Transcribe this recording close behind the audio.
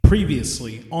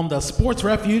Previously on the Sports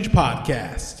Refuge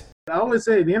podcast. I always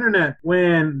say the internet,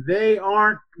 when they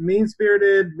aren't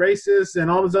mean-spirited, racist,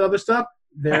 and all this other stuff,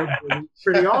 they're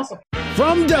pretty awesome.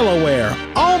 From Delaware,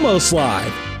 almost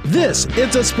live, this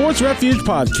is the Sports Refuge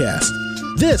podcast.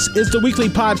 This is the weekly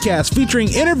podcast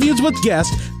featuring interviews with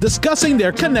guests discussing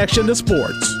their connection to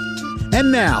sports.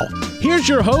 And now, here's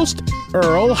your host,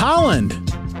 Earl Holland.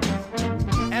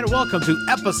 And welcome to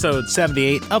episode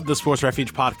 78 of the Sports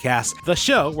Refuge podcast, the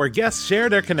show where guests share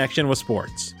their connection with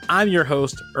sports. I'm your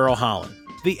host, Earl Holland.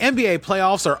 The NBA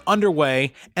playoffs are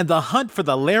underway, and the hunt for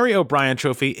the Larry O'Brien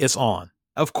Trophy is on.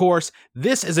 Of course,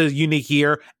 this is a unique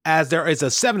year as there is a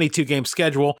 72-game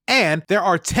schedule, and there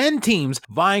are 10 teams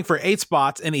vying for 8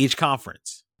 spots in each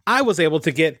conference. I was able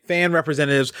to get fan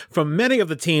representatives from many of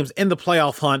the teams in the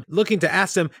playoff hunt, looking to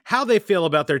ask them how they feel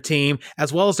about their team,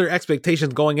 as well as their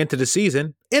expectations going into the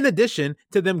season, in addition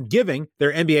to them giving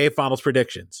their NBA Finals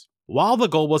predictions. While the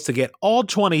goal was to get all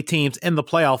 20 teams in the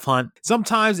playoff hunt,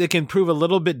 sometimes it can prove a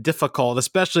little bit difficult,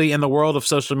 especially in the world of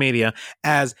social media,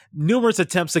 as numerous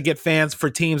attempts to get fans for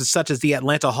teams such as the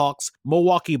Atlanta Hawks,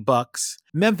 Milwaukee Bucks,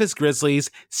 Memphis Grizzlies,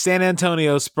 San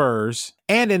Antonio Spurs,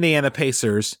 and Indiana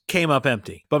Pacers came up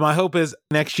empty. But my hope is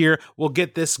next year we'll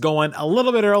get this going a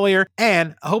little bit earlier,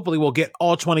 and hopefully we'll get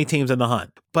all 20 teams in the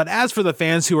hunt. But as for the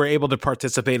fans who are able to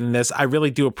participate in this, I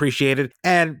really do appreciate it.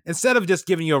 And instead of just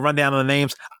giving you a rundown of the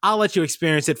names, I'll let you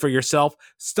experience it for yourself,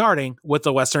 starting with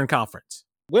the Western Conference.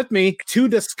 With me to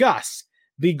discuss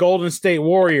the Golden State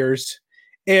Warriors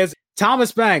is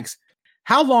Thomas Banks.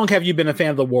 How long have you been a fan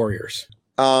of the Warriors?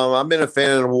 I've been a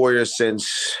fan of the Warriors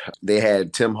since they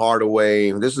had Tim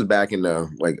Hardaway. This was back in the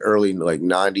early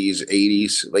 90s,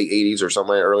 80s, late 80s or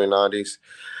something, early 90s.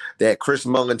 They had Chris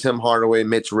Mullin, Tim Hardaway,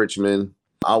 Mitch Richmond.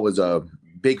 I was a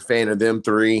big fan of them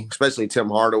three, especially Tim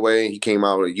Hardaway. He came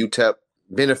out with UTEP.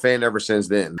 Been a fan ever since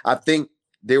then. I think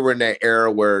they were in that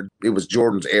era where it was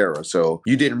Jordan's era. So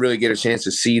you didn't really get a chance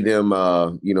to see them,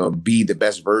 be the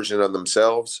best version of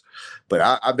themselves.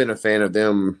 But I've been a fan of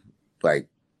them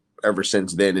ever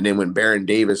since then. And then when Baron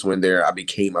Davis went there, I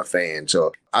became a fan.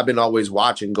 So I've been always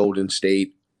watching Golden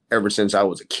State ever since I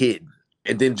was a kid.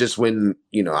 And then just when,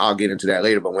 I'll get into that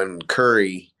later, but when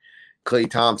Curry, Klay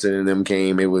Thompson and them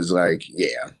came, it was like,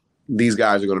 yeah, these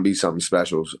guys are going to be something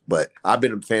special. But I've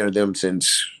been a fan of them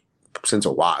since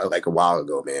a while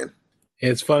ago, man.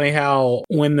 It's funny how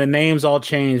when the names all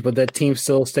change, but that team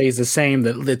still stays the same,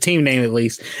 the team name at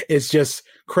least, it's just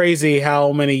crazy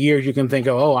how many years you can think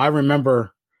of, I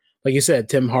remember, like you said,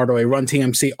 Tim Hardaway, Run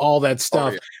TMC, all that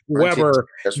stuff. Oh, yeah. Weber,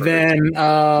 then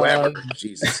Weber,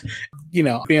 Jesus.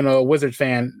 Being a Wizards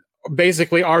fan,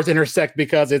 basically ours intersect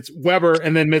because it's Weber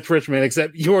and then Mitch Richmond,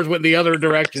 except yours went the other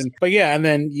direction. But yeah, and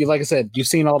then you, like I said, you've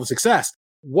seen all the success.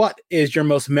 What is your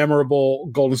most memorable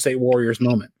Golden State Warriors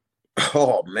moment?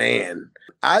 Oh man,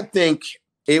 I think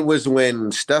it was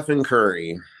when Stephen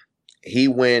Curry, he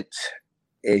went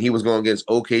and he was going against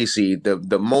OKC.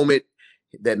 The moment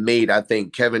that made, I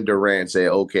think, Kevin Durant say,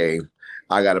 okay,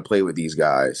 I got to play with these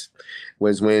guys,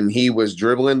 was when he was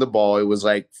dribbling the ball. It was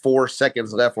like 4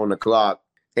 seconds left on the clock,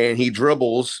 and he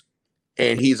dribbles,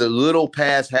 and he's a little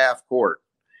past half court,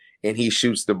 and he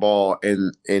shoots the ball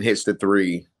and hits the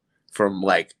three from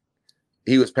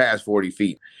he was past 40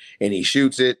 feet, and he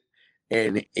shoots it,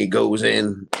 and it goes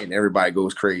in, and everybody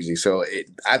goes crazy. So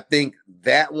I think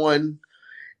that one,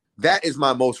 that is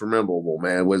my most memorable,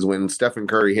 man, was when Stephen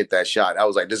Curry hit that shot. I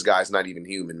was like, this guy's not even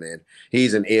human, man.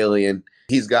 He's an alien.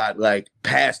 He's got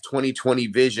past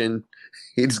 20/20 vision.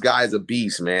 This guy's a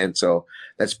beast, man. So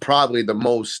that's probably the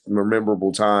most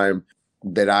memorable time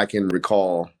that I can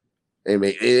recall. I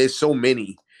mean, it's so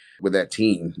many with that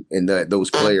team and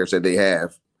those players that they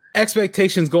have.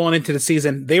 Expectations going into the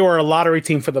season, they were a lottery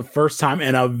team for the first time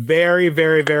in a very,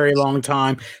 very, very long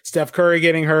time. Steph Curry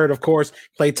getting hurt, of course,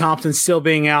 Klay Thompson still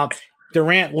being out,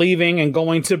 Durant leaving and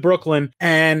going to Brooklyn,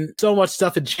 and so much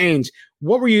stuff had changed.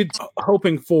 What were you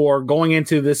hoping for going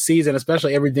into this season,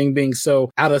 especially everything being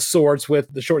so out of sorts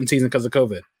with the shortened season because of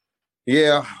COVID?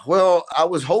 Yeah, well, I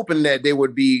was hoping that they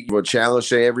would be a challenge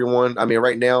to everyone. I mean,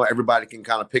 right now, everybody can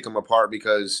kind of pick them apart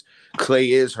because Klay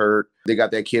is hurt. They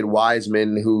got that kid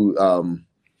Wiseman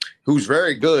who's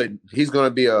very good. He's going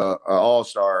to be a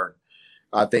all-star,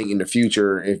 I think, in the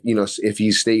future. If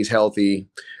he stays healthy,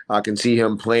 I can see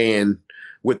him playing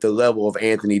with the level of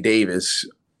Anthony Davis.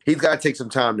 He's got to take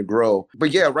some time to grow. But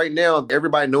yeah, right now,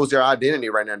 everybody knows their identity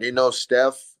right now. They know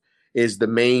Steph is the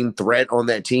main threat on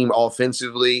that team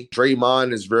offensively.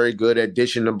 Draymond is very good at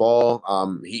dishing the ball.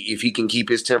 If he can keep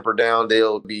his temper down,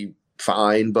 they'll be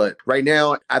fine. But right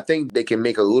now, I think they can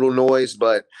make a little noise.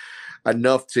 But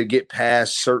enough to get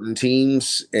past certain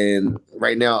teams. And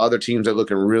right now, other teams are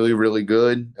looking really, really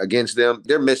good against them.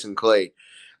 They're missing Klay.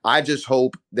 I just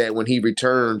hope that when he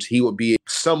returns, he will be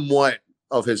somewhat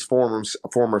of his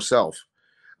former self.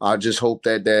 I just hope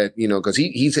that because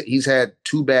he's had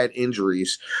 2 bad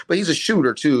injuries, but he's a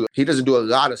shooter too. He doesn't do a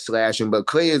lot of slashing, but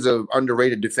Klay is an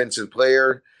underrated defensive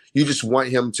player. You just want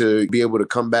him to be able to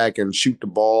come back and shoot the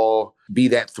ball, be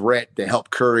that threat to help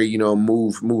Curry,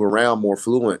 move around more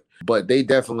fluent. But they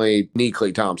definitely need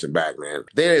Klay Thompson back, man.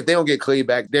 If they don't get Klay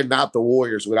back, they're not the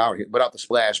Warriors without the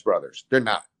Splash Brothers. They're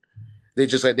not. They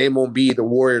just they won't be the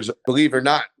Warriors, believe it or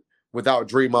not, without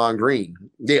Draymond Green.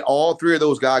 All 3 of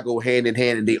those guys go hand in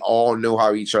hand, and they all know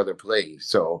how each other plays.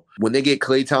 So when they get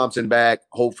Klay Thompson back,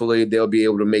 hopefully they'll be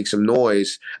able to make some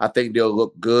noise. I think they'll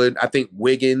look good. I think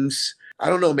Wiggins, I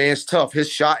don't know, man. It's tough. His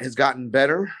shot has gotten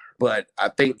better, but I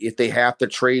think if they have to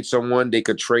trade someone, they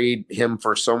could trade him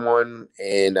for someone.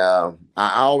 And I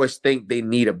always think they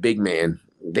need a big man.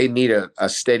 They need a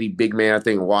steady big man. I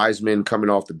think Wiseman coming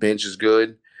off the bench is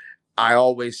good. I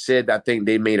always said I think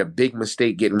they made a big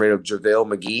mistake getting rid of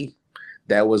JaVale McGee.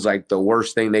 That was like the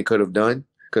worst thing they could have done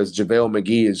because JaVale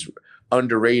McGee is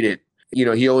underrated. He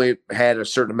only had a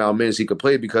certain amount of minutes he could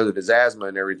play because of his asthma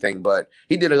and everything, but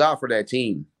he did a lot for that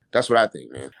team. That's what I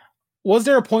think, man. Was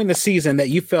there a point in the season that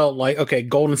you felt like, okay,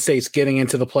 Golden State's getting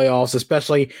into the playoffs,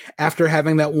 especially after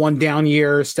having that one down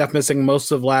year, Steph missing most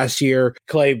of last year,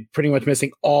 Klay pretty much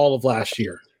missing all of last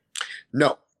year?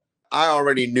 No. I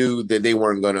already knew that they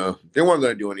weren't gonna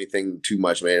do anything too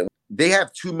much, man. They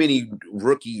have too many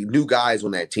new guys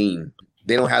on that team.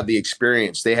 They don't have the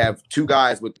experience. They have 2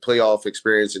 guys with playoff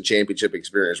experience and championship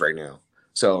experience right now.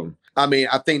 So, I mean,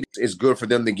 I think it's good for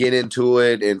them to get into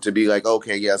it and to be like,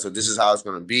 okay, yeah, so this is how it's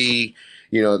going to be,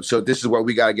 so this is where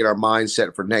we got to get our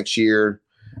mindset for next year.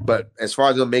 But as far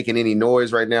as them making any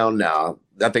noise right now, no,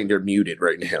 I think they're muted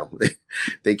right now.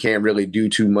 They can't really do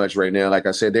too much right now. Like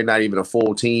I said, they're not even a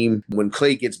full team. When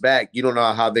Klay gets back, you don't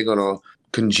know how they're going to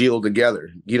congeal together.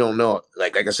 You don't know.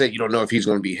 Like I said, you don't know if he's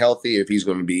going to be healthy, if he's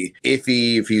going to be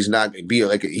iffy, if he's not going to be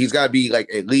he's got to be like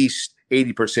at least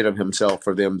 80% of himself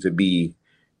for them to be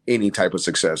any type of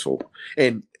successful.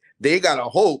 And they got to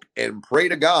hope and pray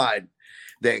to God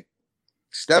that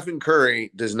Stephen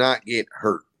Curry does not get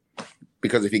hurt.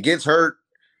 Because if he gets hurt,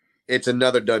 it's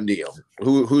another done deal.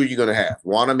 Who are you going to have?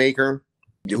 Wanamaker?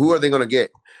 Who are they going to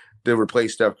get to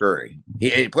replace Steph Curry?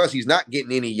 Plus, he's not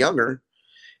getting any younger.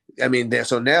 I mean,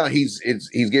 so now he's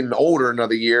getting older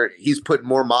another year. He's putting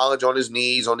more mileage on his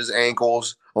knees, on his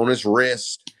ankles, on his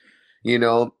wrist.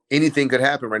 Anything could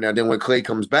happen right now. Then when Klay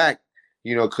comes back,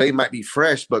 Klay might be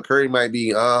fresh, but Curry might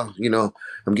be, I'm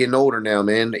getting older now,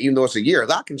 man. Even though it's a year, a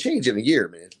lot can change in a year,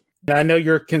 man. I know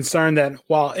you're concerned that,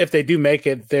 well, if they do make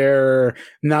it, they're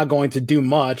not going to do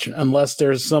much unless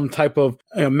there's some type of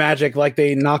magic like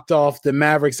they knocked off the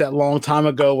Mavericks that long time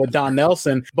ago with Don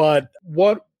Nelson. But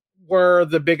what were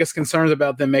the biggest concerns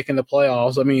about them making the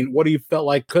playoffs? I mean, what do you felt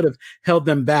like could have held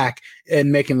them back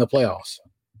in making the playoffs?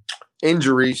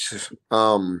 Injuries.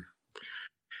 And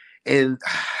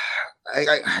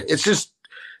it's just,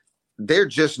 they're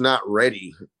just not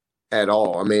ready at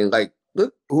all. I mean,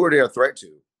 look, who are they a threat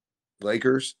to?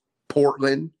 Lakers,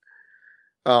 Portland.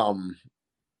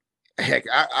 Heck,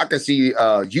 I can see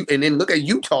you, and then look at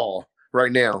Utah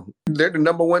right now. They're the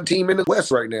number 1 team in the West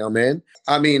right now, man.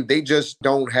 I mean, they just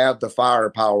don't have the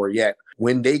firepower yet.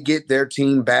 When they get their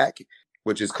team back,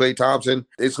 which is Klay Thompson,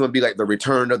 it's going to be like the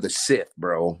return of the Sith,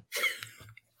 bro.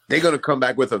 They're going to come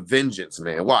back with a vengeance,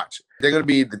 man. Watch. They're going to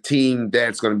be the team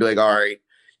that's going to be like, all right,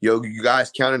 yo, you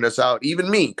guys counted us out, even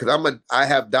me, because I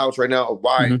have doubts right now of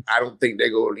why I don't think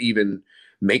they're going to even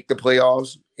make the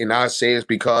playoffs. And I say it's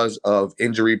because of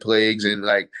injury plagues, and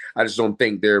I just don't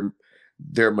think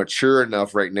they're mature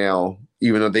enough right now,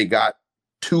 even though they got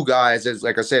 2 guys, as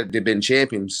like I said, they've been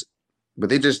champions, but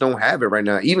they just don't have it right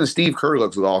now. Even Steve Kerr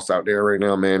looks lost out there right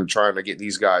now, man, trying to get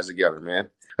these guys together, man.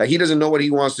 He doesn't know what he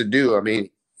wants to do. I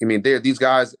mean, these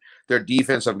guys, their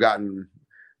defense have gotten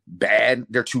bad.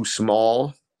 They're too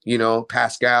small.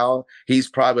 Pascal, he's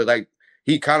probably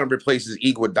he kind of replaces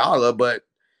Iguodala, but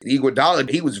Iguodala,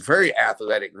 he was very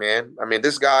athletic, man. I mean,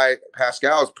 this guy,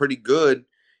 Pascal, is pretty good.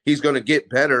 He's going to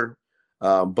get better,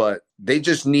 but they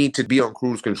just need to be on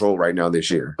cruise control right now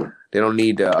this year. They don't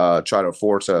need to try to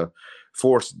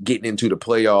force getting into the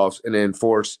playoffs and then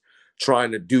force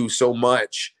trying to do so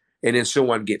much and then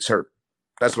someone gets hurt.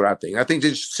 That's what I think. I think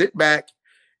just sit back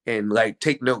and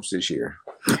take notes this year.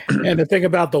 And the thing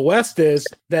about the West is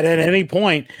that at any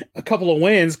point, a couple of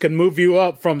wins can move you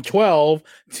up from 12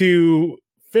 to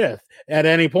 5th at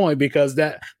any point, because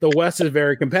the West is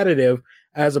very competitive.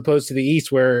 as opposed to the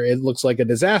East where it looks like a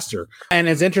disaster. And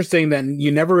it's interesting that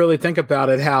you never really think about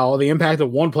it, how the impact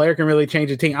of one player can really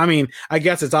change a team. I mean, I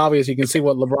guess it's obvious. You can see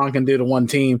what LeBron can do to one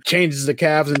team, changes the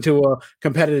Cavs into a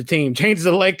competitive team, changes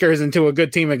the Lakers into a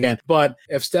good team again. But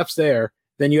if Steph's there,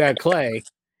 then you add Clay.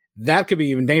 That could be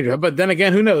even dangerous. But then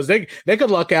again, who knows? They could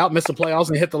luck out, miss the playoffs,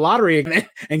 and hit the lottery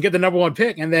and get the number one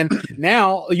pick. And then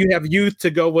now you have youth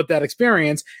to go with that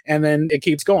experience, and then it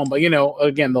keeps going. But,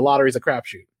 again, the lottery is a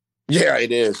crapshoot. Yeah,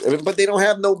 it is. But they don't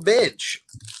have no bench.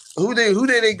 Who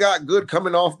they got good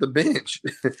coming off the bench?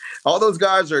 All those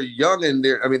guys are young and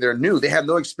they're new. They have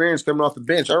no experience coming off the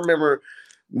bench. I remember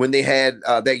when they had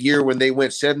that year when they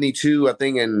went 72, I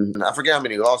think, and I forget how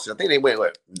many losses. I think they went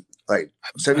like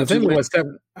 72.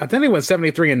 I think they went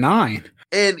 73-9.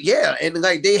 And yeah, and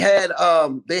like they had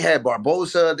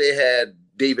Barbosa, they had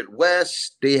David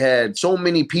West, they had so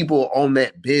many people on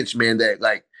that bench, man, that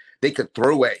like they could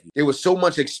throw at you. There was so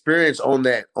much experience on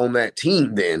that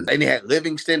team then. And they had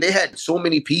Livingston, they had so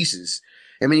many pieces.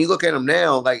 I mean, you look at them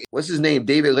now, like what's his name?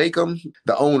 David Lakeham,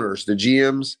 the owners, the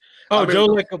GMs. Oh, Joe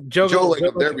Lakeham. Joe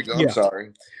Lakeham. There we go. Yeah. I'm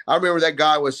sorry. I remember that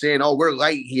guy was saying, "Oh, we're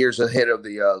light years ahead of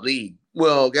the league."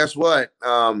 Well, guess what?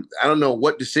 I don't know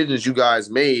what decisions you guys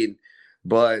made,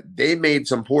 but they made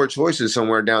some poor choices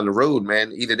somewhere down the road,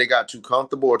 man. Either they got too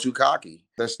comfortable or too cocky.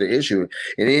 That's the issue.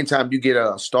 And anytime you get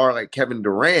a star like Kevin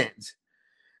Durant,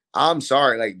 I'm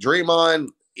sorry, like Draymond,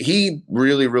 he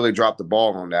really, really dropped the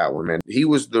ball on that one, man. He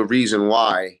was the reason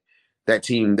why that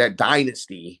team, that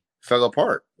dynasty fell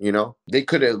apart. They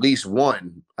could have at least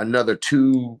won another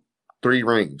 2-3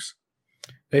 rings.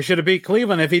 They should have beat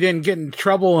Cleveland if he didn't get in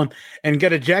trouble and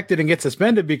get ejected and get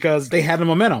suspended because they had the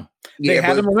momentum. They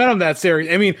had the momentum that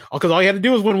series. I mean, because all you had to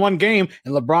do was win one game,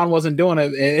 and LeBron wasn't doing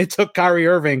it. It took Kyrie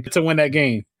Irving to win that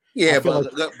game. Yeah, I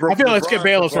feel like Skip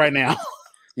Bayless right now.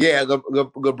 Yeah,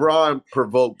 LeBron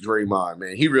provoked Draymond,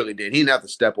 man. He really did. He didn't have to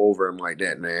step over him like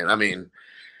that, man. I mean,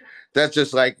 that's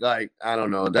just like I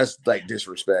don't know. That's like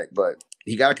disrespect, but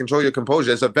you got to control your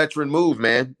composure. It's a veteran move,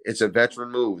 man. It's a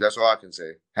veteran move. That's all I can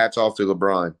say. Hats off to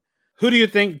LeBron. Who do you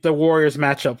think the Warriors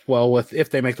match up well with if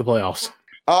they make the playoffs?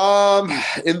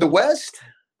 In the West?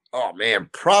 Oh, man.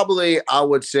 Probably, I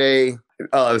would say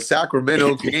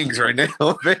Sacramento Kings right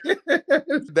now.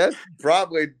 That's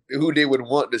probably who they would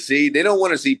want to see. They don't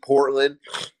want to see Portland.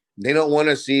 They don't want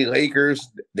to see Lakers.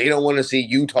 They don't want to see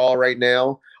Utah right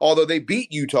now. Although they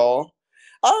beat Utah.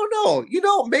 I don't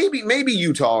know. Maybe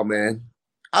Utah, man.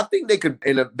 I think they could,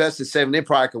 in the best of 7, they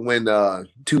probably could win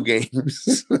 2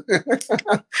 games.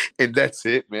 And that's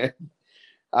it, man.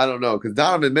 I don't know. Because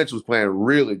Donovan Mitchell's playing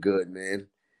really good, man.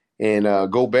 And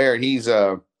Gobert,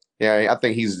 I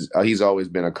think he's always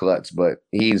been a klutz, but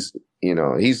he's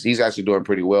actually doing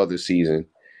pretty well this season.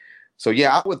 So,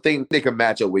 yeah, I would think they could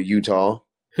match up with Utah.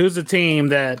 Who's the team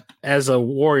that, as a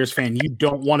Warriors fan, you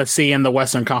don't want to see in the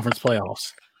Western Conference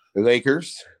playoffs? The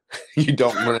Lakers, you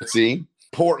don't want to see.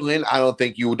 Portland, I don't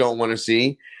think you don't want to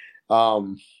see.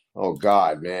 Oh,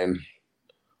 God, man.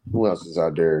 Who else is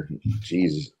out there?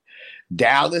 Jesus.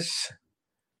 Dallas.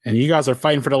 And you guys are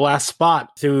fighting for the last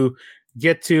spot to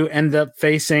get to end up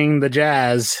facing the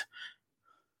Jazz.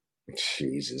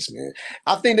 Jesus, man.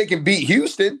 I think they can beat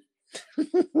Houston.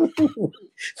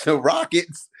 The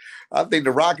Rockets. I think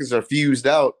the Rockets are fused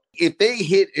out. If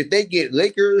they get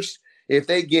Lakers, if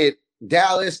they get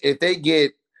Dallas, if they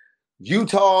get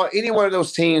Utah, any one of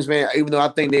those teams, man, even though I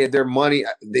think they have their money,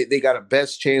 they got a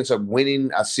best chance of winning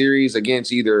a series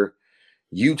against either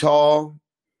Utah.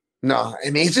 No, I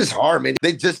mean, it's just hard, man.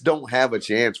 They just don't have a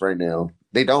chance right now.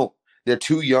 They don't. They're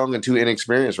too young and too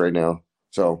inexperienced right now.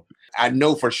 So I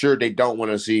know for sure they don't want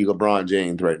to see LeBron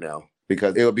James right now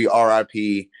because it would be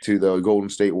RIP to the Golden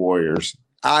State Warriors.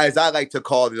 As I like to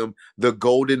call them, the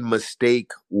Golden Mistake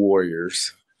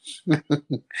Warriors.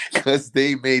 Because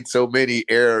they made so many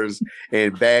errors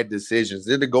and bad decisions.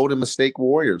 They're the Golden Mistake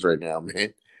Warriors right now,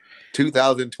 man.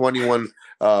 2021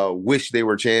 wish they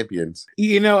were champions.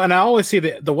 And I always see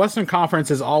that the Western Conference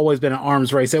has always been an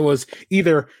arms race. It was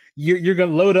either you're going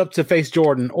to load up to face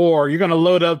Jordan, or you're going to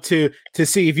load up to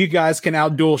see if you guys can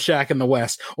outduel Shaq in the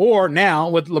West. Or now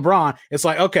with LeBron, it's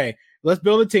like, okay, let's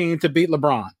build a team to beat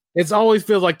LeBron. It's always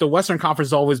feels like the Western Conference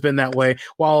has always been that way,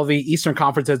 while the Eastern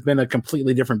Conference has been a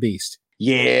completely different beast.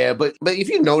 Yeah, but if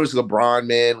you notice LeBron,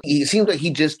 man, he seems like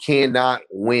he just cannot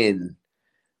win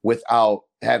without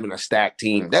having a stacked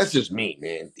team. That's just me,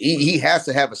 man. He has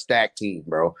to have a stacked team,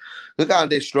 bro. Look how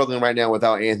they're struggling right now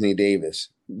without Anthony Davis.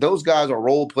 Those guys are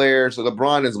role players. So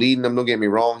LeBron is leading them. Don't get me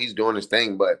wrong. He's doing his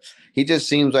thing, but he just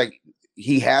seems like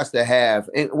he has to have,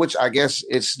 and which I guess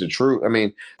it's the truth. I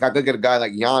mean, I could get a guy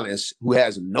like Giannis who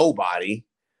has nobody.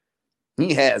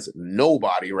 He has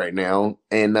nobody right now,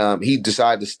 and he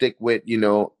decided to stick with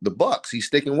the Bucks. He's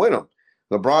sticking with them.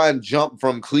 LeBron jumped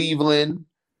from Cleveland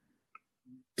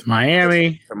to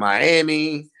Miami,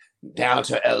 down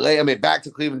to LA. I mean, back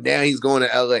to Cleveland. Down, he's going to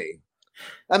LA.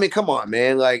 I mean, come on,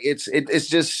 man. Like it's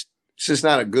just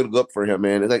not a good look for him,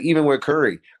 man. It's like even with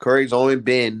Curry's only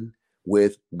been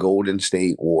with Golden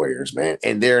State Warriors, man.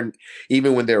 And they're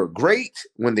even when they were great,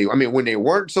 when they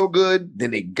weren't so good,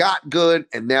 then they got good,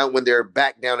 and now when they're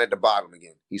back down at the bottom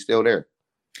again, he's still there.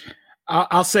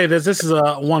 I'll say this. This is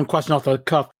one question off the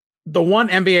cuff. The one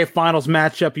NBA Finals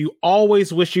matchup you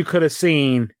always wish you could have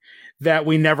seen that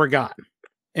we never got.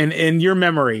 And in your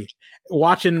memory,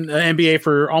 watching the NBA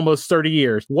for almost 30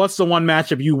 years, what's the one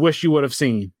matchup you wish you would have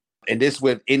seen? And this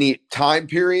with any time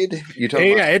period? It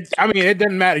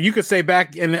doesn't matter. You could say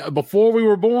back before we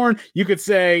were born, you could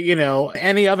say,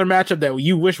 any other matchup that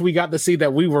you wish we got to see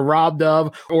that we were robbed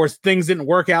of, or things didn't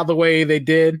work out the way they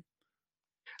did.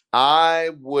 I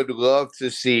would love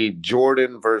to see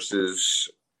Jordan versus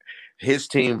his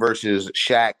team versus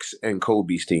Shaq's and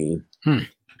Kobe's team.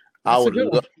 I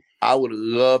would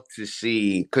love to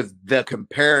see, because the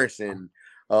comparison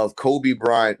of Kobe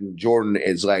Bryant and Jordan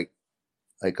is like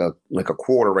a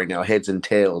quarter right now, heads and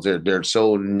tails. They're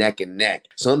so neck and neck.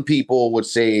 Some people would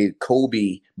say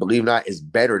Kobe, believe it or not, is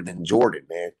better than Jordan,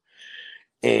 man.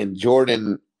 And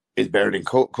Jordan is better than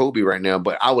Kobe right now.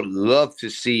 But I would love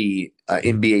to see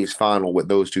NBA's final with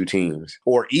those two teams,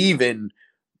 or even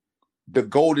the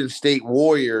Golden State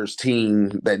Warriors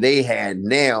team that they had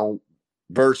now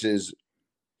versus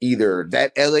either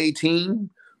that LA team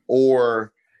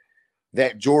or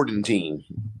that Jordan team.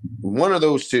 One of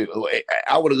those two.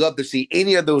 I would love to see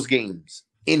any of those games.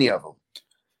 Any of them.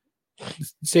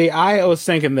 See, I was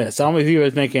thinking this. Some of you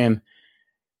were thinking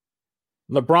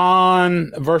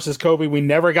LeBron versus Kobe. We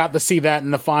never got to see that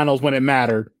in the finals when it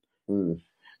mattered.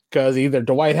 Because either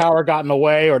Dwight Howard got in the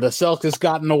way, or the Celtics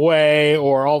got in the way,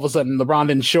 or all of a sudden LeBron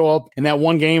didn't show up in that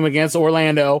one game against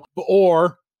Orlando.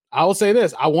 Or I will say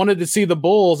this. I wanted to see the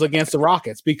Bulls against the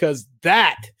Rockets, because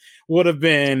that would have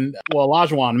been,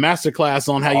 Olajuwon masterclass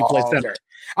on how you play center.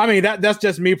 I mean, that's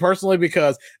just me personally,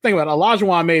 because think about it,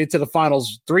 Olajuwon made it to the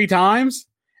finals 3 times,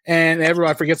 and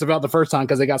everybody forgets about the first time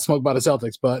because they got smoked by the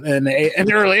Celtics, but in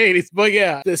the early 80s. But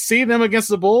yeah, to see them against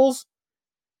the Bulls,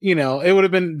 it would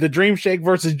have been the dream shake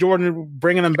versus Jordan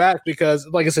bringing them back, because,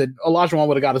 like I said, Olajuwon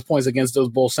would have got his points against those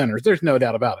Bulls centers. There's no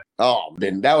doubt about it. Oh,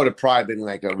 then that would have probably been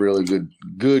like a really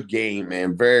good game,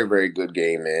 man. Very, very good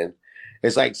game, man.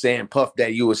 It's like saying, Puff,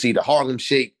 that you would see the Harlem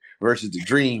Shake versus the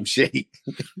Dream Shake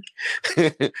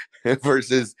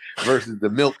versus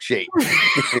the Milkshake.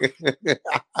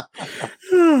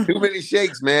 Too many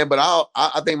shakes, man. But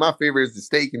I think my favorite is the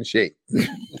Steak and Shake.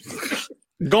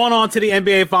 Going on to the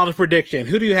NBA Finals prediction.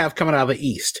 Who do you have coming out of the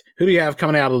East? Who do you have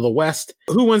coming out of the West?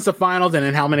 Who wins the finals, and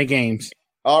in how many games?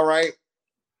 All right.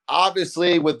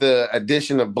 Obviously, with the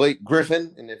addition of Blake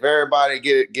Griffin, and if everybody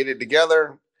get it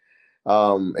together,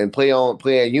 and play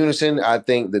at unison, I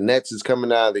think the Nets is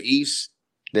coming out of the East.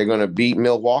 They're going to beat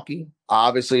Milwaukee.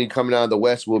 Obviously, coming out of the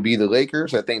West will be the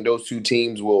Lakers. I think those two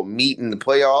teams will meet in the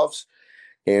playoffs.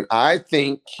 And I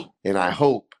think, and I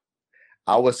hope,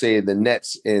 I would say the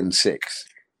Nets in 6.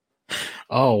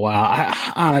 Oh, wow.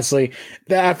 Honestly,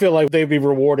 I feel like they'd be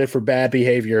rewarded for bad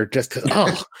behavior just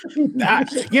because,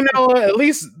 at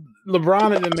least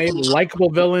LeBron and them made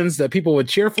likable villains that people would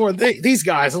cheer for. These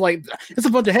guys are like, it's a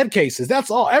bunch of head cases. That's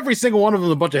all. Every single one of them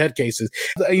is a bunch of head cases.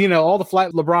 All the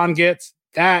flack LeBron gets,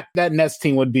 that Nets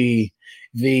team would be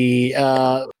the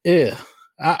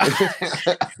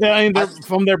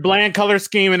from their bland color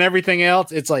scheme and everything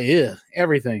else. It's like,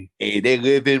 everything. Hey, they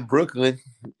live in Brooklyn.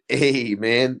 Hey,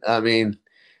 man. I mean,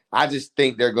 I just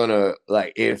think they're gonna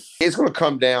if it's gonna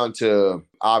come down to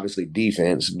obviously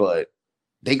defense, but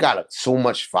they got so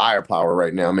much firepower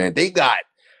right now, man. They got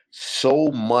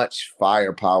so much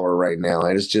firepower right now.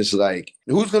 And it's just like,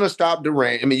 who's going to stop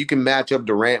Durant? I mean, you can match up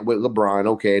Durant with LeBron.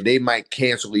 Okay, they might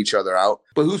cancel each other out.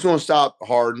 But who's going to stop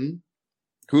Harden?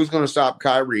 Who's going to stop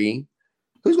Kyrie?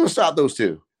 Who's going to stop those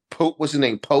two? Pope, what's his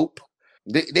name? Pope?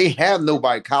 They have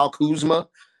nobody. Kyle Kuzma.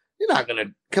 You're not going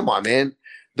to – come on, man.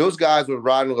 Those guys were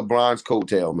riding LeBron's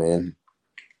coattail, man.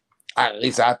 At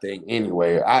least I think,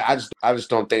 anyway. I just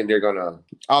don't think they're gonna.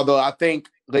 Although I think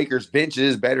Lakers' bench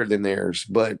is better than theirs,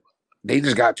 but they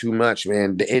just got too much,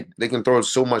 man. They can throw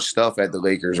so much stuff at the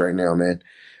Lakers right now, man.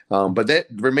 But that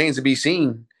remains to be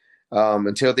seen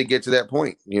until they get to that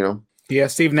point, Yeah,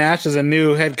 Steve Nash is a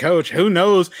new head coach. Who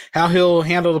knows how he'll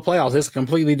handle the playoffs? It's a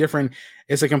completely different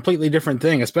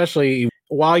thing, especially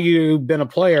while you've been a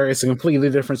player. It's a completely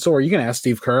different story. You can ask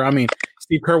Steve Kerr. I mean,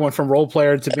 Steve Kerr went from role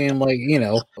player to being like,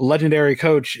 legendary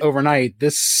coach overnight.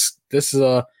 This is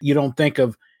you don't think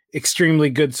of extremely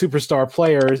good superstar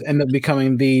players end up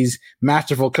becoming these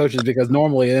masterful coaches, because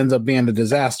normally it ends up being a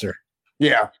disaster.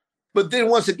 Yeah. But then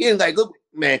once again, like, look,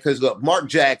 man, because look, Mark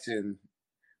Jackson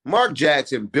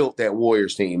built that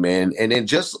Warriors team, man. And then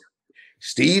just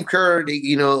Steve Kerr, they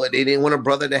didn't want a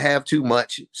brother to have too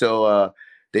much. So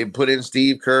they put in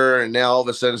Steve Kerr, and now all of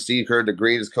a sudden Steve Kerr, the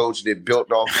greatest coach, that built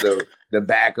off the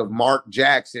back of Mark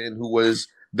Jackson, who was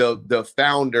the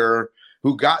founder,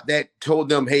 who told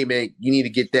them, hey, man, you need to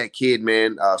get that kid,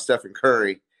 man, Stephen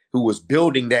Curry, who was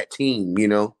building that team,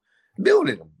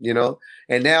 building them,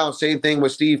 And now same thing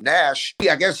with Steve Nash.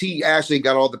 I guess he actually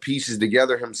got all the pieces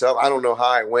together himself. I don't know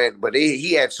how it went, but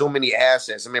he had so many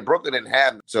assets. I mean, Brooklyn didn't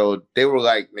have them. So they were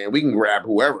like, man, we can grab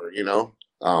whoever,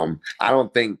 I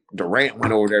don't think Durant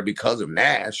went over there because of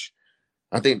Nash.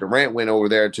 I think Durant went over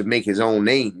there to make his own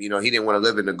name. He didn't want to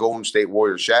live in the Golden State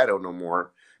Warriors shadow no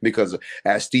more. Because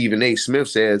as Stephen A. Smith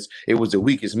says, it was the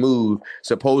weakest move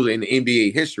supposedly in the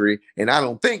NBA history. And I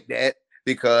don't think that,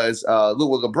 because look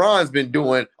what LeBron's been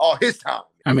doing all his time.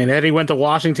 I mean, Eddie went to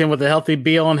Washington with a healthy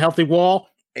Beal and healthy Wall.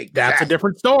 Exactly. That's a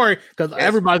different story, because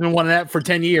everybody's been wanting that for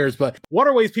 10 years. But what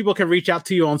are ways people can reach out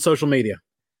to you on social media?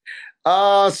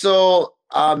 So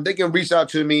they can reach out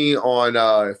to me on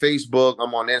Facebook.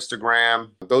 I'm on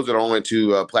Instagram. Those are the only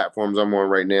two platforms I'm on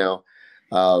right now.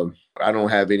 I don't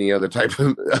have any other type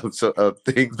of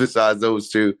things besides those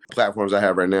two platforms I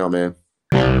have right now, man.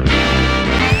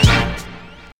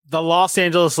 The Los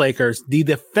Angeles Lakers, the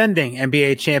defending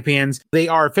NBA champions. They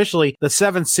are officially the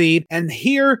 7th seed. And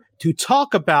here to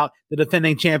talk about the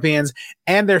defending champions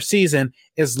and their season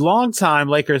is longtime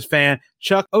Lakers fan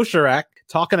Chuck Osherak,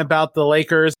 talking about the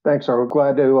Lakers. Thanks, Earl.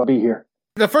 Glad to be here.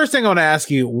 The first thing I want to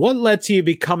ask you, what led to you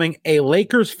becoming a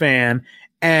Lakers fan,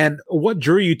 and what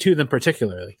drew you to them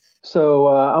particularly? So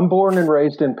I'm born and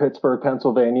raised in Pittsburgh,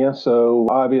 Pennsylvania. So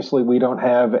obviously we don't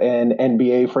have an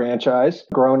NBA franchise.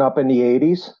 Growing up in the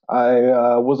 80s,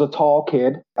 I was a tall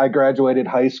kid. I graduated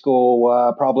high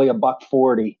school probably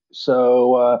 $140.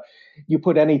 So you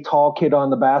put any tall kid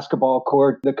on the basketball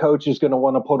court, the coach is going to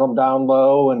want to put them down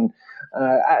low. And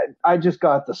I just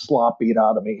got the slop beat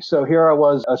out of me. So here I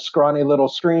was, a scrawny little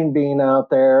screen being out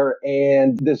there,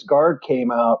 and this guard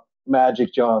came out,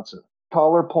 Magic Johnson.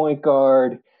 Taller point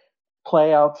guard,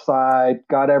 play outside,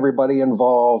 got everybody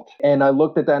involved. And I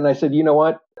looked at that and I said, you know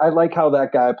what? I like how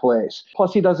that guy plays.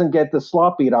 Plus, he doesn't get the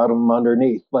slop beat out of him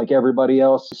underneath like everybody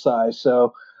else's size.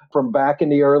 So from back in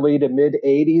the early to mid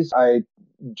 80s, I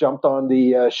jumped on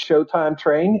the Showtime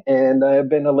train, and I've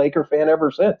been a Laker fan ever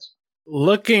since.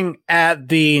 Looking at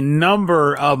the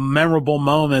number of memorable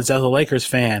moments as a Lakers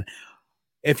fan,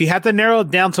 if you had to narrow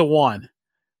it down to one,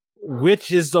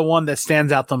 which is the one that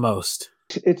stands out the most?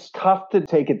 It's tough to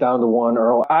take it down to one,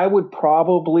 Earl. I would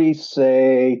probably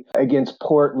say against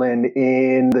Portland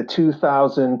in the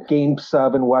 2000 Game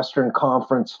 7 Western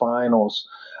Conference Finals.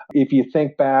 If you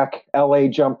think back, LA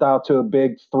jumped out to a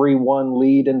big 3-1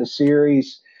 lead in the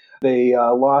series. They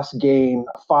lost Game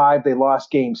 5. They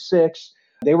lost Game 6.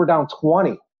 They were down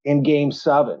 20 in Game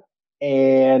 7.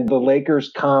 And the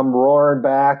Lakers come roaring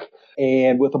back.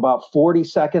 And with about 40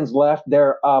 seconds left,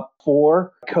 they're up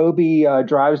 4. Kobe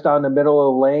drives down the middle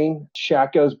of the lane.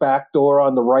 Shaq goes backdoor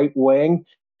on the right wing.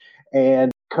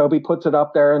 And Kobe puts it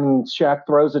up there, and Shaq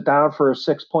throws it down for a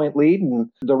 6-point lead, and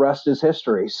the rest is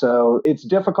history. So it's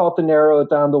difficult to narrow it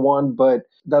down to one, but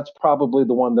that's probably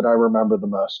the one that I remember the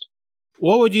most.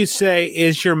 What would you say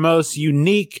is your most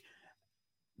unique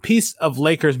piece of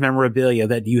Lakers memorabilia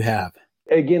that you have?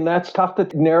 Again, that's tough to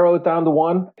narrow it down to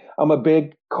one. I'm a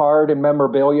big card and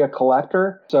memorabilia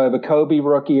collector. So I have a Kobe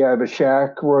rookie, I have a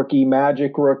Shaq rookie,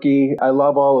 Magic rookie. I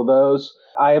love all of those.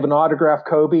 I have an autographed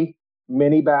Kobe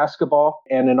mini basketball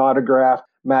and an autographed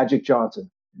Magic Johnson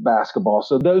basketball.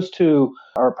 So those two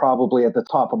are probably at the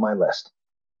top of my list.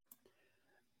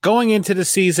 Going into the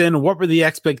season, what were the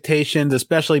expectations,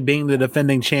 especially being the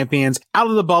defending champions out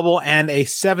of the bubble and a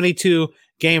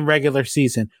 72-game regular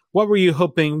season? What were you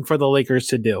hoping for the Lakers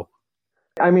to do?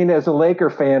 I mean, as a Laker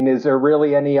fan, is there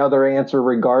really any other answer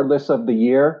regardless of the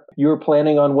year? You were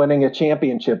planning on winning a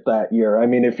championship that year. I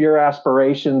mean, if your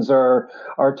aspirations are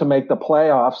to make the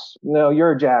playoffs,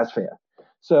 you're a Jazz fan.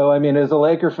 So, I mean, as a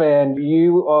Laker fan,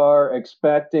 you are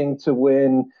expecting to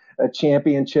win a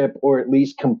championship or at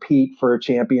least compete for a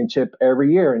championship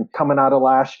every year. And coming out of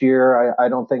last year, I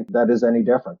don't think that is any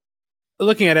different.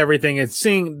 Looking at everything and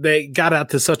seeing they got out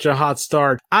to such a hot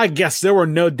start, I guess there were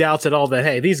no doubts at all that,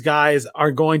 hey, these guys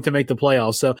are going to make the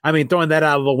playoffs. So, I mean, throwing that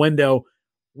out of the window,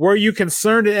 were you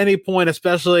concerned at any point,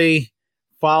 especially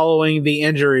following the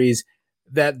injuries,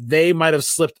 that they might have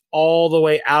slipped all the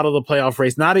way out of the playoff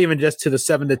race, not even just to the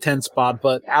 7 to 10 spot,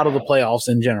 but out of the playoffs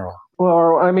in general?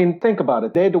 Well, I mean, think about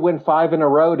it. They had to win 5 in a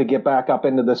row to get back up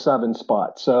into the 7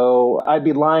 spot. So I'd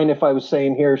be lying if I was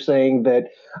saying that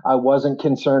I wasn't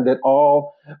concerned at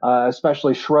all.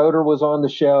 Especially Schroeder was on the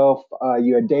shelf.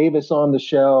 You had Davis on the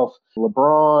shelf,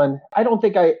 LeBron. I don't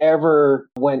think I ever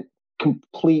went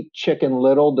complete Chicken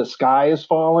Little, the sky is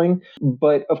falling.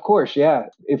 But of course, yeah,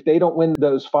 if they don't win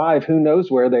those 5, who knows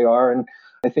where they are. And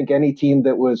I think any team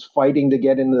that was fighting to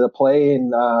get into the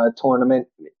play-in tournament,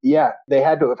 yeah, they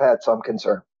had to have had some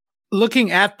concern.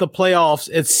 Looking at the playoffs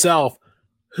itself,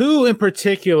 who in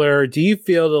particular do you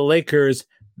feel the Lakers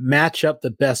match up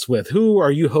the best with? Who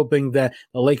are you hoping that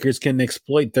the Lakers can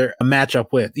exploit their matchup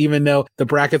with, even though the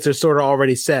brackets are sort of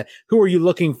already set? Who are you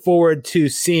looking forward to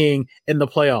seeing in the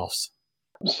playoffs?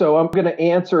 So I'm going to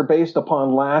answer based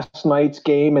upon last night's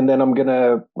game, and then I'm going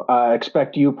to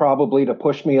expect you probably to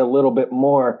push me a little bit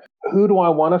more. Who do I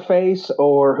want to face,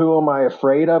 or who am I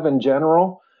afraid of in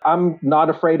general? I'm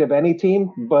not afraid of any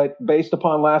team, but based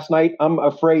upon last night, I'm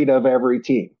afraid of every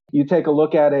team. You take a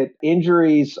look at it,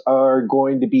 injuries are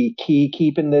going to be key,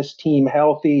 keeping this team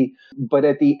healthy. But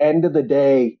at the end of the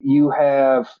day, you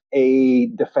have a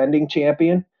defending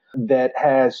champion that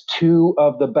has 2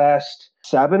 of the best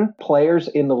 7 players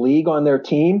in the league on their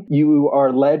team. You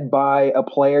are led by a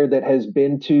player that has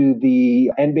been to the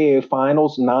NBA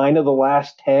Finals 9 of the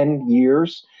last 10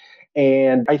 years,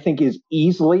 and I think is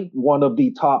easily one of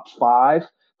the top 5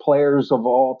 players of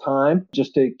all time,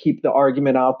 just to keep the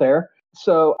argument out there.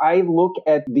 So I look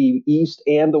at the East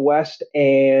and the West,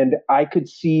 and I could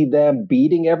see them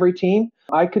beating every team.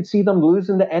 I could see them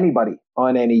losing to anybody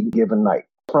on any given night.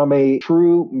 From a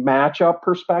true matchup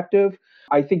perspective,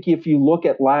 I think if you look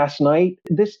at last night,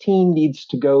 this team needs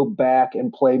to go back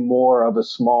and play more of a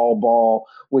small ball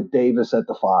with Davis at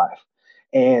the 5.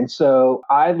 And so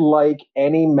I like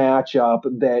any matchup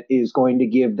that is going to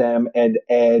give them an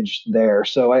edge there.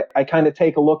 So I kind of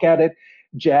take a look at it.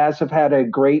 Jazz have had a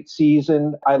great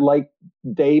season. I like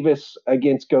Davis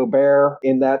against Gobert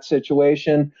in that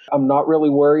situation. I'm not really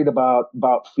worried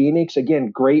about Phoenix. Again,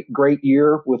 great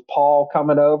year with Paul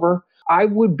coming over. I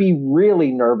would be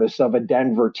really nervous of a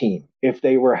Denver team if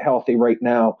they were healthy right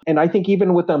now. And I think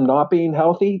even with them not being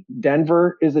healthy,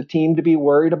 Denver is a team to be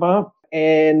worried about.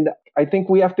 And I think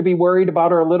we have to be worried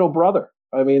about our little brother.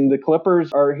 I mean, the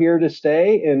Clippers are here to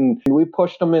stay, and we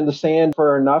pushed them in the sand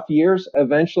for enough years.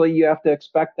 Eventually, you have to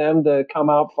expect them to come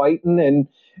out fighting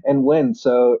and win.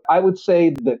 So I would say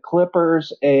the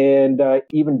Clippers and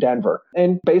even Denver.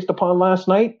 And based upon last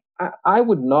night, I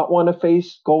would not want to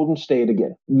face Golden State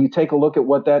again. You take a look at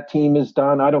what that team has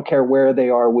done. I don't care where they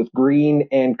are with Green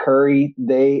and Curry.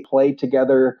 They play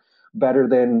together better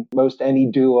than most any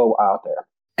duo out there.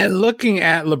 And looking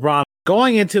at LeBron,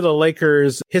 going into the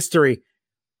Lakers' history,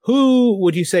 who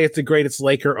would you say is the greatest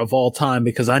Laker of all time?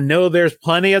 Because I know there's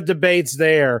plenty of debates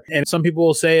there. And some people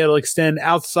will say it'll extend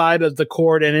outside of the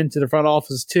court and into the front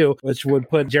office too, which would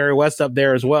put Jerry West up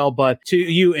there as well. But to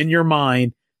you, in your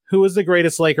mind, who is the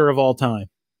greatest Laker of all time?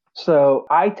 So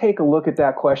I take a look at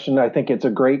that question. I think it's a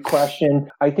great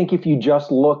question. I think if you just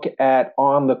look at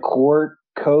on the court,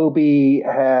 Kobe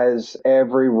has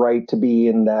every right to be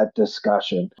in that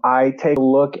discussion. I take a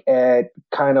look at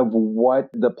kind of what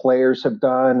the players have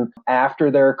done after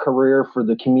their career for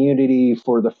the community,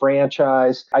 for the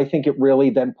franchise. I think it really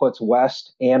then puts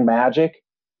West and Magic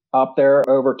up there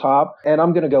over top. And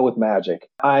I'm going to go with Magic.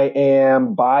 I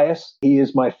am biased. He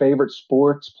is my favorite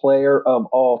sports player of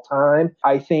all time.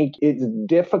 I think it's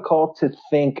difficult to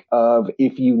think of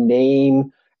if you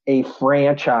name a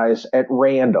franchise at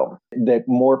random that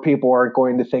more people aren't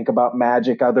going to think about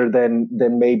Magic other than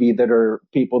maybe that are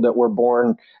people that were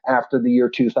born after the year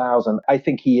 2000. I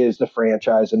think he is the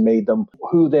franchise and made them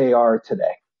who they are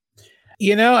today.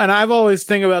 You know, and I've always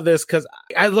think about this because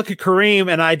I look at Kareem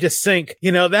and I just think,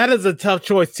 you know, that is a tough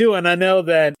choice too. And I know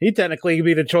that he technically could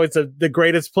be the choice of the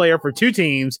greatest player for 2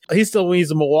 teams. He still leads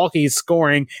in Milwaukee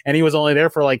scoring, and he was only there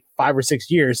for like 5 or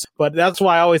 6 years. But that's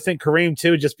why I always think Kareem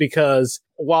too, just because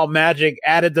while Magic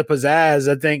added the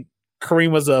pizzazz, I think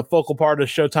Kareem was a focal part of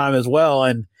Showtime as well.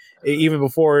 And even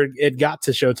before it got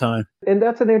to Showtime. And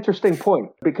that's an interesting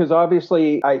point because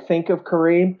obviously I think of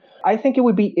Kareem. I think it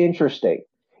would be interesting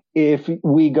if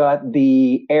we got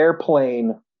the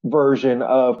airplane version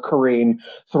of Kareem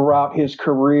throughout his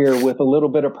career with a little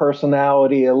bit of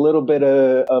personality, a little bit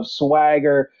of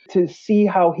swagger, to see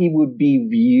how he would be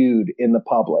viewed in the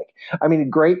public. I mean, a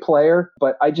great player,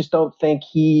 but I just don't think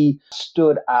he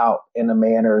stood out in a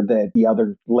manner that the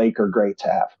other Laker greats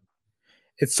have.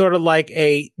 It's sort of like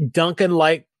a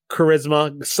Duncan-like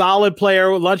charisma, solid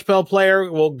player, lunch bell player,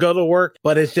 will go to work.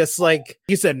 But it's just like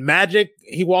you said, magic.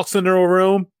 He walks into a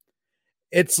room.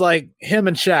 It's like him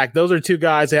and Shaq. Those are two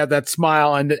guys that have that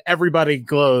smile and everybody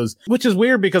glows, which is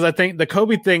weird because I think the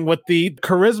Kobe thing with the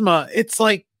charisma, it's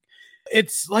like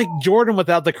Jordan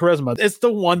without the charisma. It's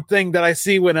the one thing that I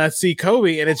see when I see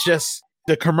Kobe, and it's just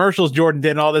the commercials Jordan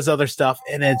did and all this other stuff.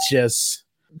 And it's just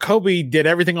Kobe did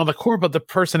everything on the court, but the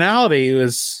personality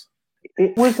was...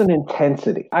 It was an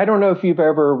intensity. I don't know if you've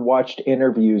ever watched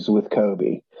interviews with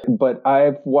Kobe, but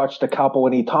I've watched a couple,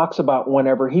 and he talks about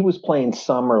whenever he was playing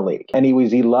Summer League and he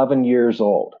was 11 years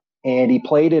old and he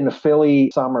played in the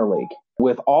Philly Summer League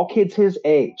with all kids his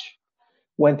age,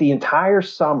 went the entire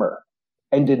summer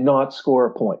and did not score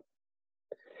a point.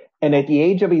 And at the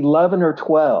age of 11 or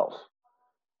 12,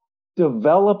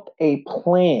 developed a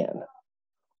plan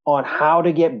on how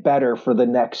to get better for the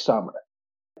next summer.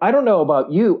 I don't know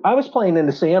about you. I was playing in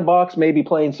the sandbox, maybe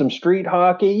playing some street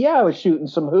hockey. Yeah, I was shooting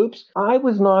some hoops. I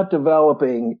was not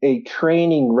developing a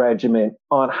training regimen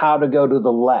on how to go to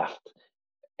the left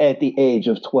at the age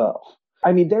of 12.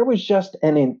 I mean, there was just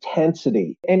an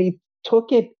intensity, and he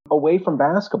took it away from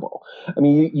basketball. I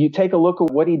mean, you take a look at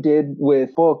what he did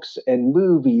with books and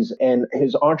movies and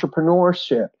his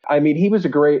entrepreneurship. I mean, he was a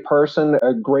great person,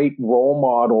 a great role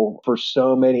model for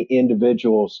so many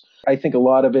individuals. I think a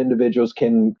lot of individuals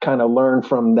can kind of learn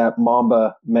from that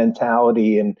Mamba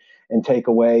mentality and take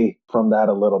away from that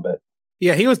a little bit.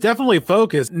 Yeah, he was definitely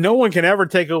focused. No one can ever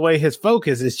take away his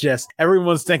focus. It's just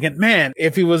everyone's thinking, man,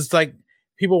 if he was like,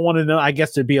 people wanted to, I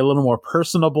guess, to be a little more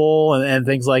personable and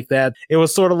things like that. It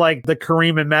was sort of like the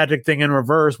Kareem and Magic thing in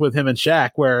reverse with him and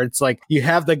Shaq, where it's like you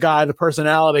have the guy, the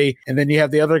personality, and then you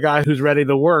have the other guy who's ready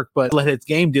to work, but let his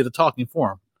game do the talking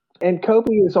for him. And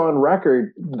Kobe is on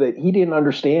record that he didn't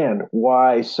understand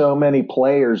why so many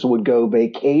players would go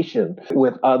vacation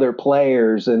with other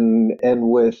players and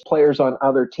with players on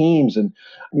other teams. And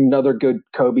another good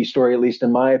Kobe story, at least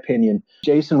in my opinion,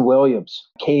 Jason Williams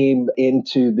came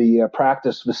into the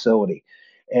practice facility,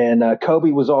 and Kobe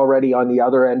was already on the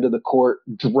other end of the court,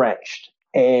 drenched,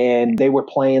 and they were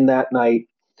playing that night.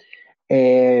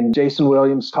 And Jason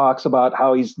Williams talks about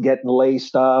how he's getting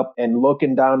laced up and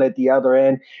looking down at the other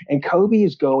end. And Kobe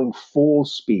is going full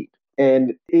speed.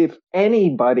 And if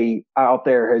anybody out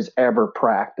there has ever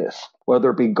practiced,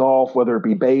 whether it be golf, whether it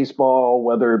be baseball,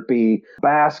 whether it be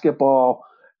basketball,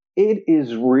 it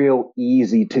is real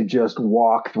easy to just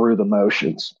walk through the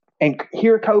motions. And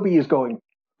here Kobe is going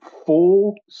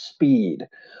full speed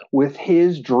with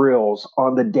his drills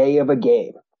on the day of a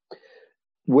game.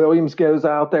 Williams goes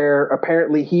out there.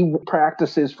 Apparently, he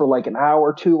practices for like an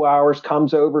hour, 2 hours,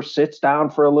 comes over, sits down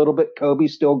for a little bit.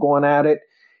 Kobe's still going at it,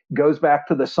 goes back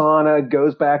to the sauna,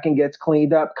 goes back and gets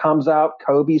cleaned up, comes out.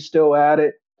 Kobe's still at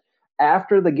it.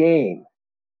 After the game,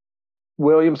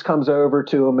 Williams comes over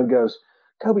to him and goes,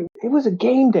 "Kobe, it was a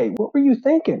game day. What were you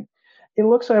thinking?" He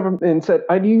looks at him and said,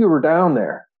 "I knew you were down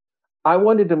there. I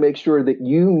wanted to make sure that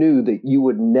you knew that you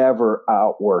would never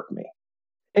outwork me."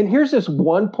 And here's this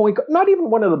one point, not even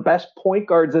one of the best point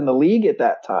guards in the league at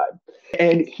that time.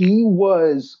 And he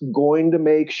was going to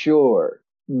make sure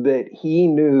that he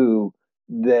knew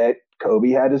that Kobe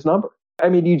had his number. I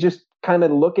mean, you just kind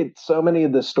of look at so many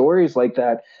of the stories like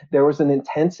that. There was an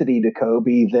intensity to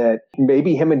Kobe that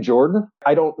maybe him and Jordan,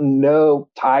 I don't know,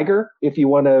 Tiger, if you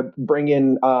want to bring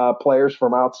in players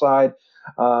from outside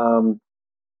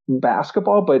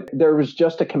basketball, but there was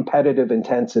just a competitive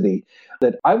intensity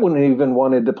that I wouldn't even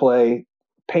wanted to play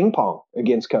ping pong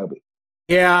against Kobe.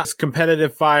 Yeah,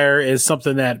 competitive fire is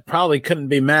something that probably couldn't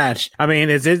be matched. I mean,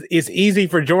 it's easy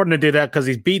for Jordan to do that because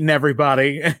he's beating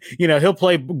everybody. You know, he'll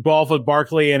play golf with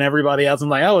Barkley and everybody else and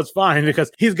like, oh, it's fine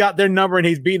because he's got their number and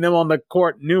he's beaten them on the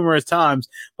court numerous times.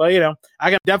 But, you know,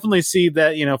 I can definitely see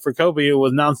that, you know, for Kobe, it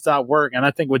was nonstop work. And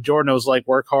I think with Jordan, it was like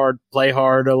work hard, play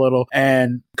hard a little.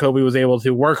 And Kobe was able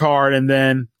to work hard and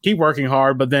then keep working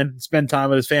hard, but then spend time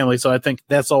with his family. So I think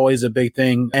that's always a big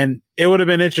thing. And it would have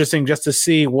been interesting just to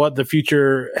see what the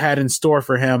future had in store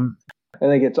for him. I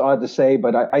think it's odd to say,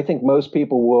 but I think most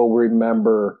people will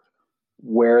remember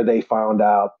where they found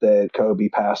out that Kobe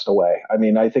passed away. I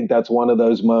mean, I think that's one of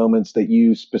those moments that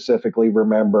you specifically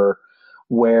remember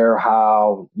where,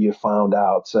 how you found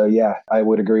out. So yeah, I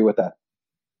would agree with that.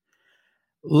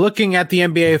 Looking at the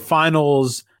NBA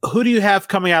Finals, who do you have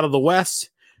coming out of the West?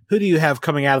 Who do you have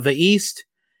coming out of the East?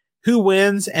 Who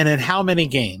wins and in how many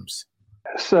games?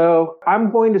 So I'm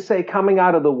going to say coming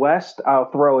out of the West, I'll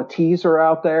throw a teaser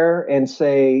out there and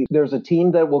say there's a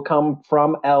team that will come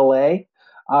from LA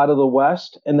out of the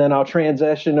West. And then I'll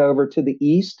transition over to the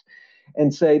East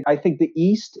and say I think the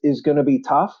East is going to be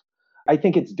tough. I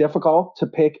think it's difficult to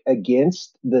pick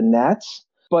against the Nets,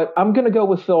 but I'm going to go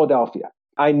with Philadelphia.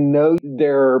 I know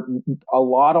there are a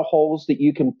lot of holes that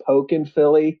you can poke in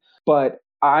Philly, but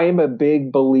I'm a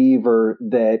big believer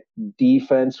that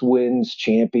defense wins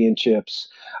championships.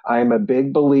 I'm a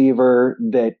big believer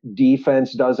that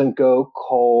defense doesn't go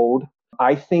cold.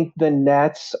 I think the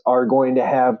Nets are going to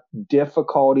have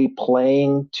difficulty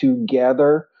playing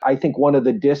together. I think one of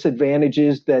the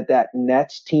disadvantages that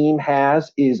Nets team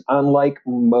has is, unlike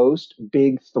most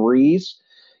big threes,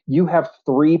 you have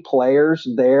three players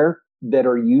there that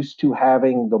are used to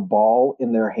having the ball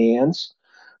in their hands.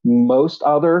 Most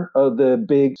other of the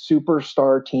big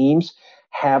superstar teams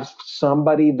have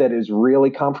somebody that is really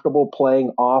comfortable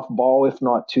playing off ball, if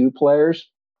not two players.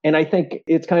 And I think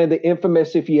it's kind of the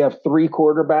infamous, if you have three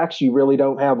quarterbacks, you really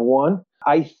don't have one.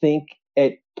 I think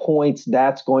at points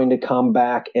that's going to come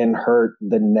back and hurt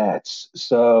the Nets.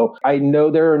 So I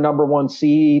know they're a number one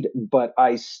seed, but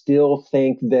I still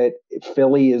think that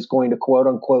Philly is going to, quote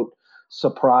unquote,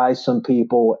 surprise some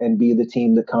people and be the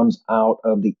team that comes out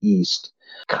of the East.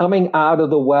 Coming out of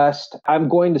the West, I'm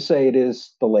going to say it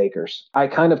is the Lakers. I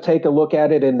kind of take a look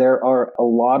at it, and there are a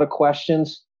lot of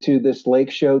questions to this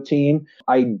Lake Show team.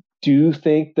 I do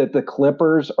think that the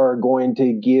Clippers are going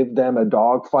to give them a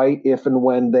dogfight if and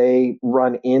when they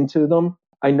run into them.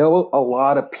 I know a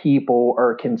lot of people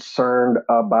are concerned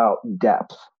about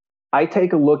depth. I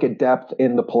take a look at depth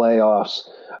in the playoffs.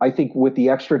 I think with the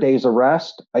extra days of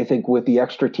rest, I think with the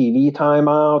extra TV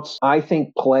timeouts, I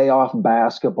think playoff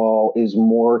basketball is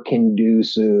more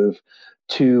conducive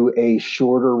to a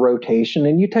shorter rotation.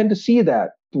 And you tend to see that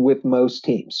with most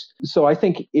teams. So I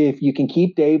think if you can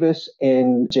keep Davis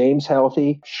and James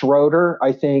healthy, Schroeder,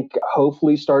 I think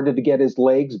hopefully started to get his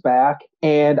legs back.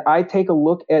 And I take a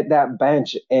look at that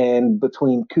bench, and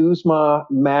between Kuzma,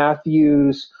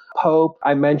 Matthews, Pope,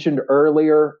 I mentioned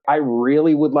earlier, I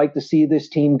really would like to see this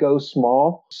team go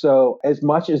small. So as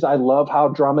much as I love how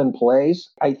Drummond plays,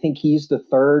 I think he's the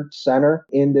third center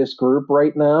in this group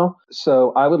right now.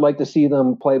 So I would like to see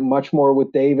them play much more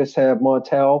with Davis, have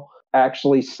Montel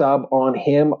actually sub on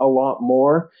him a lot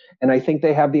more. And I think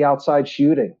they have the outside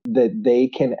shooting that they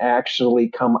can actually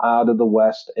come out of the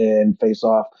West and face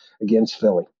off against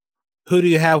Philly. Who do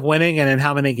you have winning, and in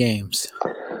how many games?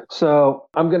 So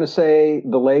I'm going to say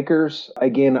the Lakers.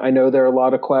 Again, I know there are a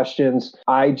lot of questions.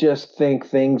 I just think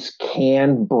things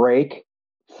can break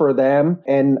for them.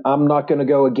 And I'm not going to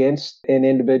go against an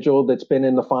individual that's been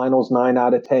in the finals 9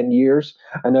 out of 10 years.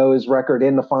 I know his record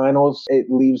in the finals, it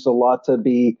leaves a lot to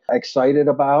be excited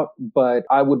about, but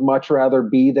I would much rather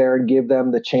be there and give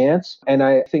them the chance. And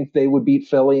I think they would beat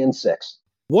Philly in 6.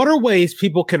 What are ways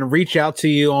people can reach out to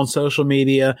you on social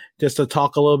media just to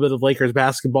talk a little bit of Lakers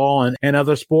basketball and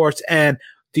other sports? And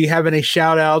do you have any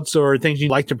shout outs or things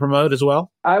you'd like to promote as well?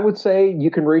 I would say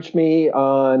you can reach me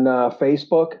on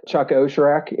Facebook. Chuck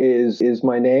Osherak is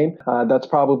my name. That's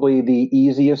probably the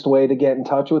easiest way to get in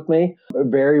touch with me. A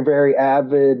very, very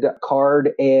avid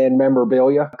card and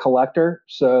memorabilia collector.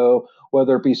 So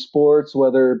whether it be sports,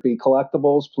 whether it be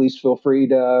collectibles, please feel free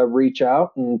to reach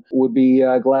out and would be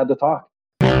glad to talk.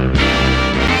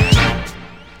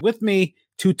 With me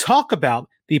to talk about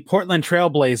the Portland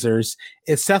Trailblazers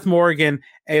is Seth Morgan,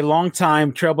 a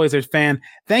longtime Trailblazers fan.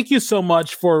 Thank you so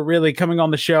much for really coming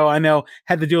on the show. I know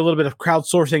had to do a little bit of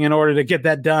crowdsourcing in order to get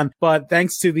that done, but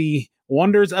thanks to the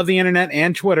wonders of the internet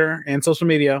and Twitter and social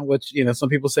media, which, you know, some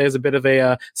people say is a bit of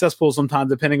a cesspool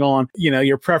sometimes, depending on, you know,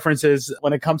 your preferences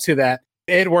when it comes to that,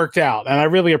 it worked out, and I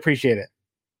really appreciate it.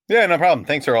 Yeah, no problem.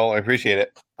 Thanks, Earl. I appreciate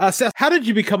it. Seth, how did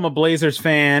you become a Blazers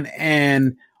fan,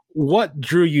 and what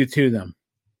drew you to them?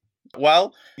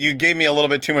 Well, you gave me a little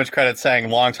bit too much credit saying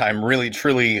long time. Really,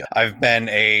 truly, I've been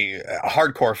a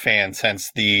hardcore fan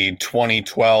since the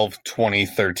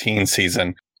 2012-2013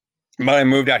 season. But I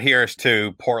moved out here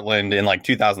to Portland in like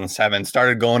 2007,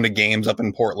 started going to games up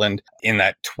in Portland in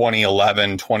that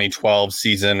 2011-2012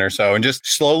 season or so, and just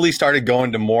slowly started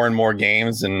going to more and more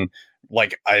games. And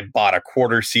like I bought a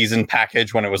quarter season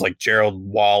package when it was like Gerald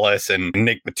Wallace and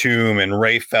Nick Batum and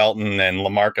Ray Felton and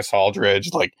LaMarcus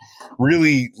Aldridge, like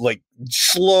really like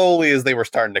slowly as they were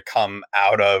starting to come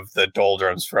out of the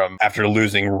doldrums from after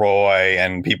losing Roy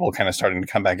and people kind of starting to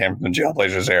come back in from the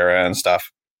Jailblazers era and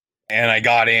stuff. And I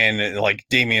got in like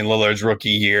Damian Lillard's rookie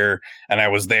year, and I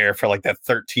was there for like that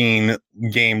 13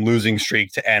 game losing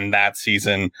streak to end that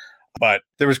season. But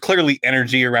there was clearly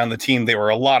energy around the team. They were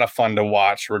a lot of fun to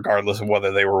watch, regardless of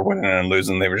whether they were winning and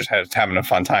losing. They were just having a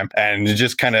fun time. And it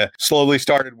just kind of slowly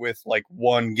started with like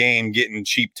one game, getting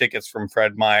cheap tickets from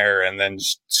Fred Meyer, and then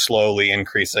just slowly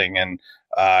increasing. And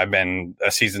I've been a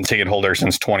season ticket holder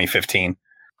since 2015.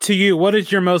 To you, what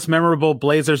is your most memorable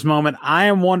Blazers moment? I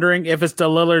am wondering if it's the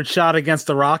Lillard shot against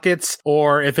the Rockets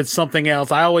or if it's something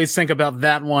else. I always think about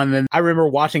that one, and I remember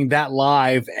watching that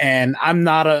live, and I'm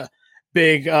not a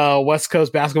big West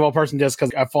Coast basketball person just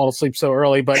because I fall asleep so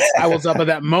early, but I was up at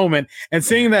that moment, and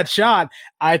seeing that shot,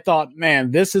 I thought,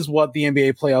 man, this is what the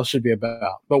NBA playoffs should be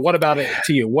about. But what about it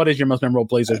to you? What is your most memorable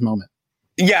Blazers moment?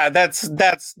 Yeah, that's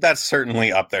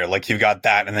certainly up there. Like, you've got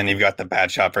that, and then you've got the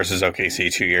bad shot versus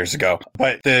OKC 2 years ago.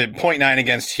 But the 0.9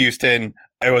 against Houston,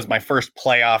 it was my first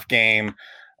playoff game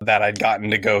that I'd gotten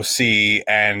to go see,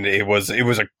 and it was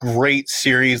a great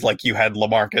series. Like, you had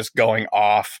LaMarcus going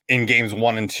off in games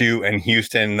 1 and 2, and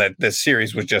Houston, that this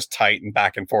series was just tight and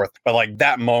back and forth. But like,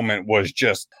 that moment was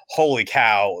just, holy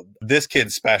cow, this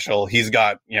kid's special. He's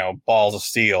got, balls of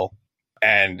steel.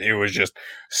 And it was just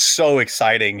so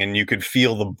exciting, and you could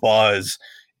feel the buzz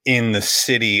in the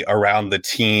city around the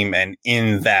team and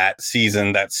in that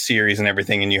season, that series and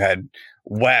everything. And you had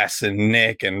Wes and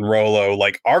Nick and Rolo,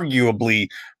 like arguably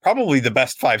probably the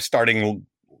best starting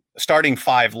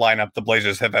five lineup the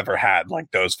Blazers have ever had, like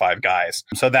those 5 guys.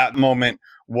 So that moment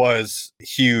was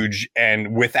huge.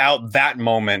 And without that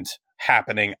moment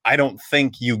happening, I don't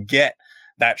think you get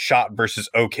that shot versus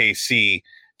OKC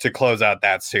to close out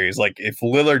that series. Like, if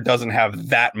Lillard doesn't have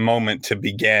that moment to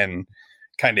begin,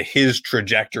 kind of his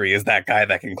trajectory is that guy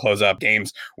that can close up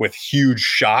games with huge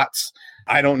shots.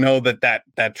 I don't know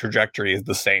that trajectory is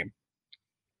the same.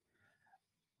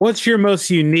 What's your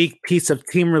most unique piece of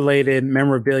team-related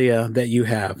memorabilia that you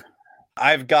have?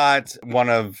 I've got one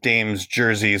of Dame's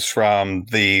jerseys from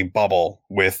the bubble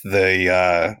with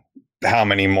the how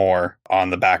many more on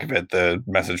the back of it, the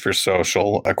message for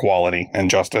social equality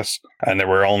and justice. And there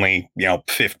were only,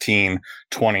 15,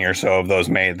 20 or so of those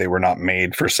made. They were not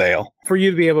made for sale. For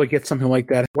you to be able to get something like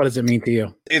that, what does it mean to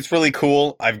you? It's really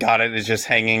cool. I've got it. It's just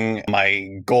hanging. My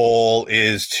goal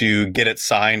is to get it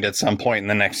signed at some point in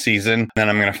the next season. Then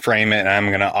I'm going to frame it and I'm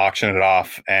going to auction it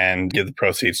off and give the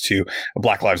proceeds to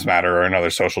Black Lives Matter or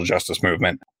another social justice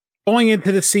movement. Going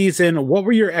into the season, what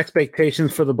were your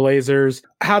expectations for the Blazers?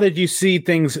 How did you see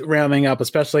things rounding up,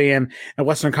 especially in a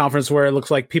Western Conference where it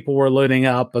looks like people were loading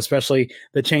up, especially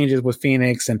the changes with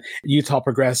Phoenix and Utah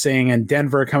progressing and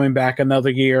Denver coming back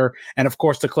another year, and of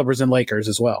course the Clippers and Lakers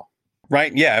as well?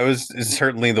 Right. Yeah, it was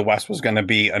certainly the West was going to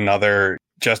be another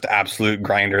just absolute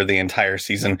grinder the entire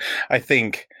season. I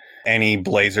think any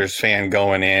Blazers fan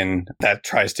going in that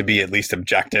tries to be at least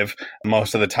objective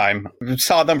most of the time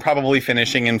saw them probably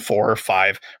finishing in 4 or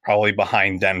 5, probably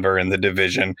behind Denver in the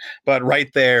division, but right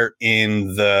there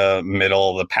in the middle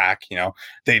of the pack.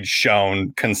 They'd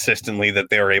shown consistently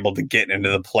that they were able to get into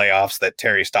the playoffs, that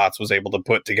Terry Stotts was able to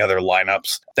put together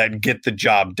lineups that get the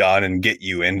job done and get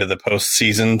you into the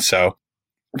postseason. So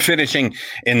finishing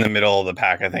in the middle of the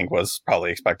pack, I think, was probably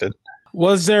expected.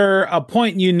 Was there a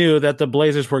point you knew that the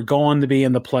Blazers were going to be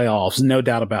in the playoffs? No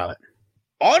doubt about it.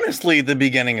 Honestly, the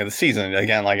beginning of the season,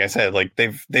 again, like I said, like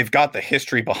they've got the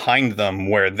history behind them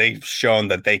where they've shown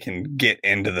that they can get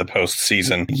into the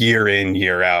postseason year in,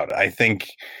 year out. I think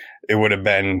it would have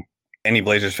been, any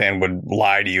Blazers fan would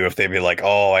lie to you if they'd be like,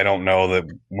 oh, I don't know, that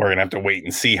we're going to have to wait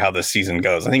and see how the season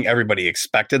goes. I think everybody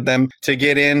expected them to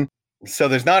get in. So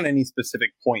there's not any specific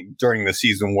point during the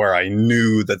season where I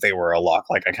knew that they were a lock.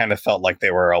 Like, I kind of felt like they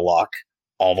were a lock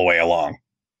all the way along.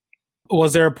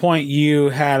 Was there a point you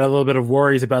had a little bit of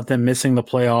worries about them missing the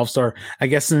playoffs, or I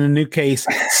guess in the new case,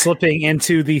 slipping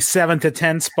into the 7 to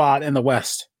 10 spot in the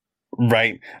West?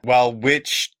 Right. Well,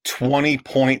 which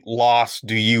 20-point loss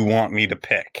do you want me to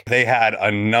pick? They had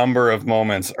a number of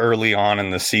moments early on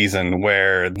in the season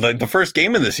where the first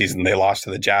game of the season, they lost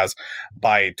to the Jazz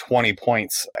by 20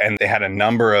 points. And they had a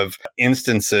number of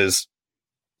instances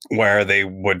where they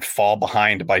would fall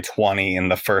behind by 20 in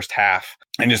the first half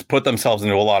and just put themselves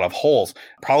into a lot of holes.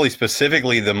 Probably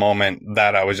specifically the moment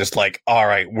that I was just like, all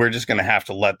right, we're just going to have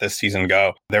to let this season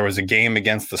go. There was a game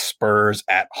against the Spurs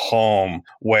at home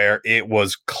where it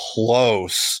was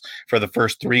close for the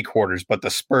first 3 quarters, but the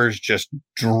Spurs just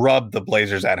drubbed the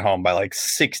Blazers at home by like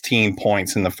 16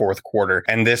 points in the fourth quarter.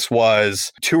 And this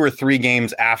was 2 or 3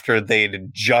 games after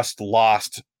they'd just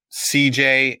lost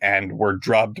CJ and were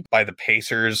drubbed by the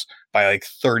Pacers by like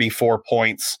 34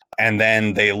 points. And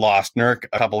then they lost Nurk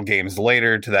a couple games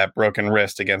later to that broken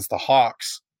wrist against the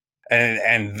Hawks.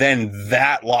 And then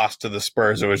that loss to the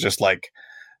Spurs, it was just like,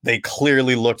 they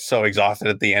clearly looked so exhausted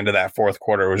at the end of that fourth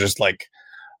quarter. It was just like,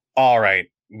 all right,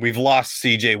 we've lost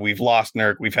CJ, we've lost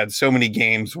Nurk. We've had so many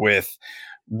games with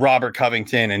Robert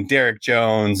Covington and Derek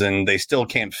Jones, and they still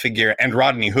can't figure, and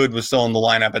Rodney Hood was still in the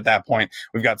lineup at that point.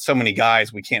 We've got so many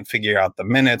guys, we can't figure out the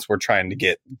minutes. We're trying to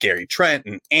get Gary Trent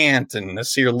and Ant and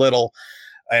Nasir Little.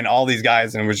 and all these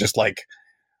guys. And it was just like,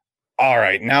 all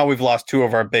right, now we've lost 2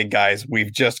 of our big guys.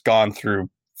 We've just gone through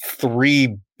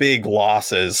 3 big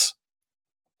losses.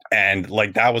 And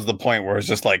like, that was the point where it's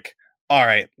just like, all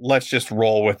right, let's just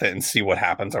roll with it and see what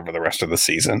happens over the rest of the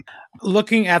season.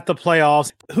 Looking at the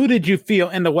playoffs, who did you feel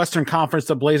in the Western Conference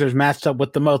the Blazers matched up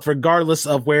with the most, regardless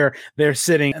of where they're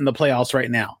sitting in the playoffs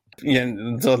right now? Yeah,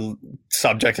 the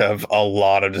subject of a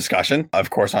lot of discussion, of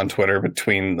course, on Twitter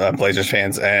between Blazers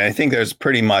fans. And I think there's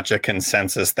pretty much a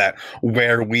consensus that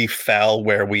where we fell,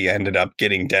 where we ended up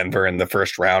getting Denver in the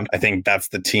first round, I think that's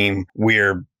the team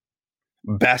we're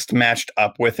best matched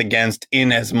up with against,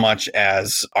 in as much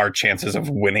as our chances of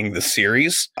winning the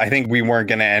series. I think we weren't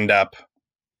going to end up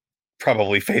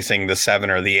probably facing the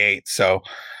 7 or the 8. So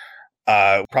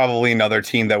probably another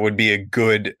team that would be a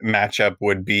good matchup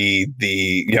would be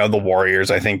the Warriors.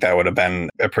 I think that would have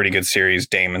been a pretty good series.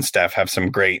 Dame and Steph have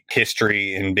some great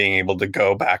history in being able to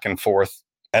go back and forth,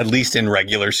 at least in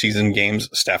regular season games.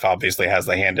 Steph obviously has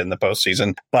the hand in the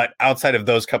postseason, but outside of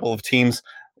those couple of teams,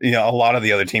 a lot of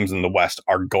the other teams in the West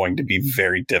are going to be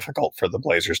very difficult for the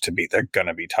Blazers to beat. They're going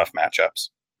to be tough matchups.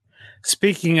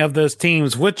 Speaking of those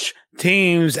teams, which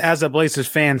teams as a Blazers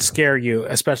fan scare you,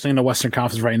 especially in the Western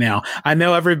Conference right now? I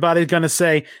know everybody's going to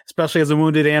say, especially as a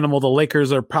wounded animal, the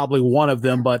Lakers are probably one of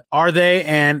them, but are they?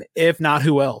 And if not,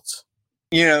 who else?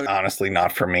 Honestly,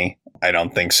 not for me. I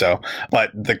don't think so.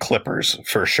 But the Clippers,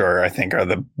 for sure, I think are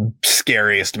the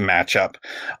scariest matchup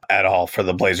at all for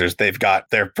the Blazers. They've got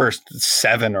their first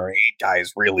 7 or 8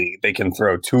 guys, really. They can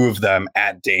throw 2 of them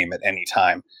at Dame at any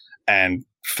time and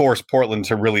force Portland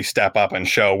to really step up and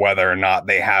show whether or not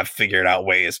they have figured out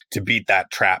ways to beat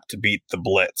that trap, to beat the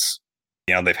blitz.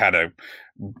 They've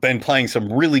been playing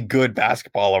some really good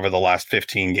basketball over the last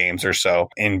 15 games or so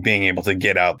in being able to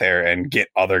get out there and get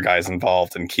other guys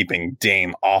involved and keeping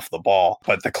Dame off the ball.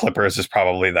 But the Clippers is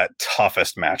probably that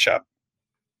toughest matchup.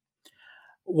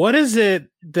 What is it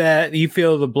that you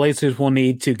feel the Blazers will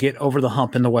need to get over the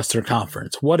hump in the Western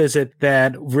Conference? What is it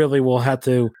that really will have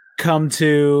to come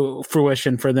to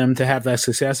fruition for them to have that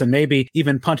success and maybe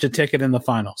even punch a ticket in the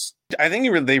finals? I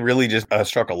think they really just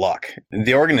struck a luck.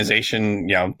 The organization,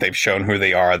 they've shown who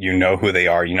they are. You know who they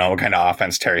are. You know what kind of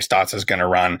offense Terry Stotts is going to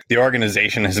run. The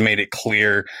organization has made it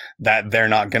clear that they're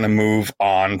not going to move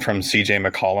on from CJ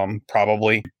McCollum,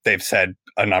 probably. They've said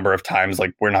a number of times,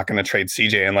 like, we're not going to trade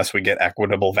CJ unless we get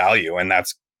equitable value. And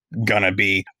that's going to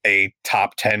be a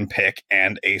top 10 pick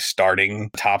and a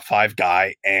starting top 5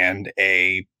 guy and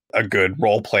a good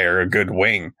role player, a good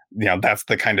wing. That's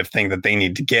the kind of thing that they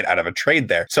need to get out of a trade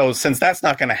there. So since that's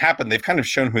not going to happen, they've kind of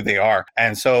shown who they are.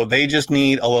 And so they just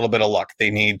need a little bit of luck. They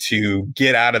need to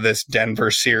get out of this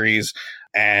Denver series,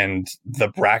 and the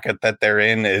bracket that they're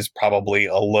in is probably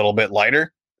a little bit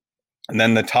lighter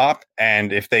than the top.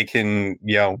 And if they can,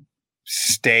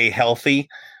 stay healthy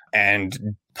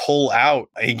and pull out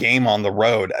a game on the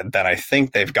road, then I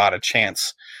think they've got a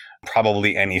chance.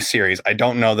 Probably any series. I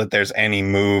don't know that there's any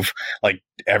move, like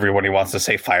everybody wants to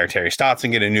say fire Terry Stotts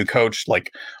and get a new coach.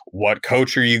 Like, what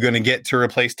coach are you going to get to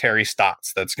replace Terry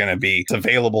Stotts that's going to be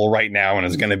available right now and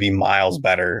is going to be miles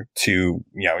better to,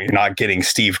 you're not getting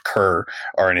Steve Kerr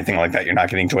or anything like that. You're not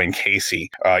getting Dwayne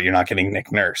Casey. You're not getting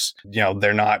Nick Nurse.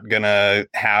 They're not going to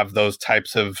have those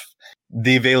types of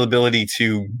the availability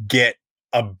to get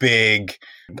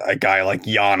a guy like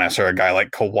Giannis or a guy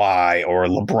like Kawhi or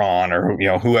LeBron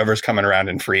or, whoever's coming around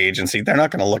in free agency. They're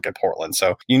not going to look at Portland.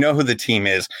 So who the team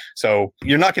is. So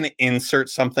you're not going to insert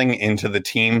something into the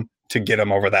team to get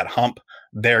them over that hump.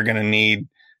 They're going to need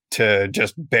to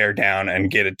just bear down and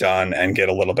get it done and get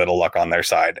a little bit of luck on their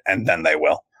side. And then they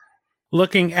will.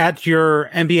 Looking at your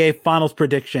NBA Finals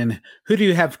prediction, who do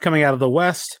you have coming out of the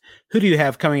West? Who do you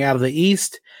have coming out of the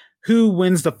East? Who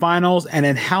wins the finals and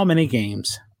in how many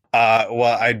games?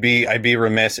 Well, I'd be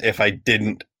remiss if I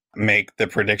didn't make the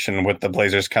prediction with the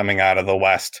Blazers coming out of the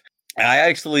West. I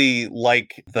actually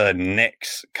like the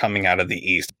Knicks coming out of the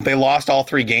East. They lost all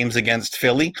 3 games against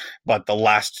Philly, but the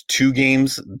last 2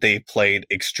 games they played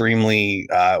extremely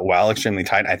extremely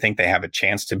tight. I think they have a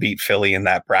chance to beat Philly in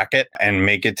that bracket and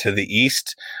make it to the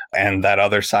East. And that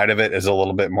other side of it is a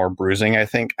little bit more bruising, I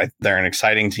think. They're an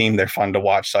exciting team. They're fun to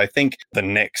watch. So I think the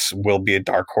Knicks will be a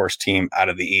dark horse team out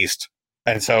of the East.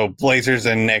 And so Blazers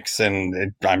and Knicks,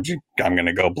 and I'm going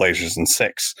to go Blazers in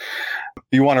 6.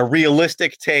 You want a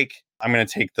realistic take? I'm going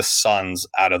to take the Suns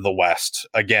out of the West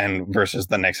again versus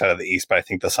the Knicks out of the East, but I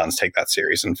think the Suns take that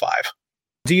series in 5.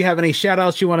 Do you have any shout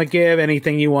outs you want to give?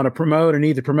 Anything you want to promote or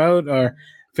need to promote, or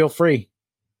feel free?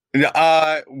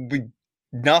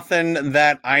 Nothing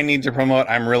that I need to promote.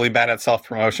 I'm really bad at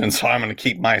self-promotion, so I'm going to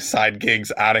keep my side gigs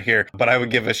out of here. But I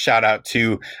would give a shout out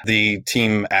to the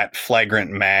team at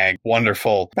Flagrant Mag,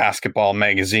 wonderful basketball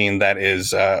magazine that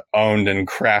is owned and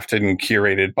crafted and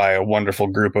curated by a wonderful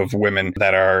group of women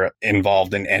that are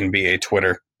involved in NBA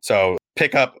Twitter. So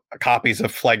pick up copies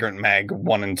of Flagrant Mag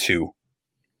 1 and 2.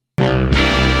 And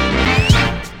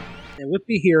with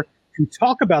me here to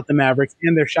talk about the Mavericks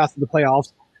and their shots at the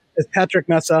playoffs is Patrick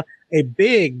Messa, a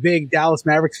big Dallas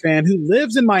Mavericks fan who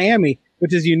lives in Miami,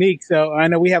 which is unique. So I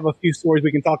know we have a few stories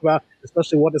we can talk about,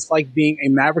 especially what it's like being a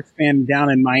Mavericks fan down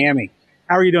in Miami.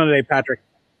 How are you doing today, Patrick?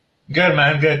 Good,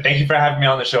 man. Good. Thank you for having me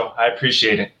on the show. I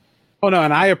appreciate it. Oh, no,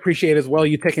 and I appreciate as well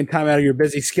you taking time out of your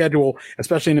busy schedule,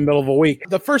 especially in the middle of a week.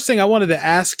 The first thing I wanted to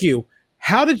ask you,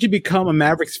 how did you become a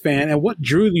Mavericks fan and what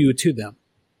drew you to them?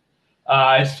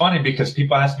 It's funny because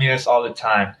people ask me this all the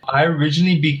time. I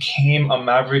originally became a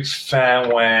Mavericks fan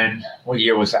what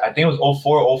year was that? I think it was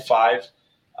 04, 05.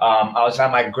 I was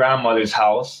at my grandmother's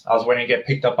house. I was waiting to get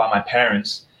picked up by my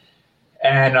parents.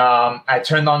 And I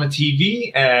turned on the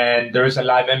TV and there was a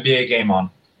live NBA game on.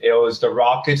 It was the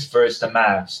Rockets versus the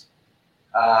Mavs.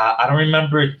 I don't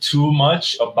remember too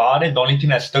much about it. The only thing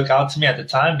that stuck out to me at the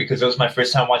time, because it was my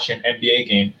first time watching an NBA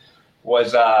game,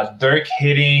 was Dirk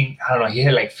hitting, I don't know, he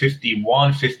hit like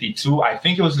 51, 52. I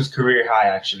think it was his career high,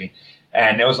 actually.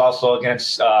 And it was also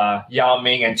against Yao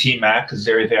Ming and T-Mac, because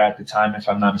they were there at the time, if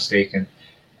I'm not mistaken.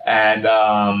 And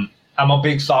I'm a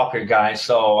big soccer guy,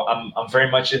 so I'm very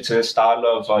much into the style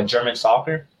of German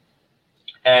soccer.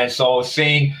 And so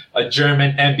seeing a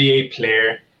German NBA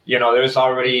player, you know, there was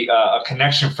already a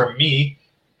connection for me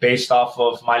based off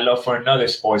of my love for another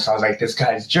sport. So I was like, this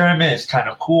guy's German, it's kind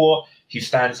of cool. He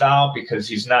stands out because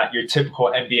he's not your typical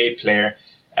NBA player.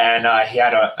 And he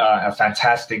had a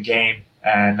fantastic game.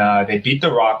 And they beat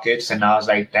the Rockets. And I was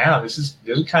like, damn, this is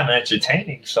kind of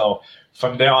entertaining. So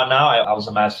from there on out, I was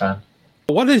a Mavs fan.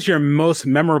 What is your most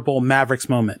memorable Mavericks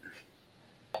moment?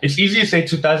 It's easy to say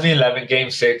 2011,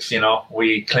 Game 6. You know,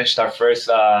 we clinched our first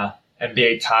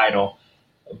NBA title.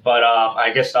 But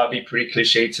I guess that would be pretty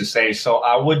cliche to say. So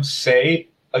I would say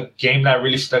a game that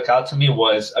really stuck out to me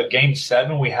was a Game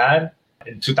 7 we had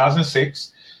in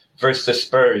 2006 versus the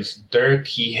Spurs. Dirk,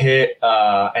 he hit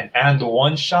an and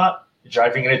one shot,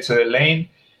 driving it into the lane.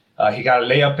 He got a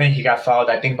layup in. He got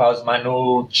fouled. I think that was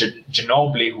Manu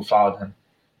Ginobili who fouled him.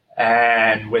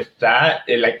 And with that,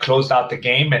 it like closed out the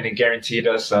game and it guaranteed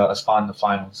us a spot in the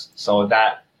finals. So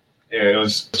that it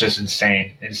was just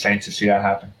insane to see that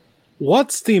happen.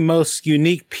 What's the most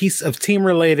unique piece of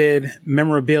team-related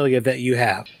memorabilia that you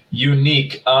have?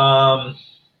 Unique.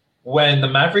 When the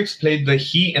Mavericks played the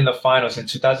Heat in the finals in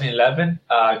 2011,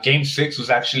 Game 6 was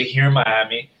actually here in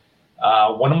Miami.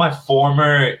 One of my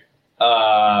former, when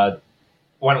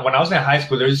I was in high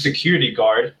school, there was a security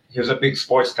guard. He was a big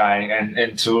sports guy and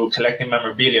into collecting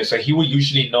memorabilia. So he would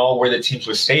usually know where the teams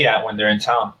would stay at when they're in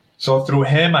town. So through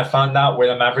him, I found out where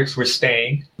the Mavericks were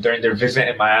staying during their visit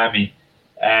in Miami.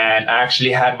 And I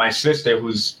actually had my sister,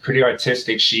 who's pretty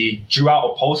artistic, she drew out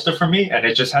a poster for me, and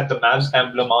it just had the Mavs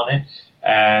emblem on it.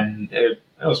 And it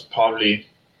was probably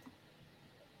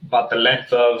about the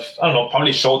length of, I don't know,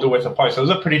 probably shoulder width apart. So it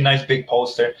was a pretty nice big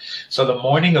poster. So the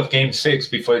morning of Game 6,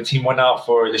 before the team went out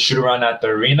for the shoot-around at the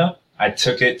arena, I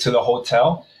took it to the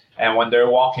hotel. And when they were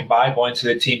walking by, going to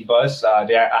the team bus, I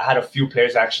had a few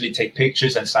players actually take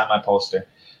pictures and sign my poster.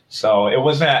 So it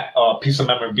wasn't a piece of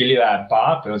memorabilia that I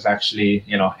bought, but it was actually,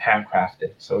 you know,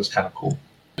 handcrafted. So it was kind of cool.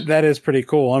 That is pretty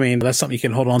cool. I mean, that's something you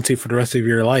can hold on to for the rest of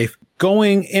your life.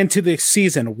 Going into the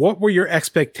season, what were your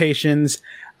expectations?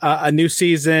 A new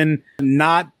season,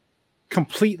 not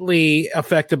completely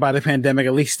affected by the pandemic.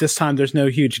 At least this time, there's no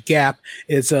huge gap.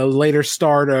 It's a later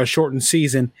start, a shortened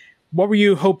season. What were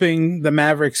you hoping the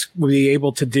Mavericks would be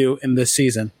able to do in this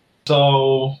season?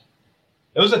 So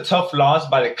it was a tough loss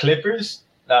by the Clippers.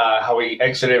 How we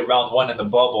exited round 1 in the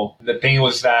bubble. The thing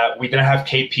was that we didn't have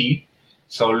KP,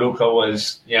 so Luka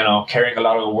was, you know, carrying a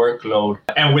lot of the workload.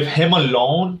 And with him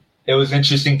alone, it was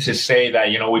interesting to say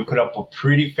that, you know, we put up a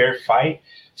pretty fair fight.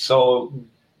 So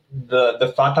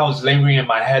the thought that was lingering in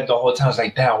my head the whole time was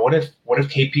like, damn, what if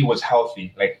KP was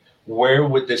healthy? Like, where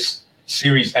would this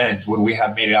series end? Would we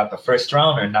have made it out the first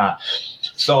round or not?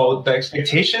 So the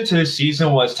expectation to this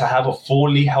season was to have a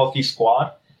fully healthy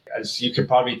squad. As you could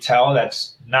probably tell,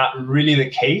 that's not really the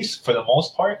case for the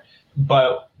most part.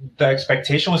 But the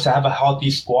expectation was to have a healthy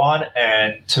squad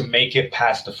and to make it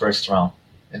past the first round,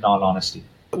 in all honesty.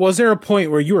 Was there a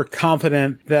point where you were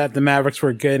confident that the Mavericks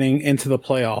were getting into the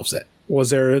playoffs? Was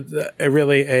there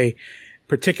really a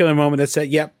particular moment that said,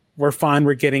 yep, we're fine,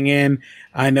 we're getting in.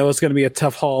 I know it's going to be a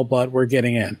tough haul, but we're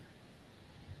getting in?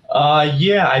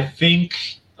 Yeah, I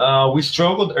think we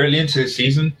struggled early into the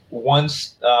season.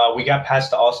 Once we got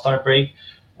past the All-Star break,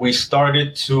 we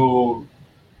started to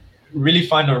really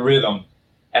find a rhythm.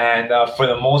 And for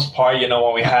the most part,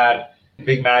 when we had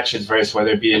big matches versus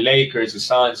whether it be the Lakers, the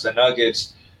Suns, the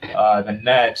Nuggets, the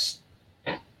Nets,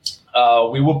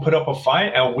 we would put up a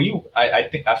fight, and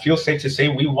I feel safe to say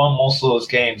we won most of those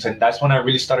games. And that's when I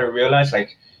really started to realize,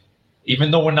 like,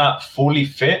 even though we're not fully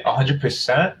fit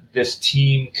 100%, this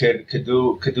team could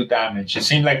do damage. It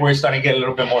seemed like we're starting to get a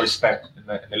little bit more respect in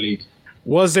the league.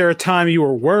 Was there a time you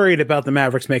were worried about the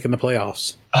Mavericks making the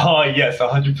playoffs? Oh, yes,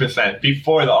 100%.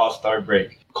 Before the All-Star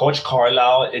break. Coach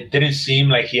Carlisle, it didn't seem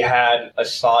like he had a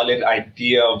solid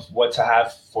idea of what to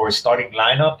have for a starting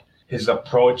lineup. His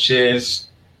approaches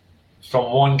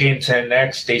from one game to the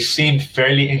next, they seemed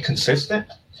fairly inconsistent,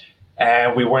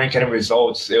 and we weren't getting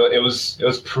results. It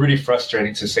was pretty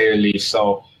frustrating, to say the least.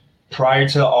 So prior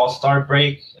to the All-Star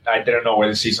break, I didn't know where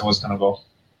the season was going to go.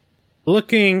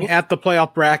 Looking at the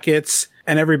playoff brackets,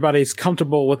 and everybody's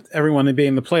comfortable with everyone being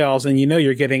in the playoffs, and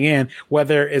you're getting in,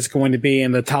 whether it's going to be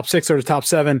in the top 6 or the top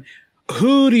 7,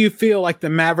 who do you feel like the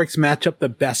Mavericks match up the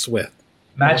best with?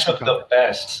 Match up the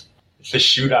best? It's a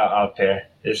shootout out there.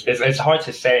 It's hard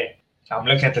to say. I'm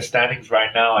looking at the standings right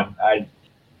now, and I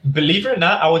believe it or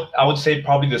not, I would say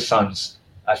probably the Suns.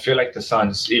 I feel like the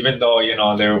Suns, even though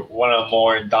they're one of the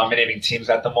more dominating teams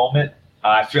at the moment,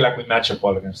 I feel like we match up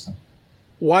well against them.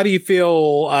 Why do you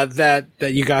feel that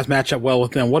you guys match up well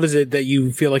with them? What is it that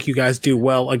you feel like you guys do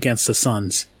well against the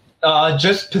Suns?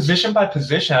 Just position by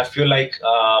position. I feel like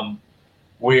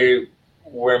we're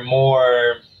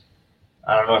more,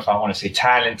 I don't know if I want to say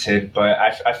talented, but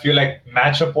I feel like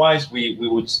matchup wise, we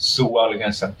would suit well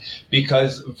against them.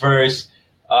 Because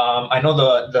I know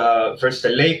the versus the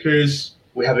Lakers,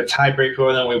 we have a tiebreaker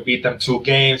over them. We beat them 2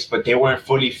 games, but they weren't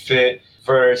fully fit.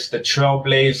 Versus the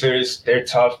Trailblazers, they're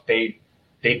tough. They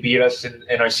beat us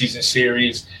in our season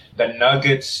series. The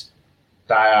Nuggets,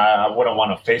 I wouldn't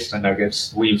want to face the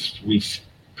Nuggets. We've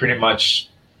pretty much,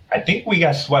 I think we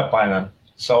got swept by them.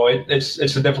 So it's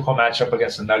a difficult matchup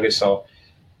against the Nuggets. So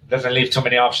it doesn't leave too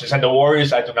many options. And the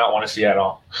Warriors, I do not want to see at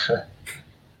all.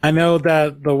 I know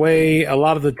that the way a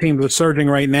lot of the teams are surging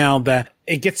right now, that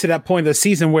it gets to that point of the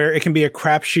season where it can be a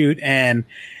crapshoot and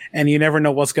you never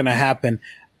know what's going to happen.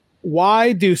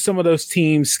 Why do some of those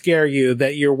teams scare you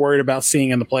that you're worried about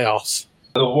seeing in the playoffs?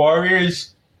 The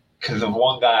Warriors, because of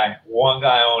one guy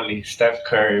only, Steph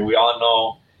Curry. We all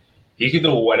know he can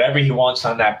do whatever he wants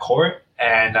on that court,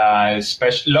 and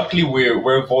especially luckily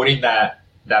we're avoiding that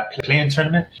play-in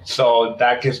tournament, so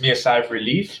that gives me a sigh of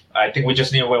relief. I think we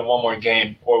just need to win one more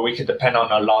game, or we could depend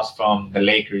on a loss from the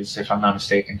Lakers, if I'm not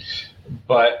mistaken.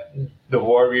 But the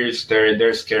Warriors, they're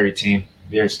a scary team.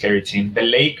 They're a scary team. The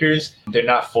Lakers, they're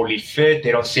not fully fit.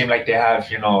 They don't seem like they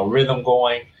have, a rhythm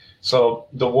going. So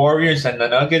the Warriors and the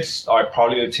Nuggets are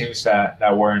probably the teams that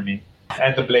worry me.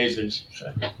 And the Blazers.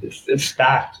 It's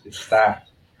stacked. It's stacked.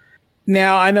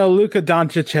 Now, I know Luka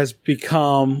Doncic has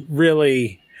become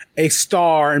really a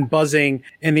star and buzzing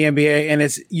in the NBA, and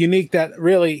it's unique that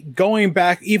really going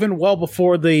back even well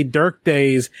before the Dirk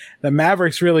days, the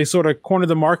Mavericks really sort of cornered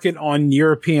the market on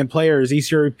European players, East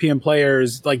European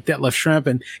players like Detlef Schrempf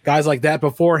and guys like that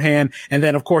beforehand. And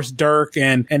then, of course, Dirk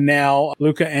and now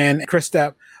Luka and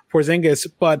Kristaps Porzingis.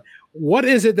 But what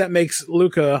is it that makes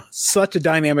Luka such a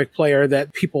dynamic player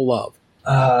that people love?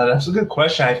 That's a good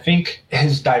question. I think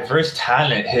his diverse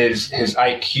talent, his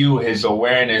IQ, his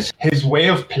awareness, his way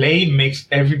of play makes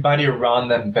everybody around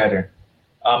them better.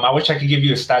 I wish I could give you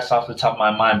the stats off the top of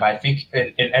my mind, but I think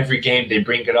in every game they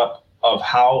bring it up of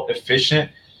how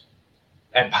efficient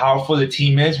and powerful the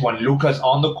team is when Luka's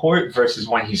on the court versus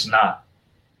when he's not.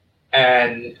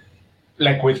 And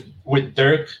like with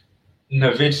Dirk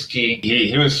Nowitzki,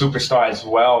 he was a superstar as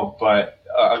well, but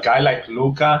a guy like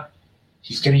Luka,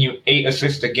 he's getting you 8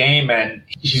 assists a game, and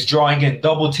he's drawing in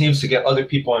double teams to get other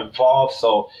people involved.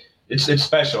 So it's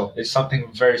special. It's something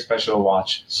very special to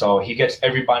watch. So he gets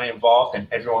everybody involved, and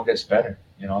everyone gets better.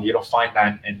 You don't find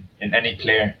that in any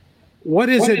player. What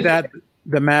is it that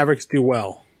the Mavericks do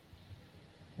well?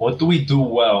 What do we do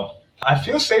well? I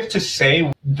feel safe to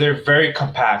say they're very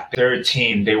compact. They're a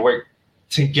team. They work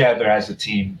together as a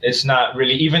team. It's not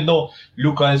really, even though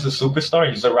Luka is a superstar,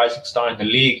 he's a rising star in the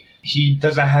league, he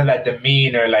doesn't have that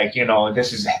demeanor like,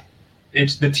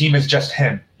 the team is just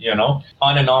him,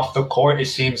 On and off the court, it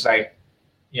seems like,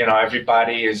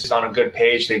 everybody is on a good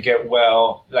page. They get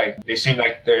well, like they seem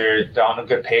like they're on a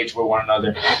good page with one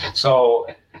another. So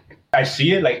I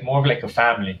see it like more of like a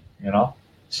family,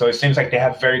 So it seems like they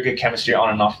have very good chemistry on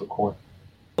and off the court.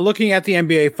 Looking at the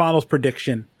NBA Finals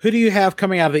prediction, who do you have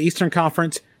coming out of the Eastern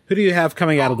Conference? Who do you have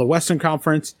coming out of the Western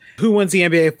Conference? Who wins the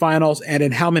NBA Finals, and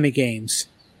in how many games?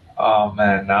 Oh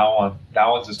man, that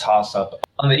one's a toss-up.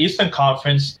 On the Eastern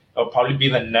Conference, it'll probably be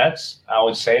the Nets, I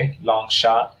would say, long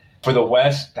shot. For the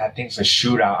West, that thing's a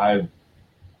shootout.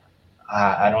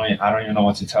 I don't even know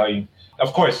what to tell you.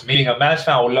 Of course, being a Mavs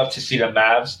fan, I would love to see the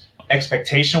Mavs.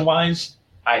 Expectation-wise,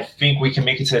 I think we can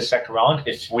make it to the second round.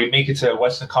 If we make it to the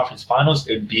Western Conference Finals,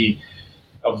 it'd be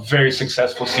a very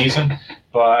successful season.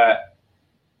 But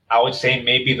I would say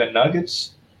maybe the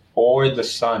Nuggets or the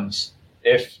Suns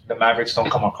if the Mavericks don't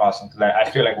come across them, because I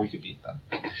feel like we could beat them.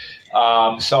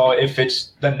 So if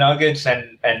it's the Nuggets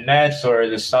and Nets, or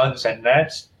the Suns and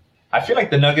Nets, I feel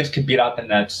like the Nuggets could beat out the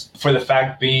Nets, for the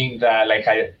fact being that like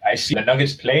I see the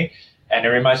Nuggets play, and it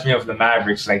reminds me of the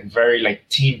Mavericks, like very like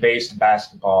team-based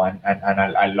basketball, and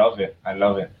I love it. I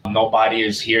love it. Nobody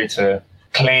is here to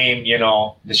claim,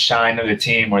 the shine of the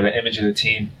team or the image of the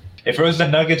team. If it was the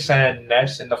Nuggets and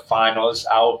Nets in the finals,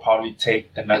 I would probably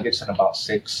take the Nuggets in about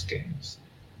 6 games.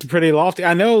 It's pretty lofty.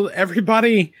 I know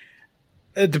everybody,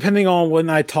 depending on when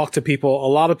I talk to people, a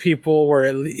lot of people were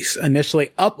at least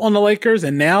initially up on the Lakers,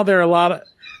 and now they're a lot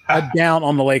down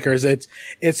on the Lakers.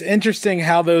 It's interesting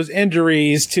how those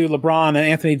injuries to LeBron and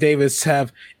Anthony Davis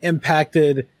have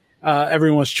impacted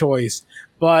everyone's choice.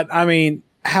 But I mean,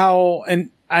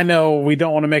 and I know we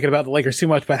don't want to make it about the Lakers too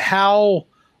much, but how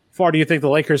far do you think the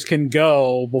Lakers can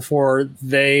go before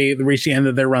they reach the end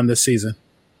of their run this season?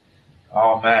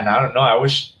 Oh man, I don't know. I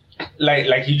wish,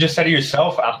 like you just said it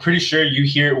yourself, I'm pretty sure you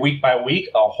hear week by week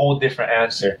a whole different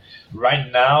answer. Right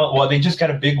now, well, they just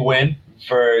got a big win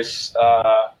versus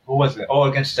who was it? Oh,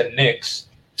 against the Knicks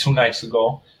 2 nights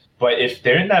ago. But if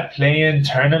they're in that play-in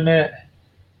tournament,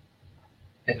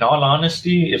 in all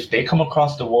honesty, if they come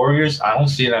across the Warriors, I don't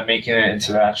see them making it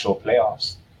into the actual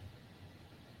playoffs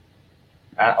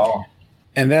at all.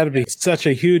 And that'd be such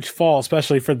a huge fall,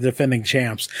 especially for the defending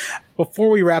champs. Before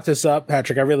we wrap this up,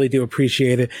 Patrick, I really do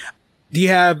appreciate it. Do you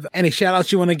have any shout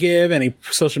outs you want to give, any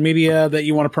social media that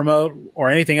you want to promote, or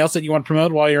anything else that you want to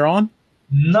promote while you're on?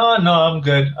 No, I'm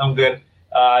good.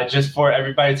 Just for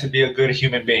everybody to be a good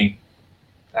human being.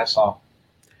 That's all.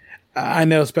 I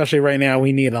know, especially right now,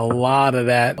 we need a lot of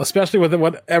that, especially with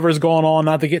whatever's going on,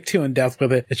 not to get too in depth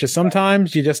with it. It's just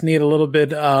sometimes you just need a little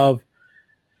bit of,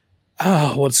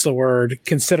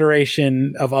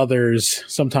 consideration of others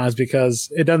sometimes,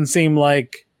 because it doesn't seem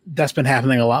like that's been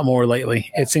happening a lot more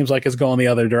lately. It seems like it's going the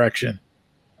other direction.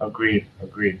 Agreed.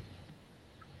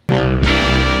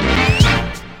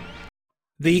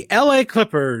 The LA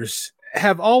Clippers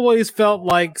have always felt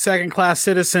like second-class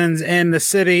citizens in the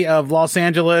city of Los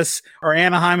Angeles or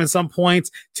Anaheim at some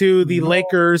points to the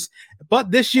Lakers.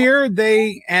 But this year, and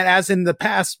as in the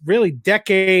past really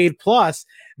decade plus,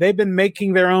 they've been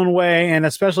making their own way, and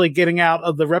especially getting out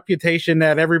of the reputation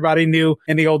that everybody knew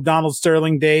in the old Donald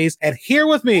Sterling days. And here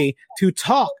with me to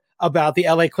talk about the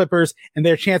LA Clippers and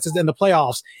their chances in the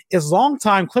playoffs is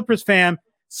longtime Clippers fan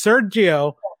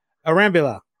Sergio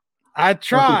Arambula. I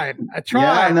tried.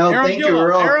 Yeah, no, thank you,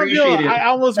 Earl. Appreciate it. I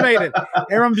almost made it.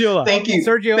 Arambula. Thank you.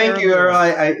 Sergio Thank Arambula. you,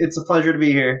 Earl. It's a pleasure to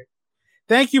be here.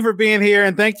 Thank you for being here,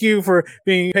 and thank you for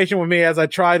being patient with me as I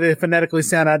try to phonetically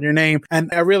sound out your name, and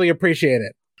I really appreciate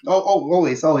it. Oh,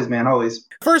 always, man, always.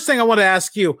 First thing I want to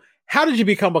ask you, how did you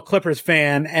become a Clippers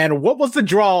fan, and what was the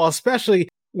draw, especially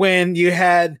when you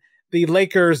had the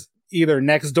Lakers either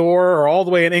next door or all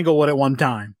the way in Inglewood at one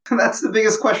time? That's the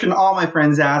biggest question all my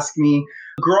friends ask me.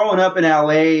 Growing up in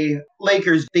LA,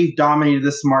 Lakers, they've dominated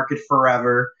this market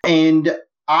forever. And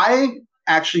I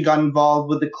actually got involved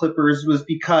with the Clippers was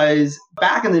because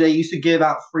back in the day, you used to give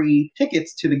out free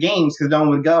tickets to the games because no one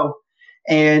would go.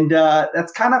 And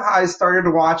that's kind of how I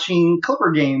started watching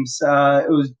Clipper games. It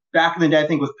was back in the day, I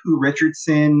think, with Pooh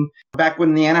Richardson, back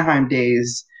when the Anaheim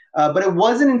days. But it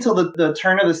wasn't until the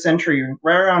turn of the century,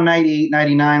 right around 98,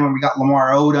 99, when we got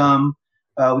Lamar Odom,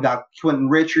 we got Quentin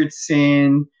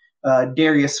Richardson,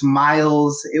 Darius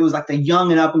Miles. It was like the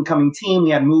young and up-and-coming team. We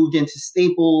had moved into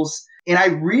Staples. And I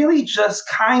really just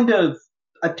kind of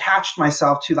attached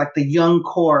myself to like the young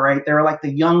core, right? They were like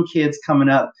the young kids coming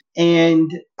up.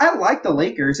 And I liked the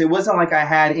Lakers. It wasn't like I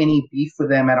had any beef with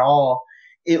them at all.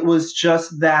 It was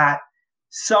just that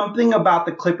something about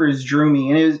the Clippers drew me.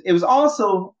 And it was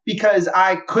also because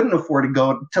I couldn't afford to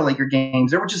go to Laker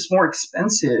games. They were just more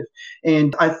expensive.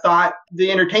 And I thought the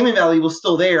entertainment value was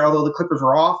still there, although the Clippers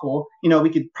were awful. You know,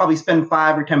 we could probably spend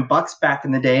 $5 or $10 back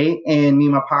in the day, and me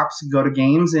and my pops could go to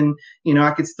games, and, you know,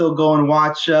 I could still go and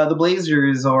watch the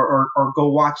Blazers or go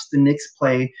watch the Knicks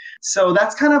play. So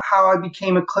that's kind of how I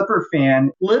became a Clipper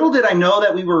fan. Little did I know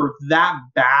that we were that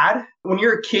bad. When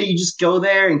you're a kid, you just go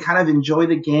there and kind of enjoy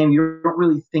the game. You don't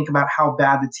really think about how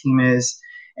bad the team is.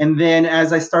 And then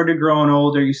as I started growing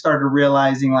older, you started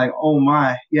realizing like, oh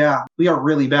my, yeah, we are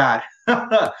really bad.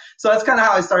 So that's kind of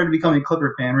how I started becoming a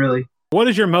Clipper fan, really. What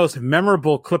is your most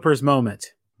memorable Clippers moment?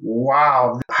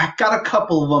 Wow. I got a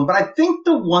couple of them, but I think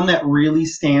the one that really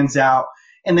stands out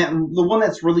and that the one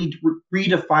that's really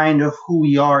redefined of who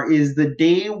we are is the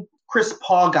day Chris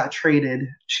Paul got traded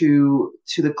to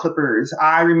the Clippers.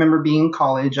 I remember being in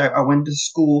college. I went to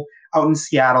school out in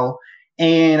Seattle,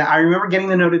 and I remember getting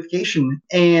the notification,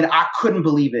 and I couldn't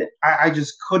believe it. I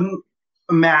just couldn't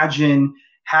imagine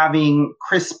having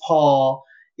Chris Paul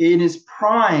in his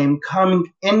prime coming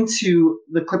into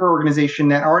the Clipper organization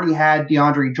that already had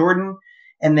DeAndre Jordan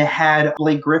and they had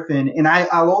Blake Griffin. And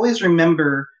I'll always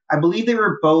remember, I believe they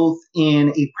were both in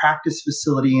a practice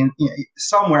facility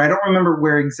somewhere. I don't remember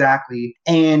where exactly.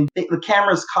 And the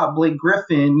cameras caught Blake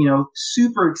Griffin,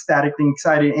 super ecstatic and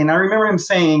excited. And I remember him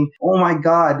saying, oh my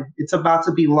God, it's about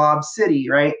to be Lob City,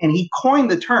 right? And he coined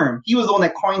the term. He was the one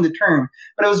that coined the term.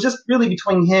 But it was just really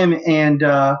between him and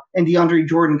DeAndre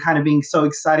Jordan kind of being so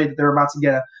excited that they're about to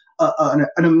get an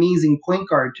amazing point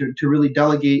guard to really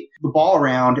delegate the ball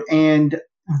around. And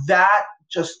that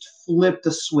just flipped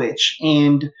the switch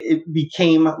and it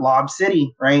became Lob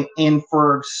City, right? And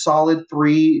for solid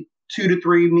 2 to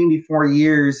 3, maybe 4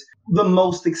 years, the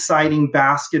most exciting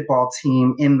basketball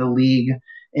team in the league.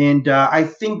 And I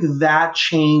think that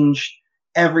changed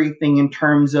everything in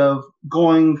terms of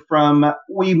going from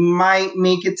we might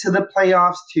make it to the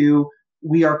playoffs to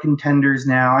we are contenders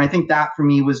now. I think that for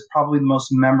me was probably the most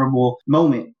memorable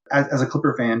moment as a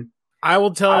Clipper fan. I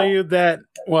will tell you that,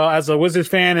 well, as a Wizards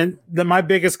fan, and my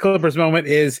biggest Clippers moment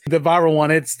is the viral one.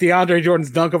 It's DeAndre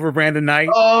Jordan's dunk over Brandon Knight.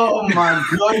 Oh, my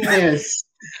goodness.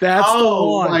 That's the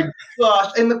one. Oh, my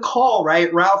gosh. And the call,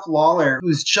 right? Ralph Lawler,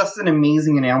 who's just an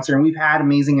amazing announcer. And we've had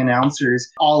amazing announcers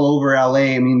all over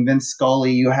LA. I mean, Vince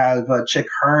Scully, you have Chick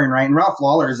Hearn, right? And Ralph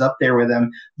Lawler is up there with him.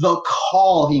 The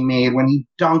call he made when he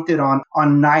dunked it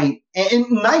on Knight.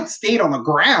 And Knight stayed on the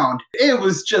ground. It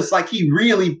was just like he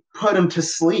really put him to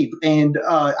sleep. And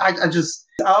I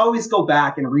always go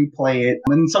back and replay it.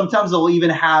 And sometimes they'll even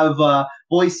have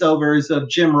voiceovers of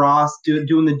Jim Ross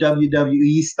doing the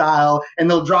WWE style.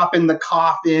 And they'll drop in the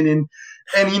coffin. And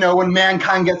when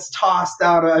Mankind gets tossed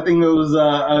out, I think it was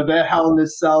the Hell in a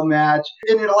Cell match.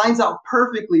 And it lines out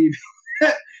perfectly.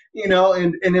 And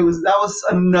that was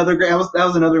another great. That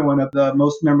was another one of the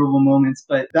most memorable moments.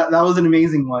 But that was an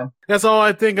amazing one. That's all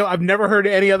I think of. I've never heard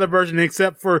any other version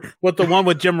except for the one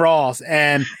with Jim Ross,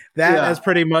 and that has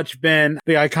pretty much been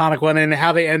the iconic one. And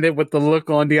how they ended with the look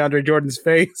on DeAndre Jordan's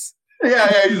face.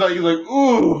 Yeah, he's like,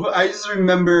 ooh. I just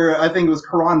remember, I think it was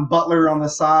Caron Butler on the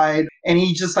side, and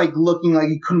he just like looking like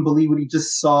he couldn't believe what he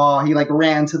just saw. He like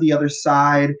ran to the other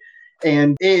side.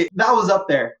 And that was up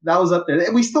there.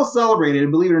 And we still celebrated.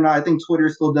 And believe it or not, I think Twitter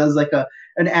still does like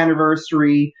an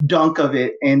anniversary dunk of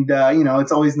it. And,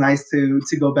 it's always nice to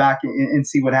go back and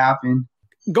see what happened.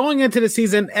 Going into the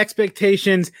season,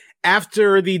 expectations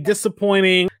after the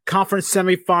disappointing conference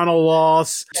semifinal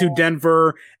loss to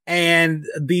Denver and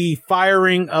the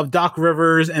firing of Doc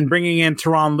Rivers and bringing in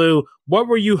Tyronn Lue, what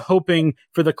were you hoping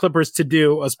for the Clippers to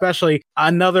do, especially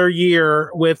another year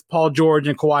with Paul George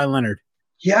and Kawhi Leonard?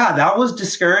 Yeah, that was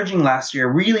discouraging last year.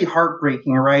 Really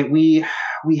heartbreaking, right? We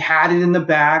had it in the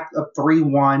back of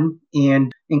 3-1,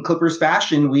 and in Clippers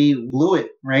fashion, we blew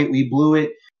it, right? We blew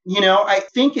it. I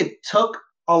think it took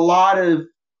a lot of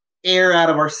air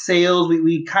out of our sails.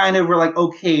 We kind of were like,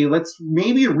 okay, let's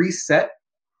maybe reset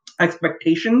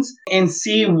expectations and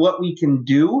see what we can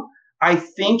do. I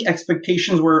think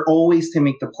expectations were always to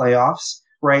make the playoffs,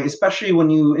 right? Especially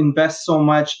when you invest so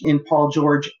much in Paul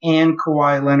George and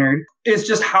Kawhi Leonard. It's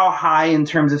just how high in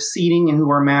terms of seeding and who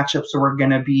our matchups were going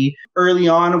to be. Early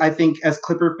on, I think as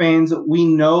Clipper fans, we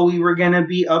know we were going to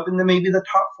be up in maybe the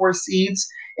top 4 seeds,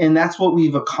 and that's what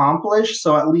we've accomplished.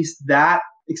 So at least that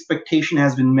expectation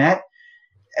has been met.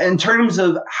 In terms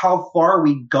of how far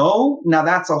we go, now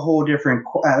that's a whole different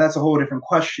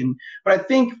question. But I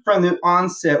think from the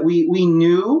onset, we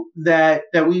knew that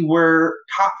we were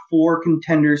top 4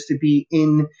 contenders to be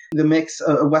in the mix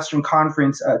of Western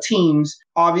Conference teams.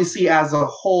 Obviously, as a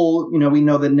whole, we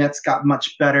know the Nets got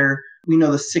much better. We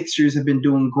know the Sixers have been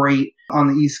doing great on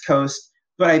the East Coast.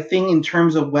 But I think in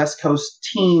terms of West Coast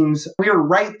teams, we were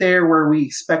right there where we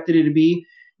expected it to be.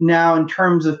 Now, in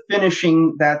terms of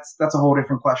finishing, that's a whole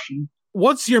different question.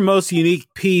 What's your most unique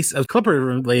piece of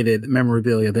Clipper-related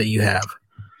memorabilia that you have?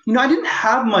 I didn't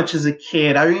have much as a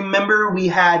kid. I remember we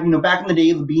had, back in the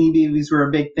day, the Beanie Babies were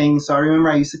a big thing. So I remember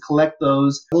I used to collect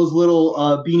those little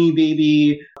Beanie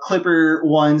Baby Clipper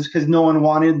ones because no one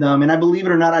wanted them. And I believe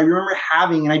it or not, I remember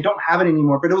having, and I don't have it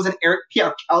anymore, but it was an Eric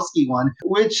Piatkowski one,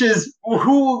 which is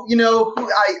who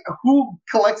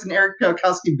collects an Eric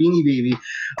Piatkowski Beanie Baby,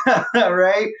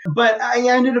 right? But I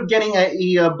ended up getting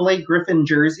a Blake Griffin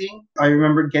jersey. I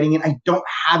remember getting it. I don't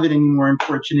have it anymore,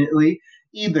 unfortunately,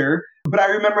 either. But I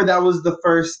remember that was the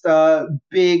first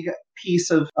big piece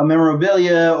of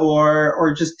memorabilia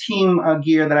or just team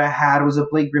gear that I had was a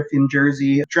Blake Griffin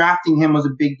jersey. Drafting him was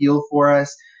a big deal for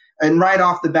us. And right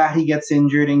off the bat, he gets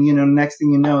injured. And, next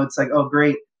thing you know, it's like, oh,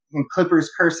 great. And Clippers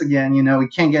curse again. We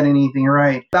can't get anything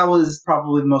right. That was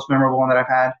probably the most memorable one that I've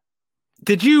had.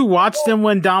 Did you watch them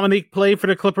when Dominique played for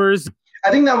the Clippers? I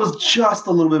think that was just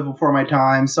a little bit before my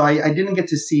time. So I didn't get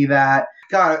to see that.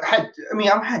 God,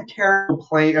 I've had terrible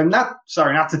play. I'm not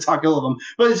to talk ill of them,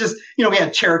 but it's just, we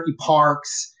had Cherokee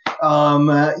Parks,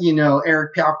 Eric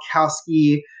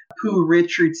Piatkowski, Pooh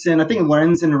Richardson. I think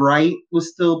Lorenzen Wright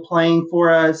was still playing for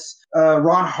us.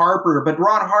 Ron Harper, but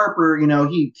Ron Harper,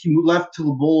 he left to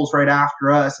the Bulls right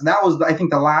after us. And that was, I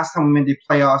think, the last time we made the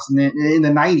playoffs in the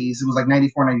 90s. It was like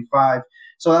 94, 95.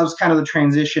 So that was kind of the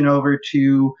transition over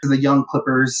to the young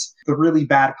Clippers, the really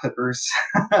bad Clippers.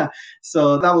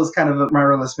 So that was kind of my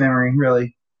earliest memory,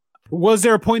 really. Was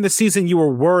there a point in the season you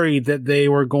were worried that they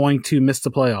were going to miss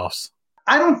the playoffs?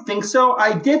 I don't think so.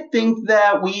 I did think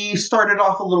that we started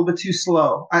off a little bit too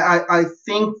slow. I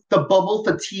think the bubble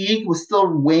fatigue was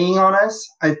still weighing on us.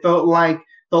 I felt like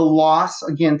the loss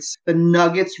against the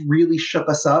Nuggets really shook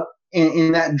us up.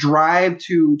 And that drive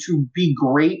to be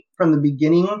great from the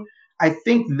beginning, I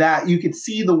think that you could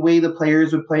see the way the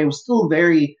players would play. It was still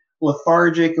very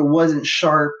lethargic. It wasn't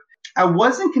sharp. I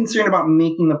wasn't concerned about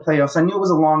making the playoffs. I knew it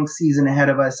was a long season ahead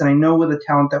of us, and I know with the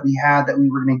talent that we had that we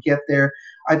were going to get there.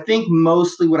 I think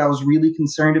mostly what I was really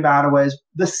concerned about was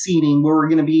the seeding, where we're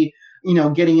going to be,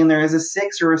 getting in there as a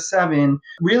 6 or a 7.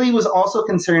 Really was also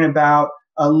concerned about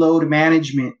load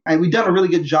management. We've done a really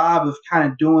good job of kind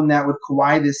of doing that with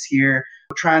Kawhi this year,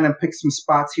 trying to pick some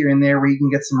spots here and there where you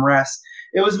can get some rest.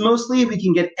 It was mostly if we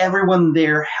can get everyone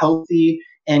there healthy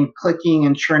and clicking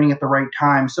and churning at the right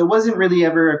time. So it wasn't really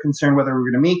ever a concern whether we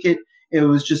were going to make it. It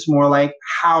was just more like,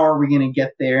 how are we going to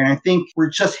get there? And I think we're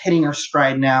just hitting our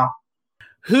stride now.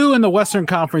 Who in the Western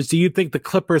Conference do you think the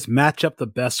Clippers match up the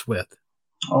best with?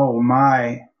 Oh,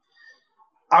 my.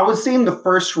 I would say in the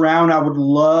first round, I would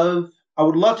love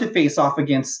to face off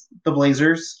against the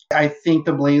Blazers. I think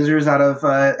the Blazers out of,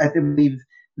 I believe,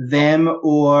 them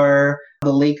or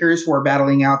the Lakers, who are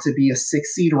battling out to be a 6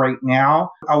 seed right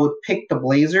now, I would pick the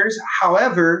Blazers.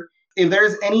 However, if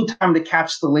there's any time to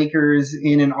catch the Lakers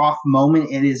in an off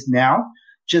moment, it is now,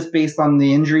 just based on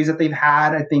the injuries that they've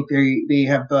had. I think they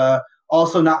have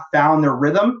also not found their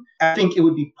rhythm. I think it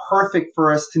would be perfect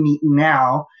for us to meet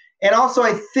now. And also,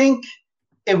 I think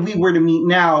if we were to meet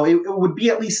now, it would be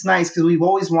at least nice because we've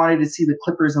always wanted to see the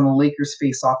Clippers and the Lakers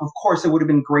face off. Of course, it would have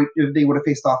been great if they would have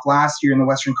faced off last year in the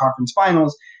Western Conference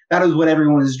Finals. That is what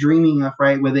everyone is dreaming of,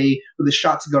 right? With a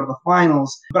shot to go to the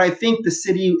finals. But I think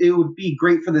it would be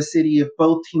great for the city if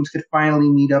both teams could finally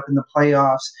meet up in the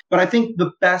playoffs. But I think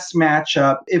the best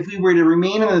matchup, if we were to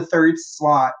remain in the third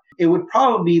slot, it would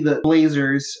probably be the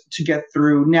Blazers to get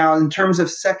through. Now, in terms of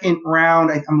second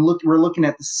round, we're looking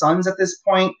at the Suns at this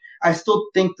point. I still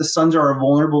think the Suns are a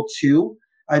vulnerable 2.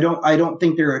 I don't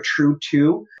think they're a true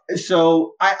 2.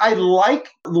 So I like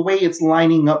the way it's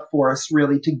lining up for us,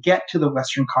 really, to get to the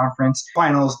Western Conference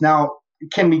Finals. Now,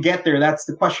 can we get there? That's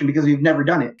the question, because we've never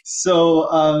done it.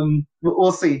 So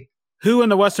we'll see. Who in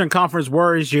the Western Conference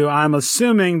worries you? I'm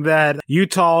assuming that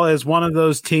Utah is one of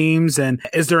those teams. And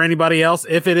is there anybody else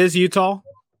if it is Utah?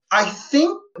 I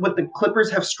think what the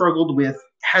Clippers have struggled with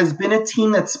has been a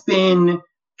team that's been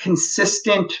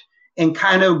consistent and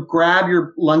kind of grab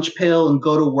your lunch pail and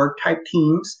go to work type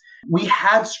teams. We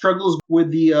had struggles with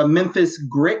the Memphis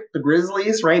Grit, the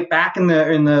Grizzlies, right? Back in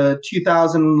the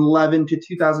 2011 to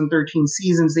 2013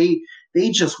 seasons,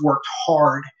 they just worked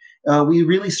hard. We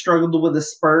really struggled with the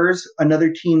Spurs,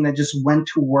 another team that just went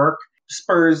to work.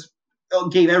 Spurs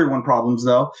gave everyone problems,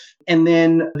 though. And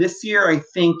then this year, I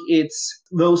think it's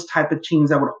those type of teams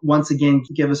that would once again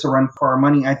give us a run for our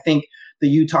money. I think the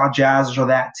Utah Jazz are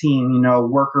that team,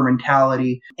 worker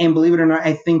mentality. And believe it or not,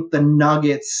 I think the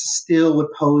Nuggets still would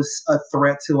pose a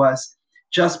threat to us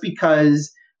just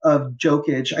because of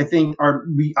Jokic. I think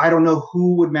I don't know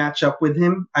who would match up with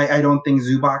him. I don't think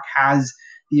Zubac has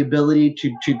the ability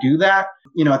to do that.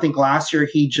 I think last year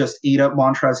he just ate up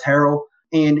Montrezl Harrell.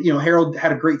 And, Harold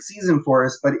had a great season for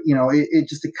us, but, it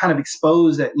just kind of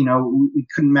exposed that, we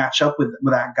couldn't match up with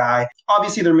that guy.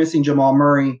 Obviously, they're missing Jamal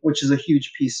Murray, which is a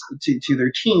huge piece to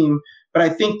their team. But I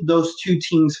think those two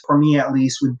teams, for me at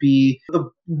least, would be the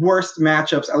worst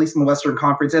matchups, at least in the Western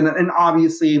Conference. And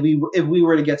obviously, if we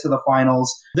were to get to the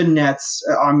finals, the Nets,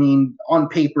 on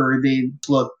paper, they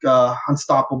look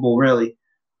unstoppable, really.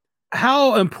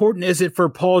 How important is it for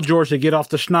Paul George to get off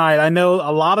the schneid? I know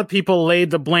a lot of people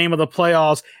laid the blame of the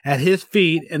playoffs at his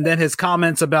feet, and then his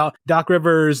comments about Doc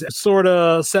Rivers sort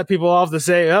of set people off to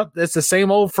say, it's the same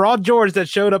old fraud George that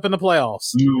showed up in the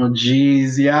playoffs. Oh,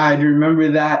 geez. Yeah, I do remember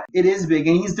that. It is big,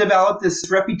 and he's developed this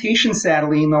reputation,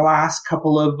 sadly, in the last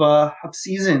couple of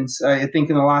seasons. I think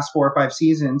in the last 4 or 5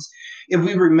 seasons. If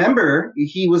we remember,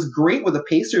 he was great with the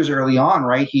Pacers early on,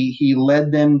 right? He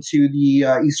led them to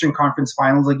the Eastern Conference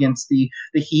Finals against the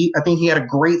Heat. I think he had a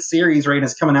great series, right?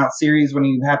 His coming out series when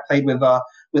he had played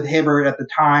with Hibbert at the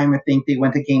time. I think they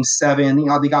went to Game 7.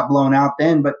 They got blown out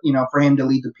then, but for him to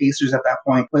lead the Pacers at that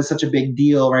point was such a big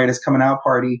deal, right? His coming out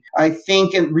party. I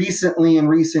think in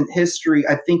recent history,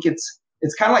 I think it's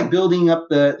kind of like building up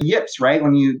the yips, right?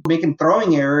 When you make a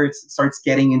throwing error, it starts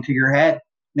getting into your head.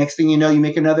 Next thing you know, you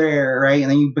make another error, right? And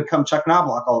then you become Chuck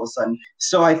Knobloch all of a sudden.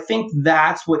 So I think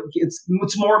that's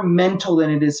it's more mental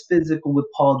than it is physical with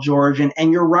Paul George.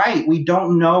 And you're right. We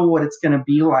don't know what it's going to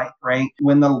be like, right?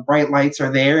 When the bright lights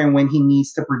are there and when he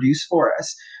needs to produce for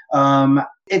us.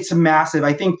 It's massive.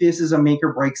 I think this is a make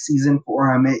or break season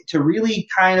for him to really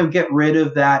kind of get rid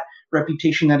of that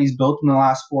reputation that he's built in the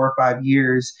last 4 or 5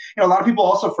 years. A lot of people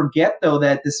also forget, though,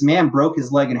 that this man broke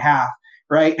his leg in half.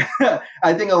 Right.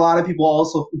 I think a lot of people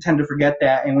also tend to forget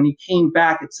that. And when he came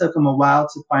back, it took him a while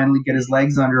to finally get his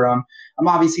legs under him.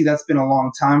 Obviously, that's been a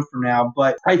long time from now.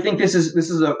 But I think this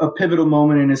is a pivotal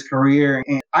moment in his career.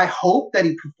 And I hope that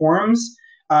he performs.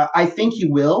 I think he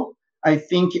will. I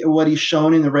think what he's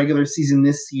shown in the regular season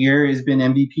this year has been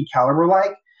MVP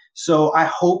caliber-like. So I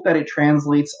hope that it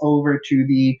translates over to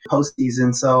the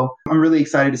postseason. So I'm really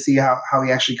excited to see how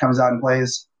he actually comes out and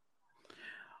plays.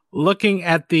 Looking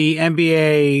at the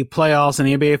NBA playoffs and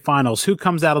the NBA finals, who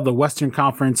comes out of the Western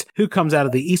Conference? Who comes out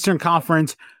of the Eastern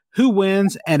Conference? Who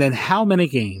wins? And in how many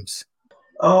games?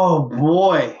 Oh,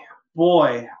 boy.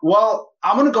 Well,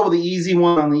 I'm going to go with the easy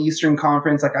one on the Eastern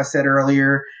Conference. Like I said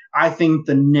earlier, I think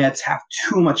the Nets have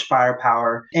too much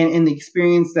firepower. And in the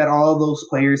experience that all of those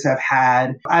players have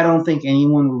had, I don't think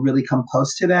anyone will really come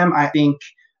close to them. I think,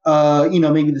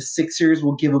 maybe the Sixers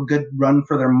will give a good run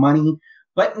for their money,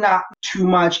 but not too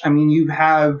much. I mean, you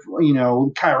have,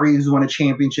 Kyrie who's won a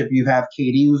championship. You have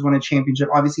KD who's won a championship.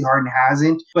 Obviously, Harden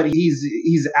hasn't, but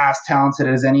he's as talented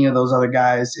as any of those other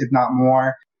guys, if not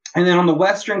more. And then on the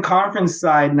Western Conference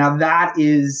side, now that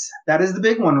is the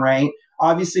big one, right?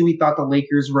 Obviously, we thought the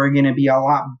Lakers were going to be a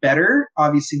lot better.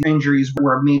 Obviously, the injuries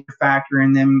were a major factor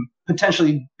in them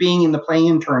potentially being in the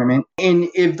play-in tournament. And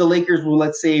if the Lakers were,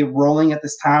 let's say, rolling at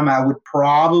this time, I would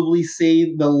probably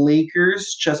say the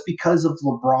Lakers just because of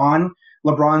LeBron.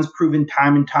 LeBron's proven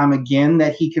time and time again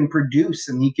that he can produce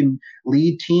and he can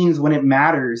lead teams when it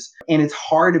matters. And it's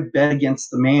hard to bet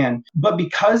against the man. But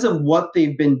because of what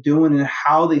they've been doing and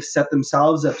how they've set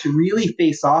themselves up to really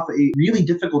face off a really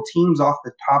difficult teams off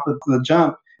the top of the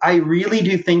jump, I really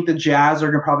do think the Jazz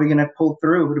are probably going to pull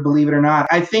through, to believe it or not.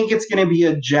 I think it's going to be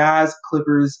a Jazz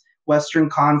Clippers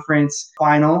Western Conference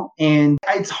final. And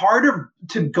it's harder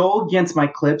to go against my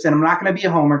Clips, and I'm not going to be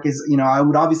a homer because, I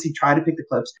would obviously try to pick the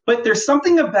Clips. But there's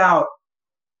something about,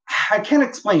 I can't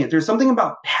explain it. There's something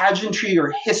about pageantry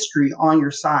or history on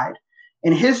your side.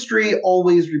 And history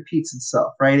always repeats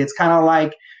itself, right? It's kind of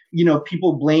like,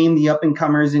 people blame the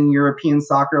up-and-comers in European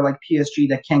soccer like PSG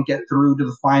that can't get through to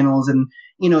the finals. And,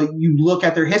 you look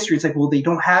at their history, it's like, well, they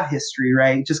don't have history,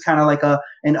 right? Just kind of like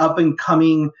an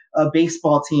up-and-coming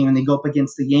baseball team, and they go up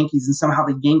against the Yankees, and somehow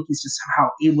the Yankees just somehow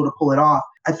able to pull it off.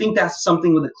 I think that's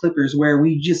something with the Clippers where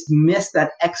we just miss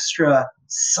that extra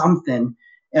something.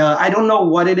 I don't know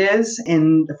what it is,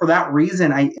 and for that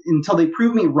reason, until they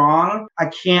prove me wrong,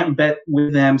 I can't bet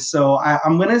with them. So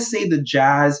I'm going to say the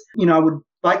Jazz. I would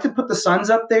like to put the Suns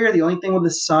up there. The only thing with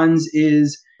the Suns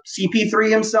is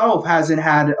CP3 himself hasn't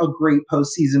had a great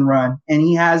postseason run, and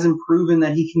he hasn't proven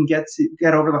that he can get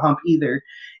over the hump either.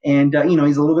 And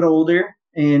he's a little bit older,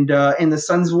 and the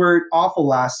Suns were awful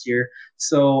last year,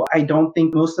 so I don't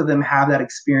think most of them have that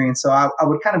experience. So I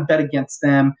would kind of bet against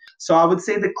them. So I would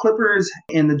say the Clippers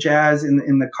and the Jazz in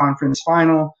the conference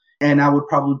final, and I would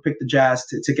probably pick the Jazz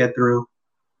to get through.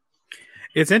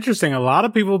 It's interesting. A lot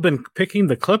of people have been picking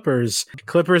the Clippers,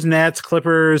 Nets,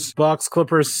 Clippers, Bucks,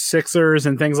 Clippers, Sixers,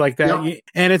 and things like that. Yep.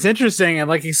 And it's interesting. And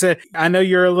like you said, I know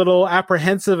you're a little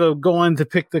apprehensive of going to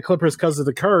pick the Clippers because of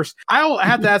the curse. I'll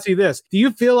have to ask you this. Do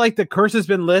you feel like the curse has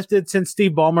been lifted since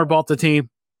Steve Ballmer bought the team?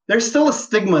 There's still a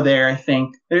stigma there, I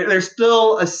think. There's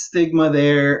still a stigma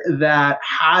there that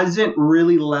hasn't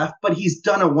really left, but he's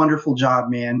done a wonderful job,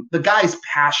 man. The guy's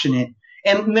passionate.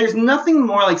 And there's nothing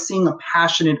more like seeing a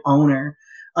passionate owner.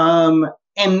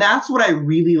 And that's what I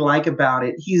really like about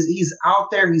it. He's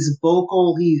out there, he's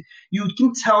vocal, you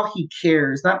can tell he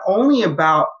cares, not only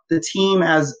about the team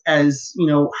as you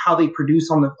know, how they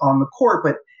produce on the court,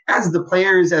 but as the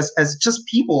players, as just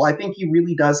people. I think he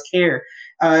really does care.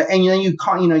 And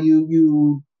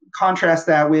you contrast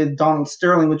that with Donald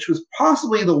Sterling, which was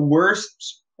possibly the worst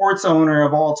sports owner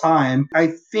of all time.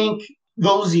 I think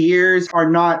those years are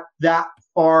not that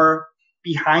far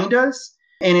behind us.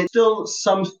 And it's still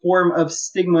some form of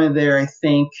stigma there, I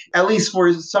think, at least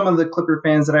for some of the Clipper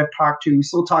fans that I've talked to. We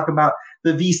still talk about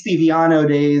the V. Stiviano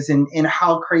days and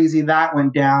how crazy that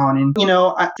went down. And, you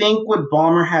know, I think what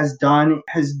Ballmer has done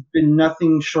has been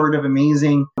nothing short of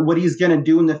amazing. What he's going to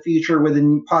do in the future with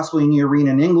possibly a new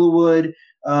arena in Inglewood,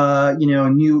 a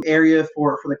new area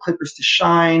for the Clippers to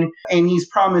shine. And he's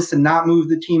promised to not move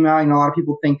the team out. You know, a lot of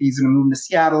people think he's going to move to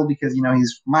Seattle because, you know,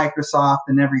 he's Microsoft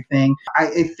and everything.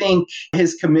 I think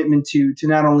his commitment to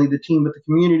not only the team, but the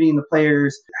community and the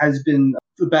players has been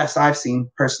the best I've seen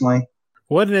personally.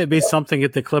 Wouldn't it be something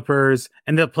if the Clippers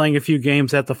end up playing a few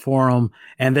games at the Forum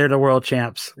and they're the world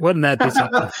champs? Wouldn't that be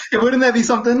something? Wouldn't that be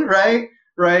something, right?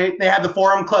 Right. They have the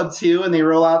Forum Club too, and they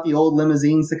roll out the old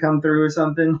limousines to come through or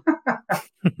something.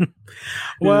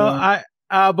 Well,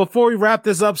 before we wrap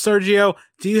this up, Sergio,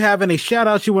 do you have any shout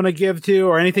outs you want to give to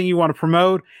or anything you want to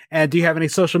promote? And do you have any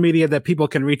social media that people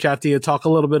can reach out to you, talk a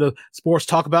little bit of sports,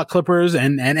 talk about Clippers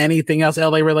and anything else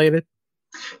LA related?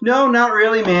 No, not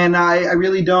really, man. I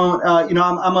really don't.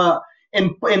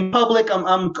 In public,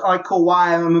 I'm like Kawhi.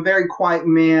 I'm a very quiet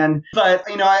man. But,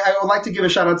 you know, I would like to give a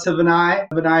shout out to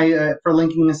Vinay for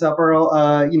linking this up,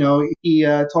 Earl. He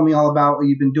told me all about what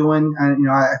you've been doing. And,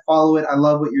 I follow it. I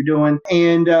love what you're doing.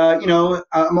 And,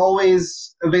 I'm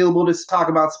always available to talk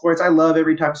about sports. I love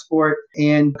every type of sport.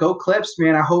 And go Clips,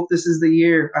 man. I hope this is the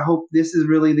year. I hope this is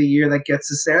really the year that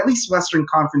gets us there, at least Western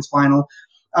Conference Final.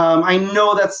 I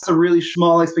know that's a really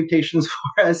small expectations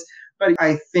for us, but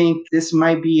I think this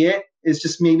might be it. It's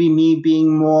just maybe me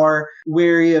being more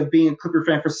wary of being a Clipper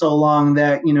fan for so long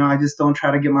that, I just don't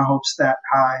try to get my hopes that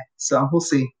high. So we'll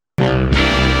see.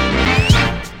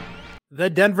 The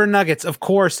Denver Nuggets, of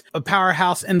course, a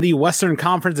powerhouse in the Western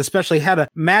Conference, especially had a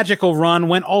magical run,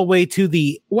 went all the way to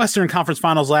the Western Conference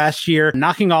Finals last year,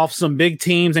 knocking off some big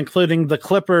teams, including the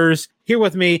Clippers. Here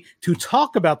with me to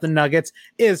talk about the Nuggets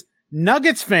is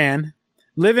Nuggets fan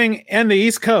living in the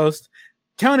East Coast,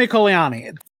 Tony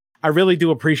Coliani. I really do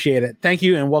appreciate it. Thank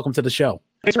you and welcome to the show.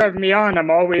 Thanks for having me on.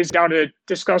 I'm always down to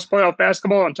discuss playoff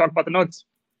basketball and talk about the Nuggets.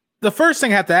 The first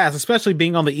thing I have to ask, especially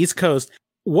being on the East Coast,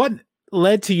 what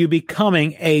led to you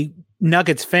becoming a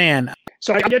Nuggets fan?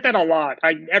 So I get that a lot.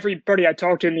 Everybody I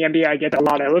talk to in the NBA, I get that a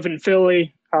lot. I live in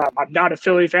Philly. I'm not a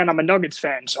Philly fan. I'm a Nuggets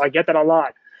fan, so I get that a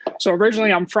lot. So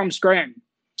originally I'm from Scranton.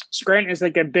 Scranton is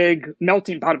like a big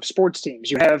melting pot of sports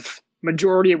teams. You have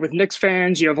majority with Knicks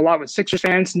fans. You have a lot with Sixers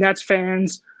fans, Nets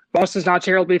fans. Boston's not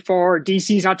terribly far.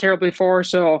 DC's not terribly far.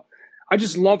 So I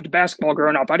just loved basketball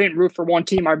growing up. I didn't root for one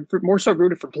team. I more so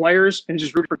rooted for players and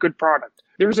just rooted for good product.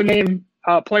 There was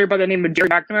a player by the name of Jerry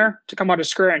McNamara to come out of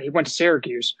Scranton. He went to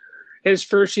Syracuse. His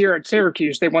first year at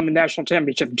Syracuse, they won the national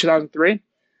championship in 2003.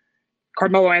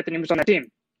 Carmelo Anthony was on that team.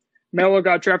 Melo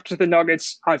got drafted to the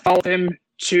Nuggets. I followed him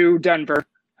to Denver.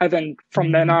 And then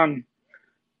from then on,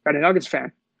 got a Nuggets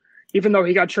fan. Even though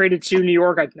he got traded to New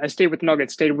York, I stayed with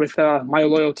Nuggets, stayed with my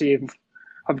loyalty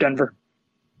of Denver.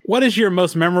 What is your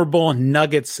most memorable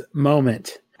Nuggets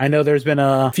moment? I know there's been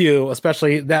a few,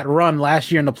 especially that run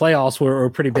last year in the playoffs were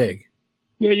pretty big.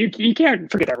 Yeah, you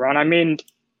can't forget that run. I mean,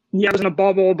 yeah, it was in a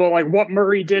bubble, but like what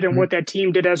Murray did and what that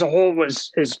team did as a whole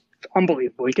is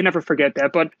unbelievable. You can never forget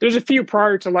that. But there's a few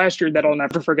prior to last year that I'll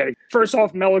never forget. First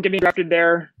off, Melo getting drafted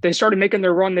there. They started making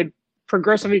their run. They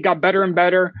progressively got better and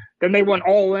better. Then they went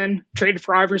all in, traded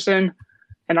for Iverson.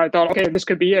 And I thought, okay, this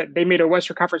could be it. They made a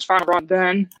Western Conference final run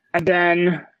then, and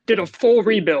then did a full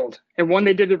rebuild. And when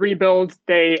they did the rebuild,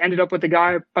 they ended up with a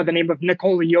guy by the name of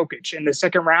Nikola Jokic in the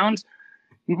second round.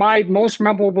 My most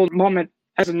memorable moment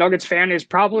as a Nuggets fan is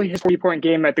probably his 40-point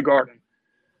game at the Garden.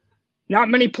 Not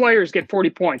many players get 40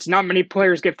 points. Not many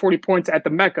players get 40 points at the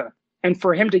Mecca. And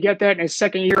for him to get that in his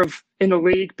second year in the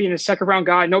league, being a second-round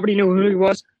guy, nobody knew who he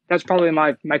was. That's probably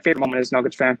my favorite moment as a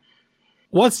Nuggets fan.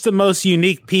 What's the most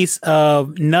unique piece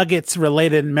of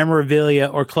Nuggets-related memorabilia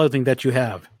or clothing that you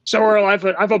have? So Earl, I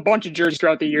have a bunch of jerseys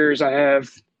throughout the years. I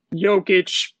have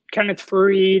Jokic, Kenneth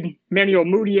Faried, Manuel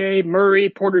Mudiay, Murray,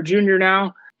 Porter Jr.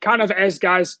 now. Kind of as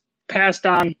guys passed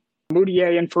on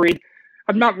Mudiay and Faried.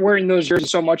 I'm not wearing those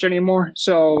jerseys so much anymore.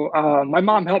 So my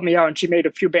mom helped me out, and she made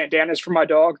a few bandanas for my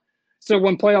dog. So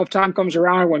when playoff time comes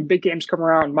around, when big games come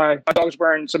around, my dog's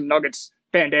wearing some Nuggets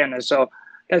bandanas. So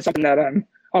that's something that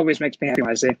always makes me happy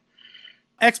when I see.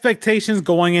 Expectations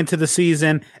going into the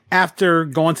season after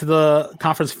going to the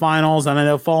conference finals, and I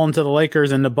know falling to the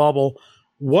Lakers in the bubble.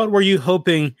 What were you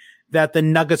hoping that the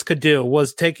Nuggets could do?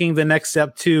 Was taking the next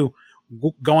step to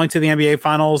going to the NBA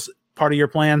finals part of your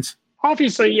plans?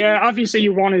 Obviously, yeah. Obviously,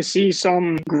 you want to see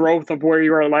some growth of where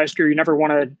you were last year. You never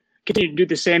want to continue to do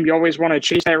the same. You always want to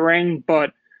chase that ring.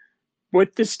 But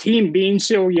with this team being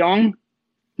so young,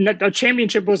 a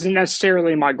championship wasn't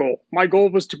necessarily my goal. My goal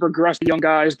was to progress the young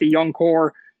guys, the young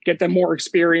core, get them more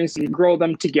experience and grow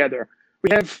them together.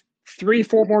 We have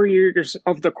 3-4 more years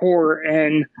of the core,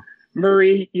 and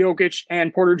Murray, Jokic,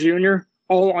 and Porter Jr.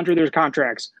 all under their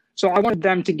contracts. So I wanted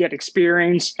them to get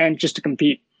experience and just to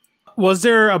compete. Was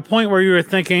there a point where you were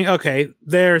thinking, okay,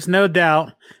 there's no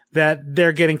doubt that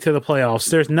they're getting to the playoffs.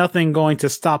 There's nothing going to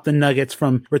stop the Nuggets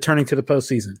from returning to the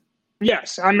postseason?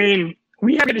 Yes. I mean,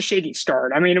 we had a shaky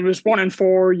start. I mean, it was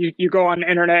 1-4. You go on the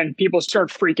internet and people start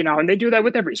freaking out. And they do that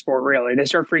with every sport, really. They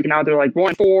start freaking out. They're like,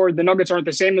 1-4. The Nuggets aren't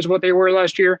the same as what they were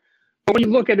last year. But when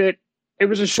you look at it, it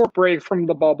was a short break from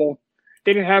the bubble.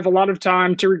 They didn't have a lot of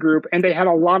time to regroup. And they had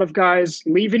a lot of guys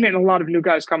leaving and a lot of new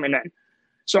guys coming in.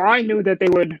 So I knew that they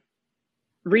would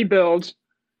rebuild,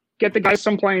 get the guys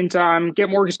some playing time, get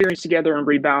more experience together and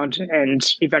rebound,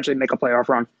 and eventually make a playoff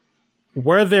run.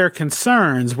 Were there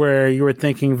concerns where you were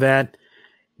thinking that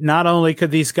not only could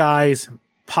these guys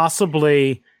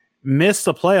possibly miss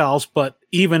the playoffs, but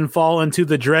even fall into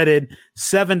the dreaded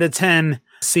 7-10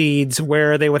 seeds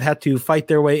where they would have to fight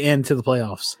their way into the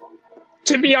playoffs?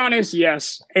 To be honest,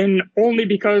 yes. And only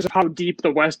because of how deep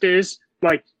the West is.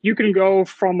 Like, you can go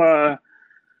from a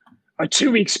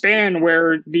 2-week span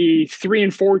where the 3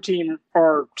 and 4 team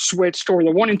are switched, or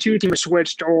the 1 and 2 team are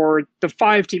switched, or the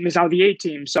 5 team is now the 8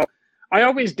 team. So I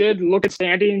always did look at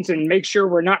standings and make sure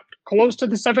we're not close to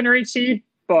the 7 or 8 seed,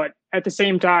 but at the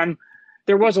same time,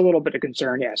 there was a little bit of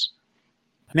concern, yes.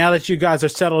 Now that you guys are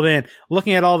settled in,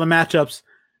 looking at all the matchups,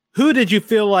 who did you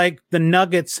feel like the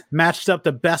Nuggets matched up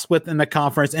the best with in the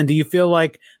conference, and do you feel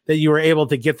like that you were able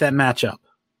to get that matchup?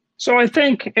 So I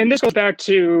think, and this goes back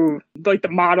to like the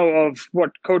motto of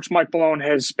what Coach Mike Malone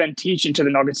has been teaching to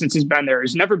the Nuggets since he's been there,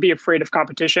 is never be afraid of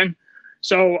competition.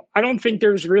 So I don't think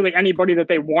there's really anybody that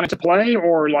they wanted to play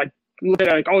or like look at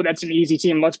it like, oh, that's an easy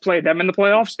team, let's play them in the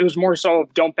playoffs. It was more so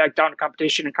don't back down to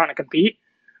competition and kind of compete.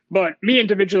 But me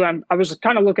individually, I was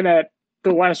kind of looking at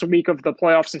the last week of the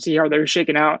playoffs and see how they were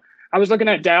shaking out. I was looking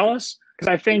at Dallas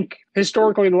because I think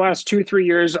historically the last 2-3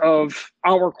 years of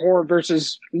our core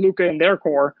versus Luka and their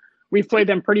core, we've played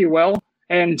them pretty well,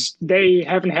 and they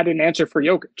haven't had an answer for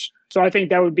Jokic. So I think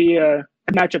that would be a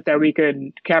matchup that we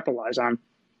could capitalize on.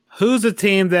 Who's a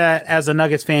team that, as a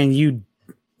Nuggets fan, you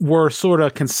were sort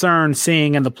of concerned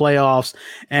seeing in the playoffs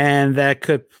and that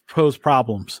could pose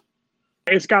problems?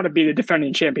 It's got to be the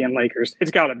defending champion Lakers. It's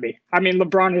got to be. I mean,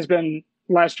 LeBron has been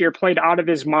last year played out of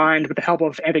his mind with the help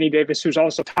of Anthony Davis, who's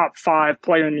also top 5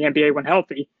 player in the NBA when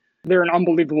healthy. They're an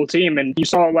unbelievable team, and you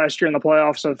saw it last year in the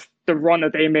playoffs of the run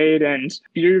that they made, and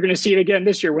you're going to see it again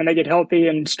this year when they get healthy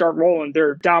and start rolling.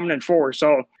 They're dominant force.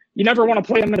 So you never want to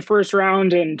play them in the first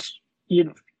round, and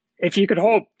if you could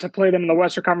hope to play them in the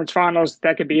Western Conference Finals,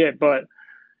 that could be it, but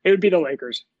it would be the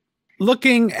Lakers.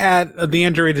 Looking at the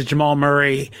injury to Jamal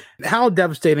Murray, how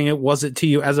devastating was it to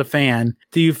you as a fan?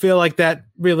 Do you feel like that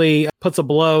really puts a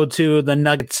blow to the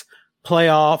Nuggets'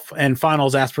 playoff and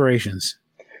finals aspirations?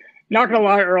 Not going to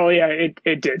lie, early,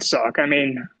 it did suck. I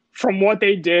mean, from what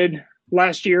they did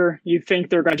last year, you think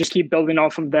they're going to just keep building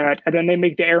off of that. And then they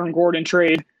make the Aaron Gordon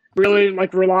trade, really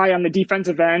like rely on the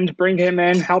defensive end, bring him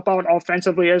in, help out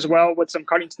offensively as well with some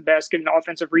cutting to the basket and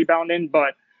offensive rebounding.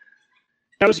 But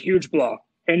that was a huge blow.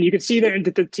 And you could see that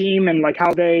into the team and like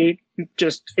how it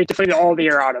deflated all the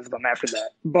air out of them after that.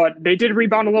 But they did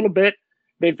rebound a little bit.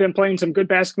 They've been playing some good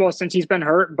basketball since he's been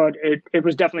hurt, but it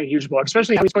was definitely a huge blow,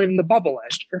 especially how he's played in the bubble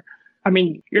last year. I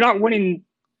mean, you're not winning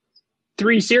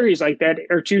 3 series like that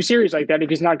or 2 series like that if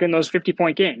he's not getting those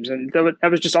 50-point games. And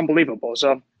that was just unbelievable.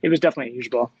 So it was definitely a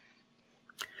huge blow.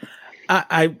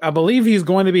 I believe he's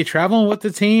going to be traveling with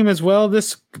the team as well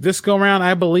this go around.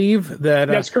 I believe that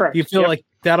that's correct. You feel like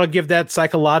that'll give that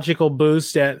psychological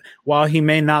boost that while he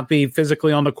may not be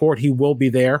physically on the court, he will be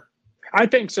there. I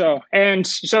think so. And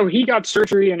so he got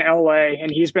surgery in LA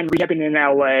and he's been rehabbing in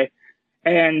LA.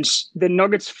 And the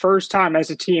Nuggets' first time as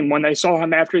a team when they saw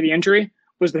him after the injury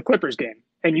was the Clippers game.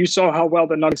 And you saw how well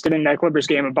the Nuggets did in that Clippers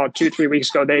game about 2-3 weeks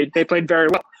ago. They played very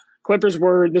well.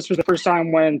 This was the first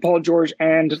time when Paul George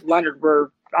and Leonard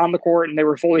were on the court and they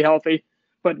were fully healthy.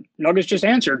 But Nuggets just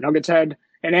answered. Nuggets had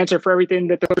an answer for everything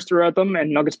that the Clippers threw at them,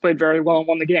 and Nuggets played very well and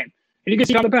won the game. And you can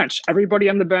see it on the bench. Everybody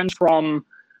on the bench from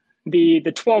the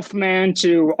 12th man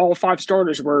to all 5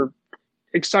 starters were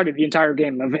excited the entire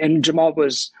game, and Jamal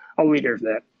was a leader of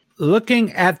that.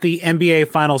 Looking at the NBA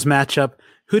Finals matchup,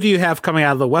 who do you have coming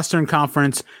out of the Western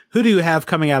Conference? Who do you have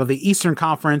coming out of the Eastern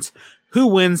Conference? Who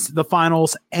wins the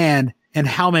finals and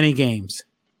how many games?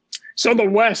 So the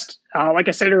West, like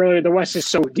I said earlier, the West is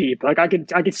so deep. Like I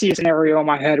could see a scenario in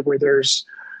my head where there's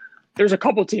a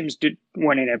couple teams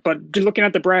winning it, but looking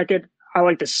at the bracket, I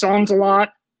like the Suns a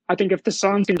lot. I think if the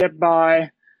Suns can get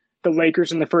by the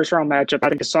Lakers in the first round matchup, I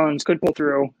think the Suns could pull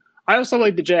through. I also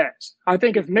like the Jazz. I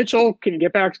think if Mitchell can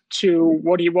get back to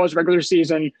what he was regular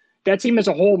season, that team as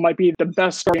a whole might be the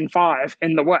best starting 5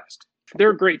 in the West.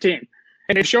 They're a great team.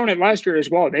 And they've shown it last year as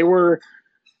well. They were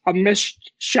a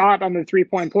missed shot on the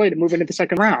 3-point play to move into the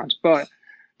second round, but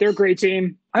they're a great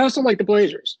team. I also like the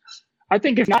Blazers. I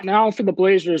think if not now for the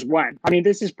Blazers, when? I mean,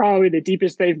 this is probably the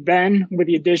deepest they've been with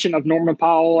the addition of Norman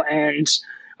Powell and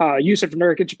Yusuf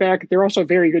Nurkic back. They're also a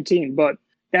very good team. But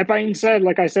that being said,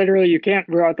 like I said earlier, you can't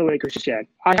rule out the Lakers just yet.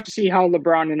 I have to see how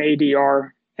LeBron and AD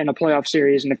are in a playoff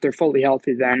series, and if they're fully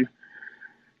healthy, then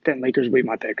Lakers will be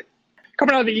my pick.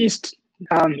 Coming out of the East,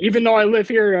 even though I live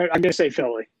here, I'm going to say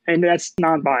Philly, and that's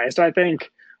non-biased. I think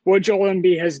what Joel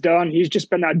Embiid has done, he's just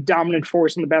been a dominant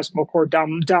force in the basketball court,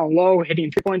 down low,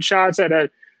 hitting 3-point shots at a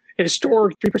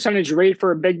historic 3% rate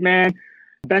for a big man.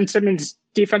 Ben Simmons'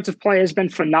 defensive play has been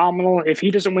phenomenal. If he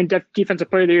doesn't win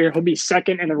Defensive Player of the Year, he'll be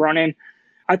second in the running.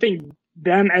 I think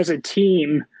them as a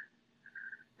team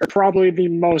are probably the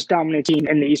most dominant team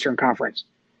in the Eastern Conference.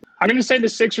 I'm going to say the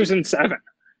Sixers in 7.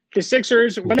 The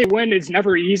Sixers, when they win, it's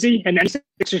never easy. And any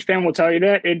Sixers fan will tell you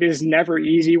that. It is never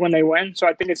easy when they win. So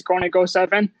I think it's going to go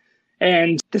 7.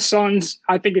 And the Suns,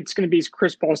 I think it's going to be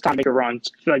Chris Paul's time to make a run.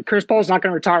 Like Chris Paul's not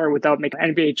going to retire without making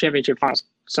an NBA championship finals.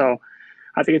 So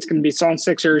I think it's going to be Suns,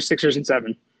 Sixers in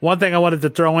 7. One thing I wanted to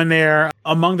throw in there,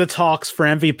 among the talks for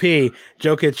MVP,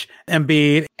 Jokic,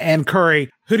 Embiid, and Curry,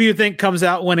 who do you think comes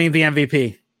out winning the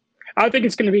MVP? I think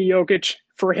it's going to be Jokic.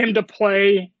 For him to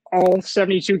play all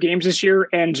 72 games this year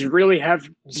and really have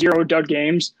 0 dud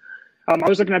games. I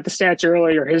was looking at the stats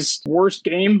earlier. His worst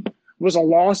game was a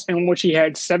loss in which he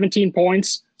had 17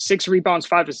 points, 6 rebounds,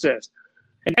 5 assists.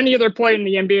 And any other play in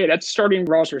the NBA, that's starting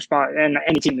roster spot in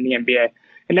any team in the NBA.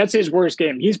 And that's his worst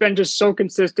game. He's been just so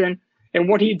consistent. And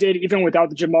what he did, even without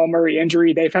the Jamal Murray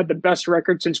injury, they've had the best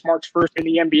record since March 1st in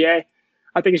the NBA.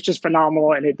 I think it's just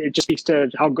phenomenal, and it just speaks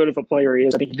to how good of a player he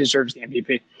is. I think he deserves the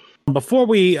MVP. Before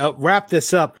we wrap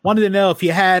this up, wanted to know if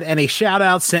you had any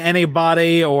shout-outs to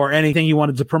anybody or anything you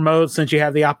wanted to promote since you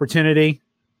have the opportunity.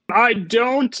 I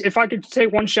don't. If I could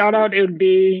take one shout-out, it would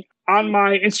be on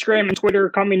my Instagram and Twitter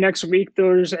coming next week.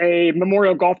 There's a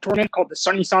memorial golf tournament called the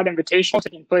Sunnyside Invitational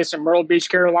taking place in Myrtle Beach,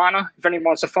 Carolina. If anyone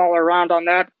wants to follow around on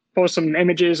that, post some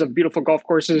images of beautiful golf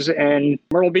courses in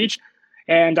Myrtle Beach.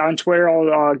 And on Twitter,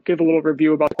 I'll give a little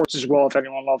review about the course as well if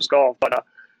anyone loves golf. But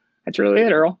that's really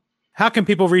it, Earl. How can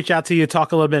people reach out to you,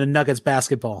 talk a little bit of Nuggets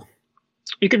basketball?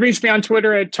 You can reach me on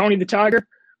Twitter at Tony the Tiger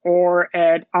or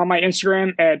on my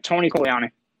Instagram at Tony Coliani.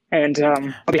 And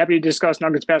I'll be happy to discuss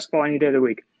Nuggets basketball any day of the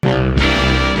week.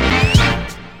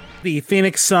 The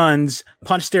Phoenix Suns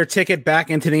punched their ticket back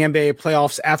into the NBA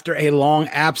playoffs after a long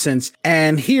absence.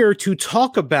 And here to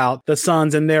talk about the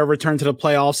Suns and their return to the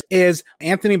playoffs is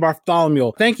Anthony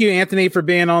Bartholomew. Thank you, Anthony, for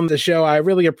being on the show. I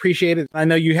really appreciate it. I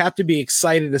know you have to be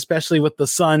excited, especially with the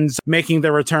Suns making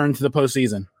their return to the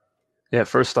postseason. Yeah,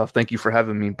 first off, thank you for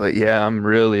having me. But yeah, I'm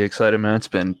really excited, man. It's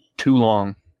been too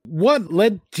long. What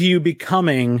led to you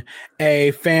becoming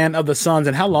a fan of the Suns,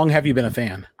 and how long have you been a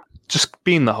fan? Just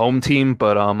being the home team,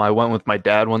 but I went with my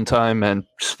dad one time and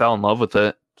just fell in love with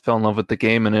it. Fell in love with the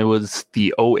game, and it was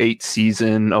the 08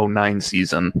 season, 09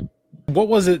 season. What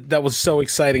was it that was so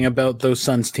exciting about those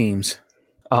Suns teams?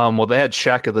 Well, they had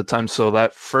Shaq at the time, so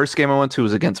that first game I went to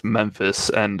was against Memphis,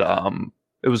 and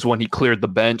it was when he cleared the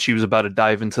bench. He was about to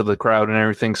dive into the crowd and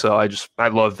everything, so I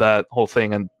loved that whole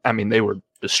thing. And I mean, they were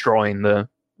destroying the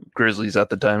Grizzlies at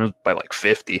the time. It was by like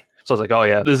 50. So I was like, oh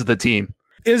yeah, this is the team.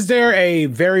 Is there a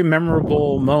very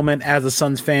memorable moment as a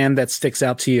Suns fan that sticks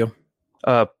out to you?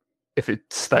 If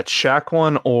it's that Shaq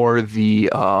one or the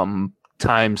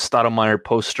time Stoudemire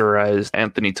posterized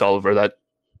Anthony Tolliver, that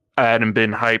I hadn't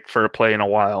been hyped for a play in a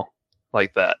while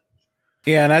like that.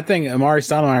 Yeah, and I think Amari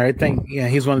Stoudemire,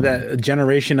 he's one of that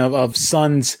generation of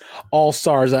Suns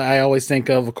all-stars. I always think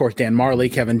of course, Dan Marley,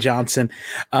 Kevin Johnson,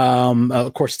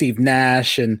 of course, Steve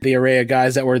Nash, and the array of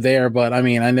guys that were there. But, I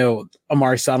mean, I know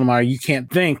Amari Stoudemire, you can't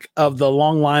think of the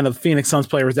long line of Phoenix Suns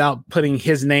players without putting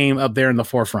his name up there in the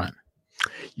forefront.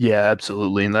 Yeah,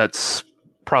 absolutely. And that's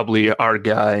probably our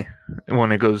guy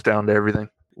when it goes down to everything.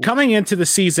 Coming into the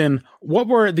season, what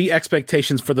were the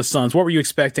expectations for the Suns? What were you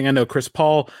expecting? I know Chris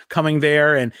Paul coming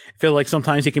there, and I feel like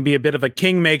sometimes he can be a bit of a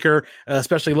kingmaker,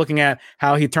 especially looking at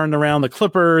how he turned around the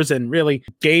Clippers and really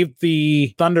gave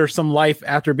the Thunder some life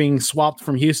after being swapped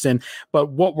from Houston. But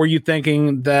what were you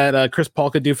thinking that Chris Paul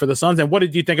could do for the Suns? And what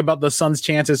did you think about the Suns'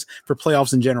 chances for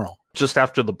playoffs in general? Just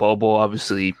after the bubble,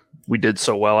 obviously, we did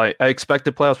so well. I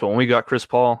expected playoffs, but when we got Chris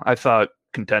Paul, I thought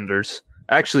contenders.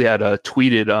 I actually had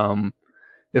tweeted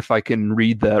if I can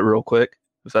read that real quick,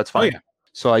 if that's fine. Oh, yeah.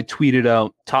 So I tweeted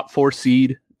out top 4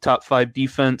 seed, top 5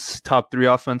 defense, top 3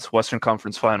 offense, Western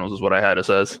Conference Finals is what I had it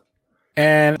says.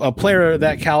 And a player of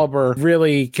that caliber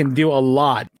really can do a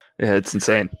lot. Yeah, it's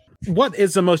insane. What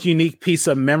is the most unique piece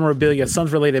of memorabilia,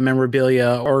 Suns-related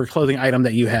memorabilia or clothing item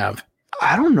that you have?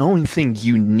 I don't know anything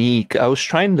unique. I was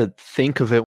trying to think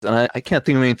of it, and I can't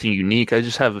think of anything unique. I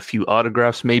just have a few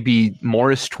autographs, maybe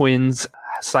Morris Twins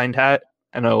signed hat.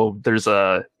 I know there's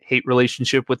a hate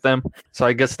relationship with them, so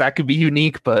I guess that could be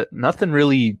unique, but nothing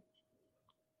really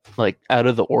like out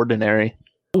of the ordinary.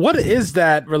 What is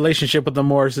that relationship with the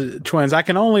Morris twins?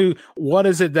 What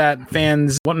is it that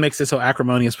what makes it so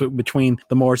acrimonious between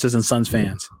the Morrises and Suns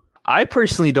fans? I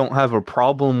personally don't have a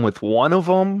problem with one of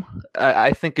them.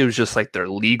 I think it was just like their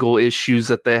legal issues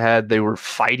that they had. They were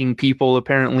fighting people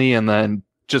apparently, and then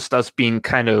just us being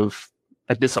kind of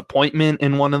a disappointment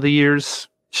in one of the years.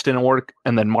 Just didn't work.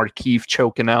 And then Markieff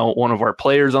choking out one of our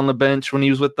players on the bench when he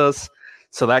was with us.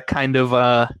 So that kind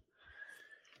of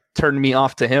turned me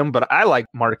off to him. But I like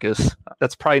Marcus.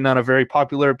 That's probably not a very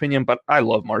popular opinion, but I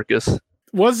love Marcus.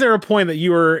 Was there a point that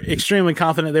you were extremely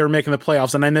confident they were making the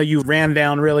playoffs? And I know you ran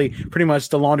down really pretty much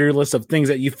the laundry list of things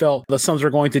that you felt the Suns were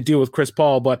going to do with Chris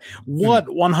Paul. But what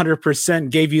 100%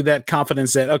 gave you that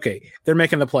confidence that, okay, they're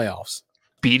making the playoffs?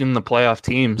 Beating the playoff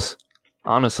teams,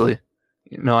 honestly.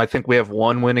 I think we have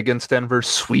one win against Denver,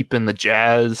 sweeping the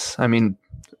Jazz. I mean,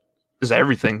 is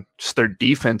everything. Just their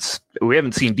defense. We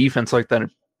haven't seen defense like that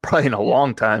probably in a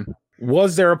long time.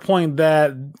 Was there a point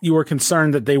that you were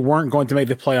concerned that they weren't going to make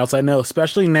the playoffs? I know,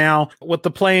 especially now with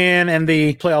the play-in and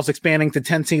the playoffs expanding to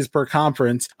 10 teams per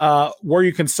conference, were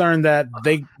you concerned that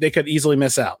they could easily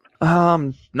miss out?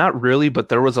 Not really, but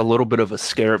there was a little bit of a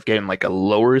scare of getting like a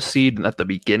lower seed at the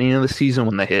beginning of the season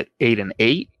when they hit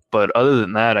 8-8. But other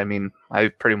than that, I mean, I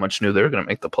pretty much knew they were going to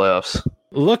make the playoffs.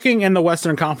 Looking in the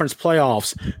Western Conference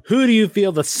playoffs, who do you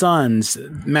feel the Suns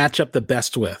match up the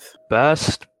best with?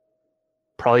 Best,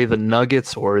 probably the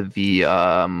Nuggets or the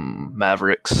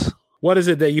Mavericks. What is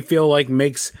it that you feel like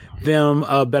makes them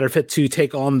a better fit to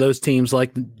take on those teams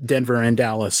like Denver and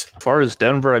Dallas? As far as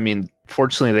Denver, I mean,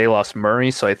 fortunately they lost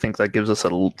Murray, so I think that gives us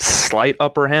a slight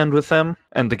upper hand with them.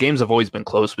 And the games have always been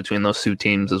close between those two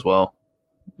teams as well.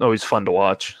 Always fun to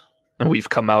watch. And we've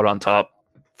come out on top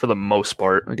for the most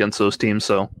part against those teams,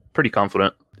 so pretty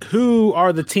confident. Who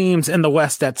are the teams in the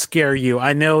West that scare you?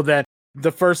 I know that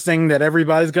the first thing that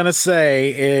everybody's going to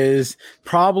say is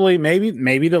probably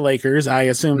maybe the Lakers. I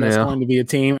assume that's going to be a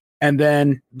team. And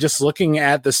then just looking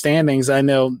at the standings, I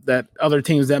know that other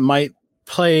teams that might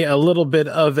play a little bit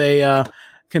of a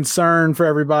concern for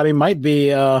everybody might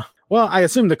be, I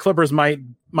assume the Clippers might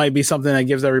be something that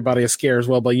gives everybody a scare as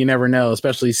well, but you never know,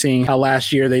 especially seeing how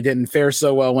last year they didn't fare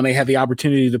so well when they had the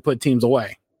opportunity to put teams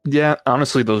away. Yeah,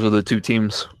 honestly, those are the two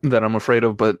teams that I'm afraid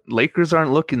of, but Lakers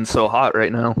aren't looking so hot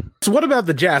right now. So what about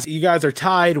the Jazz? You guys are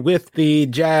tied with the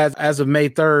Jazz as of May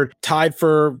 3rd, tied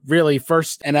for really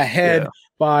first and ahead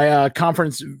by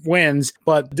conference wins,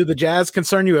 but do the Jazz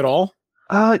concern you at all?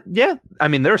 Yeah, I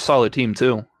mean, they're a solid team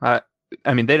too. I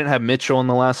mean, they didn't have Mitchell in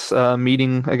the last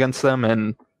meeting against them,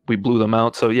 and we blew them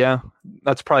out. So, yeah,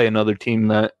 that's probably another team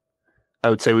that I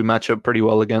would say we match up pretty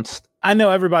well against. I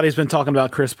know everybody's been talking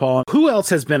about Chris Paul. Who else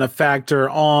has been a factor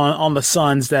on the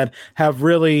Suns that have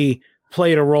really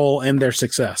played a role in their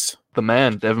success? The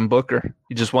man, Devin Booker.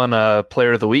 He just won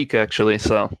Player of the Week, actually.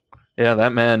 So, yeah,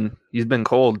 that man, he's been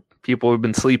cold. People have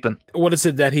been sleeping. What is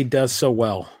it that he does so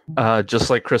well? Just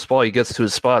like Chris Paul, he gets to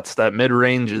his spots. That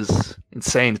mid-range is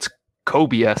insane. It's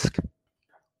Kobe-esque.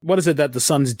 What is it that the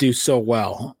Suns do so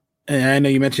well? And I know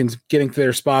you mentioned getting to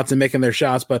their spots and making their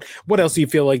shots, but what else do you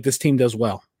feel like this team does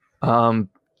well?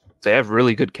 They have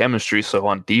really good chemistry. So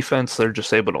on defense, they're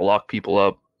just able to lock people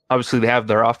up. Obviously, they have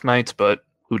their off nights, but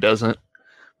who doesn't?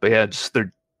 But yeah, just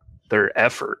their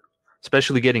effort.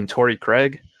 especially getting Torrey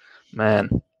Craig.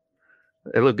 Man,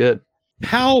 they look good.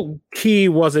 How key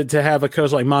was it to have a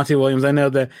coach like Monty Williams? I know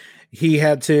that he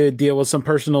had to deal with some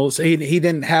personal. He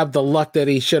didn't have the luck that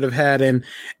he should have had in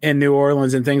New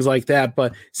Orleans and things like that.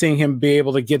 But seeing him be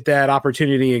able to get that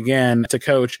opportunity again to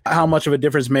coach, how much of a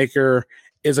difference maker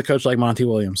is a coach like Monty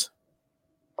Williams?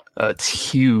 It's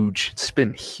huge. It's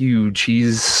been huge.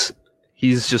 He's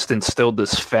just instilled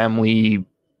this family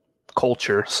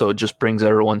culture, so it just brings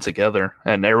everyone together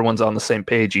and everyone's on the same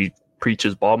page. He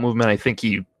preaches ball movement. I think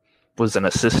he was an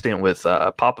assistant with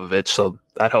Popovich, so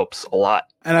that helps a lot.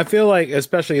 And I feel like,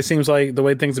 especially, it seems like the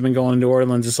way things have been going in New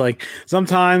Orleans, it's like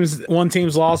sometimes one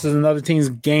team's losses and another team's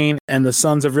gain, and the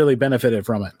Suns have really benefited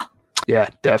from it. Yeah,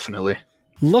 definitely.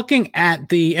 Looking at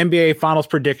the NBA Finals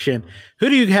prediction, who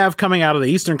do you have coming out of the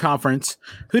Eastern Conference?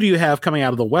 Who do you have coming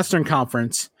out of the Western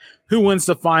Conference? Who wins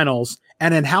the Finals?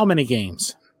 And in how many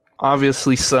games?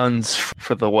 Obviously, Suns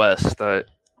for the West.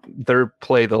 Their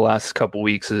play the last couple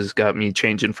weeks has got me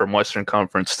changing from Western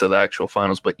Conference to the actual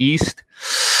Finals. But East,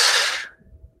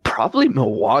 probably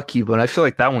Milwaukee, but I feel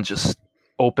like that one's just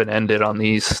open-ended on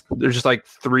these. There's just like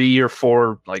 3 or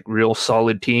 4 like real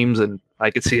solid teams, and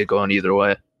I could see it going either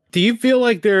way. Do you feel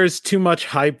like there's too much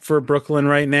hype for Brooklyn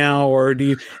right now, or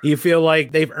do you feel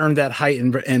like they've earned that height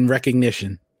and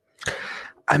recognition?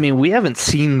 I mean, we haven't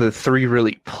seen the 3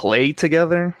 really play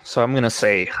together, so I'm going to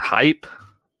say hype,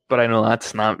 but I know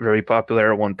that's not very popular.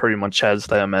 Everyone pretty much has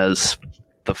them as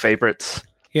the favorites.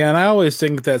 Yeah, and I always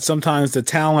think that sometimes the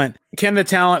talent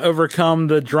overcome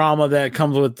the drama that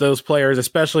comes with those players,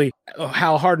 especially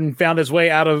how Harden found his way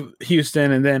out of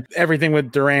Houston, and then everything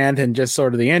with Durant and just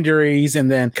sort of the injuries, and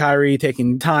then Kyrie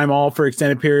taking time off for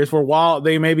extended periods for while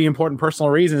they may be important personal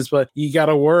reasons, but you got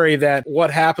to worry that what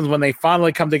happens when they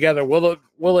finally come together.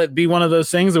 Will it be one of those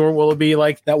things, or will it be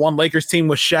like that one Lakers team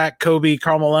with Shaq, Kobe,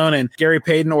 Karl Malone, and Gary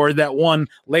Payton, or that one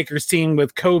Lakers team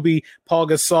with Kobe, Paul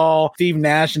Gasol, Steve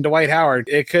Nash, and Dwight Howard?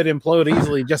 It could implode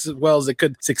easily just as well as it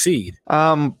could succeed.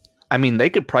 I mean,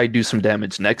 they could probably do some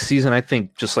damage next season. I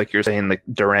think, just like you're saying, the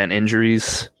Durant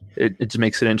injuries, it just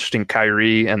makes it interesting.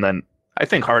 Kyrie, and then I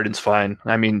think Harden's fine.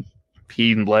 I mean,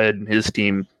 he led his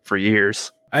team for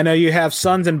years. I know you have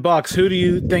Suns and Bucks. Who do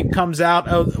you think comes out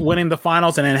of winning the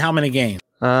Finals, and in how many games?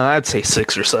 I'd say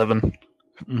 6 or 7.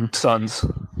 Suns.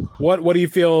 What do you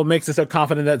feel makes us so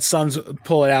confident that Suns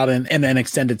pull it out in an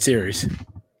extended series?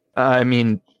 I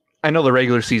mean, I know the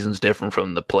regular season's different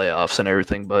from the playoffs and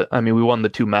everything, but I mean, we won the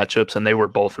 2 matchups and they were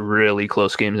both really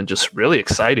close games and just really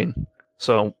exciting.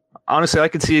 So honestly, I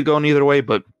could see it going either way,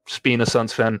 but just being a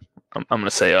Suns fan, I'm going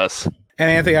to say us. And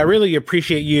Anthony, I really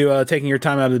appreciate you taking your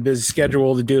time out of the busy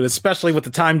schedule to do it, especially with the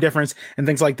time difference and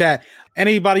things like that.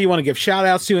 Anybody you want to give shout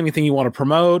outs to, anything you want to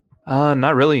promote?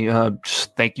 Not really.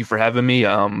 Just thank you for having me.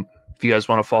 If you guys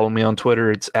want to follow me on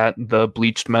Twitter, it's at the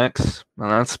Bleached Max.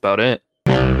 And that's about it.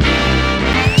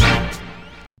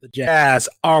 The Jazz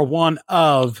are one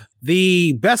of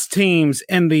the best teams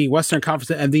in the Western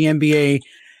Conference and the NBA.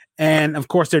 And of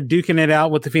course, they're duking it out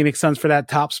with the Phoenix Suns for that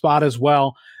top spot as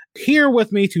well. Here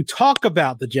with me to talk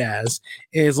about the Jazz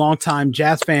is longtime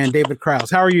Jazz fan David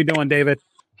Krause. How are you doing, David?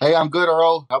 Hey, I'm good,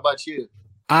 Earl. How about you?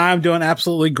 I'm doing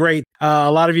absolutely great.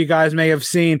 A lot of you guys may have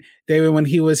seen David when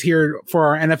he was here for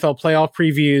our NFL playoff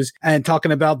previews and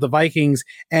talking about the Vikings.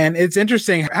 And it's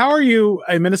interesting. How are you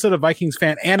a Minnesota Vikings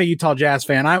fan and a Utah Jazz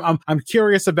fan? I'm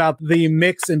curious about the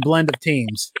mix and blend of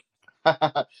teams.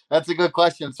 That's a good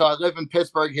question. So I live in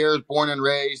Pittsburgh here, born and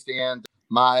raised, and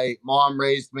my mom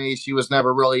raised me. She was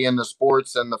never really into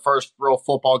sports. And the first real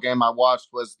football game I watched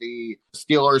was the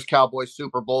Steelers-Cowboys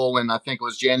Super Bowl, and I think it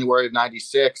was January of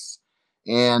 96.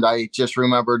 And I just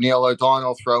remember Neil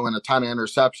O'Donnell throwing a ton of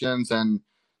interceptions and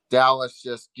Dallas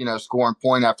just, scoring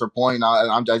point after point.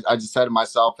 I just said to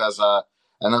myself as an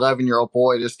 11-year-old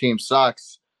boy, this team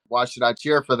sucks. Why should I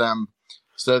cheer for them?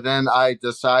 So then I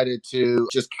decided to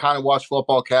just kind of watch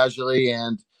football casually.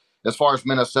 And as far as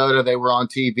Minnesota, they were on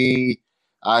TV,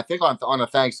 I think on a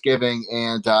Thanksgiving.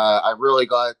 And I really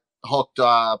got hooked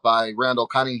by Randall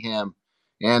Cunningham.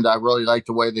 And I really liked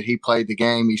the way that he played the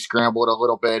game. He scrambled a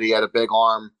little bit. He had a big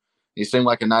arm. He seemed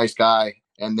like a nice guy.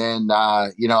 And then,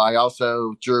 I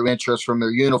also drew interest from their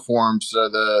uniforms,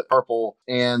 the purple.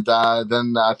 And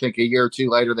then I think a year or two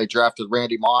later, they drafted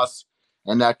Randy Moss.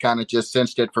 And that kind of just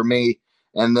cinched it for me.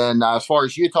 And then as far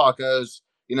as Utah goes,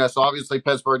 so obviously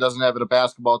Pittsburgh doesn't have a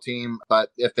basketball team. But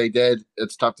if they did,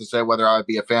 it's tough to say whether I would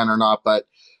be a fan or not. But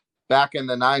back in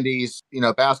the 90s,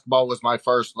 basketball was my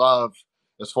first love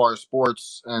as far as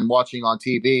sports and watching on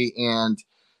TV. And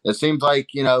it seems like,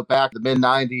 back in the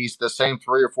mid-90s, the same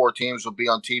 3 or 4 teams would be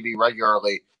on TV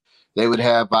regularly. They would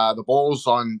have the Bulls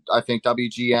on, I think,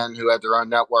 WGN, who had their own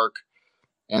network.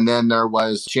 And then there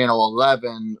was Channel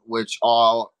 11, which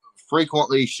all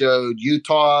frequently showed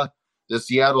Utah, the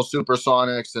Seattle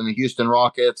Supersonics, and the Houston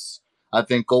Rockets. I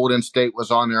think Golden State was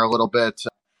on there a little bit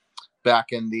back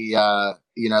in the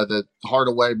the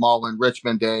Hardaway, Mullen,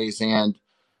 Richmond days. And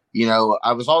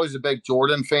I was always a big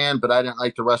Jordan fan, but I didn't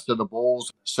like the rest of the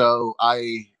Bulls. So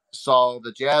I saw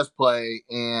the Jazz play,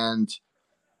 and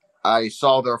I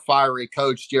saw their fiery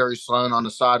coach, Jerry Sloan, on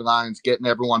the sidelines getting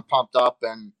everyone pumped up.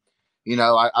 And,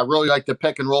 I really liked the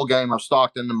pick and roll game of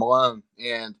Stockton and Malone.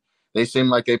 And they seemed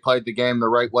like they played the game the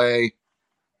right way.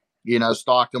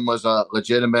 Stockton was a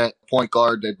legitimate point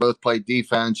guard. They both played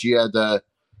defense. You had to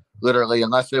literally,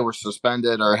 unless they were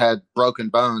suspended or had broken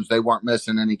bones, they weren't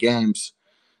missing any games,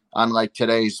 unlike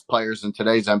today's players in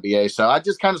today's NBA. So I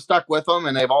just kind of stuck with them,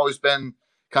 and they've always been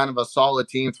kind of a solid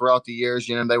team throughout the years.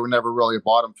 They were never really a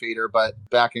bottom feeder, but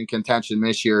back in contention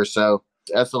this year. So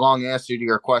that's a long answer to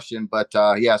your question. But so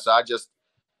I just,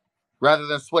 rather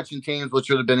than switching teams, which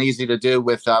would have been easy to do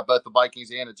with both the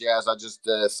Vikings and the Jazz, I just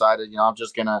decided, I'm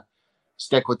just going to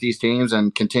stick with these teams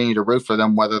and continue to root for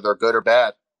them, whether they're good or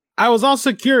bad. I was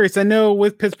also curious. I know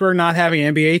with Pittsburgh not having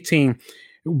an NBA team,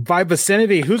 by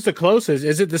vicinity, who's the closest?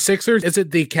 Is it the Sixers? Is it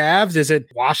the Cavs? Is it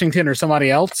Washington or somebody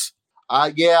else?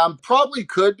 Probably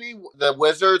could be the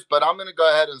Wizards, but I'm going to go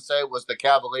ahead and say it was the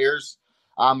Cavaliers.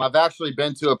 I've actually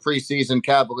been to a preseason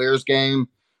Cavaliers game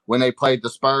when they played the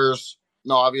Spurs.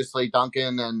 No, obviously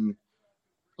Duncan and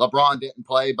LeBron didn't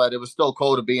play, but it was still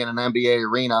cool to be in an NBA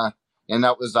arena. And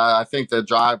that was, I think the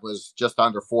drive was just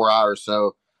under 4 hours.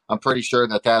 So I'm pretty sure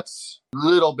that's a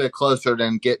little bit closer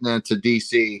than getting into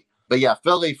DC. But yeah,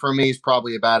 Philly for me is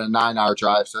probably about a 9-hour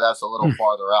drive. So that's a little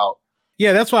farther out.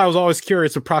 Yeah, that's why I was always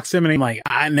curious of proximity. Like,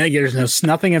 I know there's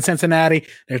nothing in Cincinnati.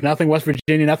 There's nothing West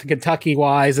Virginia, nothing Kentucky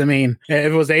wise. I mean,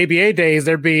 if it was ABA days,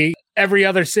 there'd be every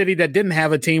other city that didn't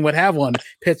have a team would have one.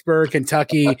 Pittsburgh,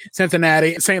 Kentucky,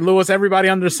 Cincinnati, St. Louis, everybody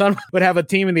under the sun would have a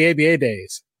team in the ABA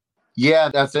days.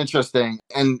 Yeah, that's interesting.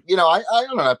 And, I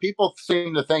don't know. People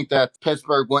seem to think that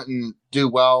Pittsburgh wouldn't do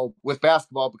well with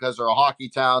basketball because they're a hockey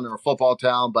town or a football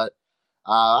town, but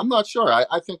I'm not sure. I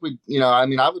think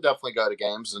I would definitely go to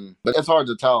games, but it's hard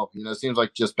to tell. It seems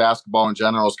like just basketball in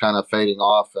general is kind of fading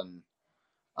off, and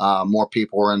more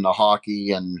people are into hockey,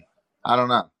 and I don't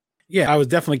know. Yeah, I was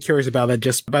definitely curious about that.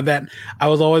 Just by that, I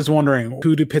was always wondering,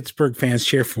 who do Pittsburgh fans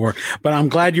cheer for? But I'm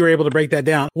glad you were able to break that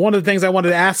down. One of the things I wanted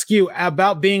to ask you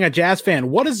about being a Jazz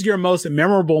fan, what is your most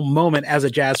memorable moment as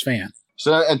a Jazz fan?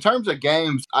 So in terms of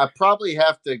games, I probably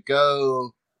have to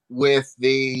go with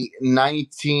the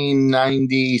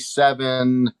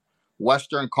 1997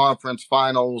 Western Conference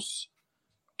Finals,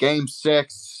 Game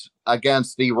 6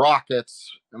 against the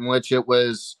Rockets, in which it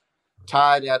was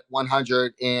tied at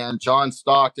 100, and John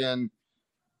Stockton,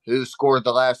 who scored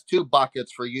the last 2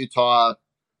 buckets for Utah,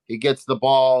 he gets the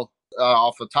ball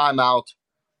off a timeout.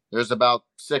 There's about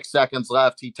 6 seconds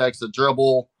left. He takes a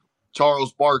dribble.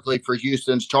 Charles Barkley for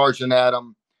Houston's charging at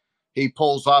him. He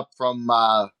pulls up from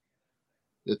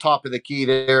the top of the key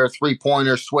there,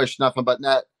 3-pointer, swish, nothing but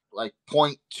net, like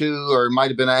 0.2, or it might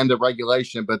have been an end of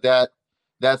regulation, but that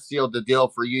sealed the deal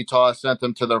for Utah, sent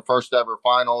them to their first ever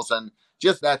finals. And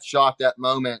just that shot, that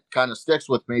moment kind of sticks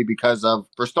with me because of,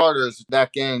 for starters,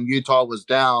 that game, Utah was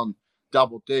down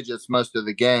double digits most of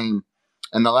the game.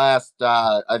 And the last,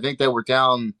 I think they were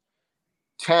down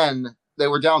 10. They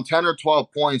were down 10 or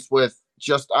 12 points with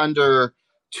just under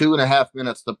 2.5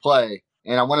 minutes to play.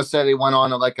 And I want to say they went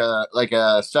on like a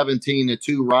 17-2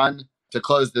 run to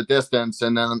close the distance.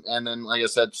 And then, like I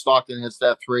said, Stockton hits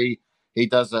that 3. He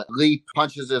does a leap,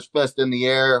 punches his fist in the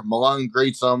air. Malone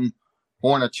greets him,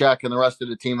 Hornacek and the rest of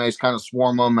the teammates kind of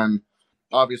swarm him. And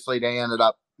obviously they ended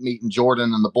up meeting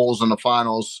Jordan and the Bulls in the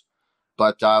finals.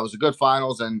 But it was a good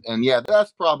finals. And yeah,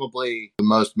 that's probably the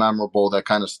most memorable that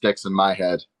kind of sticks in my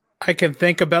head. I can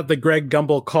think about the Greg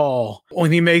Gumbel call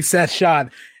when he makes that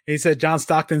shot. He said John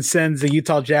Stockton sends the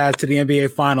Utah Jazz to the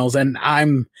NBA Finals. And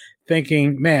I'm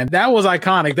thinking, man, that was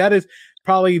iconic. That is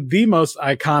probably the most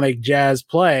iconic Jazz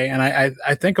play. And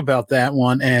I think about that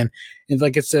one. And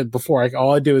like I said before,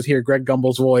 all I do is hear Greg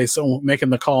Gumbel's voice making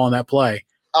the call on that play.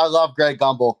 I love Greg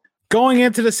Gumbel. Going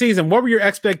into the season, what were your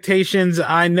expectations?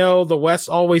 I know the West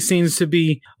always seems to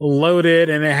be loaded,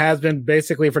 and it has been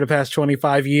basically for the past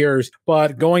 25 years.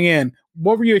 But going in,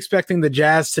 what were you expecting the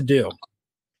Jazz to do?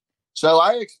 So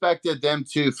I expected them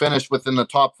to finish within the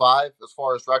top 5 as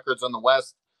far as records in the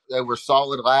West. They were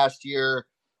solid last year.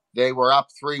 They were up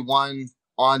 3-1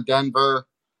 on Denver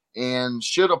and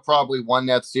should have probably won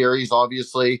that series,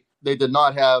 obviously. They did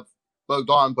not have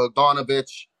Bogdan Bogdanovic,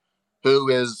 who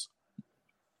is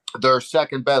their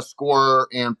second best scorer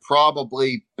and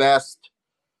probably best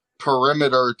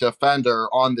perimeter defender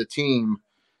on the team,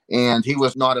 and he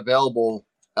was not available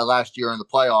last year in the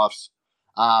playoffs.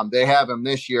 They have him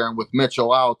this year, and with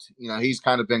Mitchell out, he's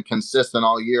kind of been consistent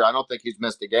all year. I don't think he's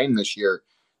missed a game this year,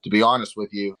 to be honest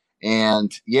with you.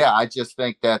 And yeah, I just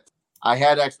think that I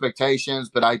had expectations,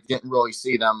 but I didn't really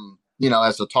see them,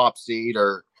 as a top seed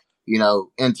or,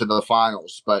 into the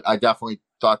finals. But I definitely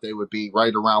thought they would be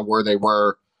right around where they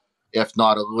were, if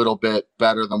not a little bit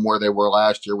better than where they were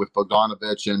last year with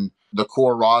Bogdanovich and the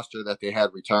core roster that they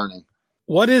had returning.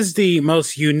 What is the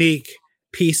most unique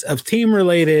piece of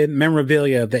team-related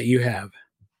memorabilia that you have?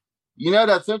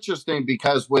 That's interesting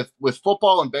because with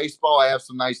football and baseball, I have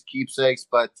some nice keepsakes,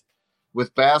 but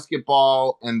with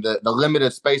basketball and the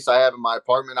limited space I have in my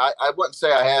apartment, I wouldn't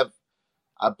say I have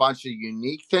a bunch of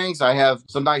unique things. I have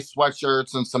some nice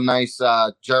sweatshirts and some nice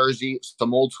jerseys,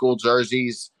 some old school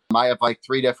jerseys. I have like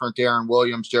 3 different Darren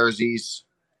Williams jerseys,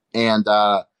 and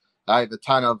I have a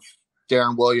ton of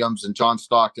Darren Williams and John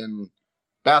Stockton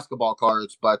basketball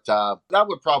cards, but that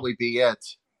would probably be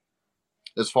it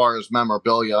as far as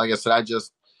memorabilia. Like I said,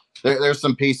 there's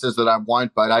some pieces that I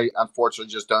want, but I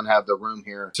unfortunately just don't have the room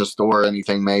here to store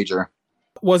anything major.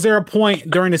 Was there a point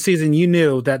during the season you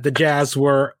knew that the Jazz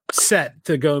were set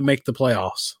to go make the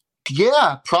playoffs?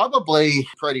 Yeah, probably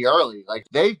pretty early. Like,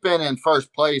 they've been in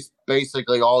first place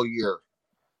basically all year.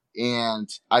 And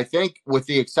I think with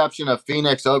the exception of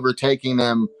Phoenix overtaking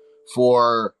them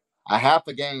for a half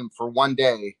a game for one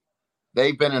day,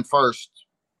 they've been in first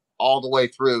all the way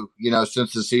through,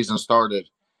 since the season started.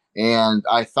 And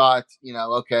I thought,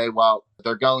 okay, well,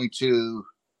 they're going to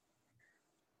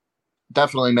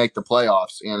definitely make the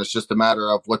playoffs. And it's just a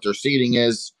matter of what their seeding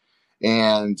is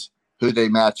and who they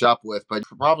match up with. But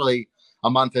probably a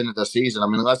month into the season,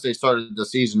 unless they started the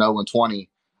season 0-20,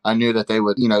 I knew that they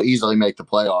would, easily make the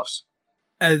playoffs.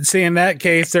 See, in that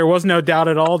case, there was no doubt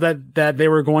at all that they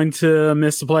were going to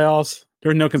miss the playoffs. There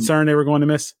was no concern they were going to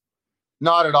miss.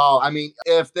 Not at all.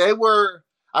 If they were,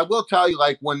 I will tell you,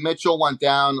 like when Mitchell went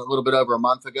down a little bit over a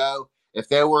month ago, if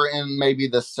they were in maybe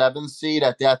the 7th seed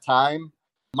at that time,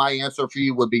 my answer for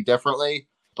you would be differently.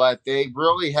 But they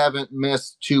really haven't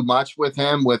missed too much with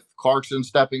him, with Clarkson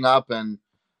stepping up and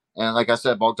like I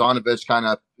said, Bogdanovich kind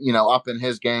of, up in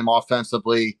his game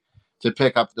offensively to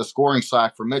pick up the scoring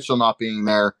slack for Mitchell not being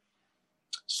there.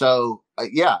 So,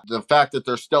 the fact that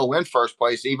they're still in first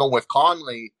place, even with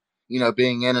Conley,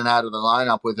 being in and out of the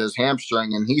lineup with his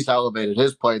hamstring, and he's elevated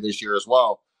his play this year as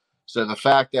well. So the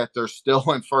fact that they're still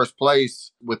in first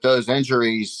place with those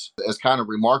injuries is kind of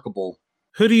remarkable.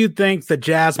 Who do you think the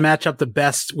Jazz match up the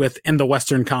best with in the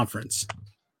Western Conference?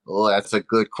 Oh, that's a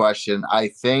good question. I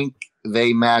think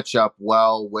they match up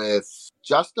well with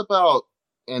just about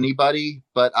anybody,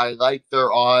 but I like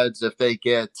their odds if they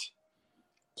get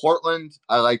Portland.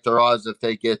 I like their odds if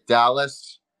they get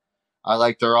Dallas. I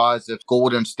like their odds if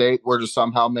Golden State were to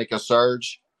somehow make a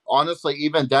surge. Honestly,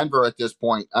 even Denver at this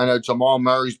point. I know Jamal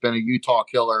Murray's been a Utah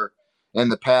killer in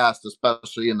the past,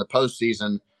 especially in the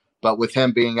postseason. But with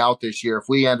him being out this year, if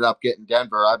we ended up getting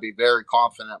Denver, I'd be very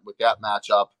confident with that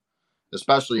matchup,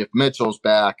 especially if Mitchell's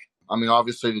back.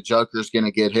 Obviously the Joker's going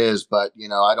to get his, but,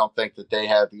 I don't think that they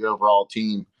have the overall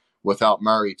team without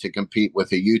Murray to compete with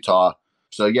the Utah.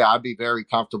 So, yeah, I'd be very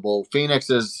comfortable. Phoenix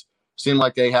seemed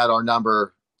like they had our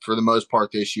number for the most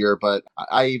part this year, but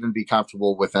I even be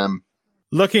comfortable with them.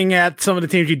 Looking at some of the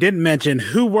teams you didn't mention,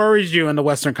 who worries you in the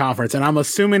Western Conference? And I'm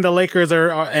assuming the Lakers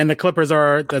and the Clippers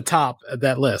are at the top of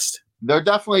that list. They're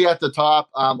definitely at the top.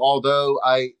 Although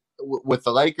with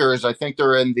the Lakers, I think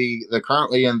they're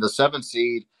currently in the 7th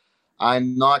seed.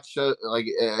 I'm not sure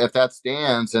if that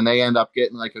stands and they end up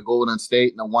getting like a Golden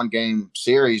State in a 1-game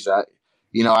series. I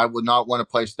would not want to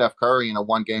play Steph Curry in a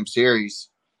 1-game series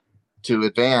to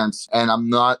advance. And I'm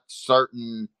not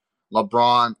certain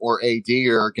LeBron or AD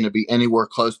are going to be anywhere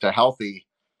close to healthy.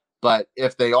 But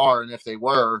if they are, and if they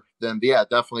were, then yeah,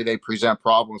 definitely they present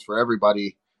problems for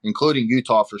everybody, including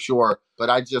Utah for sure. But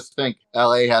I just think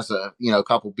LA has a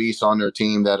couple beasts on their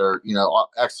team that are,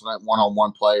 excellent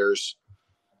one-on-one players,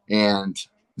 and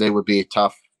they would be a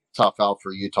tough out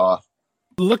for Utah.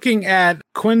 Looking at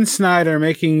Quinn Snyder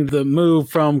making the move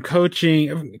from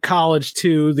coaching college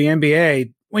to the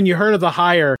NBA, when you heard of the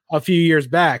hire a few years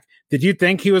back, did you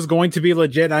think he was going to be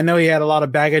legit? I know he had a lot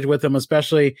of baggage with him,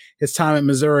 especially his time at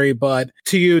Missouri, but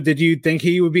to you, did you think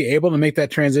he would be able to make that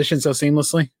transition so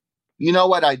seamlessly? You know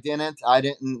what? I didn't,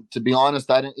 to be honest,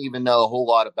 I didn't even know a whole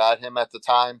lot about him at the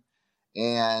time.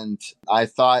 And I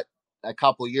thought a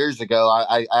couple years ago,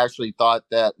 I actually thought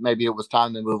that maybe it was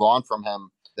time to move on from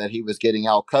him, that he was getting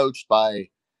out-coached by,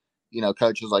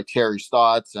 coaches like Terry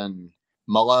Stotts and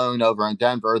Malone over in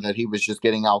Denver, that he was just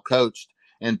getting out-coached.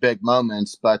 in big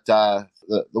moments. But the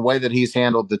way that he's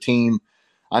handled the team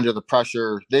under the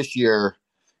pressure this year,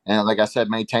 and like I said,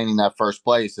 maintaining that first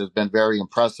place has been very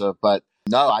impressive. But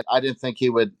no, I didn't think he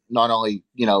would not only,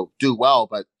 do well,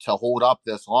 but to hold up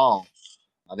this long.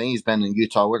 I think he's been in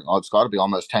Utah, it's got to be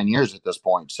almost 10 years at this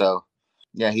point. So,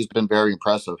 yeah, he's been very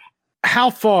impressive. How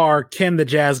far can the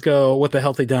Jazz go with a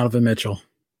healthy Donovan Mitchell?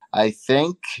 I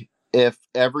think if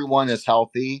everyone is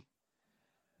healthy,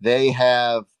 they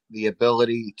have the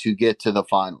ability to get to the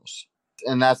finals.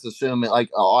 And that's assuming,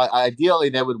 ideally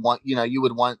they would want, you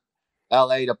would want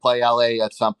LA to play LA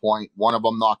at some point, one of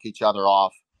them knock each other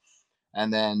off,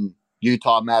 and then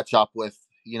Utah match up with,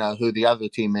 who the other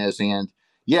team is. And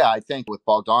yeah, I think with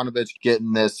Bogdanovic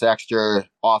getting this extra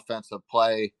offensive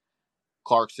play,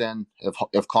 Clarkson,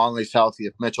 if Conley's healthy,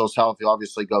 if Mitchell's healthy,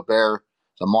 obviously Gobert,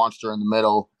 the monster in the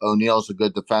middle. O'Neal's a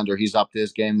good defender. He's upped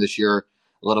his game this year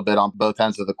a little bit on both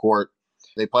ends of the court.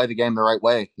 They play the game the right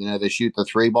way. They shoot the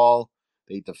 3 ball,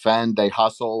 they defend, they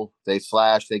hustle, they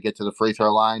slash, they get to the free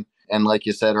throw line. And like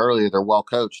you said earlier, they're well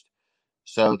coached.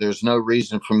 So there's no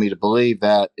reason for me to believe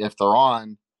that if they're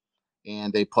on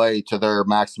and they play to their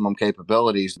maximum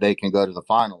capabilities, they can go to the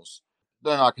finals.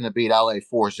 They're not going to beat LA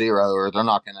 4-0, or they're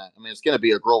not going to, it's going to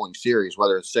be a grueling series,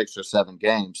 whether it's 6 or 7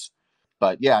 games.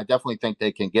 But yeah, I definitely think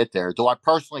they can get there. Do I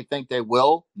personally think they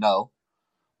will? No.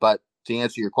 But to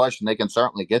answer your question, they can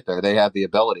certainly get there. They have the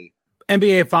ability.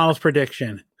 NBA Finals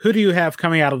prediction. Who do you have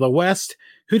coming out of the West?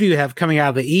 Who do you have coming out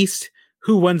of the East?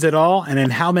 Who wins it all, and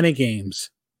in how many games?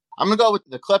 I'm going to go with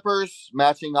the Clippers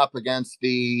matching up against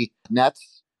the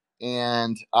Nets.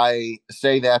 And I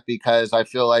say that because I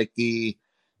feel like the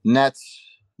Nets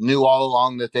knew all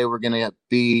along that they were going to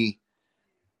be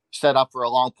set up for a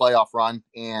long playoff run.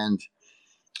 And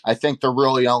I think the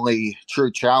really only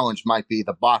true challenge might be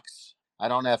the Bucks. I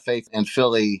don't have faith in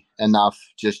Philly enough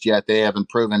just yet. They haven't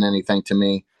proven anything to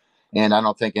me. And I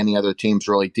don't think any other team's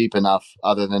really deep enough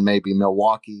other than maybe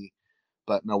Milwaukee.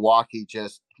 But Milwaukee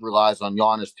just relies on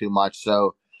Giannis too much.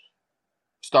 So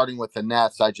starting with the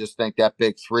Nets, I just think that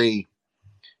big three,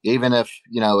 even if,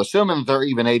 assuming they're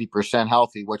even 80%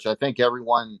 healthy, which I think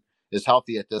everyone is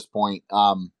healthy at this point.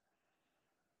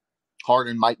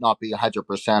 Harden might not be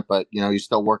 100%, but, he's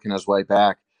still working his way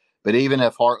back. But even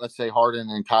if, let's say Harden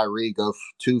and Kyrie go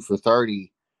 2 for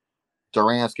 30,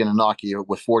 Durant's going to knock you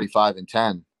with 45 and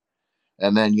 10.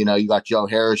 And then, you got Joe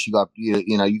Harris,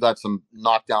 you got some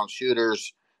knockdown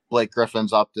shooters. Blake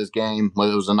Griffin's up this game.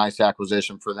 It was a nice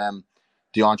acquisition for them.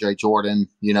 DeAndre Jordan,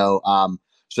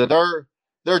 so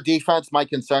their defense might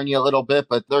concern you a little bit,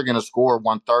 but they're going to score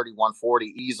 130, 140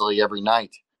 easily every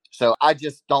night. So I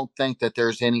just don't think that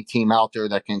there's any team out there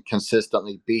that can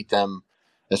consistently beat them,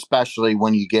 especially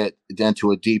when you get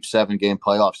into a deep 7-game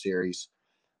playoff series.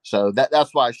 So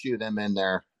that's why I shoot them in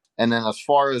there. And then as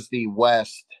far as the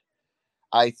West,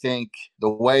 I think the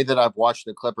way that I've watched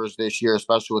the Clippers this year,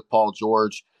 especially with Paul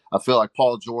George, I feel like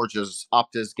Paul George has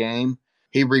upped his game.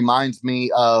 He reminds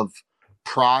me of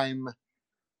prime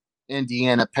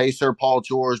Indiana Pacer Paul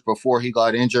George before he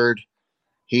got injured.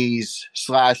 He's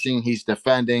slashing, he's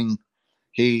defending,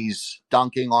 he's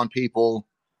dunking on people,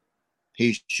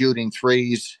 he's shooting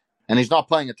threes, and he's not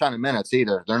playing a ton of minutes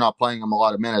either. They're not playing him a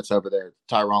lot of minutes over there.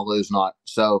 Tyronn Lue's not.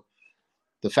 So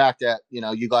the fact that,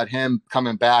 you got him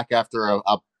coming back after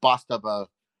a bust of a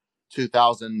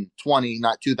 2020,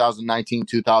 not 2019,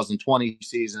 2020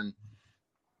 season,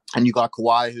 and you got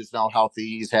Kawhi, who's now healthy.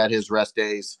 He's had his rest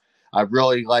days. I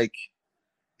really like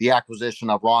the acquisition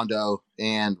of Rondo,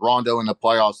 and Rondo in the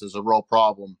playoffs is a real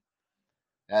problem,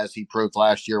 as he proved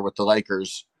last year with the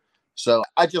Lakers. So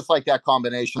I just like that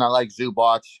combination. I like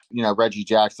Zubac. Reggie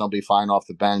Jackson will be fine off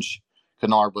the bench.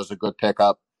 Kennard was a good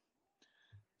pickup.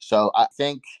 So I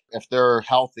think if they're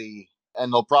healthy,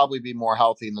 and they'll probably be more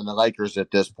healthy than the Lakers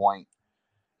at this point,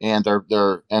 and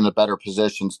they're in a better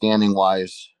position standing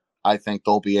wise, I think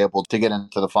they'll be able to get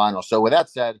into the finals. So with that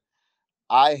said,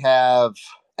 I have,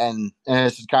 and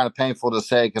this is kind of painful to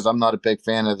say because I'm not a big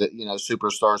fan of the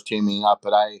superstars teaming up,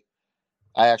 but I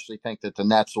actually think that the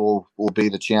Nets will be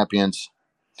the champions,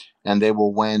 and they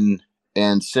will win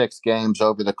in 6 games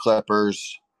over the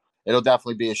Clippers. It'll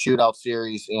definitely be a shootout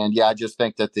series. And yeah, I just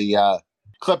think that the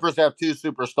Clippers have 2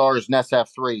 superstars, Nets have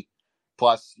 3,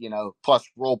 plus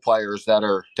role players that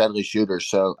are deadly shooters.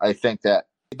 So I think that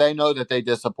they know that they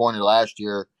disappointed last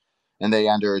year and they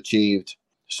underachieved.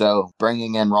 So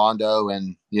bringing in Rondo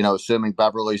and, assuming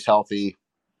Beverly's healthy,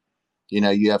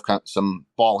 you have some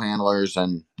ball handlers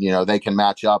and, they can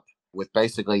match up with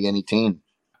basically any team.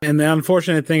 And the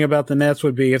unfortunate thing about the Nets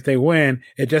would be if they win,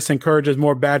 it just encourages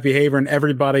more bad behavior and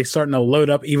everybody starting to load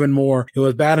up even more. It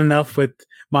was bad enough with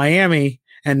Miami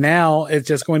And now it's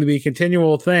just going to be a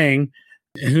continual thing.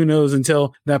 Who knows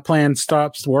until that plan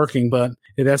stops working, but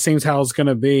that seems how it's going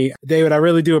to be. David, I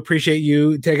really do appreciate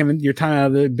you taking your time out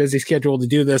of the busy schedule to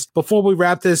do this. Before we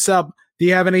wrap this up, do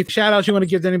you have any shout outs you want to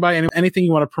give to anybody? Anything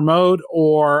you want to promote,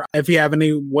 or if you have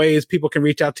any ways people can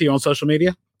reach out to you on social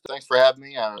media? Thanks for having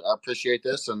me. I appreciate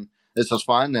this, and this was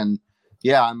fun. And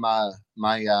yeah, I'm on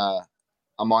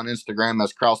Instagram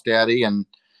as Kraus Daddy, and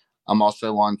I'm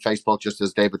also on Facebook just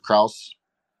as David Kraus.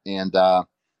 And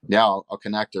yeah, I'll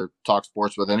connect or talk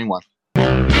sports with anyone.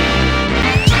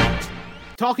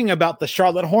 Talking about the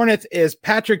Charlotte Hornets is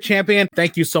Patrick Champion.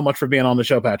 Thank you so much for being on the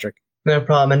show, Patrick. No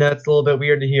problem. I know it's a little bit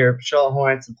weird to hear Charlotte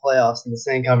Hornets and playoffs in the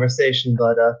same conversation,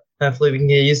 but hopefully we can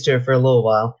get used to it for a little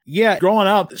while. Yeah, growing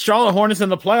up, Charlotte Hornets in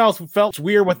the playoffs felt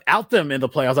weird without them in the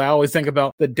playoffs. I always think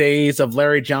about the days of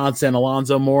Larry Johnson,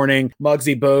 Alonzo Mourning,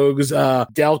 Muggsy Bogues,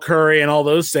 Del Curry, and all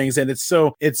those things. And it's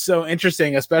so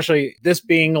interesting, especially this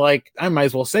being like, I might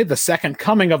as well say, the second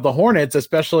coming of the Hornets,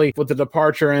 especially with the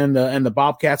departure and the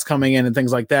Bobcats coming in and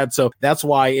things like that. So that's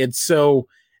why it's so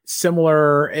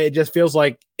similar. It just feels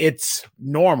like it's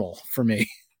normal for me.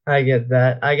 I get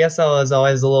that. I guess I was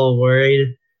always a little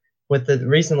worried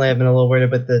recently I've been a little worried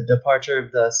about the departure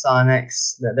of the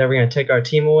Sonics, that they were going to take our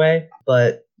team away.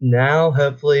 But now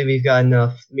hopefully we've got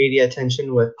enough media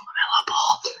attention with LaMelo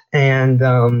Ball,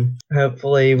 and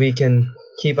hopefully we can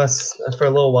keep us for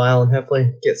a little while and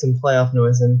hopefully get some playoff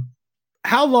noise in.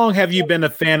 How long have you been a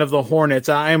fan of the Hornets?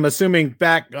 I am assuming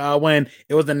back when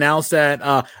it was announced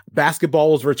that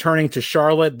basketball was returning to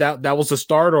Charlotte, that was the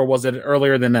start, or was it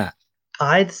earlier than that?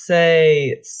 I'd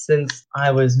say since I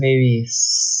was maybe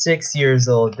 6 years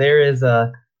old, there is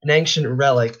an ancient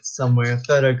relic somewhere, a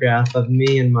photograph of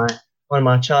me and one of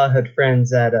my childhood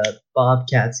friends at a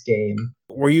Bobcats game.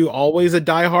 Were you always a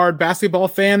diehard basketball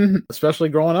fan, especially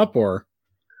growing up, or?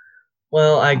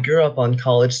 Well, I grew up on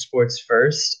college sports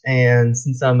first, and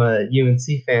since I'm a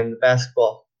UNC fan,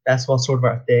 basketball sort of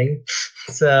our thing.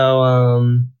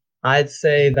 So I'd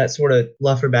say that sort of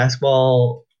love for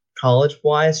basketball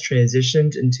college-wise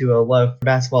transitioned into a love for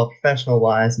basketball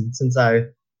professional-wise, and since I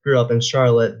grew up in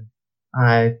Charlotte,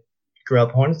 I grew up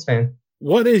a Hornets fan.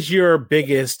 What is your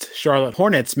biggest Charlotte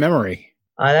Hornets memory?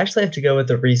 I'd actually have to go with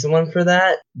the recent one for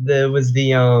that. There was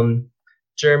the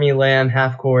Jeremy Lamb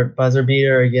half-court buzzer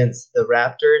beater against the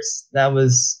Raptors. That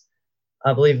was,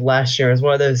 I believe, last year. It was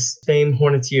one of those same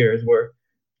Hornets years where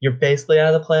you're basically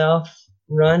out of the playoff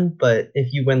run, but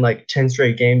if you win like 10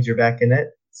 straight games, you're back in it.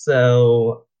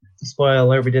 So, spoiler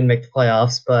alert, we didn't make the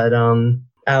playoffs, but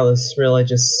that was really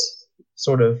just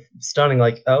sort of stunning.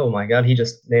 Like, oh my God, he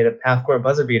just made a half-court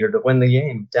buzzer beater to win the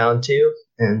game, down 2.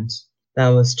 And that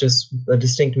was just a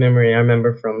distinct memory I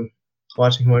remember from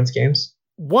watching Hornets games.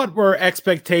 What were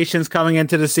expectations coming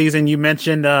into the season? You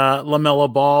mentioned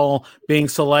LaMelo Ball being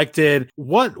selected.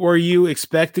 What were you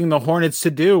expecting the Hornets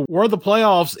to do? Were the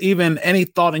playoffs even any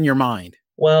thought in your mind?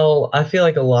 Well, I feel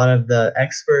like a lot of the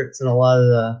experts and a lot of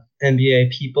the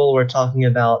NBA people were talking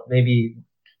about maybe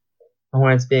the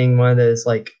Hornets being one of those,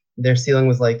 like, their ceiling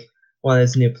was like one of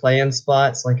those new play-in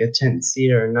spots, like a 10th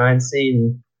seed or a 9th seed.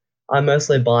 And I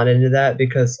mostly bought into that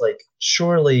because, like,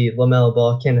 surely LaMelo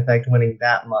Ball can't affect winning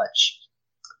that much.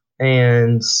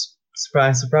 And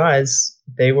surprise, surprise,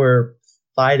 they were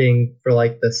fighting for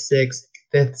like the 6th,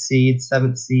 5th seed,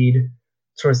 7th seed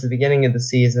towards the beginning of the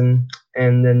season.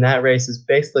 And then that race has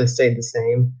basically stayed the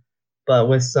same. But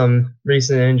with some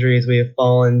recent injuries, we have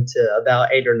fallen to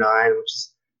about 8 or 9, which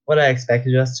is what I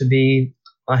expected us to be.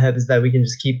 My hope is that we can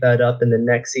just keep that up, and the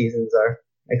next season's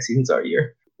our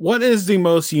year. What is the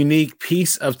most unique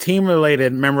piece of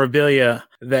team-related memorabilia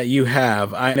that you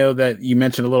have? I know that you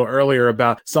mentioned a little earlier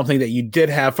about something that you did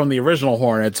have from the original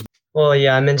Hornets. Well,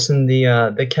 yeah, I mentioned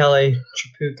the Kelly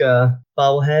Tripucka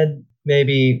bobblehead.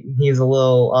 Maybe he's a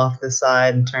little off the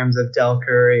side in terms of Del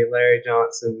Curry, Larry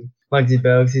Johnson, Muggsy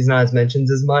Bogues. He's not as mentioned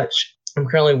as much. I'm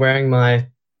currently wearing my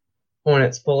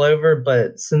Hornets pullover,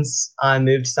 but since I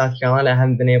moved to South Carolina, I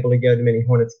haven't been able to go to many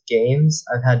Hornets games.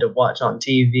 I've had to watch on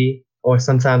TV or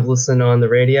sometimes listen on the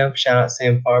radio. Shout out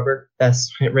Sam Farber,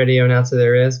 best radio announcer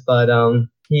there is. But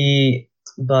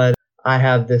I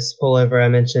have this pullover I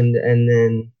mentioned, and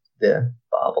then the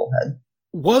bobblehead.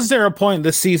 Was there a point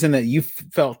this season that you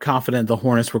felt confident the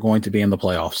Hornets were going to be in the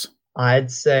playoffs? I'd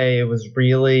say it was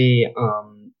really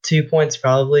 2 points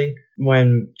probably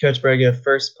when Coach Borrego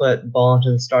first put Ball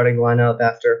into the starting lineup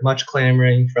after much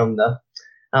clamoring from the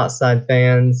outside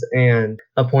fans, and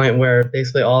a point where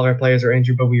basically all of our players were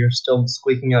injured, but we were still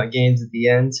squeaking out games at the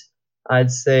end.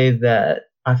 I'd say that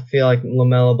I feel like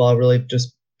LaMelo Ball really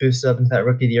just boosted up into that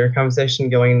Rookie of the Year conversation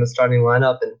going in the starting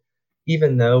lineup, and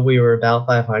even though we were about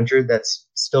 500, that's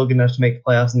still good enough to make the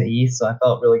playoffs in the East. So I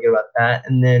felt really good about that.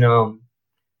 And then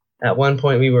at one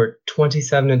point we were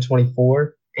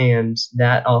 27-24, and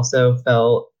that also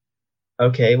felt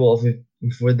okay. Well,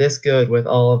 if we're this good with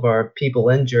all of our people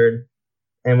injured,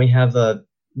 and we have a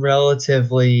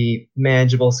relatively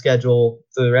manageable schedule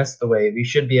for the rest of the way, we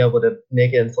should be able to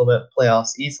make it into the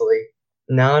playoffs easily.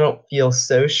 Now I don't feel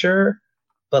so sure,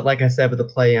 but like I said with the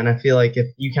play-in, I feel like if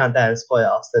you count that as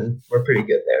playoffs, then we're pretty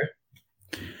good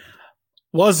there.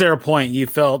 Was there a point you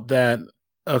felt that,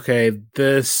 okay,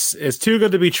 this is too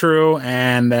good to be true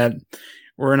and that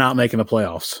we're not making the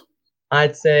playoffs?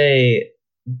 I'd say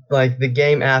like the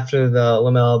game after the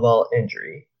LaMelo Ball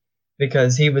injury,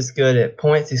 because he was good at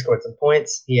points. He scored some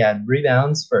points. He had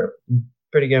rebounds for a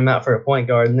pretty good amount for a point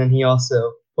guard. And then he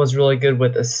also was really good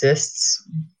with assists.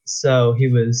 So he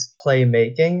was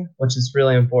playmaking, which is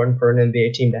really important for an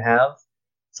NBA team to have.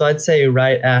 So I'd say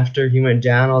right after he went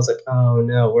down, I was like, oh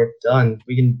no, we're done.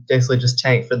 We can basically just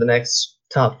tank for the next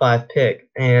top 5 pick.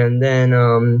 And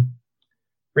then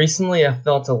recently I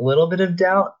felt a little bit of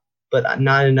doubt, but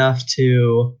not enough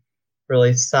to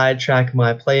really sidetrack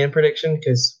my play-in prediction,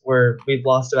 because we've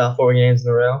lost about 4 games in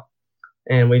a row,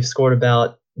 and we've scored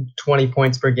about 20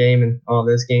 points per game in all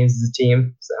those games as a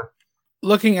team. So,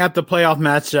 looking at the playoff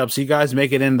matchups, you guys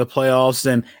make it into the playoffs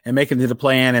and make it to the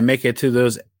play-in and make it to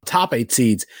those top 8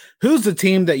 seeds. Who's the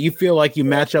team that you feel like you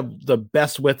match up the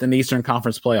best with in the Eastern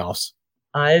Conference playoffs?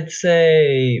 I'd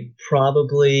say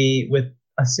probably, with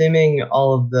assuming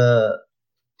all of the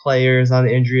players on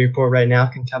the injury report right now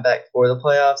can come back for the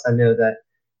playoffs. I know that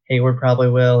Hayward probably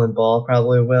will and Ball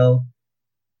probably will.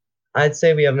 I'd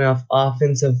say we have enough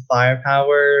offensive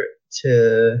firepower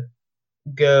to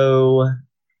go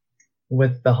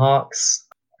with the Hawks,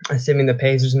 assuming the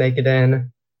Pacers make it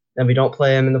in, and we don't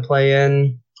play them in the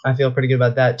play-in. I feel pretty good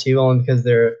about that too, only because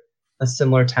they're a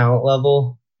similar talent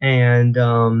level. And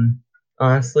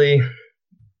honestly,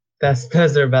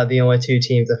 those are about the only 2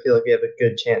 teams I feel like we have a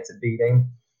good chance at beating.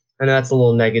 I know that's a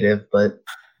little negative, but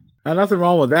nothing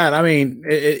wrong with that. I mean,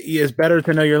 it's better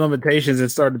to know your limitations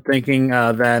and start thinking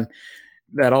that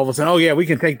all of a sudden, oh yeah, we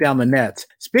can take down the Nets.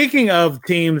 Speaking of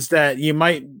teams that you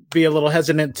might be a little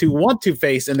hesitant to want to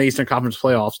face in the Eastern Conference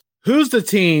playoffs, who's the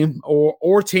team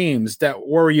or teams that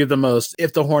worry you the most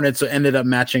if the Hornets ended up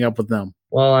matching up with them?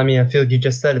 Well, I mean, I feel like you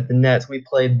just said it, the Nets. We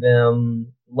played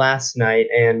them last night,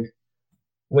 and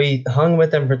we hung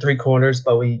with them for 3 quarters,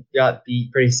 but we got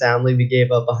beat pretty soundly. We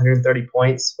gave up 130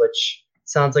 points, which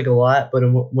sounds like a lot, but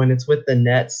when it's with the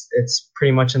Nets, it's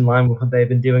pretty much in line with what they've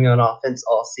been doing on offense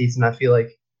all season. I feel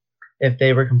like if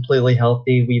they were completely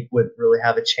healthy, we would really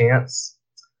have a chance.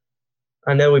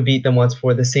 I know we beat them once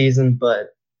before the season, but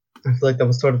I feel like that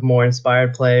was sort of more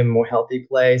inspired play, more healthy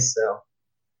play. So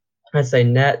I'd say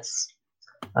Nets.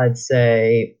 I'd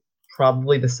say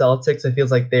probably the Celtics. It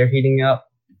feels like they're heating up.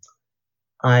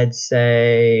 I'd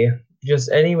say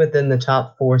just any within the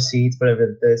top 4 seeds,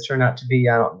 whatever those turn out to be.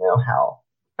 I don't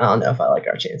know if I like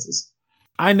our chances.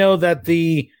 I know that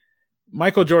the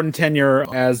Michael Jordan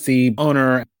tenure as the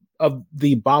owner of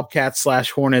the Bobcats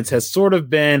 / Hornets has sort of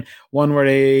been one where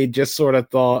they just sort of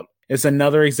thought it's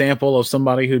another example of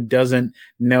somebody who doesn't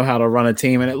know how to run a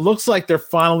team. And it looks like they're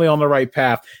finally on the right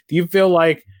path. Do you feel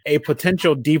like a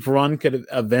potential deep run could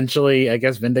eventually, I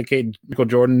guess, vindicate Michael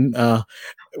Jordan,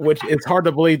 which it's hard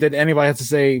to believe that anybody has to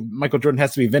say Michael Jordan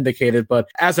has to be vindicated, but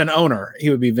as an owner, he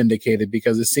would be vindicated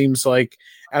because it seems like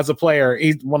as a player,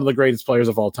 he's one of the greatest players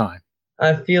of all time.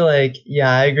 I feel like,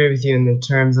 yeah, I agree with you in the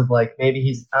terms of like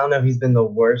maybe I don't know if he's been the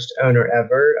worst owner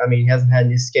ever. I mean, he hasn't had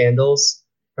any scandals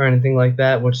or anything like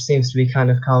that, which seems to be kind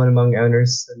of common among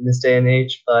owners in this day and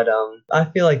age. But I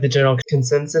feel like the general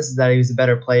consensus is that he was a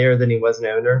better player than he was an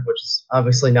owner, which is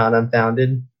obviously not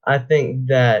unfounded. I think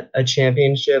that a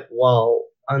championship, while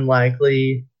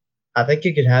unlikely, I think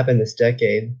it could happen this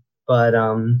decade. But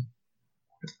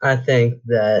I think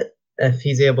that if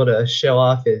he's able to show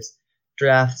off his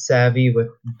draft savvy with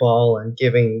Ball and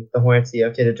giving the Hornets the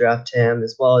okay to draft him,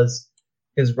 as well as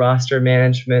his roster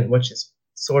management, which has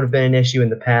sort of been an issue in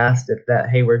the past, if that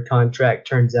Hayward contract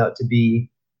turns out to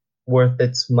be worth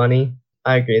its money,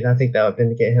 I agree. I think that would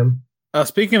vindicate him.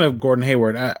 Speaking of Gordon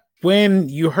Hayward, when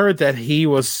you heard that he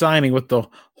was signing with the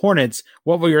Hornets,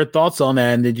 what were your thoughts on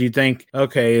that? And did you think,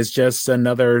 okay, it's just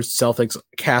another Celtics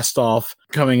cast off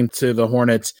coming to the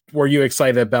Hornets? Were you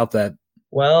excited about that?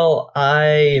 Well,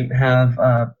 I have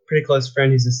a pretty close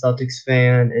friend who's a Celtics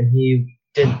fan, and he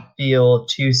didn't feel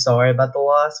too sorry about the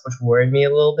loss, which worried me a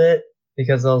little bit,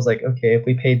 because I was like, okay, if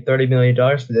we paid $30 million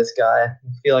for this guy,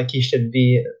 I feel like he should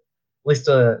be at least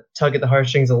a tug at the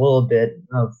heartstrings a little bit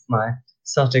of my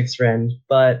Celtics friend.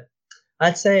 But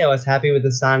I'd say I was happy with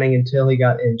the signing until he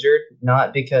got injured,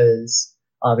 not because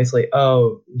obviously,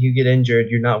 oh, you get injured,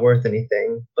 you're not worth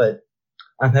anything, but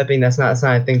I'm hoping that's not a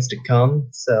sign of things to come.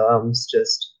 So I'm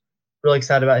just really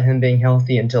excited about him being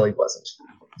healthy until he wasn't.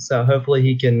 So hopefully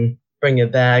he can bring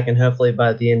it back, and hopefully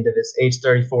by the end of his age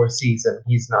 34 season,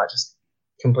 he's not just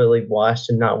completely washed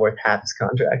and not worth half his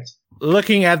contract.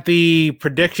 Looking at the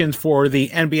predictions for the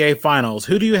NBA Finals,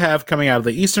 who do you have coming out of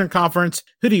the Eastern Conference?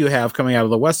 Who do you have coming out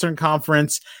of the Western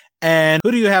Conference? And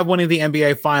who do you have winning the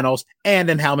NBA Finals, and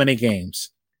in how many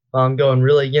games? Well, I'm going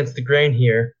really against the grain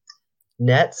here.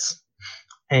 Nets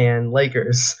and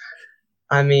Lakers.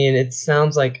 I mean, it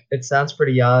sounds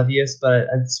pretty obvious, but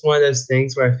it's one of those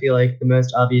things where I feel like the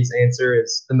most obvious answer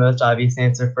is the most obvious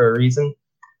answer for a reason.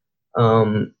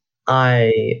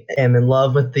 I am in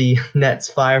love with the Nets'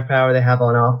 firepower they have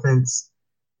on offense,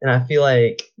 and I feel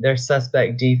like their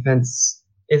suspect defense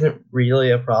isn't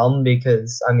really a problem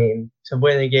because, I mean, to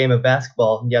win a game of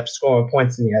basketball, you have to score more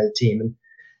points than the other team, and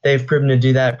they've proven to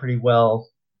do that pretty well.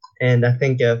 And I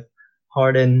think if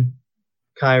Harden,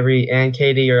 Kyrie, and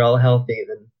KD are all healthy,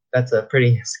 then that's a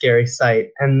pretty scary sight.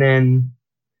 And then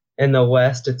in the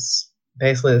West, it's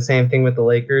basically the same thing with the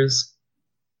Lakers.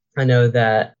 I know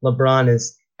that LeBron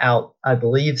is out, I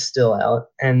believe still out,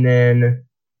 and then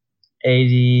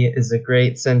AD is a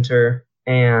great center,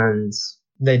 and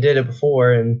they did it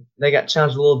before, and they got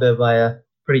challenged a little bit by a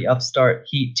pretty upstart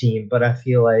Heat team, but I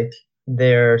feel like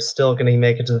they're still going to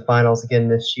make it to the finals again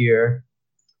this year.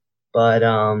 But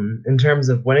in terms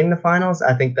of winning the finals,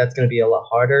 I think that's going to be a lot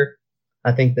harder.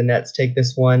 I think the Nets take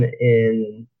this one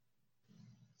in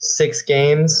 6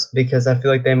 games because I feel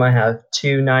like they might have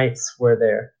 2 nights where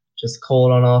they're just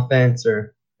cold on offense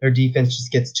or their defense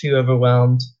just gets too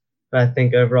overwhelmed. But I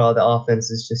think overall the offense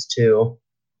is just too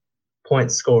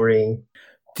point scoring.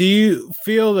 Do you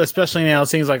feel, especially now, it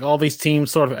seems like all these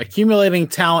teams sort of accumulating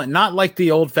talent, not like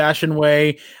the old-fashioned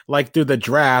way, like through the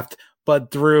draft,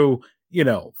 but through,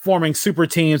 forming super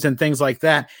teams and things like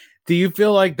that. Do you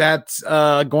feel like that's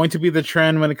going to be the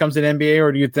trend when it comes to the NBA,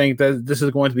 or do you think that this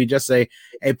is going to be just a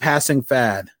passing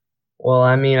fad? Well,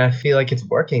 I mean, I feel like it's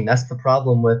working. That's the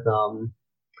problem with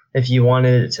if you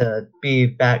wanted it to be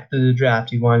back through the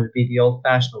draft, you wanted it to be the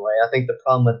old-fashioned way. I think the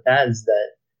problem with that is that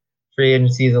free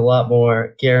agency is a lot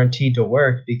more guaranteed to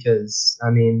work because, I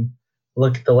mean,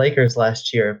 look at the Lakers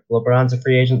last year. LeBron's a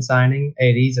free agent signing.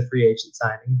 AD's a free agent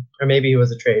signing. Or maybe it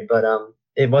was a trade, but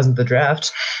it wasn't the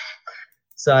draft.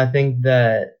 So I think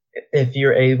that if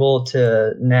you're able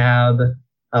to nab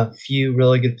a few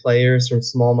really good players from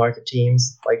small market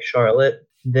teams like Charlotte,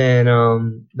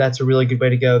 then that's a really good way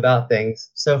to go about things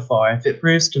so far. If it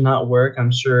proves to not work,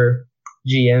 I'm sure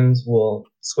GMs will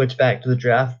switch back to the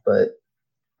draft, but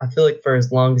I feel like for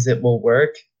as long as it will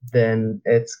work, then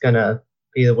it's going to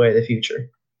be the way of the future.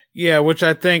 Yeah, which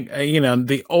I think,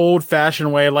 the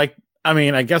old-fashioned way,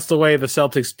 I guess the way the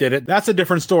Celtics did it, that's a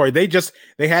different story.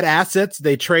 They had assets,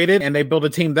 they traded, and they built a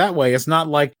team that way. It's not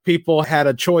like people had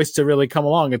a choice to really come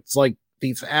along. It's like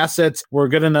these assets were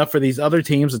good enough for these other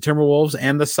teams, the Timberwolves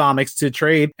and the Sonics, to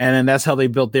trade, and then that's how they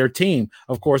built their team.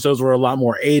 Of course, those were a lot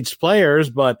more aged players,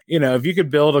 but, if you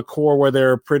could build a core where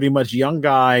they're pretty much young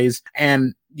guys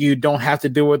and you don't have to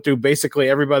do it through basically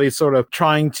everybody sort of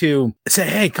trying to say,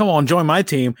 hey, come on, join my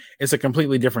team, it's a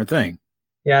completely different thing.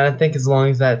 Yeah, I think as long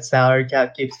as that salary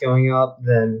cap keeps going up,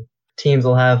 then teams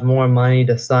will have more money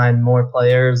to sign more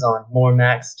players on more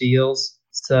max deals.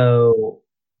 So,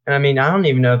 I mean, I don't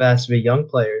even know if it has to be young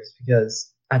players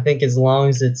because I think as long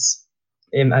as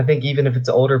I think even if it's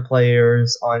older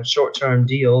players on short-term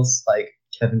deals like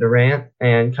Kevin Durant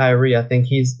and Kyrie, I think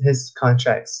his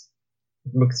contract's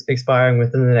expiring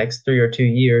within the next 3 or 2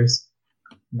 years,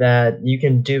 that you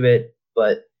can do it,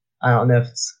 but I don't know if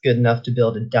it's good enough to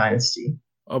build a dynasty.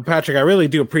 Oh, Patrick, I really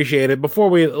do appreciate it. Before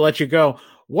we let you go,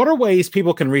 what are ways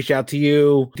people can reach out to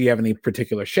you? Do you have any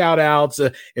particular shout outs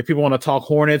if people want to talk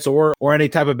Hornets or any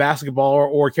type of basketball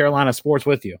or Carolina sports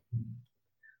with you?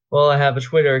 Well, I have a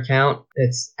Twitter account.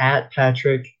 It's at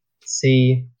Patrick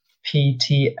C.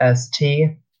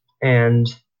 PTST,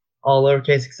 and all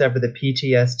lowercase except for the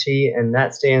PTST, and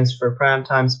that stands for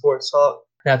Primetime Sports Talk.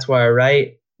 That's where I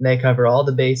write. They cover all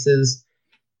the bases.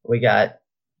 We got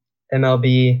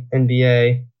MLB,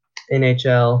 NBA,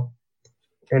 NHL,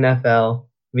 NFL.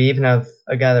 We even have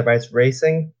a guy that writes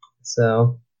racing.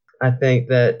 So I think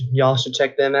that y'all should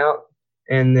check them out.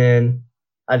 And then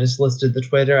I just listed the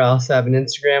Twitter. I also have an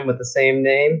Instagram with the same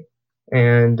name.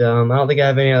 And I don't think I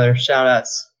have any other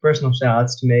shout-outs, personal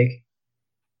shout-outs to make.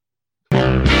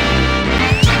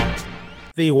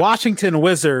 The Washington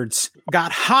Wizards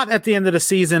got hot at the end of the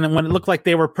season when it looked like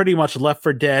they were pretty much left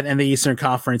for dead in the Eastern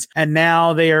Conference. And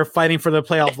now they are fighting for their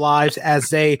playoff lives as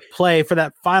they play for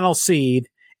that final seed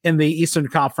in the Eastern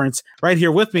Conference. Right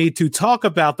here with me to talk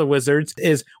about the Wizards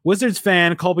is Wizards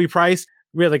fan Colby Price,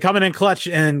 really coming in clutch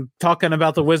and talking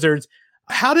about the Wizards.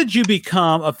 How did you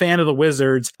become a fan of the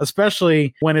Wizards,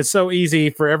 especially when it's so easy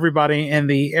for everybody in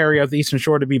the area of the Eastern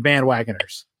Shore to be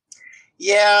bandwagoners?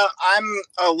 Yeah, I'm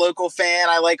a local fan.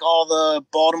 I like all the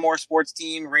Baltimore sports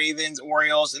team, Ravens,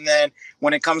 Orioles. And then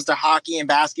when it comes to hockey and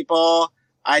basketball,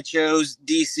 I chose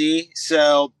DC.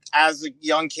 So as a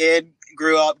young kid,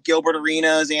 grew up Gilbert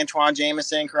Arenas, Antoine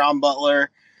Jameson, Caron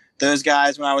Butler, those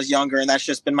guys when I was younger. And that's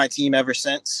just been my team ever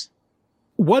since.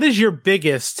 What is your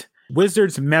biggest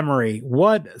Wizards memory?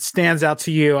 What stands out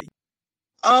to you?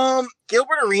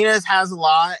 Gilbert Arenas has a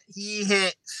lot. He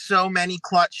hit so many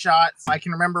clutch shots. I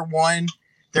can remember one.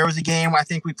 There was a game I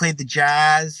think we played the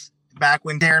Jazz back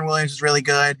when Darren Williams was really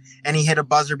good, and he hit a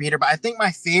buzzer beater. But I think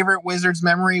my favorite Wizards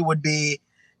memory would be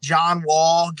John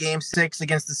Wall, Game 6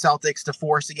 against the Celtics to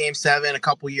force a Game 7 a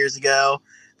couple years ago.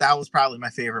 That was probably my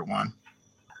favorite one.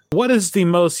 What is the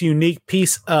most unique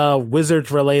piece of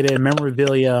Wizards-related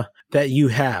memorabilia that you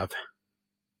have?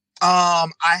 I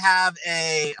have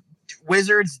a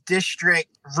Wizards District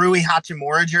Rui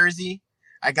Hachimura jersey.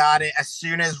 I got it as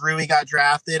soon as Rui got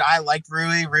drafted. I liked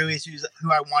Rui. Rui's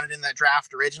who I wanted in that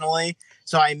draft originally.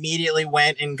 So I immediately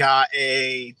went and got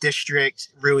a District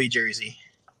Rui jersey.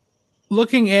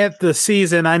 Looking at the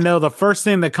season, I know the first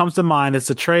thing that comes to mind is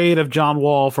the trade of John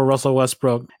Wall for Russell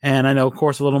Westbrook. And I know, of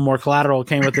course, a little more collateral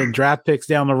came with the draft picks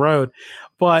down the road.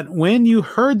 But when you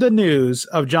heard the news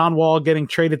of John Wall getting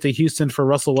traded to Houston for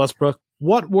Russell Westbrook,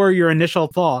 what were your initial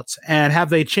thoughts, and have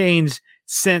they changed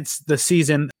since the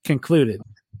season concluded?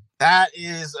 That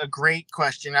is a great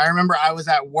question. I remember I was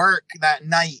at work that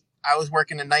night. I was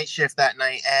working a night shift that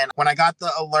night, and when I got the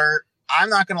alert,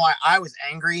 I'm not going to lie, I was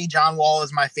angry. John Wall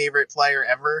is my favorite player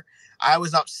ever. I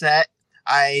was upset.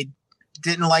 I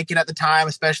didn't like it at the time,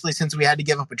 especially since we had to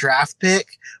give up a draft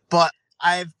pick. But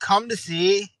I've come to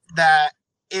see that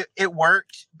it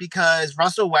worked because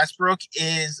Russell Westbrook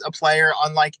is a player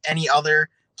unlike any other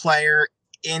player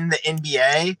in the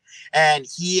NBA. And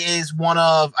he is one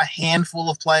of a handful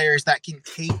of players that can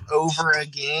take over a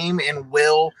game and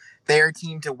will their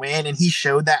team to win. And he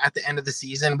showed that at the end of the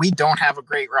season. We don't have a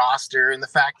great roster. And the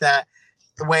fact that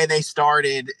the way they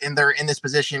started and they're in this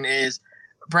position is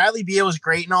Bradley Beal is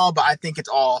great and all, but I think it's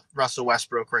all Russell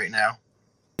Westbrook right now.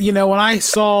 You know, when I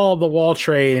saw the Wall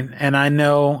trade, and I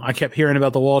know I kept hearing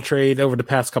about the Wall trade over the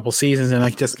past couple seasons, and I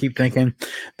just keep thinking,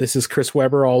 this is Chris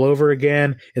Webber all over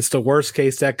again. It's the worst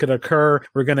case that could occur.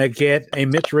 We're going to get a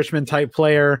Mitch Richmond type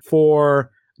player for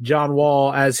John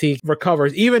Wall as he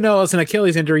recovers. Even though it's an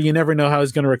Achilles injury, you never know how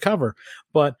he's going to recover.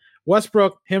 But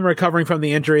Westbrook, him recovering from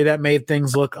the injury, that made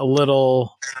things look a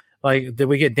little like, did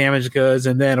we get damaged goods?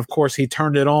 And then, of course, he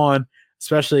turned it on,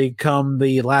 especially come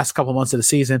the last couple months of the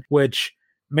season, which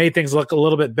made things look a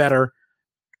little bit better.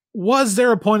 Was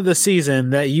there a point of the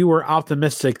season that you were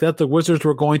optimistic that the Wizards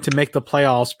were going to make the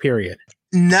playoffs, period?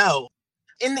 No.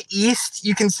 In the East,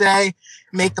 you can say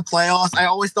make the playoffs. I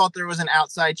always thought there was an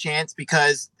outside chance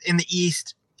because in the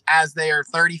East, as they are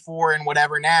 34 and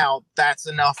whatever now, that's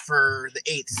enough for the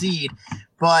 8th seed.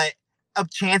 But a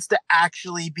chance to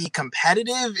actually be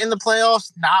competitive in the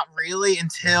playoffs, not really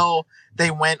until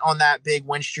they went on that big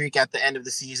win streak at the end of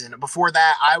the season. Before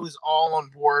that, I was all on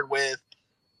board with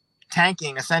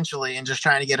tanking essentially and just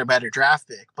trying to get a better draft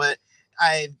pick. But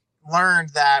I learned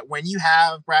that when you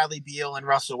have Bradley Beal and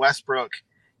Russell Westbrook,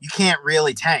 you can't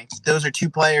really tank. Those are two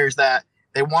players that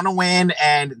they want to win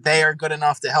and they are good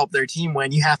enough to help their team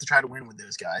win. You have to try to win with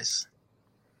those guys.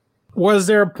 Was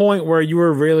there a point where you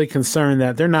were really concerned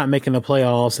that they're not making the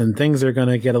playoffs and things are going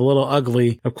to get a little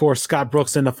ugly? Of course, Scott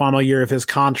Brooks in the final year of his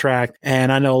contract,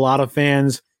 and I know a lot of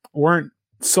fans weren't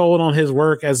sold on his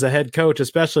work as a head coach,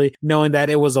 especially knowing that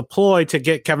it was a ploy to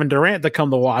get Kevin Durant to come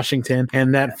to Washington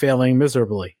and that failing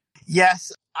miserably.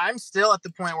 Yes, I'm still at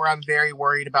the point where I'm very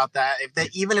worried about that.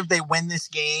 Even if they win this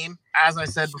game, as I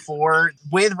said before,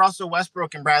 with Russell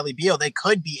Westbrook and Bradley Beal, they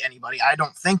could beat anybody. I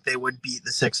don't think they would beat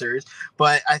the Sixers,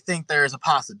 but I think there's a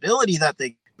possibility that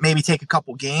they maybe take a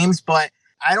couple games. But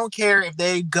I don't care if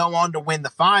they go on to win the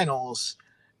finals.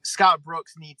 Scott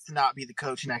Brooks needs to not be the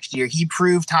coach next year. He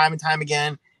proved time and time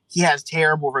again he has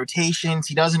terrible rotations.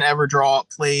 He doesn't ever draw up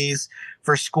plays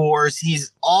for scores.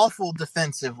 He's awful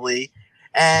defensively.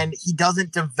 And he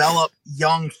doesn't develop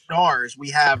young stars.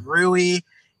 We have Rui.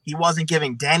 He wasn't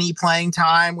giving Denny playing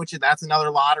time, that's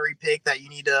another lottery pick that you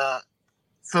need to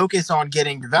focus on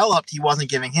getting developed. He wasn't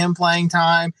giving him playing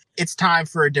time. It's time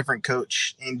for a different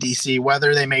coach in DC,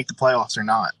 whether they make the playoffs or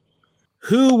not.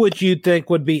 Who would you think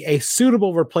would be a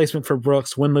suitable replacement for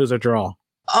Brooks, win, lose, or draw?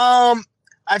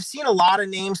 I've seen a lot of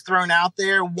names thrown out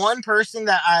there. One person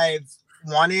that I've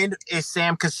wanted is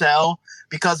Sam Cassell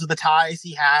because of the ties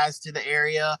he has to the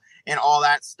area and all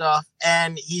that stuff.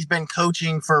 And he's been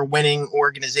coaching for winning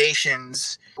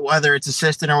organizations, whether it's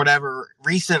assistant or whatever,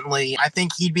 recently. I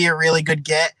think he'd be a really good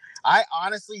get. I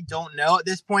honestly don't know at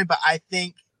this point, but I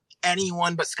think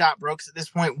anyone but Scott Brooks at this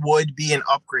point would be an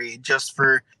upgrade just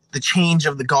for the change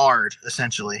of the guard,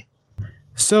 essentially.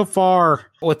 So far,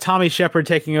 with Tommy Shepard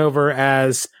taking over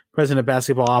as president of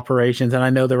basketball operations, and I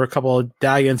know there were a couple of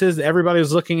dalliances, everybody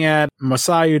was looking at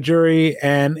Masai Ujiri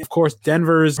and, of course,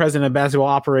 Denver's president of basketball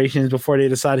operations before they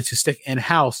decided to stick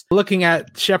in-house. Looking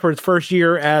at Shepard's first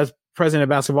year as president of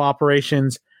basketball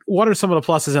operations, what are some of the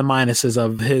pluses and minuses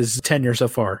of his tenure so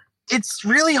far? It's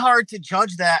really hard to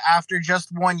judge that after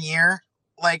just 1 year.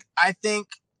 Like, I think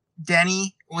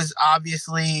Denny was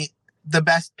obviously the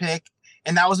best pick,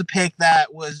 and that was a pick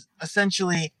that was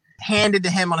essentially handed to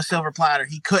him on a silver platter.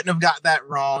 He couldn't have got that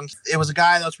wrong. It was a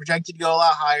guy that was projected to go a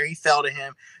lot higher. He fell to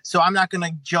him. So I'm not going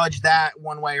to judge that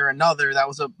one way or another. That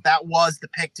was the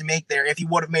pick to make there. If he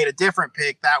would have made a different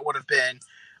pick, that would have been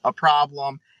a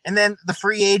problem. And then the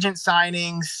free agent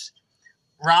signings,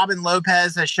 Robin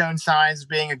Lopez has shown signs of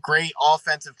being a great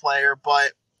offensive player,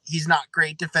 but he's not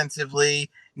great defensively.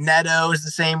 Neto is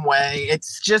the same way.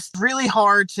 It's just really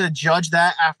hard to judge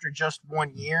that after just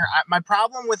 1 year. My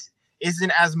problem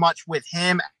isn't as much with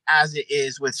him as it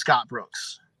is with Scott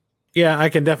Brooks. Yeah, I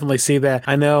can definitely see that.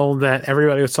 I know that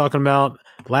everybody was talking about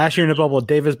last year in the bubble,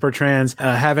 Davis Bertrands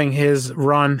having his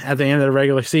run at the end of the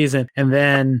regular season, and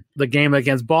then the game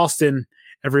against Boston,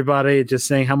 everybody just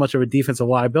saying how much of a defensive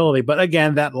liability. But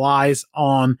again, that lies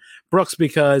on Brooks,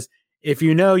 because if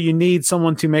you know you need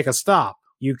someone to make a stop,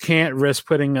 you can't risk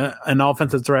putting an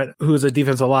offensive threat who's a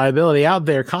defensive liability out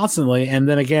there constantly. And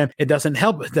then again, it doesn't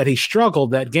help that he struggled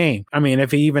that game. I mean,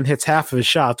 if he even hits half of his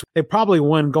shots, they probably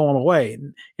win going away.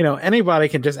 You know, anybody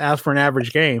can just ask for an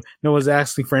average game. No one's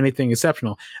asking for anything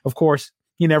exceptional. Of course,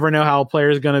 you never know how a player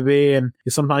is going to be. And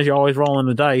sometimes you're always rolling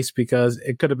the dice because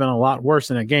it could have been a lot worse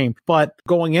in a game. But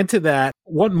going into that,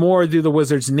 what more do the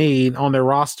Wizards need on their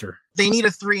roster? They need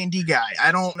a 3-and-D guy.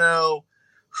 I don't know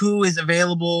who is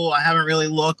available. I haven't really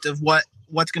looked of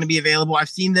what's going to be available. I've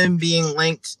seen them being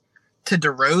linked to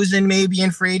DeRozan maybe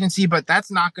in free agency, but that's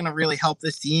not going to really help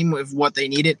this team with what they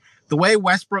needed. The way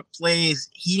Westbrook plays,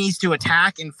 he needs to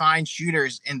attack and find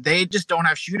shooters, and they just don't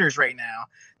have shooters right now.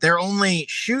 Their only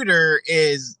shooter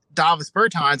is Davis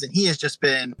Bertans, and he has just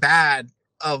been bad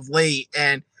of late,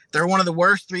 and they're one of the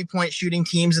worst three-point shooting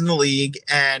teams in the league,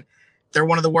 and they're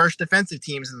one of the worst defensive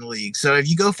teams in the league. So if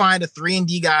you go find a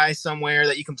 3-and-D guy somewhere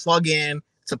that you can plug in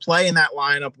to play in that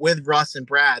lineup with Russ and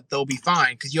Brad, they'll be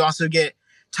fine. Because you also get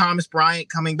Thomas Bryant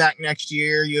coming back next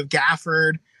year. You have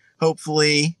Gafford,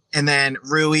 hopefully, and then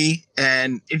Rui.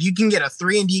 And if you can get a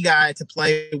 3-and-D guy to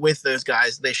play with those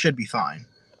guys, they should be fine.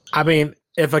 I mean,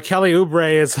 if a Kelly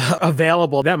Oubre is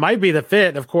available, that might be the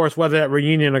fit. Of course, whether that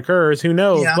reunion occurs, who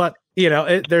knows? Yeah. But, you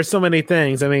know, there's so many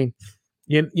things. I mean,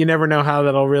 You never know how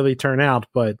that'll really turn out.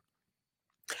 But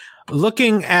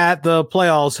looking at the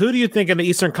playoffs, who do you think in the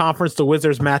Eastern Conference the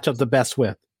Wizards match up the best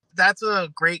with? That's a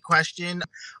great question.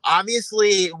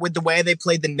 Obviously, with the way they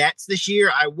played the Nets this year,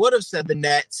 I would have said the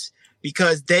Nets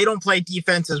because they don't play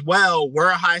defense as well.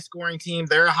 We're a high-scoring team.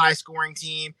 They're a high-scoring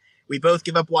team. We both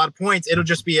give up a lot of points. It'll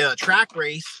just be a track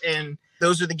race, and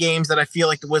those are the games that I feel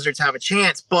like the Wizards have a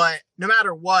chance. But no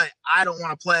matter what, I don't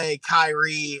want to play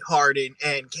Kyrie, Harden,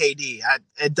 and KD.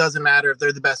 It doesn't matter if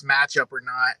they're the best matchup or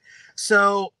not.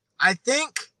 So I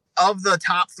think of the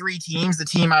top three teams, the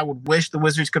team I would wish the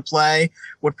Wizards could play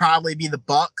would probably be the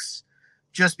Bucks,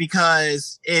 just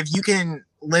because if you can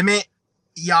limit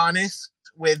Giannis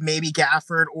with maybe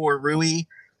Gafford or Rui,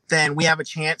 then we have a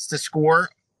chance to score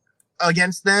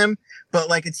against them. But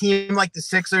like a team like the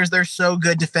Sixers, they're so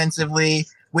good defensively.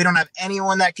 We don't have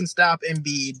anyone that can stop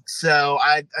Embiid. So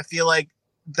I feel like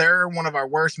they're one of our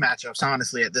worst matchups,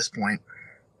 honestly, at this point.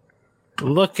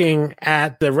 Looking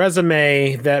at the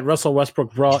resume that Russell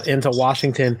Westbrook brought into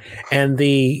Washington and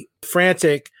the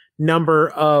frantic number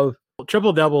of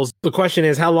triple doubles, the question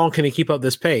is, how long can he keep up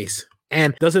this pace?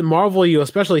 And does it marvel you,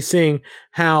 especially seeing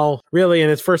how really in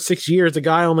his first 6 years, the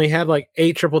guy only had like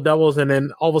 8 triple doubles, and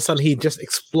then all of a sudden he just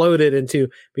exploded into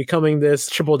becoming this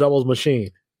triple doubles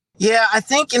machine? Yeah, I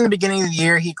think in the beginning of the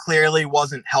year, he clearly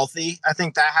wasn't healthy. I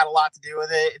think that had a lot to do with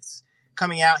it. It's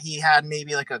coming out, he had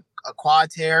maybe like a quad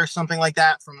tear or something like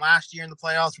that from last year in the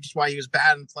playoffs, which is why he was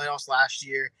bad in the playoffs last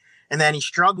year. and then he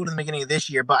struggled in the beginning of this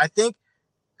year. But I think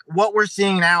what we're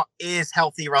seeing now is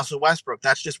healthy Russell Westbrook.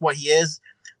 That's just what he is.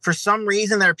 For some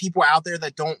reason, there are people out there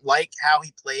that don't like how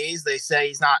he plays. They say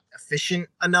he's not efficient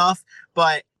enough,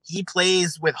 but he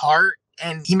plays with heart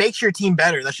and he makes your team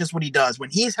better. That's just what he does. When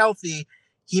he's healthy,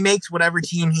 he makes whatever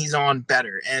team he's on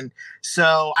better. And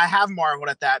so I have marveled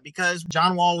at that because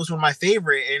John Wall was one of my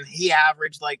favorite and he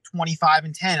averaged like 25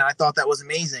 and 10. And I thought that was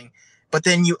amazing. But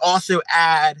then you also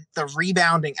add the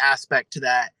rebounding aspect to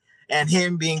that and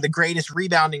him being the greatest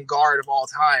rebounding guard of all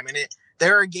time. And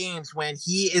there are games when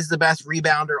he is the best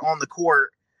rebounder on the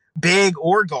court, big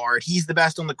or guard. He's the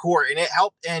best on the court. And it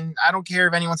helped. And I don't care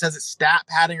if anyone says it's stat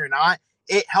padding or not.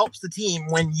 It helps the team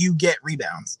when you get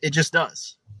rebounds. It just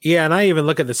does. Yeah, and I even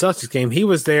look at the Celtics game. He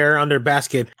was there under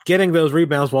basket getting those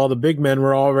rebounds while the big men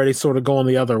were already sort of going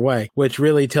the other way, which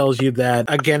really tells you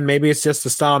that, again, maybe it's just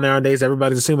the style nowadays.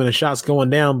 Everybody's assuming the shot's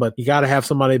going down, but you got to have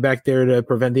somebody back there to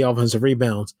prevent the offensive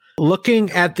rebounds.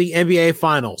 Looking at the NBA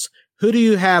Finals, who do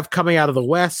you have coming out of the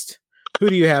West?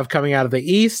 Who do you have coming out of the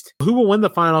East? Who will win the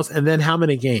finals, and then how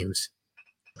many games?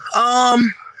 I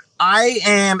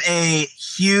am a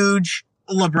huge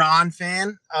LeBron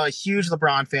fan,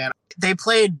 They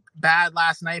played bad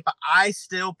last night, but I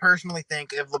still personally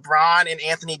think if LeBron and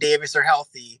Anthony Davis are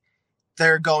healthy,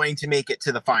 they're going to make it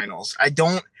to the finals. I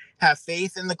don't have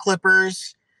faith in the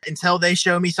Clippers until they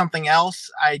show me something else.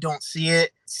 I don't see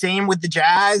it. Same with the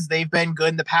Jazz. They've been good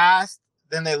in the past.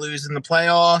 Then they lose in the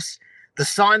playoffs. The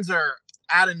Suns are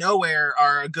out of nowhere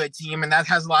are a good team, and that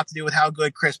has a lot to do with how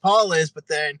good Chris Paul is, but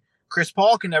then Chris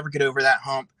Paul can never get over that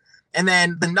hump. And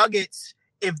then the Nuggets,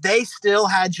 if they still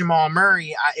had Jamal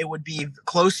Murray, it would be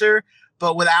closer.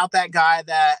 But without that guy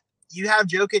that you have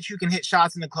Jokic who can hit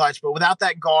shots in the clutch, but without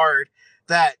that guard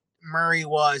that Murray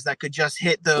was that could just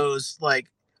hit those like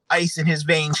ice in his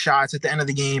vein shots at the end of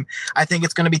the game, I think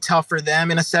it's going to be tough for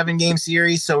them in a 7-game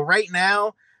series. So right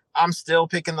now, I'm still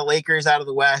picking the Lakers out of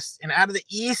the West. And out of the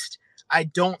East, I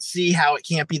don't see how it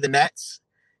can't be the Nets.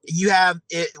 You have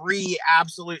 3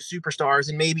 absolute superstars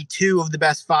and maybe 2 of the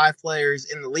best 5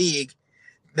 players in the league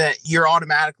that you're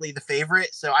automatically the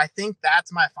favorite. So I think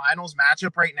that's my finals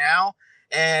matchup right now.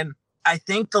 And I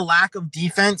think the lack of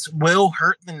defense will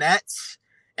hurt the Nets.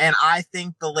 And I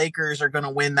think the Lakers are going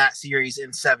to win that series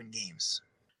in 7 games.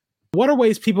 What are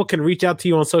ways people can reach out to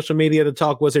you on social media to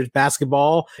talk Wizards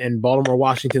basketball and Baltimore,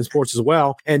 Washington sports as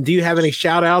well? And do you have any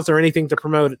shout outs or anything to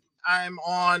promote? I'm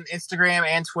on Instagram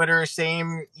and Twitter,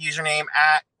 same username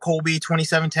at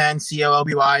Colby2710,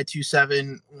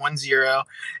 COLBY2710.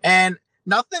 And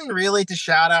nothing really to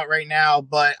shout out right now,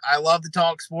 but I love to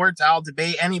talk sports. I'll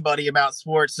debate anybody about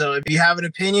sports. So if you have an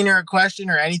opinion or a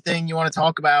question or anything you want to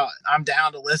talk about, I'm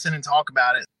down to listen and talk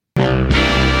about it.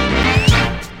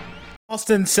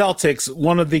 Boston Celtics,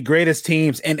 one of the greatest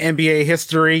teams in NBA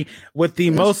history with the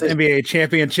most NBA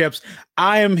championships.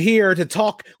 I am here to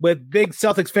talk with big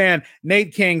Celtics fan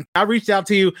Nate King. I reached out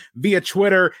to you via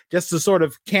Twitter just to sort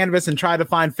of canvas and try to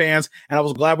find fans, and I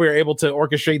was glad we were able to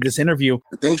orchestrate this interview.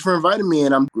 Thanks for inviting me,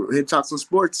 and I'm here to talk some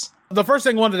sports. The first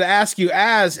thing I wanted to ask you,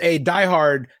 as a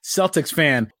diehard Celtics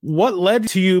fan, what led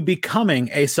to you becoming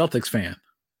a Celtics fan?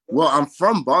 Well, I'm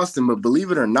from Boston, but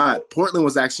believe it or not, Portland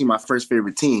was actually my first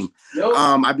favorite team.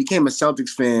 I became a Celtics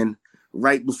fan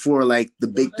right before like the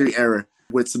Big 3 era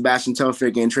with Sebastian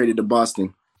Telfair getting traded to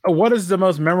Boston. What is the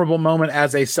most memorable moment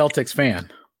as a Celtics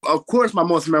fan? Of course, my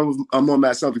most memorable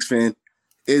moment as a Celtics fan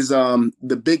is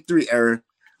the Big 3 era,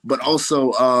 but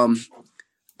also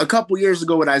a couple years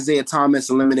ago with Isaiah Thomas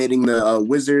eliminating the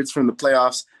Wizards from the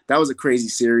playoffs. That was a crazy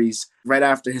series right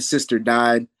after his sister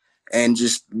died. And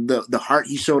just the heart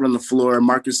he showed on the floor,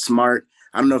 Marcus Smart.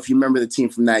 I don't know if you remember the team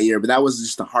from that year, but that was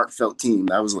just a heartfelt team.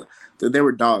 They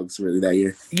were dogs really that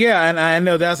year. Yeah, and I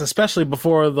know that's especially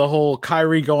before the whole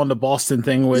Kyrie going to Boston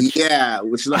thing, which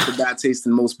left a bad taste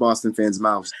in most Boston fans'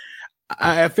 mouths.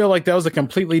 I feel like that was a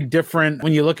completely different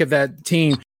when you look at that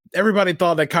team. Everybody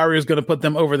thought that Kyrie was going to put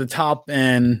them over the top,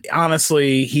 and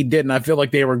honestly, he didn't. I feel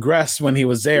like they regressed when he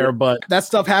was there, but that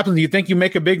stuff happens. You think you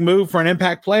make a big move for an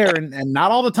impact player, and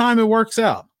not all the time it works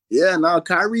out. Yeah, no,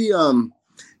 Kyrie,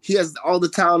 he has all the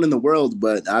talent in the world,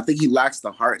 but I think he lacks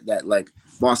the heart that like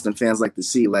Boston fans like to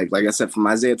see. Like I said, from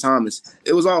Isaiah Thomas,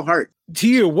 it was all heart. To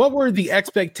you, what were the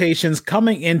expectations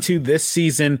coming into this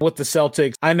season with the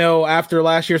Celtics? I know after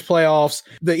last year's playoffs,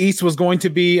 the East was going to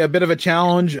be a bit of a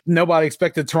challenge. Nobody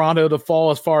expected Toronto to fall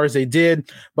as far as they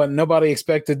did, but nobody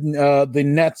expected the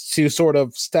Nets to sort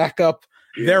of stack up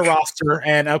their roster.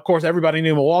 And of course, everybody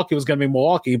knew Milwaukee was going to be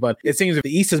Milwaukee, but it seems that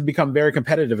the East has become very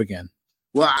competitive again.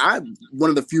 Well, I'm one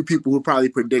of the few people who probably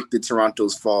predicted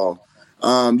Toronto's fall.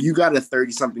 You got a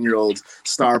 30-something-year-old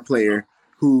star player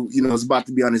who, is about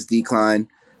to be on his decline.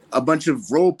 A bunch of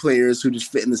role players who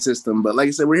just fit in the system. But like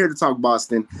I said, we're here to talk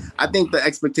Boston. I think the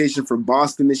expectation for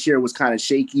Boston this year was kind of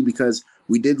shaky because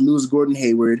we did lose Gordon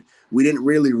Hayward. We didn't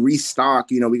really restock.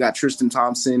 We got Tristan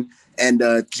Thompson and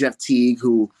Jeff Teague,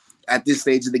 who at this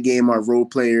stage of the game are role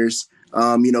players.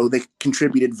 They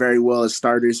contributed very well as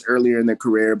starters earlier in their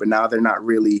career, but now they're not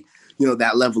really,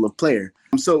 that level of player.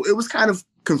 So it was kind of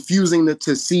confusing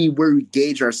to see where we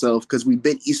gauge ourselves because we've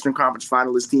been Eastern Conference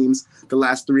finalist teams the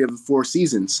last 3 of the 4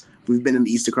 seasons. We've been in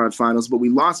the Eastern Conference Finals, but we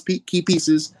lost key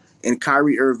pieces in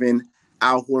Kyrie Irving,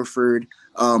 Al Horford,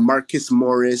 Marcus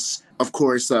Morris, of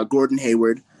course, Gordon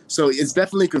Hayward. So it's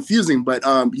definitely confusing, but,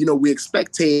 we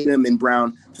expect Tatum and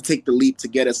Brown to take the leap to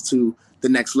get us to the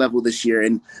next level this year.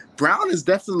 And Brown has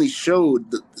definitely showed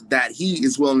that he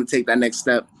is willing to take that next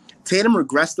step. Tatum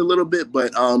regressed a little bit,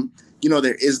 but,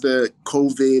 there is the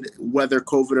COVID, whether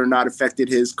COVID or not affected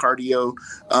his cardio.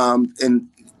 And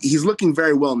he's looking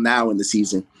very well now in the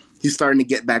season. He's starting to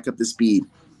get back up to speed.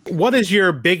 What is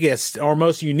your biggest or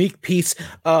most unique piece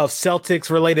of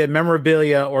Celtics-related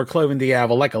memorabilia or clothing do you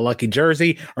have? Like a lucky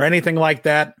jersey or anything like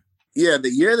that? Yeah, the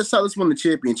year the Celtics won the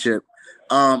championship,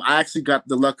 I actually got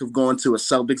the luck of going to a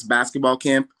Celtics basketball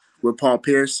camp with Paul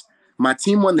Pierce. My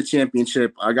team won the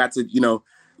championship. I got to,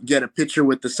 get a picture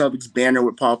with the Celtics banner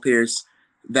with Paul Pierce.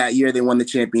 That year they won the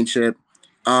championship.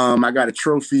 I got a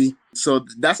trophy. So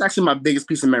that's actually my biggest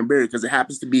piece of memorabilia because it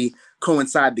happens to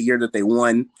coincide the year that they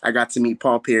won. I got to meet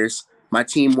Paul Pierce. My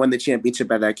team won the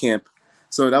championship at that camp.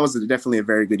 So that was definitely a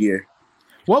very good year.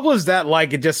 What was that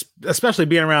like? Especially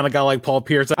being around a guy like Paul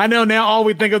Pierce. I know now all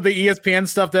we think of the ESPN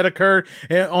stuff that occurred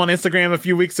on Instagram a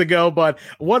few weeks ago, but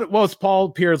what was Paul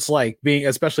Pierce like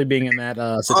especially being in that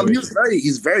situation?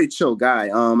 He's a very chill guy.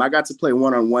 I got to play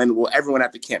one-on-one. Well, everyone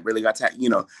at the camp really got to,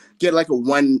 get like a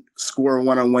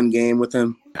one-on-one game with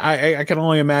him. I can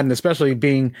only imagine, especially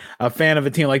being a fan of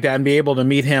a team like that and be able to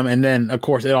meet him. And then, of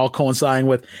course, it all coinciding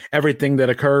with everything that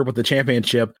occurred with the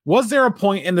championship. Was there a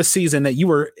point in the season that you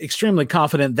were extremely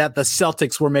confident that the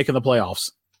Celtics were making the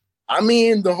playoffs? I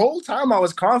mean, the whole time I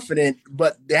was confident,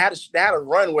 but they had a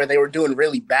run where they were doing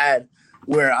really bad,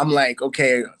 where I'm like,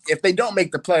 okay, if they don't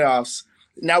make the playoffs,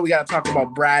 now we got to talk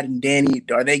about Brad and Danny.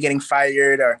 Are they getting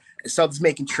fired? Or Celtics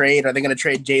making trade? Are they going to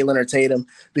trade Jalen or Tatum?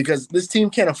 Because this team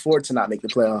can't afford to not make the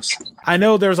playoffs. I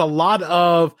know there's a lot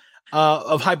of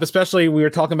hype, especially we were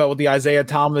talking about with the Isaiah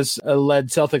Thomas led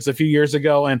Celtics a few years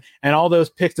ago, and all those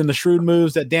picks and the shrewd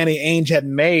moves that Danny Ainge had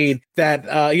made. That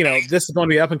this is going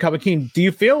to be up and coming team. Do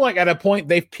you feel like at a point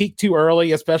they've peaked too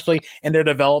early, especially in their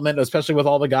development, especially with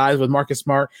all the guys with Marcus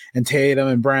Smart and Tatum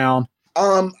and Brown?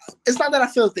 It's not that I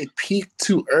feel like they peaked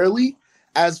too early,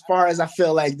 as far as I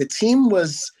feel like the team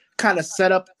was kind of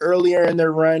set up earlier in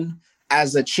their run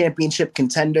as a championship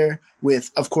contender with,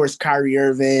 of course, Kyrie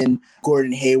Irving,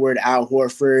 Gordon Hayward, Al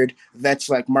Horford, vets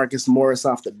like Marcus Morris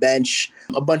off the bench,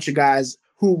 a bunch of guys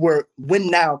who were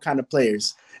win-now kind of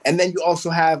players. And then you also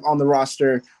have on the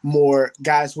roster more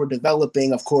guys who are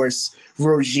developing, of course,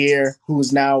 Rozier,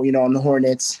 who's now, on the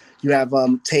Hornets. You have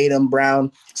Tatum,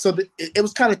 Brown. So it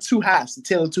was kind of two halves, the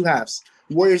tale of two halves.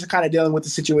 Warriors are kind of dealing with the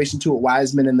situation too with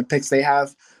Wiseman and the picks they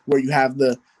have, where you have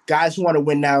the guys who want to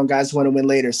win now and guys who want to win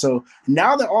later. So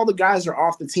now that all the guys are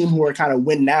off the team who are kind of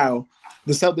win now,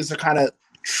 the Celtics are kind of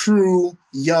true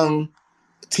young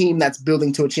team that's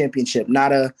building to a championship,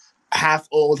 not a half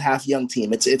old, half young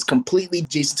team. It's completely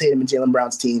Jason Tatum and Jaylen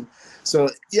Brown's team. So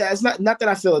yeah, it's not that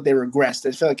I feel like they regressed.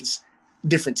 I feel like it's a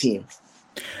different team.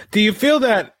 Do you feel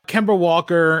that Kemba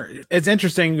Walker, it's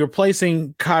interesting, you're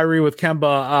replacing Kyrie with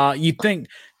Kemba. You think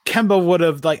Kemba would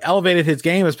have elevated his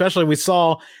game, especially we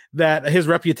saw that his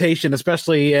reputation,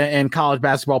 especially in college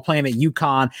basketball, playing at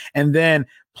UConn and then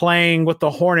playing with the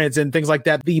Hornets and things like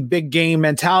that, the big game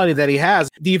mentality that he has.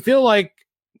 Do you feel like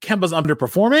Kemba's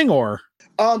underperforming or?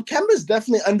 Kemba's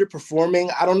definitely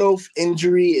underperforming. I don't know if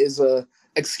injury is a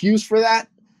excuse for that.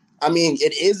 I mean,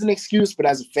 it is an excuse, but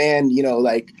as a fan,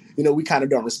 we kind of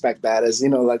don't respect that as,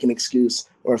 like an excuse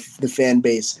or the fan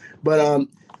base. But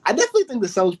I definitely think the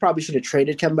Celtics probably should have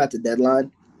traded Kemba at the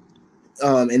deadline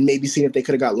and maybe see if they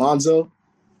could have got Lonzo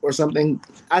or something.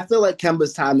 I feel like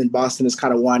Kemba's time in Boston is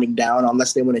kind of winding down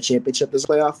unless they win a championship this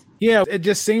playoff. Yeah, it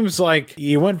just seems like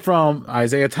you went from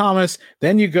Isaiah Thomas,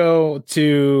 then you go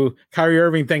to Kyrie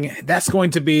Irving thinking that's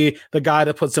going to be the guy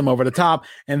that puts him over the top.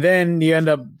 And then you end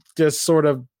up just sort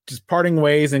of just parting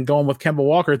ways and going with Kemba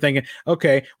Walker thinking,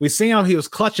 okay, we see how he was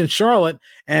clutch in Charlotte.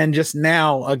 And just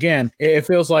now, again, it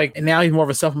feels like now he's more of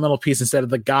a supplemental piece instead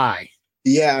of the guy.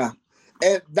 Yeah.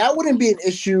 And that wouldn't be an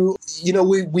issue.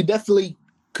 We definitely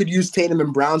could use Tatum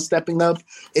and Brown stepping up.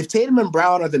 If Tatum and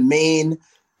Brown are the main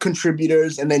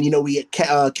contributors, and then we get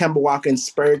Kemba Walker in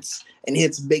spurts and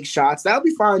hits big shots. That'll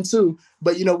be fine too.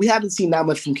 But we haven't seen that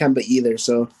much from Kemba either.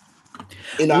 So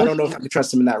I don't know if I can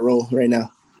trust him in that role right now.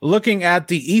 Looking at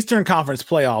the Eastern Conference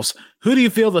playoffs, who do you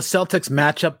feel the Celtics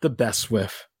match up the best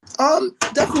with?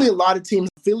 Definitely a lot of teams.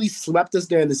 Philly swept us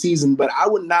during the season, but I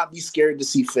would not be scared to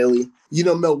see Philly.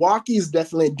 Milwaukee is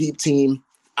definitely a deep team.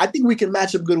 I think we can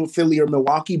match up good with Philly or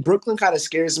Milwaukee. Brooklyn kind of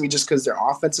scares me just because their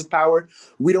offensive power.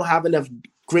 We don't have enough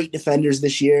great defenders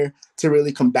this year to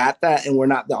really combat that, and we're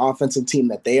not the offensive team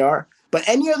that they are. But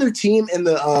any other team in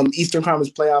the Eastern Conference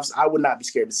playoffs, I would not be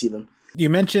scared to see them. You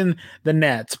mentioned the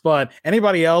Nets, but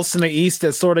anybody else in the East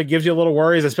that sort of gives you a little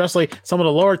worries, especially some of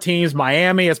the lower teams,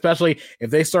 Miami, especially if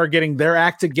they start getting their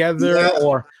act together?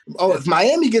 Yeah. If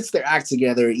Miami gets their act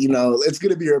together, it's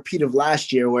going to be a repeat of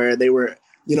last year where they were,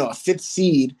 a fifth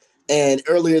seed, and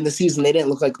earlier in the season, they didn't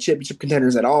look like championship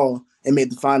contenders at all and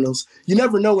made the finals. You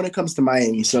never know when it comes to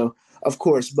Miami, so of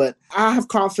course, but I have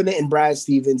confidence in Brad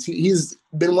Stevens. He's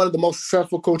been one of the most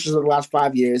successful coaches of the last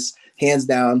 5 years, hands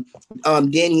down.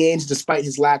 Danny Ainge, despite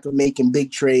his lack of making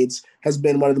big trades, has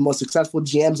been one of the most successful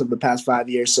GMs of the past 5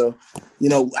 years. So,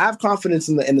 I have confidence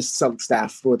in the Celtics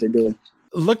staff for what they're doing.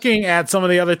 Looking at some of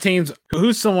the other teams,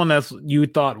 who's someone that you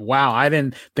thought, wow, I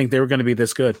didn't think they were going to be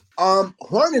this good?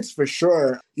 Hornets for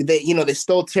sure. They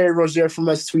stole Terry Rozier from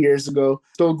us 2 years ago,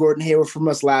 stole Gordon Hayward from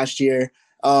us last year.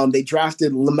 They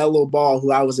drafted LaMelo Ball,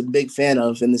 who I was a big fan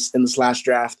of in this last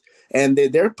draft. And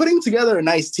they're putting together a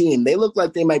nice team. They look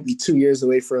like they might be 2 years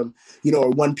away from, or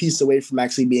one piece away from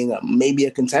actually being maybe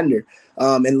a contender.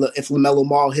 And if LaMelo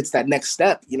Ball hits that next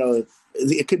step,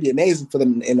 it could be amazing for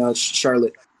them in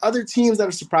Charlotte. Other teams that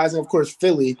are surprising, of course,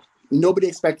 Philly. Nobody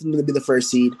expected them to be the first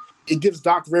seed. It gives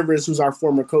Doc Rivers, who's our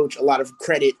former coach, a lot of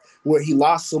credit where he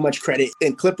lost so much credit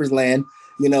in Clippers land,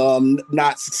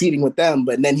 not succeeding with them.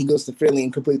 But then he goes to Philly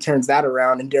and completely turns that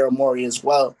around, and Daryl Morey as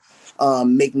well,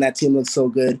 making that team look so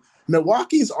good.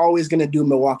 Milwaukee's always going to do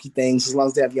Milwaukee things as long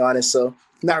as they have Giannis, so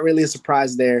not really a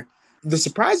surprise there. The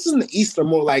surprises in the East are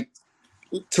more like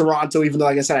Toronto, even though,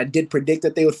 like I said, I did predict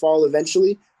that they would fall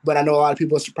eventually, but I know a lot of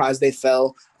people are surprised they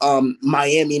fell.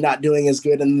 Miami not doing as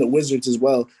good, and the Wizards as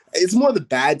well. It's more the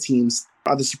bad teams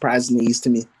are the surprises in the East to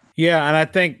me. Yeah, and I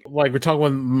think, like we're talking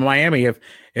with Miami,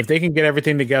 if they can get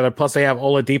everything together, plus they have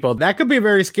Oladipo, that could be a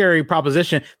very scary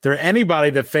proposition for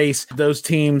anybody to face those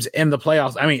teams in the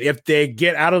playoffs. I mean, if they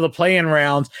get out of the play-in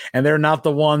rounds and they're not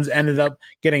the ones ended up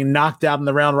getting knocked out in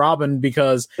the round robin,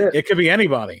 because it could be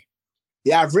anybody.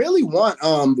 Yeah, I really want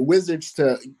the Wizards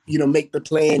to, make the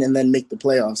play-in and then make the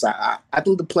playoffs. I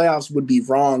think the playoffs would be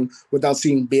wrong without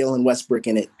seeing Bale and Westbrook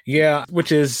in it. Yeah,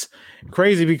 which is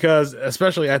crazy because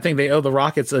especially I think they owe the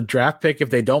Rockets a draft pick if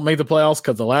they don't make the playoffs,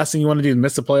 because the last thing you want to do is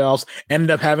miss the playoffs, end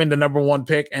up having the number one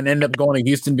pick, and end up going to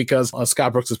Houston because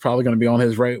Scott Brooks is probably going to be on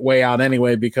his way out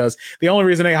anyway, because the only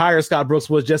reason they hired Scott Brooks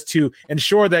was just to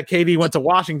ensure that KD went to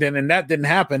Washington, and that didn't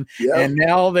happen. Yep. And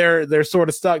now they're sort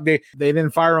of stuck. They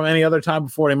didn't fire him any other time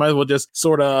before. They might as well just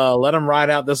sort of let him ride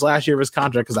out this last year of his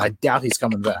contract, because I doubt he's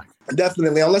coming back.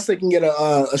 Definitely, unless they can get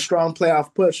a strong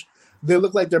playoff push. They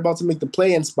look like they're about to make the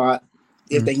play-in spot.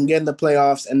 If they can get in the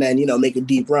playoffs and then, make a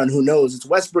deep run, who knows? It's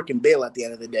Westbrook and Bale at the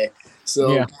end of the day.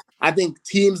 So yeah. I think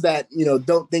teams that,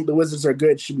 don't think the Wizards are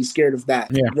good should be scared of that.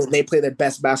 Yeah. They play their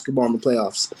best basketball in the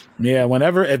playoffs. Yeah,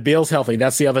 if Bale's healthy,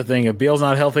 that's the other thing. If Bale's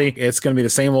not healthy, it's going to be the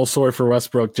same old story for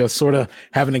Westbrook, just sort of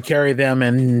having to carry them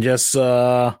and just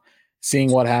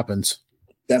seeing what happens.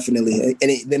 Definitely.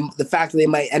 And the fact that they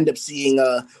might end up seeing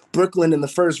Brooklyn in the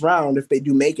first round, if they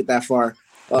do make it that far,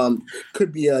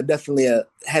 could be definitely a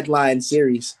headline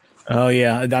series. Oh,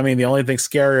 yeah. I mean, the only thing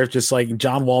scarier is just like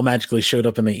John Wall magically showed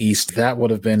up in the East. That would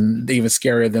have been even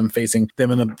scarier than facing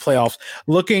them in the playoffs.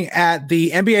 Looking at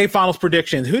the NBA Finals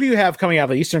predictions, who do you have coming out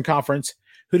of the Eastern Conference?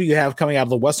 Who do you have coming out of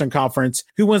the Western Conference?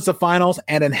 Who wins the finals,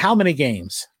 and in how many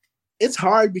games? It's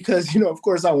hard because, of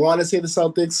course, I want to say the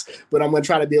Celtics, but I'm going to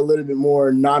try to be a little bit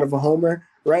more not of a homer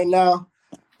right now.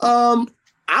 I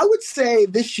would say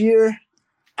this year,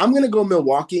 I'm going to go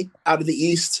Milwaukee out of the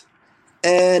East,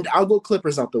 and I'll go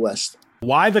Clippers out the West.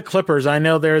 Why the Clippers? I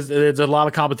know there's a lot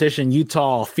of competition,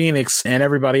 Utah, Phoenix, and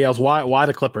everybody else. Why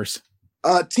the Clippers?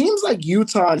 Teams like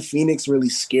Utah and Phoenix really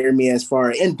scare me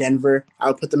in Denver. I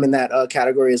would put them in that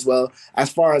category as well.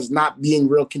 As far as not being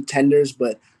real contenders,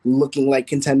 but looking like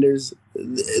contenders,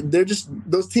 they're just,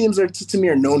 those teams are to me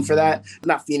are known for that.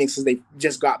 Not Phoenix, because they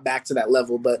just got back to that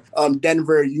level, but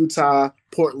Denver, Utah,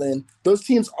 Portland, those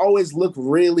teams always look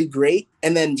really great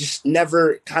and then just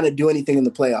never kind of do anything in the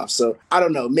playoffs. So I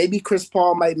don't know, maybe Chris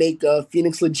Paul might make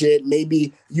Phoenix legit.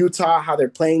 Maybe Utah, how they're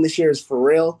playing this year is for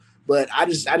real, but I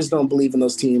just don't believe in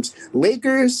those teams.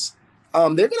 Lakers,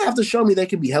 they're gonna have to show me they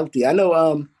can be healthy. I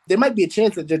know there might be a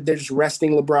chance that they're just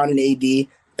resting LeBron and AD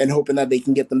and hoping that they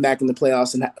can get them back in the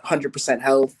playoffs and 100%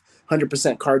 health,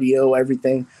 100% cardio,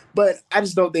 everything. But I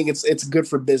just don't think it's good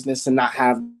for business to not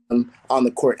have them on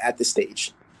the court at this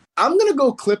stage. I'm gonna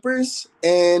go Clippers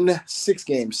in 6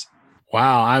 games.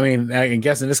 Wow. I mean, I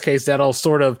guess in this case, that'll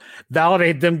sort of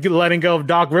validate them letting go of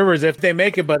Doc Rivers if they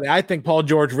make it. But I think Paul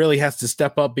George really has to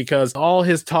step up because all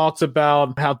his talks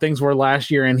about how things were last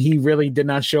year, and he really did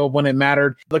not show up when it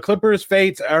mattered. The Clippers'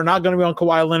 fates are not going to be on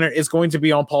Kawhi Leonard. It's going to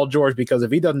be on Paul George because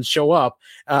if he doesn't show up,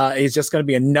 it's just going to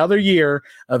be another year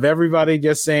of everybody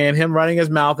just saying him running his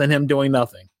mouth and him doing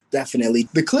nothing. Definitely.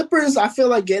 The Clippers, I feel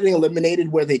like getting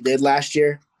eliminated where they did last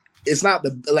year, it's not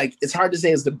it's hard to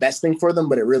say it's the best thing for them,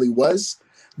 but it really was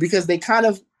because they kind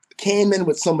of came in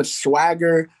with so much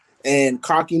swagger and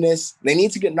cockiness. They need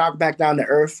to get knocked back down to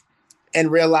earth and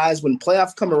realize when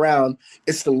playoffs come around,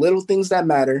 it's the little things that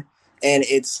matter. And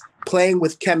it's playing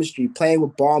with chemistry, playing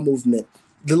with ball movement,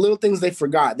 the little things they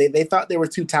forgot. They thought they were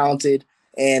too talented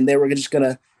and they were just going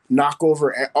to knock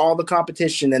over all the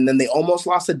competition. And then they almost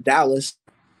lost to Dallas.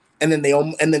 And then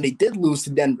they did lose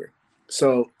to Denver.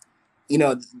 So,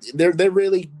 they're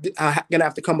really going to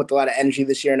have to come with a lot of energy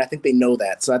this year, and I think they know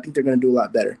that. So I think they're going to do a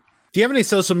lot better. Do you have any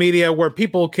social media where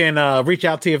people can reach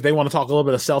out to you if they want to talk a little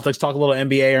bit of Celtics, talk a little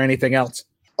NBA or anything else?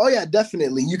 Oh, yeah,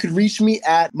 definitely. You can reach me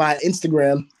at my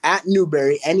Instagram, at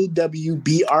Newberry,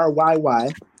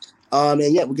 Newbryy.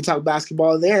 And, yeah, we can talk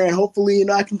basketball there. And hopefully,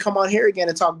 I can come on here again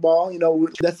and talk ball.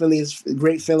 Definitely is a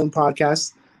great feeling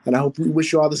podcast, and I hope we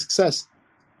wish you all the success.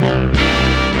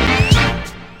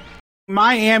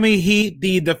 Miami Heat,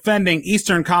 the defending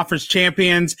Eastern Conference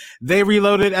champions, they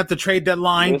reloaded at the trade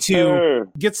deadline to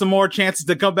get some more chances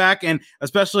to come back and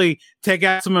especially take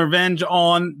out some revenge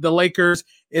on the Lakers,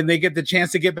 and they get the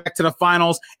chance to get back to the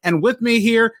finals. And with me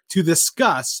here to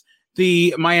discuss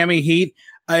the Miami Heat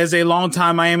is a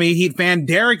longtime Miami Heat fan,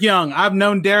 Derek Young. I've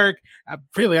known Derek. I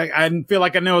feel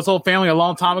like I know his whole family a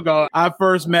long time ago. I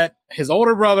first met his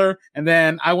older brother, and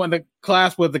then I went to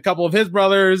class with a couple of his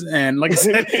brothers. And like I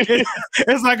said,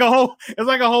 it's like a whole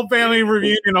family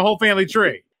reunion, a whole family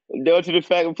tree. Down to the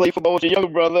fact we play football with your younger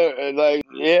brother, and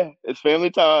it's family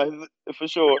ties for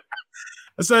sure.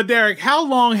 So, Derek, how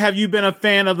long have you been a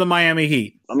fan of the Miami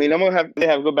Heat? I mean, I'm going to have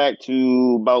to go back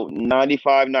to about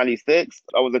 95, 96.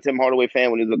 I was a Tim Hardaway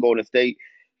fan when he was at Golden State.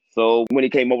 So when he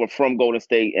came over from Golden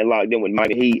State and locked in with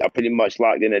Miami Heat, I pretty much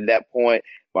locked in at that point.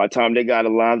 By the time they got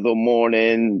Alonzo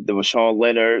Mourning, the Rashawn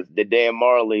Leonard, the Dan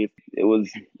Marley, it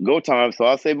was go time. So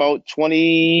I'll say about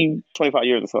 20, 25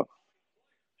 years or so.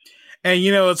 And,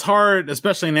 it's hard,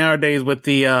 especially nowadays with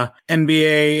the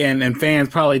NBA and fans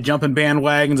probably jumping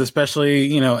bandwagons,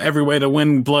 especially, every way the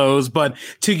wind blows. But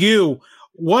to you,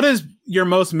 what is your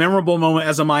most memorable moment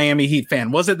as a Miami Heat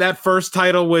fan? Was it that first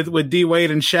title with D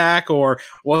Wade and Shaq, or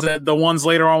was it the ones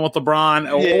later on with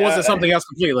LeBron, or was it something else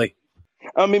completely?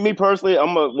 I mean, me personally, of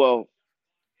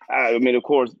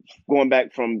course, going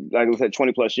back from, like I said,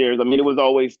 20 plus years, I mean, it was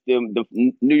always the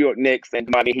New York Knicks and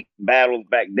Miami Heat battles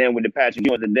back then with the Patrick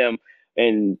Ewing and them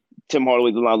and Tim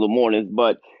Hardaway's Alonzo Mournings.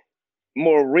 But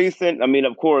more recent, I mean,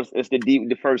 of course, it's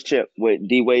the first chip with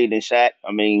D Wade and Shaq.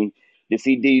 I mean, to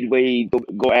see D Wade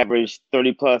go average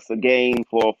 30 plus a game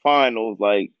for finals,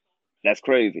 that's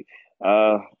crazy.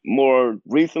 More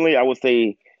recently, I would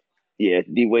say,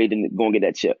 D Wade didn't go and get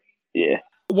that chip. Yeah.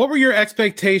 What were your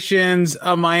expectations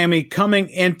of Miami coming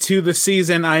into the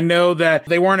season? I know that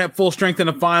they weren't at full strength in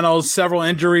the finals. Several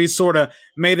injuries sort of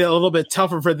made it a little bit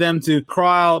tougher for them to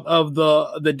crawl out of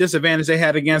the disadvantage they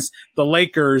had against the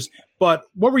Lakers. But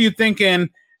what were you thinking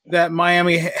that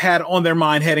Miami had on their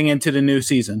mind heading into the new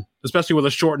season, especially with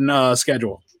a shortened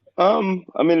schedule? I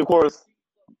mean, of course,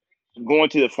 going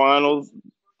to the finals,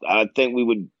 I think we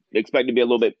would expect to be a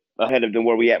little bit ahead of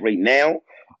where we at right now.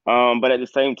 But at the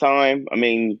same time, I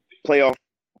mean, playoff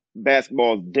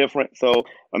basketball is different. So,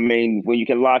 I mean, when you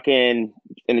can lock into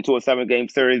a 7-game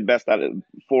series, best out of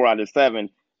 4 out of 7,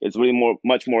 it's really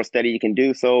much more steady you can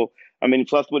do. So, I mean,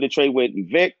 plus with the trade with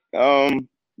Vic,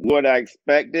 what I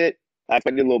expected a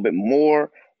little bit more,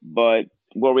 but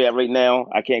where we're at right now,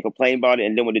 I can't complain about it.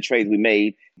 And then with the trades we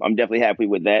made, I'm definitely happy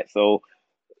with that. So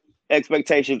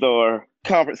expectations are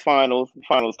conference finals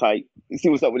type. See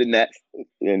what's up with the Nets,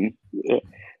 and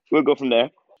we'll go from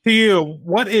there. To you,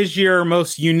 what is your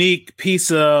most unique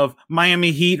piece of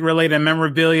Miami Heat related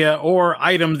memorabilia or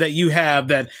items that you have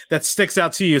that sticks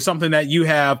out to you? Something that you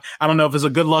have, I don't know if it's a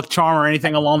good luck charm or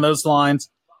anything along those lines.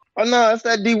 Oh no, it's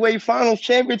that D-Wade Finals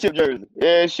championship jersey.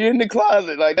 Yeah, she in the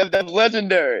closet. That's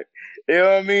legendary. You know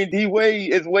what I mean?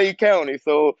 D-Wade is Wade County.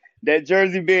 So that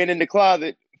jersey being in the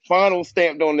closet, finals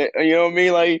stamped on it. You know what I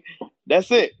mean? That's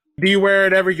it. Do you wear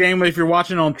it every game if you're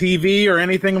watching on TV or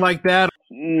anything like that?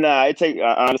 Nah, it take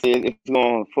honestly, it's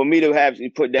going for me to have to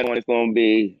put that on. It's going to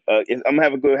be I'm gonna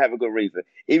have a good reason.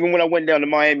 Even when I went down to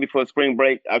Miami for spring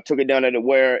break, I took it down there to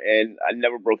wear, and I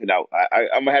never broke it out.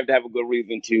 I'm gonna have to have a good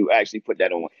reason to actually put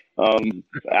that on.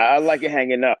 I like it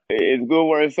hanging up. It's good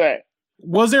where it's at.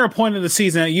 Was there a point in the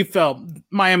season that you felt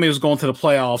Miami was going to the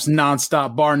playoffs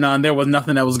nonstop, bar none? There was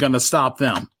nothing that was going to stop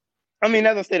them. I mean,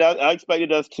 as I said, I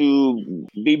expected us to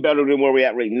be better than where we're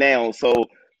at right now. So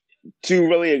to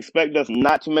really expect us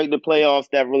not to make the playoffs,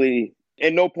 that really,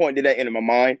 at no point did that enter my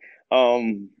mind.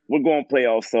 We're going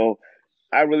playoffs, so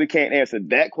I really can't answer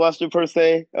that question per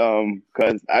se,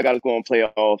 because I got to go on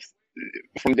playoffs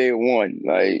from day one.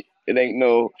 Like, it ain't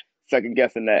no second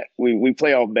guessing that. We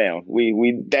playoff bound.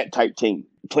 We that type team.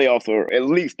 Playoffs, or at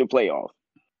least the playoffs.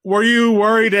 Were you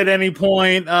worried at any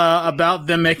point about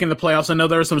them making the playoffs? I know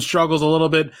there were some struggles a little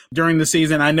bit during the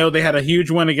season. I know they had a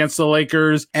huge win against the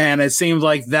Lakers, and it seems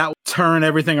like that turned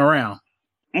everything around.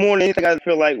 More than anything, I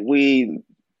feel like we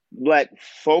lacked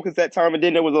focus that time, and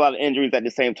then there was a lot of injuries at the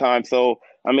same time. So,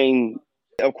 I mean,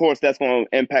 of course, that's going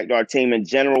to impact our team in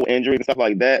general, injuries and stuff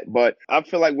like that. But I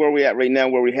feel like where we're at right now,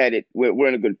 where we had it, we're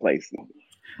in a good place.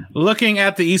 Looking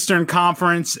at the Eastern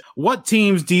Conference, what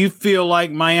teams do you feel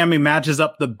like Miami matches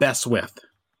up the best with?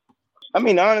 I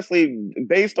mean, honestly,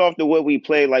 based off the way we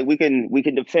play, like we can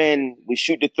defend, we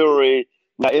shoot the three,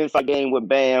 like inside game with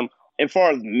Bam. As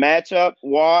far as matchup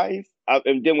wise,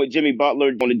 and then with Jimmy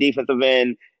Butler on the defensive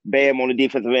end, Bam on the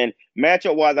defensive end,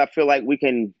 matchup wise, I feel like we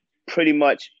can pretty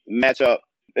much match up.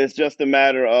 It's just a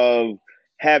matter of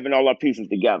having all our pieces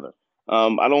together.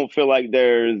 I don't feel like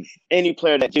there's any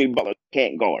player that Jimmy Butler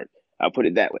can't guard. I'll put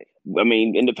it that way. I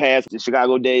mean, in the past, the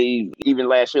Chicago days, even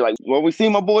last year, like, well, we see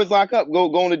my boys lock up,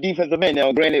 go on the defensive end.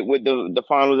 Now, granted, with the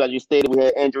finals, as you stated, we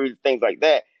had injuries, things like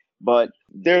that. But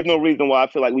there's no reason why I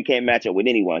feel like we can't match up with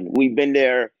anyone. We've been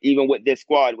there even with this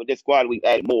squad. With this squad, we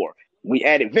added more. We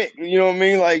added Vic. You know what I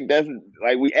mean? Like, that's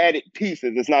like we added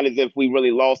pieces. It's not as if we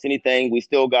really lost anything. We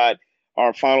still got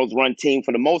our finals run team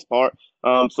for the most part.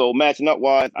 So matching up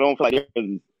wise, I don't feel like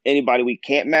there's anybody we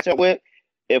can't match up with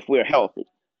if we're healthy.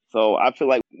 So I feel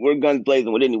like we're guns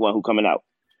blazing with anyone who's coming out.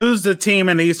 Who's the team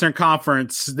in the Eastern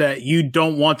Conference that you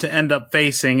don't want to end up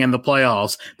facing in the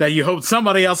playoffs, that you hope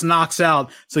somebody else knocks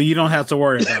out so you don't have to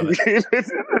worry about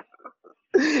it?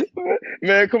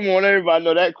 Man, come on, everybody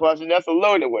know that question. That's a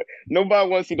loaded one. Nobody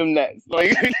wants to see them Nets.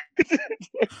 Like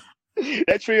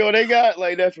that trio they got,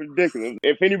 like, that's ridiculous.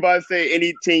 If anybody say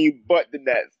any team but the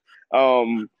Nets.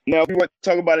 Now, if we want to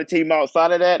talk about a team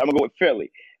outside of that, I'm gonna go with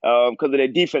Philly because of their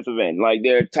defensive end. Like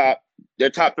their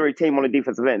top three team on the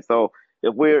defensive end. So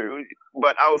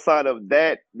but outside of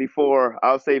that, before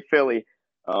I'll say Philly,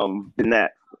 the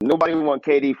Nets. Nobody want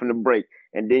KD from the break,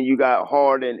 and then you got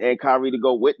Harden and Kyrie to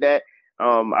go with that.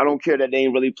 I don't care that they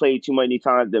ain't really played too many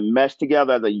times to mesh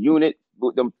together as a unit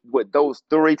with those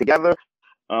three together.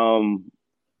 Talent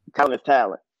is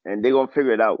talent, and they're gonna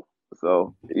figure it out.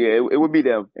 So yeah, it would be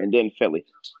them, and then Philly.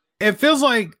 It feels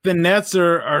like the Nets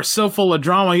are so full of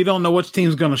drama. You don't know which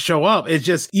team's going to show up. It's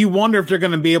just you wonder if they're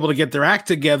going to be able to get their act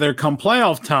together come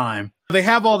playoff time. They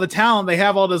have all the talent, they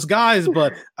have all those guys,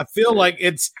 but I feel like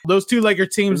it's those two Laker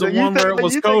teams. The one where it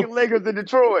was Kobe. Lakers in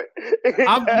Detroit.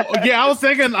 I was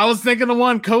thinking the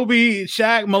one Kobe,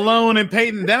 Shaq, Malone, and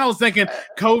Peyton. Then I was thinking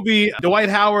Kobe, Dwight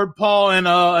Howard, Paul,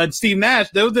 and Steve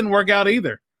Nash. Those didn't work out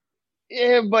either.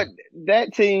 Yeah, but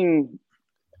that team,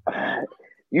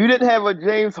 you didn't have a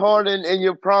James Harden in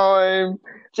your prime.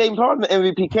 James Harden, the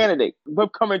MVP candidate. We're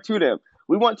coming to them.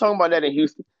 We weren't talking about that in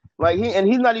Houston. Like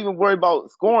he's not even worried about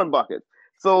scoring buckets.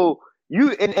 So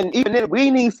and even then we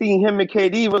ain't seen him and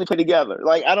KD really play together.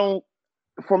 Like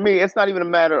for me, it's not even a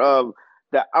matter of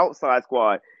the outside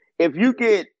squad. If you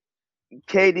get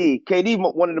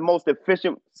KD, one of the most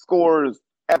efficient scorers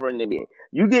ever in the NBA.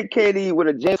 You get KD with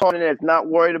a James Harden that's not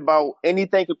worried about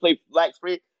anything to play flat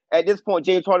free. At this point,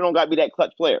 James Harden don't got to be that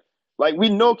clutch player. Like, we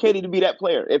know KD to be that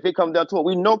player. If it comes down to it,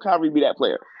 we know Kyrie to be that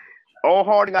player. All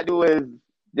Harden got to do is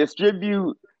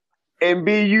distribute and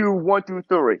be you 1 through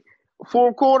 3.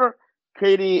 Fourth quarter,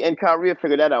 KD and Kyrie will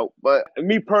figure that out. But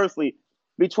me personally,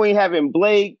 between having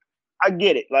Blake, I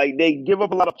get it. Like, they give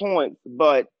up a lot of points,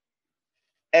 but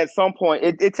at some point,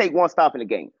 it take one stop in the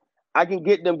game. I can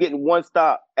get them getting one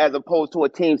stop as opposed to a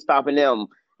team stopping them.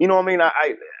 You know what I mean?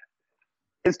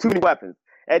 It's too many weapons.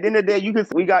 At the end of the day,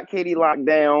 we got KD locked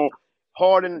down.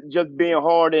 Harden just being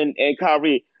Harden and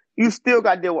Kyrie. You still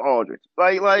got to deal with Aldridge.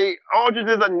 Like Aldridge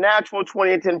is a natural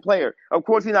 20-10 player. Of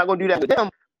course, he's not going to do that with them.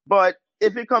 But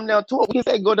if it comes down to it, we can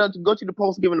say go to the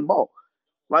post, give him the ball.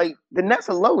 Like, the Nets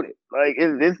are loaded. Like,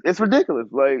 it's ridiculous.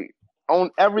 Like, on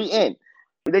every end.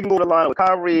 They can go to the line with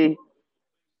Kyrie,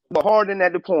 but Harden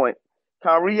at the point,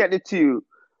 Kyrie at the 2,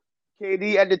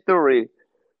 KD at the 3.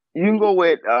 You can go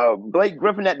with Blake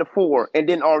Griffin at the 4, and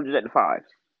then Aldridge at the 5.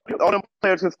 All them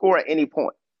players can score at any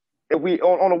point. If we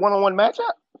on a one-on-one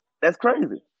matchup, that's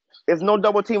crazy. There's no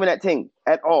double team in that team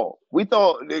at all. We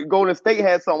thought Golden State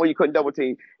had something where you couldn't double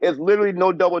team. There's literally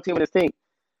no double team in this team.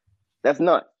 That's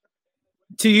nuts.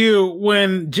 To you,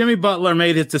 when Jimmy Butler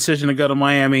made his decision to go to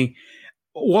Miami,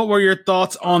 what were your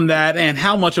thoughts on that, and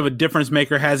how much of a difference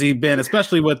maker has he been,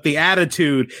 especially with the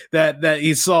attitude that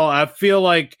he saw? I feel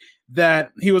like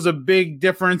that he was a big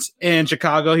difference in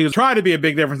Chicago. He was trying to be a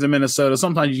big difference in Minnesota.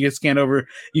 Sometimes you just can't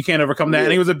overcome that.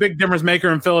 And he was a big difference maker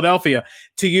in Philadelphia.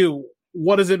 To you,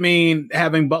 what does it mean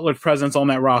having Butler's presence on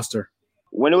that roster?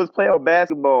 When it was playoff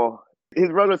basketball, his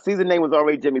regular season name was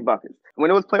already Jimmy Buckets.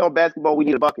 When it was playoff basketball, we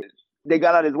needed buckets. They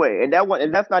got out of his way. And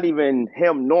that's not even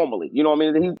him normally. You know what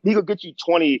I mean? He could get you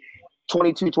 20,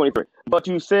 22, 23. But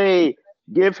you say,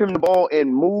 give him the ball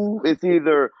and move, it's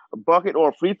either a bucket or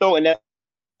a free throw, and that's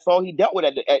all he dealt with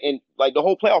in like the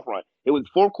whole playoff run. It was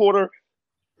 4 quarter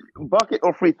bucket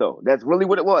or free throw. That's really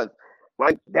what it was.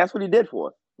 Like, that's what he did for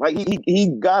us. Like,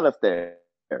 he got us there.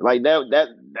 Like,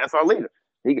 that's our leader.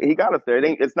 He got us there.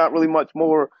 It's not really much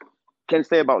more can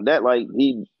say about that. Like,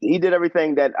 he did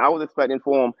everything that I was expecting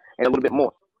for him and a little bit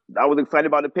more. I was excited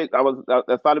about the pick. I was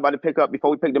excited about the pickup before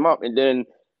we picked him up, and then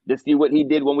to see what he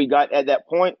did when we got at that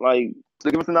point, like, to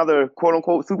give us another quote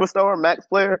unquote superstar, max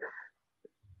player,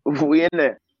 we in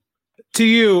there. To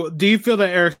you, do you feel that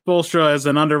Eric Spoelstra is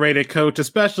an underrated coach,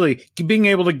 especially being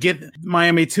able to get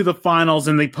Miami to the finals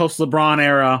in the post-LeBron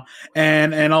era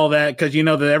and all that? Because you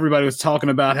know that everybody was talking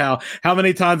about how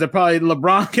many times that probably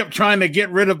LeBron kept trying to get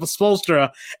rid of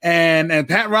Spoelstra, and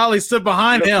Pat Riley stood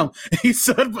behind him. He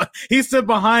stood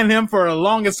behind him for the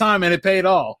longest time, and it paid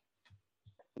off.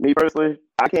 Me personally,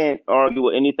 I can't argue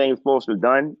with anything Spoelstra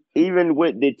done. Even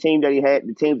with the teams that he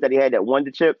had that won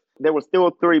the chip, there were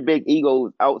still 3 big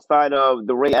egos outside of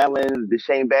the Ray Allens, the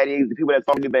Shane Battiers, the people that's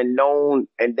already been known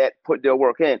and that put their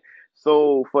work in.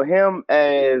 So for him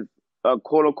as a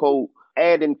quote-unquote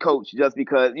add-in coach, just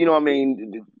because, you know what I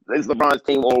mean, it's LeBron's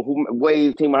team or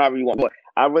Wade's team or however you want, but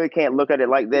I really can't look at it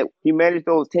like that. He managed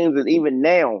those teams, and even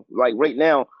now, like right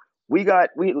now,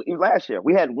 last year,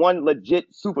 we had 1 legit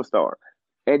superstar,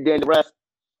 and then the rest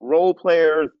role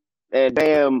players and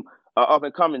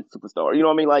up-and-coming superstar. You know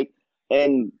what I mean? Like,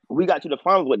 and we got to the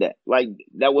finals with that. Like,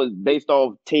 that was based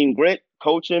off team grit,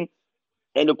 coaching,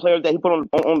 and the players that he put on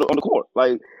the court.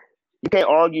 Like, you can't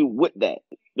argue with that.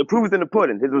 The proof is in the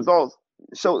pudding. His results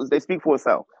they speak for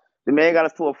itself. The man got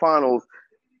us to a finals.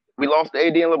 We lost to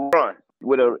AD and LeBron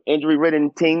with an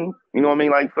injury-ridden team. You know what I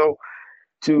mean? Like, so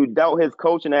to doubt his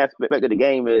coaching aspect of the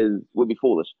game would be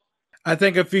foolish. I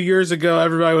think a few years ago,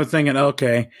 everybody was thinking,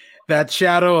 okay, that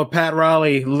shadow of Pat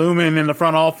Riley looming in the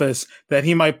front office, that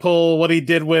he might pull what he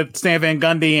did with Stan Van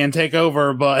Gundy and take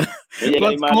over, but yeah,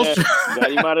 got him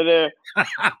out of there.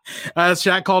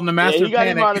 Shaq called him the master of panic.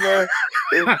 He got him out of there.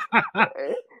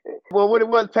 Well, what it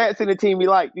was, Pat's in the team he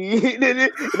liked.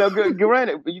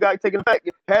 Granted, but you got to take it back.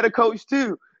 Pat a coach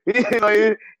too.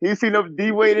 He's seen up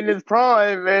D-Wade in his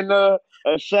prime, and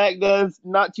Shaq does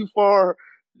not too far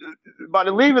about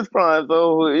to leave his prime.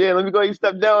 So yeah, let me go ahead and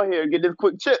step down here and get this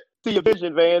quick chip to your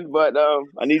vision, Van. But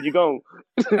I need you gone.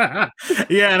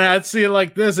 Yeah, and I'd see it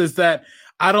like this: is that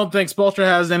I don't think Spoelstra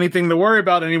has anything to worry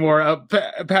about anymore.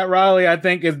 Pat Riley, I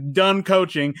think, is done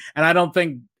coaching, and I don't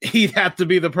think he'd have to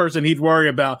be the person he'd worry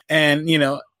about. And you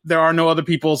know, there are no other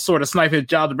people sort of snipe his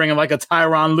job to bring him, like a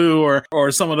Tyronn Lue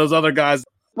or some of those other guys.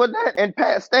 But and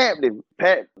Pat stamped him.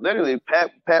 Pat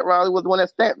Riley was the one that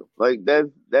stamped him. Like,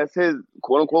 that's his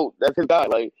quote unquote, that's his guy.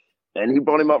 Like, and he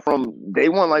brought him up from day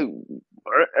one. Like,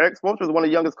 Eric Spoelstra was one of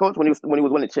the youngest coaches when he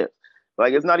was winning chips.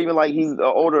 Like, it's not even like he's an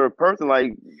older person.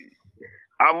 Like,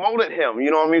 I molded him.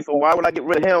 You know what I mean? So why would I get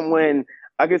rid of him when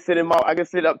I can sit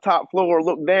up top floor,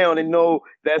 look down, and know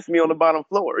that's me on the bottom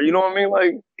floor? You know what I mean?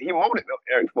 Like, he molded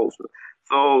Eric Spoelstra.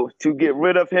 So to get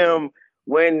rid of him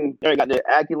when Eric got the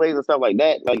accolades and stuff like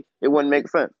that, like, it wouldn't make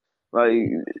sense. Like,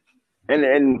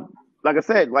 and like I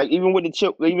said, like, even with the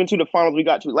chip, even to the finals we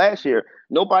got to last year,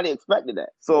 nobody expected that.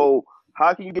 So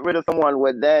how can you get rid of someone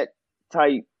with that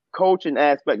type coaching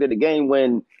aspect of the game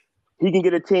when he can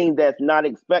get a team that's not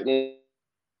expecting?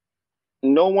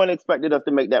 No one expected us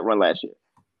to make that run last year,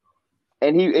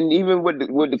 and even with the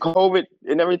COVID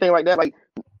and everything like that, like,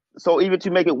 so even to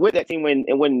make it with that team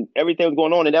when everything was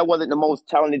going on, and that wasn't the most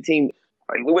talented team.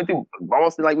 Like, we went through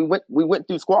Boston, like we went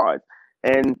through squads,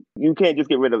 and you can't just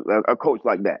get rid of a coach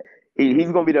like that.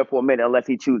 He's going to be there for a minute unless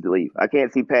he chooses to leave. I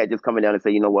can't see Pat just coming down and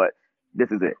say, you know what,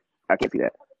 this is it. I can't see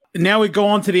that. Now we go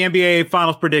on to the NBA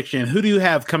Finals prediction. Who do you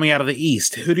have coming out of the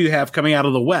East? Who do you have coming out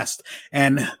of the West?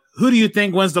 And who do you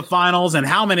think wins the finals and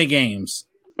how many games?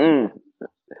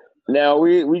 Now,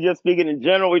 we just speaking in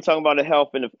general, we're talking about the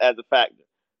health as a factor.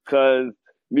 Because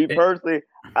me personally,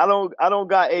 I don't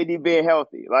got AD being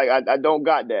healthy. Like, I don't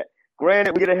got that.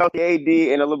 Granted, we get a healthy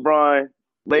AD and a LeBron,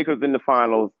 Lakers in the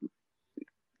finals,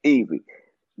 easy.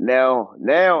 Now,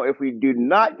 if we do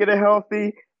not get a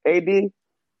healthy AD,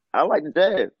 I like the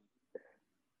Jazz.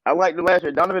 I like the last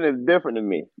year. Donovan is different than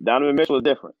me. Donovan Mitchell is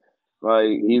different. Like,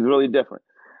 he's really different.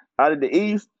 Out of the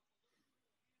East,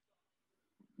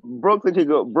 Brooklyn can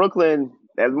go. Brooklyn,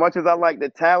 as much as I like the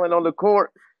talent on the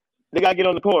court, they got to get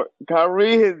on the court.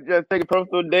 Kyrie is just taking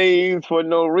personal days for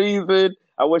no reason.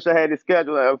 I wish I had his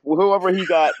schedule. Whoever he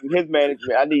got in his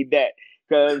management, I need that.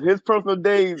 Because his personal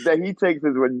days that he takes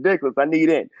is ridiculous. I need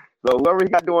it. So whoever he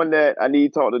got doing that, I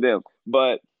need to talk to them.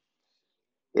 But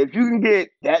if you can get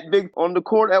that big on the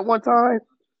court at one time,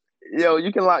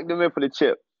 you can lock them in for the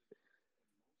chip.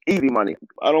 Easy money.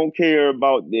 I don't care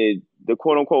about the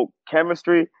quote-unquote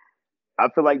chemistry. I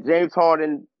feel like James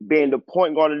Harden, being the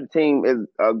point guard of the team, has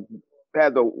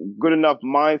a good enough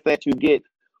mindset to get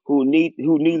who needs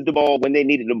the ball when they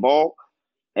needed the ball,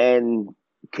 and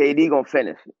KD gonna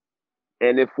finish.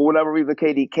 And if for whatever reason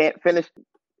KD can't finish,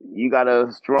 you got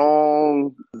a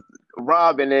strong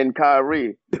Robin and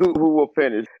Kyrie who will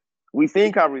finish. We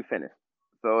seen Kyrie finish,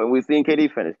 and we seen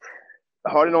KD finish.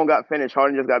 Harden don't got finished.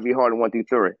 Harden just got to be Harden 1 through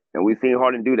 3, and we've seen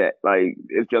Harden do that. Like,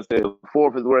 it's just the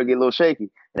fourth is where it get a little shaky.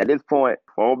 And at this point,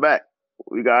 fall back.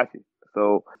 We got you.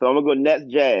 So I'm gonna go Nets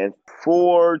Jazz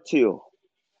 4-2.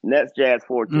 Nets Jazz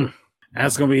 4-2.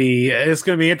 It's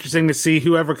gonna be interesting to see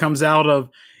whoever comes out of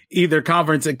either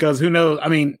conference, because who knows? I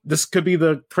mean, this could be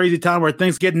the crazy time where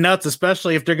things get nuts,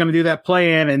 especially if they're going to do that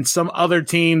play-in, and some other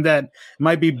team that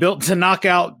might be built to knock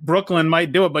out Brooklyn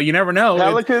might do it, but you never know.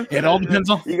 Pelicans. It all depends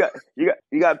on. You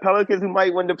got Pelicans who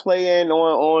might win the play-in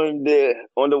on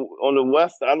the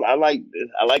West. I like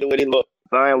the way they look.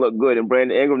 Zion look good, and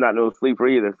Brandon Ingram not no sleeper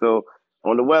either. So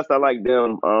on the West, I like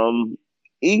them.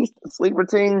 East sleeper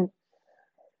team.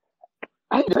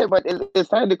 I hate to say, but it's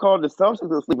time to call the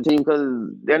Celtics a sleeper team because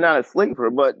they're not a sleeper.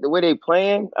 But the way they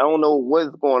playing, I don't know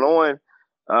what's going on.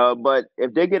 But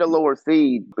if they get a lower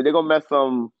seed, they're gonna mess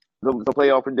some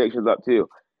playoff predictions up too.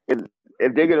 If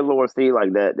they get a lower seed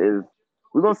like that,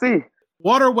 we're gonna see.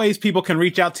 What are ways people can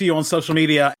reach out to you on social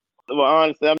media? Well,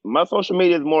 honestly, my social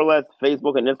media is more or less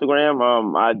Facebook and Instagram.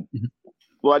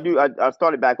 I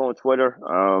started back on Twitter.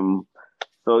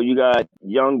 So you got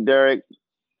Young Derek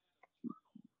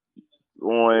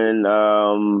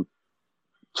on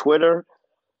Twitter.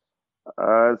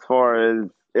 As far as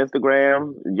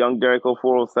Instagram, Young Derek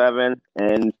 0407,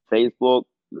 and Facebook,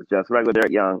 just regular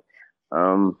Derek Young.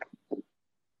 Outside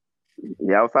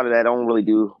of that, I don't really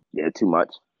do too much.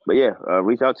 But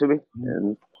reach out to me,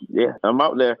 and I'm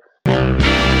out there.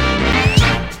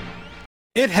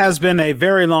 It has been a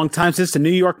very long time since the New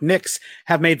York Knicks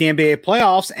have made the NBA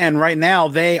playoffs, and right now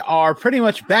they are pretty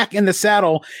much back in the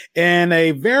saddle in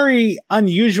a very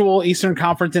unusual Eastern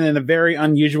Conference and in a very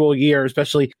unusual year,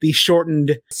 especially the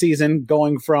shortened season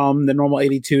going from the normal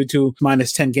 82 to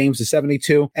minus 10 games to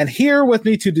 72. And here with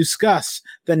me to discuss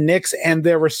the Knicks and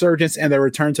their resurgence and their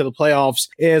return to the playoffs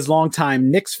is longtime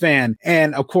Knicks fan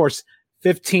and, of course,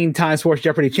 15-time Sports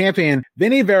Jeopardy champion,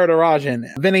 Vinny Varadarajan.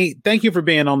 Vinny, thank you for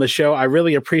being on the show. I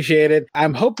really appreciate it.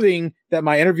 I'm hoping that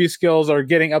my interview skills are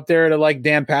getting up there to like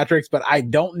Dan Patrick's, but I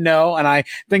don't know. And I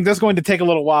think that's going to take a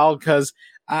little while because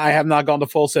I have not gone to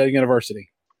Full Sail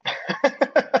University.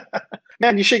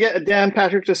 Man, you should get Dan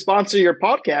Patrick to sponsor your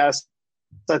podcast.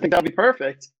 I think that'd be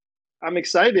perfect. I'm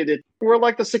excited. We're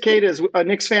like the cicadas.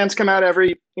 Knicks fans come out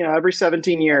every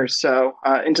 17 years, so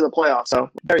into the playoffs. So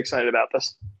very excited about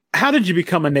this. How did you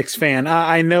become a Knicks fan?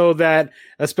 I know that,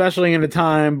 especially in the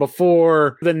time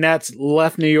before the Nets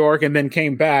left New York and then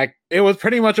came back, it was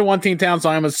pretty much a one-team town, so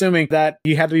I'm assuming that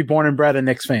you had to be born and bred a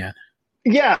Knicks fan.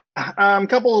 Yeah, a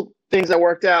couple things that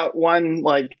worked out. One,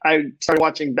 like I started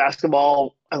watching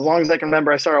basketball as long as I can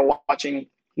remember. I started watching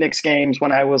Knicks games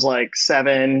when I was like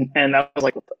 7, and that was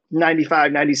like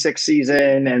 95, 96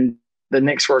 season, and the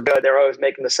Knicks were good. They were always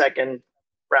making the second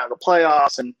round of the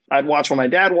playoffs, and I'd watch when my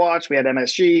dad watched. We had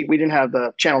MSG. We didn't have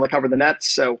the channel that covered the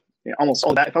Nets, so almost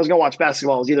all that. If I was going to watch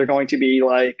basketball, it was either going to be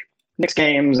like Knicks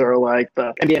games or like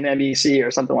the NBA and NBC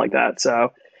or something like that. So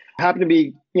I happened to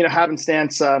be,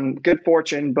 happenstance, good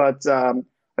fortune, but a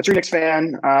true Knicks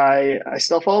fan. I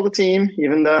still follow the team,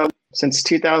 even though since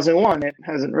 2001, it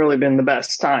hasn't really been the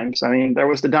best times. I mean, there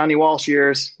was the Donnie Walsh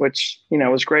years, which,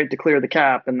 was great to clear the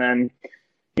cap, and then,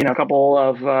 a couple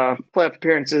of playoff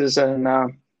appearances and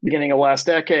beginning of last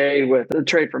decade with the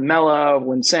trade for Melo,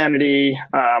 Linsanity,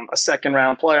 a second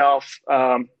round playoff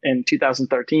in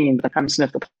 2013. I haven't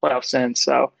sniffed the playoff since.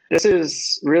 So this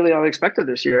is really unexpected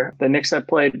this year. The Knicks have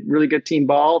played really good team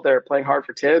ball. They're playing hard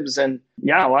for Tibbs. And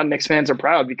yeah, a lot of Knicks fans are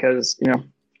proud because,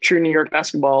 true New York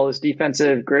basketball is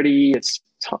defensive, gritty. It's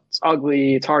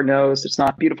ugly. It's hard nosed. It's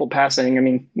not beautiful passing. I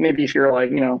mean, maybe if you're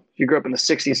if you grew up in the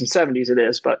 60s and 70s, it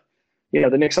is. But,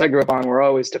 the Knicks I grew up on were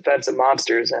always defensive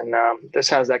monsters. And this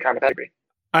has that kind of pedigree.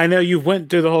 I know you went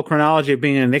through the whole chronology of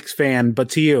being a Knicks fan, but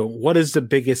to you, what is the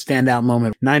biggest standout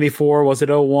moment? 94? Was it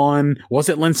 01? Was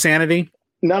it Linsanity?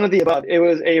 None of the above. It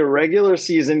was a regular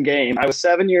season game. I was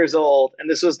 7 years old, and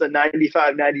this was the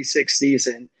 95-96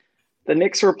 season. The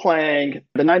Knicks were playing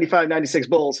the 95-96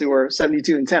 Bulls, who were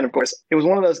 72-10, of course. It was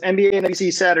one of those NBA and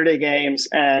NBC Saturday games,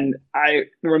 and I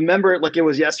remember it like it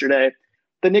was yesterday.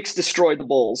 The Knicks destroyed the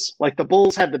Bulls. The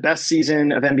Bulls had the best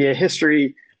season of NBA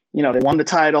history. They won the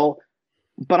title.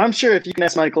 But I'm sure if you can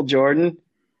ask Michael Jordan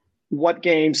what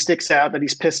game sticks out that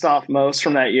he's pissed off most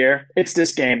from that year, it's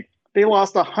this game. They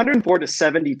lost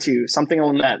 104-72, something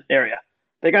in that area.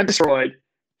 They got destroyed.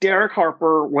 Derek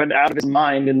Harper went out of his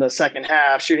mind in the second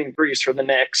half, shooting threes for the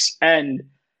Knicks. And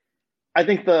I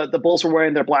think the Bulls were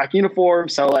wearing their black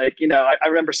uniforms. So, I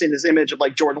remember seeing this image of,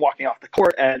 Jordan walking off the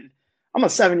court. And I'm a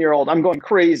 7-year-old. I'm going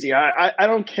crazy. I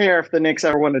don't care if the Knicks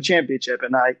ever win a championship.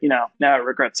 And now I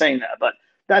regret saying that. But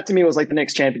that to me was the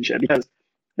Knicks championship because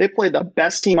they played the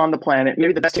best team on the planet,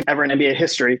 maybe the best team ever in NBA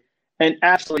history, and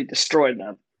absolutely destroyed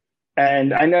them.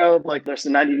 And I know there's the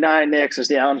 99 Knicks, there's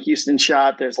the Allen Houston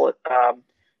shot, there's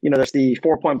there's the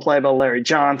 4-point play by Larry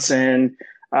Johnson.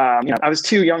 I was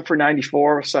too young for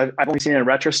 94, so I've only seen it in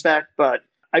retrospect, but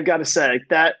I've got to say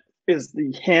that is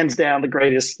the hands down the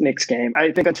greatest Knicks game.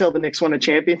 I think until the Knicks win a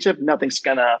championship, nothing's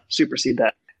going to supersede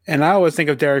that. And I always think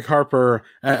of Derek Harper,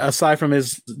 aside from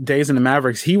his days in the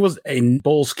Mavericks, he was a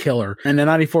Bulls killer. In the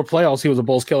 94 playoffs, he was a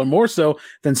Bulls killer, more so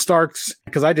than Starks,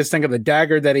 because I just think of the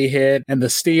dagger that he hit and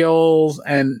the steals.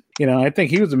 And, I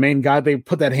think he was the main guy they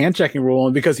put that hand-checking rule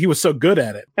on because he was so good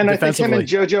at it. And I think him and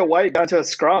JoJo White got to a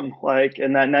scrum,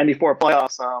 in that 94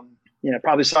 playoffs. You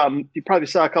probably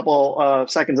saw a couple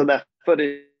seconds of that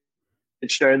footage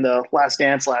during the Last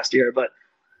Dance last year, but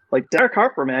Derek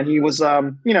Harper, man, he was,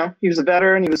 he was a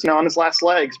veteran. He was, on his last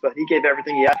legs, but he gave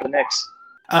everything he had for the Knicks.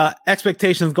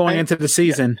 Expectations going into the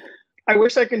season. I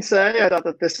wish I could say I thought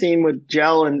that this team would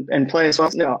gel and play as well.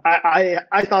 No,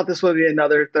 I thought this would be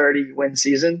another 30-win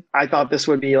season. I thought this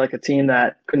would be a team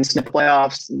that couldn't sniff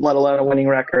playoffs, let alone a winning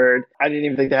record. I didn't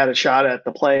even think they had a shot at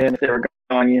the play-in if they were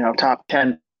going, top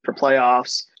 10 for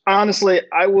playoffs. Honestly,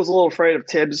 I was a little afraid of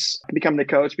Tibbs becoming the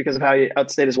coach because of how he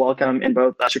outstayed his welcome in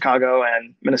both Chicago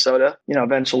and Minnesota.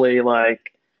 Eventually,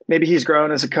 maybe he's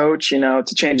grown as a coach, to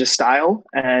change his style.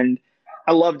 And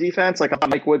I love defense. I thought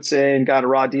Mike Woodson got a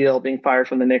raw deal being fired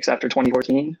from the Knicks after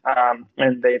 2014.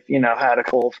 And they've, had a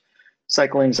couple of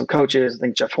cyclings of coaches. I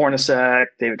think Jeff Hornacek,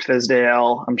 David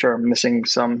Fizdale. I'm sure I'm missing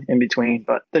some in between.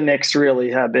 But the Knicks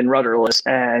really have been rudderless.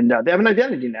 And they have an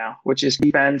identity now, which is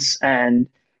defense. And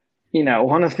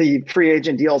one of the free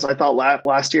agent deals I thought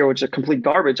last year, which is complete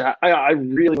garbage. I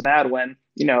really was mad when,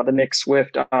 the Knicks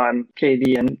whiffed on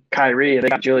KD and Kyrie. They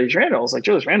got Julius Randle. I was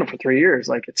Julius Randle for 3 years.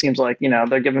 It seems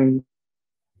they're giving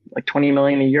 $20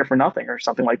 million a year for nothing or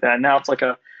something like that. And now it's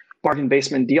a bargain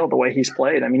basement deal the way he's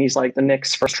played. I mean, he's the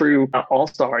Knicks' first true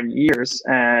all-star in years.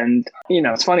 And,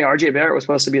 it's funny, RJ Barrett was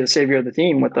supposed to be the savior of the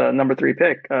team with the number 3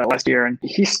 pick last year. And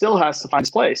he still has to find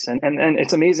his place. And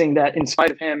it's amazing that in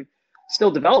spite of him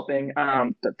still developing,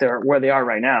 that they're where they are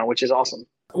right now, which is awesome.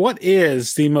 What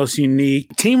is the most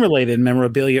unique team-related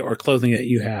memorabilia or clothing that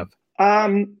you have?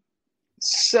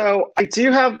 So I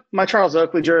do have my Charles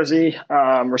Oakley jersey.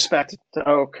 Respect to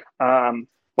Oak.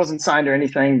 Wasn't signed or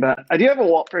anything, but I do have a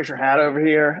Walt Frazier hat over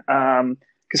here.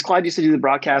 Because Clyde used to do the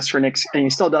broadcast for Knicks, and he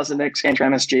still does the Knicks and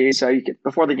MSG. So you could,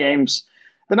 before the games.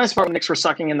 The nice part when Knicks were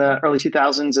sucking in the early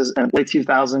 2000s and late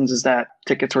 2000s is that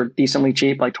tickets were decently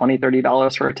cheap, $20,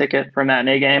 $30 for a ticket for a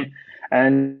matinee game.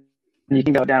 And you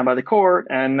can go down by the court.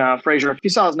 And Frazier, if you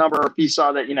saw his number, or if you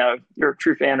saw that, you're a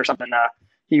true fan or something,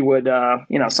 he would,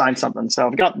 sign something. So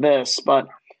I've got this. But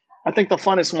I think the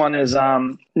funnest one is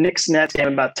Knicks-Nets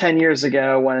game about 10 years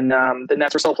ago when the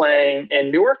Nets were still playing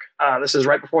in Newark. This is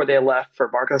right before they left for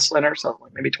Barclays Center, so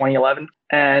maybe 2011.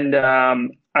 And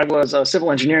I was a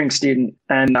civil engineering student,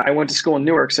 and I went to school in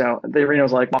Newark, so the arena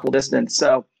was walkable distance.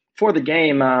 So for the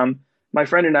game, my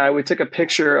friend and I, we took a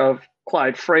picture of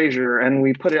Clyde Frazier, and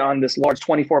we put it on this large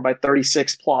 24 by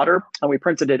 36 plotter, and we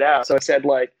printed it out. So it said,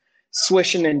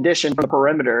 swishing and dishing for the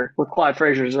perimeter with Clyde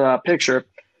Frazier's picture.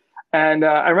 And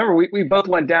I remember we both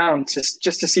went down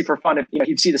just to see for fun if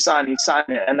he'd see the sign, he'd sign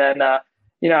it. And then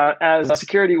as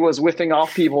security was whiffing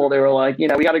off people, they were like, we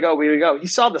got to go. He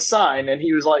saw the sign and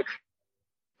he was like,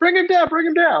 bring him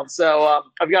down. So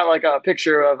I've got like a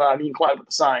picture of me and Clyde with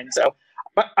the sign. So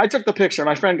I took the picture.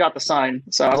 My friend got the sign.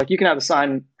 So I was like, you can have the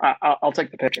sign. I'll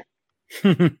take the picture.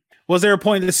 Was there a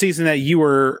point in the season that you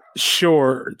were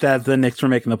sure that the Knicks were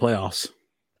making the playoffs?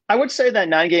 I would say that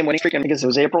 9-game winning streak, I guess it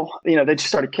was April, they just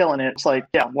started killing it. It's like,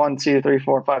 1, 2, 3,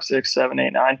 4, 5, 6, 7,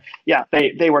 8, 9. Yeah,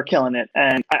 they were killing it.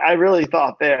 And I really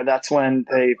thought that's when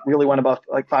they really went above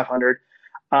like 500.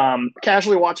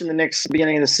 Casually watching the Knicks at the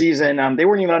beginning of the season, they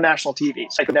weren't even on national TV,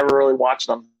 so I could never really watch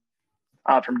them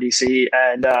from DC.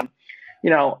 And,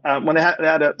 when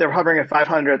they were hovering at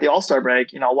 500 at the All-Star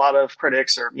break, a lot of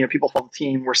critics or, people from the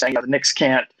team were saying the Knicks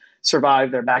can't survive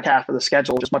their back half of the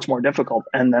schedule, which is much more difficult.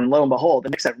 And then lo and behold, the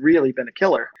Knicks have really been a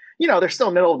killer. They're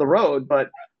still middle of the road, but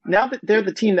now that they're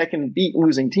the team that can beat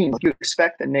losing teams, you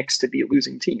expect the Knicks to beat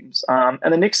losing teams.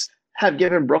 And the Knicks have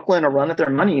given Brooklyn a run at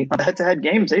their money on the head-to-head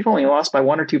games. They've only lost by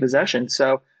 1 or 2 possessions.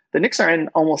 So the Knicks are in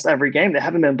almost every game. They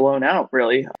haven't been blown out,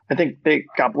 really. I think they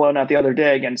got blown out the other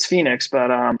day against Phoenix, but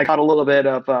they caught a little bit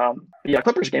of the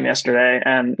Clippers game yesterday,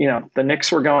 and the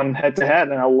Knicks were going head-to-head,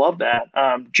 and I love that.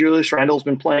 Julius Randle's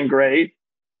been playing great.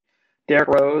 Derrick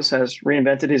Rose has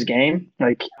reinvented his game.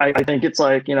 I think it's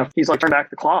like, he's like turned back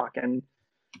the clock, and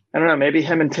I don't know, maybe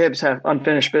him and Tibbs have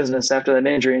unfinished business after that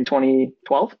injury in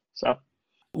 2012. So,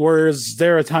 was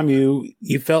there a time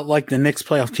you felt like the Knicks'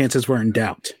 playoff chances were in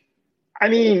doubt? I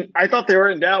mean, I thought they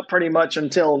were in doubt pretty much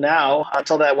until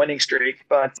that winning streak.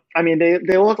 But, I mean,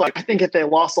 they look like, I think if they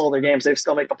lost all their games, they'd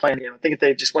still make the play-in game. I think if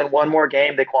they just win one more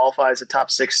game, they qualify as a top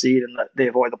 6 seed and they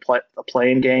avoid the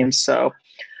play-in games. So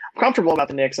I'm comfortable about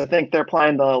the Knicks. I think they're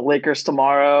playing the Lakers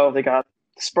tomorrow. They got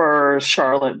Spurs,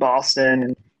 Charlotte, Boston.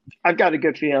 And I've got a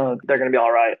good feeling they're going to be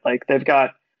all right. Like, they've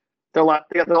got their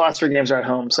last 3 games are at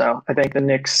home. So I think the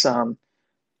Knicks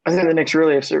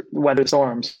really have weathered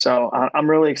storms. So I'm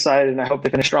really excited, and I hope they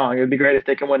finish strong. It would be great if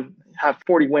they can have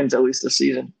 40 wins at least this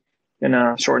season in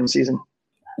a shortened season.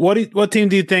 What team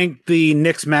do you think the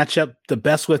Knicks match up the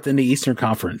best with in the Eastern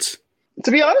Conference?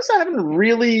 To be honest, I haven't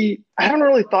really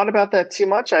thought about that too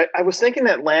much. I was thinking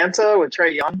Atlanta with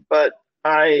Trae Young, but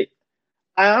I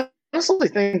honestly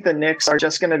think the Knicks are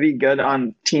just going to be good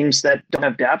on teams that don't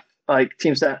have depth, like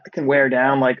teams that can wear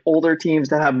down, like older teams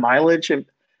that have mileage. And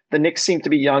the Knicks seem to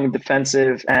be young and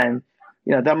defensive, and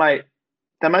that might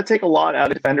take a lot out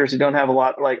of defenders who don't have a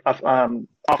lot, like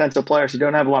offensive players who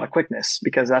don't have a lot of quickness,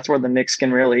 because that's where the Knicks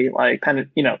can really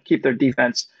keep their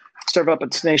defense, serve up a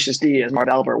tenacious D, as Marv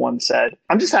Albert once said.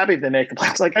 I'm just happy if they make the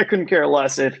playoffs. Like, I couldn't care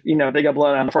less if they got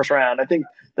blown out in the first round. I think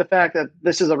the fact that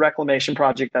this is a reclamation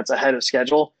project that's ahead of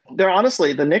schedule.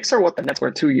 The Knicks are what the Nets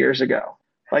were 2 years ago.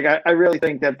 Like, I really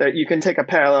think that you can take a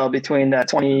parallel between that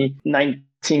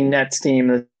 2019 Nets team,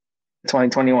 the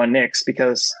 2021 Knicks,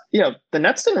 because the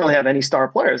Nets didn't really have any star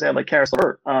players. They had like Karis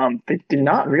LeVert. They did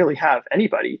not really have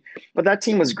anybody, but that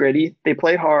team was gritty. They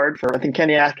played hard. I think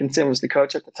Kenny Atkinson was the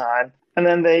coach at the time, and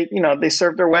then they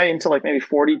served their way into like maybe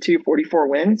 42, 44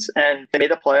 wins, and they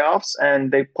made the playoffs,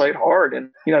 and they played hard, and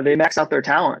they maxed out their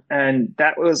talent. And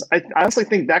that was, I honestly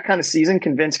think that kind of season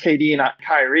convinced KD and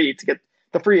Kyrie to get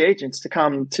the free agents to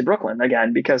come to Brooklyn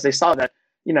again, because they saw that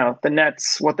the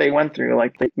Nets, what they went through,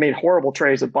 like they made horrible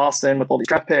trades with Boston with all these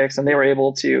draft picks, and they were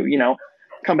able to,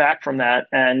 come back from that.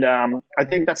 And I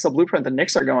think that's the blueprint the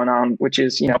Knicks are going on, which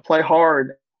is, play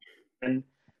hard and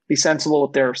be sensible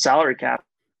with their salary cap.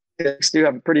 The Knicks do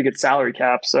have a pretty good salary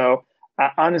cap. So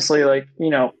honestly,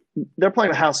 they're playing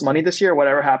with house money this year.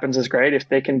 Whatever happens is great. If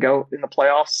they can go in the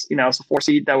playoffs, as a 4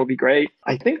 seed, that would be great.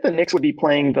 I think the Knicks would be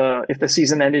playing if the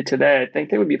season ended today, I think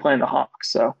they would be playing the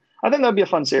Hawks. So I think that'd be a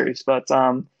fun series, but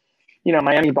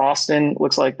Miami, Boston,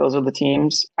 looks like those are the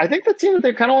teams. I think the team that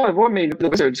they kind of want to avoid maybe the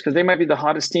Wizards, because they might be the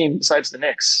hottest team besides the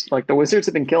Knicks. Like, the Wizards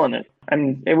have been killing it,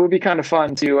 and it would be kind of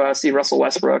fun to see Russell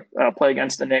Westbrook play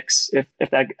against the Knicks if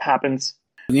that happens.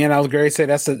 I was going to say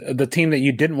that's the team that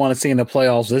you didn't want to see in the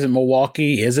playoffs. Is it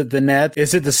Milwaukee? Is it the Nets?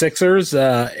 Is it the Sixers?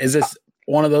 Is this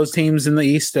one of those teams in the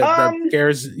East that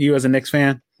scares you as a Knicks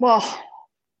fan? Well,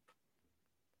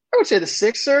 I would say the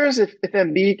Sixers, if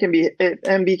Embiid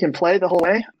can play the whole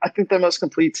way. I think they're the most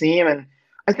complete team. And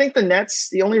I think the Nets,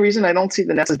 the only reason I don't see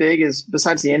the Nets as big is,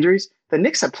 besides the injuries, the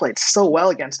Knicks have played so well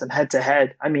against them head to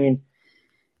head. I mean,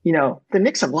 the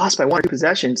Knicks have lost by 1 or 2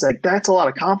 possessions. Like, that's a lot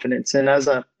of confidence. And as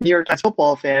a New York Giants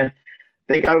football fan,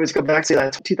 I always go back to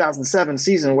that 2007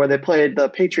 season where they played the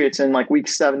Patriots in like week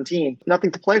 17.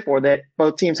 Nothing to play for.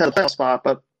 Both teams had a playoff spot,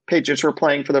 but Patriots were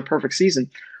playing for their perfect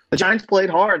season. the Giants played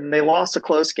hard and they lost a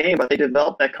close game, but they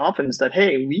developed that confidence that,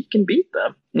 hey, we can beat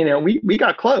them. We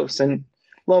got close. And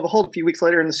lo and behold, a few weeks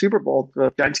later in the Super Bowl,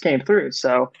 the Giants came through.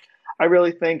 So I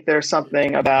really think there's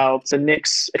something about the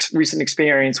Knicks' recent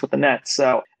experience with the Nets.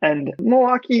 So, and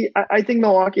Milwaukee, I think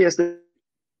Milwaukee has the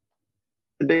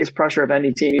biggest pressure of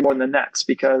any team, more than the Nets,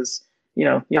 because,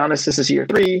 Giannis, this is year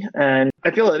 3, and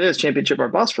I feel it is championship or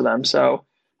bust for them. So,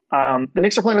 the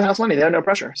Knicks are playing with house money. They have no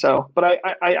pressure. So, but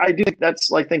I do think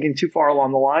that's like thinking too far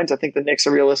along the lines. I think the Knicks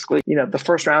are realistically, the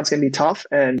first round's going to be tough.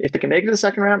 And if they can make it to the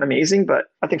second round, amazing. But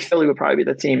I think Philly would probably be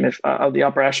the team of the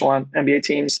upper echelon NBA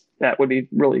teams that would be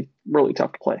really, really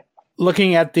tough to play.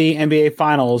 Looking at the NBA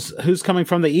Finals, who's coming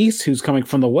from the East, who's coming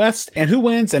from the West, and who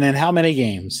wins, and in how many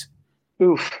games?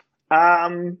 Oof.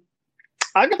 I've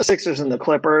got the Sixers and the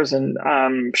Clippers, and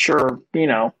I'm sure,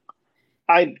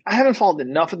 I haven't followed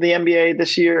enough of the NBA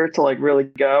this year to really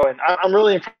go, and I'm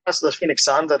really impressed with the Phoenix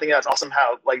Suns. I think that's awesome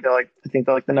how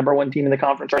they're the number 1 team in the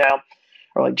conference right now,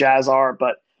 or Jazz are.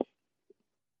 But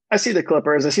I see the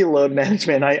Clippers. I see load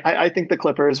management. I think the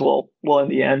Clippers will in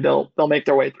the end they'll make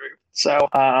their way through. So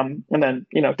and then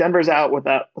Denver's out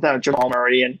without Jamal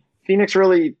Murray, and Phoenix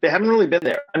they haven't really been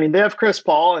there. I mean, they have Chris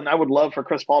Paul, and I would love for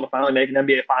Chris Paul to finally make an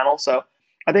NBA final. So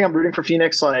I think I'm rooting for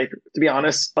Phoenix, to be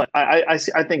honest, but I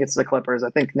think it's the Clippers.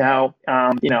 I think now,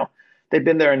 they've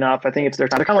been there enough. I think it's their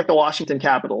time. They're kind of like the Washington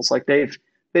Capitals. They've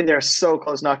been there so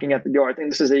close, knocking at the door. I think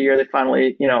this is the year they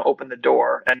finally, open the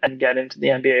door and get into the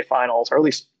NBA finals, or at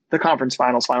least the conference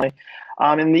finals finally.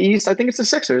 In the East, I think it's the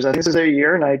Sixers. I think this is their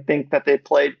year, and I think that they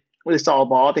played really solid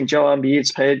ball. I think Joel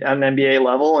Embiid's played at an NBA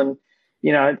level, and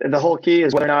the whole key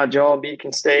is whether or not Joel Embiid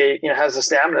can stay, has the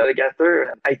stamina to get through.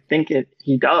 I think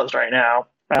he does right now.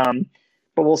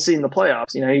 But we'll see in the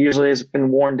playoffs. He usually has been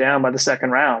worn down by the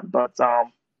second round. But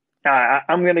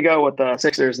I'm going to go with the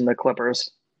Sixers and the Clippers.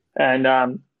 And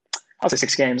I'll say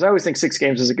 6 games. I always think 6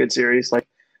 games is a good series.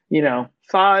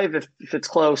 5 if it's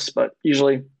close, but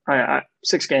usually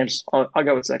 6 games. I'll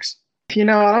go with 6.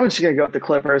 I'm just going to go with the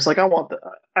Clippers.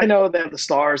 I know they have the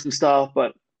stars and stuff,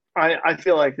 but I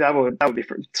feel like that would be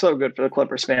so good for the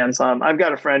Clippers fans. I've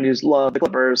got a friend who's loved the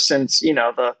Clippers since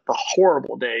the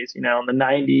horrible days, in the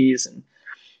 90s and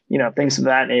things of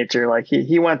that nature.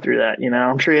 He went through that.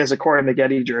 I'm sure he has a Corey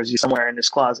Maggette jersey somewhere in his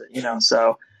closet.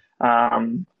 So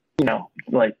Ken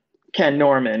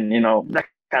Norman, that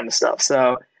kind of stuff.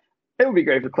 So it would be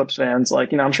great for Clips fans.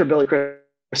 I'm sure Billy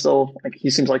Crystal, he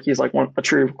seems like he's a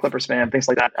true Clippers fan, things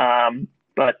like that.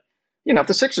 But if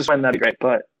the Sixers win, that'd be great.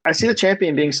 But I see the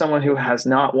champion being someone who has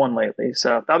not won lately.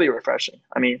 So that'll be refreshing.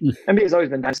 I mean, NBA has always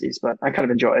been dynasties, but I kind of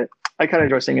enjoy it. I kind of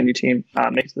enjoy seeing a new team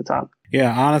make it to the top.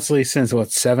 Yeah, honestly, since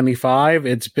 75,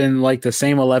 it's been the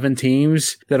same 11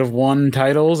 teams that have won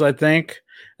titles, I think.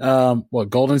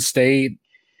 Golden State,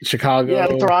 Chicago. Yeah,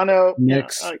 Toronto.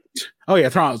 Knicks.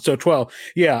 Toronto. So 12.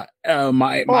 Yeah,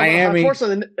 Miami.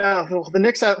 Unfortunately,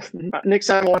 the Knicks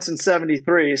haven't won since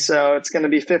 73, so it's going to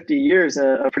be 50 years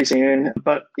pretty soon.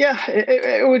 But yeah,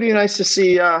 it would be nice to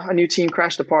see a new team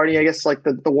crash the party. I guess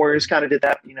the Warriors kind of did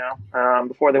that,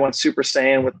 before they went Super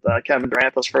Saiyan with Kevin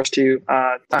Durant those first 2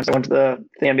 times they went to the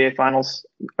NBA Finals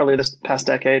earlier this past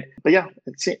decade. But yeah,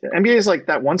 NBA is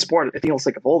that one sport. I think it's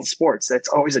of all the sports, it's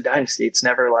always a dynasty. It's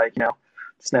never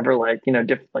it's never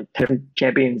different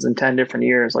champions in 10 different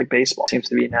years like baseball seems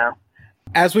to be now.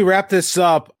 As we wrap this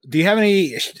up, do you have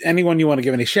anyone you want to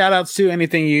give any shout outs to?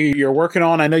 Anything you're working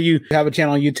on? I know you have a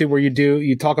channel on YouTube where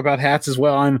you talk about hats as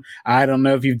well. I don't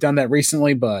know if you've done that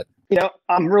recently, but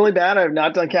I'm really bad. I've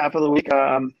not done cap of the week.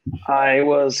 I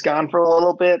was gone for a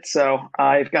little bit, so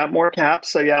I've got more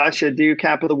caps. So yeah, I should do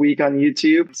cap of the week on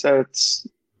YouTube. So it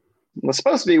was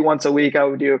supposed to be once a week I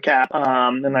would do a cap,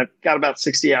 and I've got about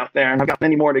 60 out there, and I've got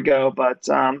many more to go. But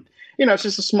it's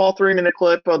just a small 3-minute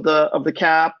clip of the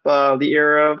cap, the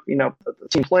era, the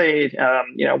team played,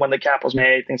 when the cap was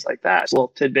made, things like that. It's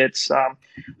little tidbits.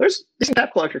 There's a decent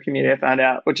cap collector community I found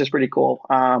out, which is pretty cool.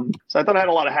 So I thought I had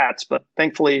a lot of hats, but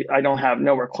thankfully I don't have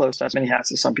nowhere close to as many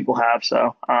hats as some people have.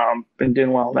 So been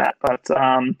doing well with that. But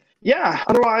yeah,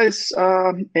 otherwise,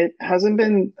 it hasn't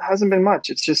been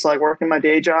much. It's just working my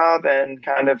day job and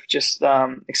kind of just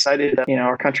excited that,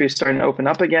 our country is starting to open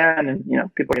up again and,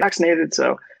 people get vaccinated.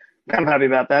 So I'm kind of happy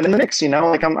about that. And the Knicks,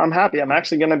 I'm happy. I'm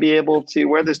actually going to be able to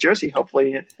wear this jersey,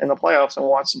 hopefully in the playoffs and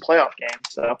watch some playoff games.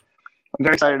 So I'm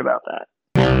very excited about that.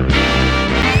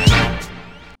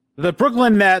 The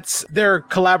Brooklyn Nets, their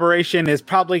collaboration is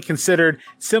probably considered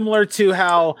similar to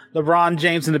how LeBron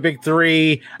James and the Big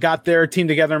Three got their team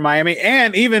together in Miami.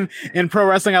 And even in pro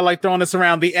wrestling, I like throwing this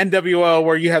around, the NWO,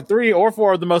 where you have 3 or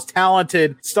 4 of the most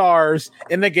talented stars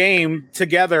in the game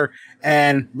together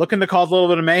and looking to cause a little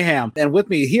bit of mayhem. And with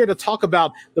me here to talk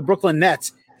about the Brooklyn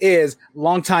Nets is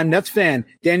longtime Nets fan,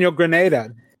 Daniel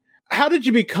Granada. How did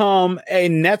you become a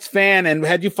Nets fan, and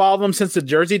had you followed them since the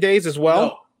Jersey days as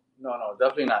well? No,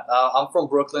 definitely not. I'm from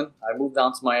Brooklyn. I moved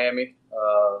down to Miami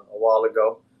a while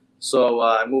ago. So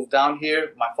I moved down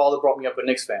here. My father brought me up a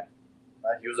Knicks fan.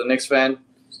 Right? He was a Knicks fan,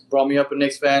 brought me up a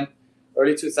Knicks fan.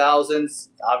 Early 2000s,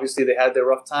 obviously they had their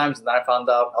rough times. And then I found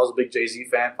out, I was a big Jay-Z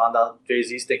fan, found out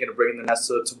Jay-Z's thinking of bringing the Nets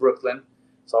to Brooklyn.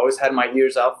 So I always had my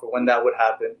ears out for when that would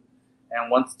happen.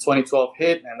 And once 2012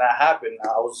 hit and that happened,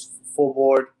 I was full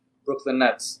board Brooklyn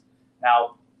Nets.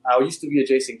 Now, I used to be a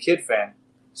Jason Kidd fan.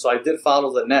 So I did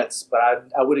follow the Nets, but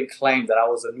I wouldn't claim that I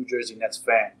was a New Jersey Nets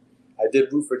fan. I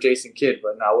did root for Jason Kidd,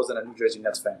 but no, I wasn't a New Jersey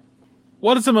Nets fan.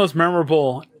 What is the most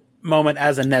memorable moment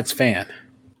as a Nets fan?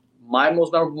 My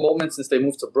most memorable moment since they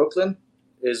moved to Brooklyn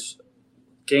is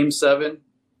Game 7,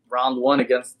 Round 1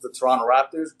 against the Toronto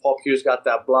Raptors. Paul Pierce got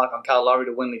that block on Kyle Lowry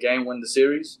to win the game, win the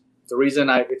series. The reason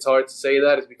it's hard to say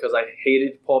that is because I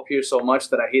hated Paul Pierce so much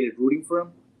that I hated rooting for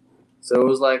him. So it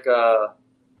was like a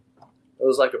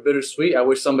bittersweet. I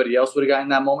wish somebody else would have gotten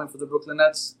that moment for the Brooklyn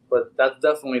Nets, but that's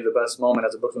definitely the best moment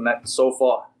as a Brooklyn Net so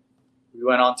far. We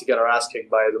went on to get our ass kicked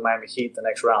by the Miami Heat the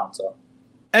next round. So,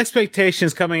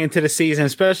 expectations coming into the season,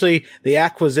 especially the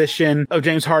acquisition of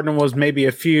James Harden, was maybe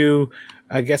a few,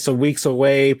 weeks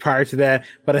away prior to that.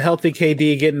 But a healthy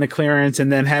KD getting the clearance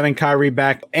and then having Kyrie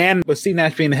back, and with Steve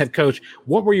Nash being the head coach,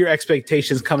 what were your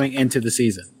expectations coming into the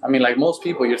season? I mean, like most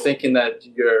people, you're thinking that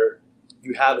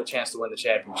you have a chance to win the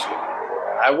championship.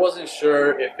 I wasn't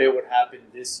sure if it would happen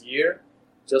this year,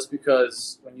 just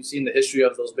because when you've seen the history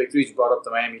of those big threes, you brought up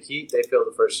the Miami Heat, they failed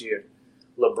the first year.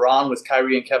 LeBron with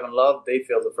Kyrie and Kevin Love, they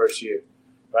failed the first year,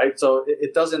 right? So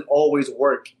it doesn't always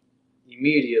work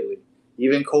immediately.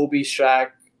 Even Kobe,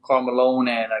 Shaq, Karl Malone,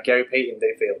 and Gary Payton,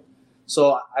 they failed.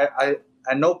 So I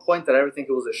at no point did I ever think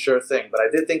it was a sure thing, but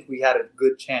I did think we had a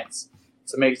good chance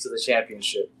to make it to the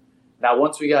championship. Now,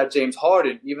 once we got James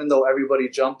Harden, even though everybody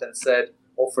jumped and said,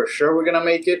 oh, for sure we're going to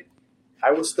make it,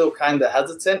 I was still kind of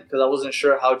hesitant because I wasn't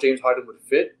sure how James Harden would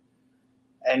fit.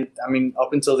 And, I mean,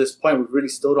 up until this point, we really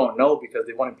still don't know because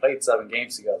they've only played 7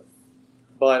 games together.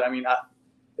 But, I mean,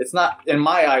 it's not, in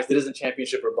my eyes, it isn't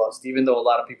championship or bust, even though a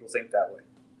lot of people think that way.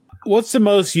 What's the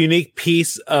most unique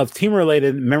piece of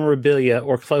team-related memorabilia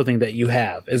or clothing that you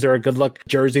have? Is there a good-luck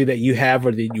jersey that you have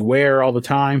or that you wear all the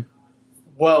time?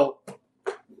 Well,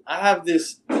 I have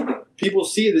this. People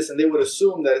see this and they would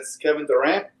assume that it's Kevin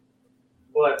Durant,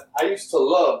 but I used to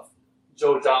love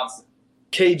Joe Johnson.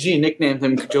 KG nicknamed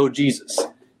him Joe Jesus.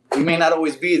 He may not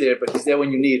always be there, but he's there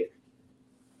when you need him.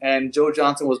 And Joe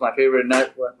Johnson was my favorite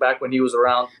Net back when he was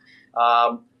around.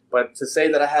 But to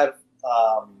say that I have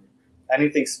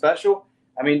anything special,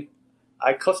 I mean,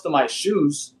 I customize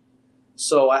shoes,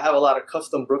 so I have a lot of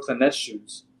custom Brooklyn Nets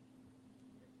shoes.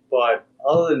 But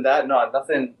other than that, no,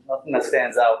 nothing that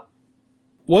stands out.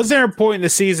 Was there a point in the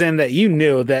season that you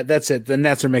knew that that's it, the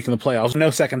Nets are making the playoffs? No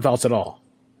second thoughts at all?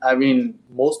 I mean,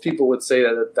 most people would say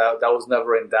that was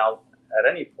never in doubt at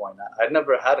any point. I'd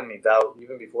never had any doubt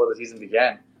even before the season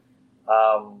began.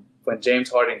 When James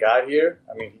Harden got here,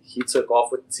 I mean, he took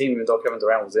off with the team even though Kevin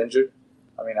Durant was injured.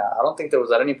 I mean, I don't think there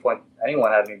was at any point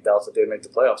anyone had any doubts that they'd make the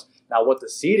playoffs. Now, what the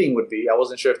seeding would be, I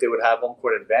wasn't sure if they would have home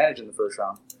court advantage in the first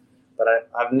round. But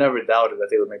I've never doubted that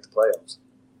they would make the playoffs.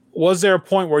 Was there a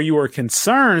point where you were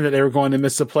concerned that they were going to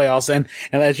miss the playoffs? And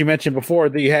as you mentioned before,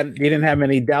 that you didn't have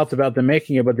any doubts about them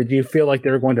making it, but did you feel like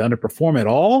they were going to underperform at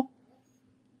all?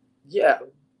 Yeah.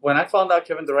 When I found out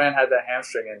Kevin Durant had that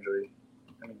hamstring injury,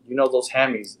 I mean, you know those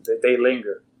hammies, they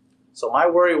linger. So my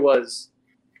worry was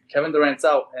Kevin Durant's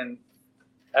out, and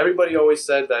everybody always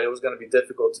said that it was going to be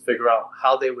difficult to figure out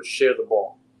how they would share the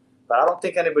ball. But I don't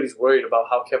think anybody's worried about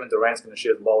how Kevin Durant's going to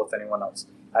share the ball with anyone else.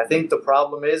 I think the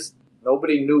problem is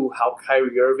nobody knew how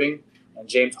Kyrie Irving and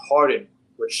James Harden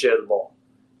would share the ball.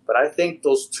 But I think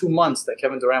those 2 months that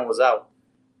Kevin Durant was out,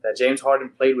 that James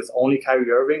Harden played with only Kyrie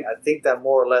Irving, I think that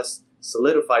more or less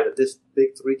solidified that this big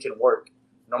three can work.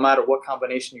 No matter what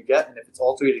combination you get, and if it's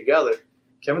all three together,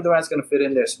 Kevin Durant's going to fit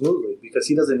in there smoothly because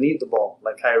he doesn't need the ball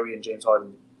like Kyrie and James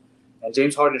Harden do. And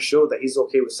James Harden showed that he's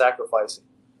okay with sacrificing.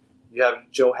 You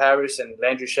have Joe Harris and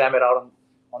Landry Shamet out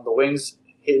on the wings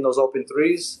hitting those open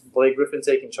threes. Blake Griffin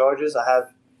taking charges. I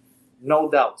have no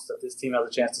doubts that this team has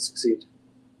a chance to succeed.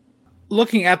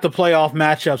 Looking at the playoff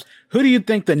matchups, who do you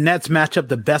think the Nets match up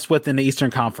the best with in the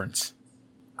Eastern Conference?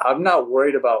 I'm not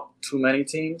worried about too many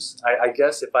teams. I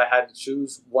guess if I had to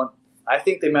choose one, I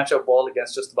think they match up well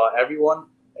against just about everyone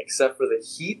except for the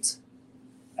Heat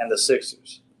and the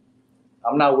Sixers.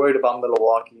 I'm not worried about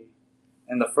Milwaukee.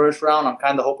 In the first round, I'm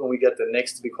kind of hoping we get the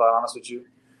Knicks, to be quite honest with you,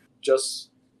 just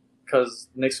because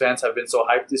Knicks fans have been so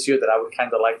hyped this year that I would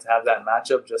kind of like to have that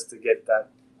matchup just to get that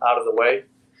out of the way.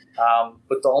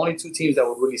 But the only two teams that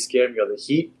would really scare me are the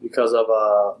Heat because of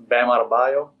Bam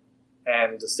Adebayo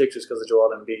and the Sixers because of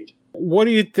Joel Embiid. What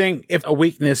do you think if a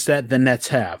weakness that the Nets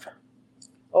have?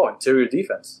 Oh, interior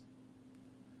defense.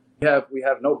 We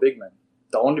have no big men.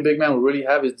 The only big man we really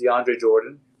have is DeAndre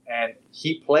Jordan, and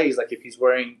he plays like if he's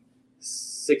wearing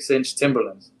 6-inch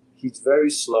Timberlands. He's very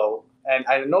slow, and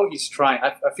I know he's trying.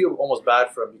 I feel almost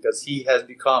bad for him because he has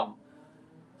become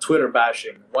Twitter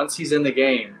bashing. Once he's in the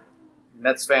game,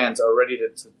 Nets fans are ready to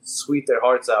sweet their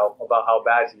hearts out about how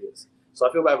bad he is. So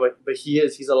I feel bad, but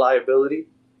he's a liability,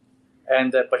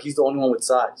 but he's the only one with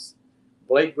size.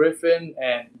 Blake Griffin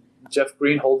and Jeff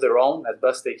Green hold their own as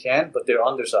best they can, but they're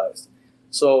undersized.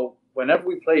 So whenever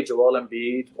we play Joel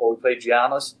Embiid or we play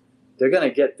Giannis, they're going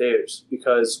to get theirs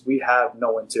because we have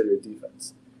no interior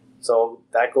defense. So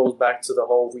that goes back to the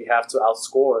whole we have to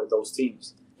outscore those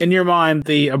teams. In your mind,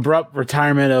 the abrupt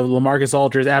retirement of LaMarcus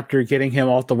Aldridge after getting him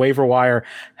off the waiver wire,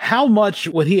 how much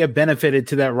would he have benefited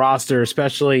to that roster,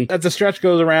 especially as the stretch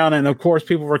goes around and, of course,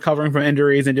 people recovering from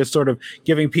injuries and just sort of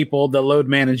giving people the load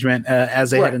management as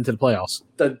they head into the playoffs?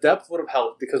 The depth would have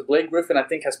helped because Blake Griffin, I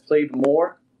think, has played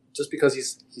more just because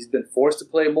he's been forced to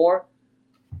play more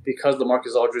because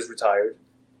LaMarcus Aldridge retired.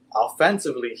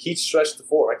 Offensively, he stretched the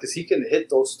floor, right? Because he can hit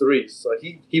those threes. So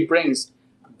he brings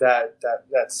that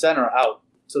center out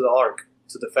to the arc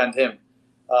to defend him.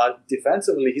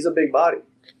 Defensively, he's a big body.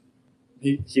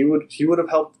 He would have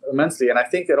helped immensely, and I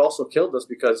think it also killed us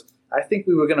because I think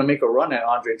we were going to make a run at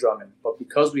Andre Drummond, but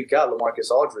because we got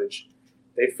LaMarcus Aldridge,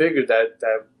 they figured that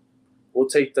we'll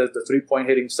take the 3-point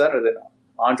hitting center than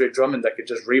Andre Drummond that could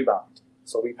just rebound.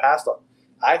 So we passed on.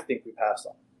 I think we passed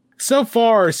on. So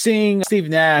far, seeing Steve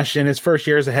Nash in his first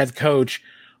year as a head coach,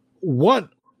 what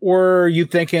were you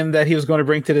thinking that he was going to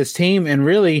bring to this team? And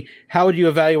really, how would you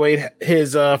evaluate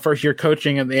his first year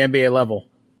coaching at the NBA level?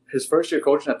 His first year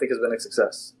coaching, I think, has been a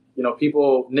success. You know,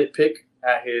 people nitpick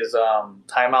at his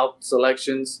timeout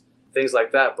selections, things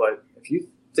like that. But if you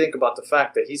think about the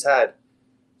fact that he's had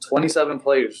 27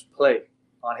 players play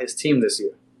on his team this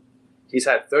year, he's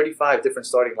had 35 different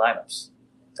starting lineups.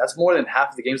 That's more than half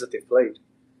of the games that they've played.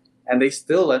 And they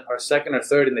still are second or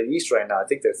third in the East right now. I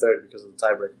think they're third because of the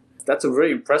tiebreaker. That's a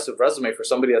very impressive resume for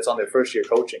somebody that's on their first year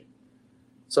coaching.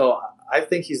 So I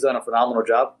think he's done a phenomenal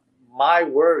job. My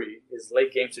worry is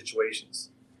late game situations.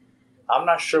 I'm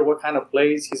not sure what kind of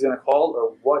plays he's going to call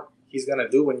or what he's going to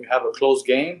do when you have a close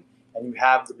game and you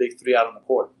have the big three out on the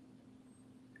court.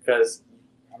 Because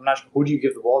I'm not sure, who do you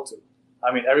give the ball to?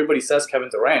 I mean, everybody says Kevin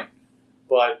Durant,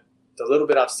 but the little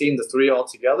bit I've seen the three all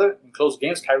together, in close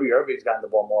games, Kyrie Irving's gotten the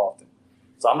ball more often.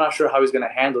 So I'm not sure how he's going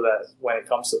to handle that when it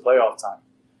comes to playoff time.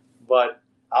 But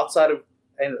outside of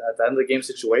at the end of the game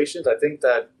situations, I think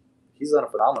that he's done a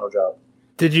phenomenal job.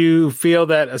 Did you feel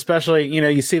that, especially,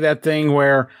 you see that thing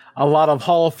where a lot of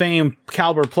Hall of Fame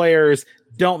caliber players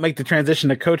don't make the transition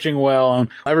to coaching well? And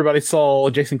everybody saw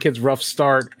Jason Kidd's rough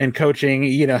start in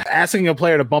coaching, asking a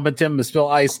player to bump into him to spill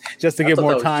ice just to give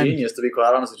more time. Genius, to be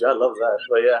quite honest with you. I love that.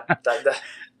 But yeah,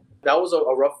 that was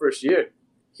a rough first year.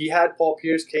 He had Paul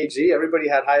Pierce, KG. Everybody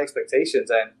had high expectations,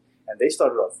 and they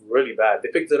started off really bad. They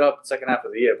picked it up the second half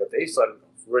of the year, but they started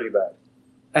off really bad.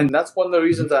 And that's one of the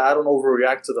reasons that I don't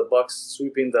overreact to the Bucks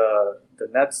sweeping the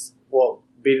Nets,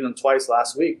 beating them twice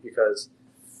last week, because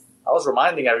I was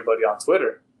reminding everybody on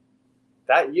Twitter,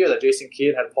 that year that Jason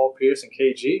Kidd had Paul Pierce and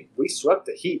KG, we swept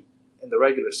the Heat in the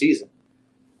regular season.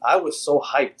 I was so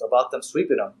hyped about them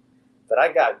sweeping them that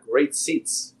I got great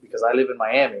seats, because I live in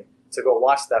Miami, to go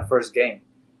watch that first game.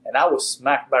 And I was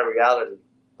smacked by reality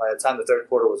by the time the third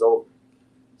quarter was over.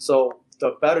 So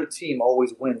the better team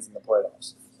always wins in the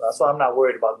playoffs. So that's why I'm not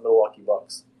worried about the Milwaukee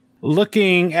Bucks.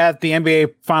 Looking at the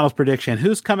NBA Finals prediction,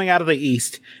 who's coming out of the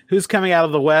East? Who's coming out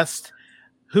of the West?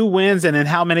 Who wins and in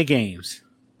how many games?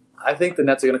 I think the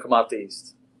Nets are going to come out the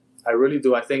East. I really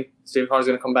do. I think Stephen Curry's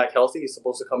going to come back healthy. He's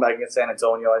supposed to come back against San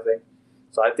Antonio, I think.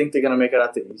 So I think they're going to make it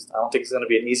out the East. I don't think it's going to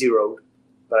be an easy road,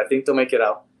 but I think they'll make it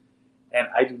out. And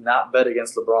I do not bet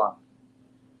against LeBron.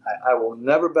 I will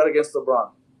never bet against LeBron.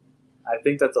 I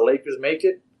think that the Lakers make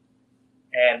it,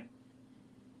 and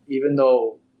even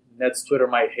though Nets Twitter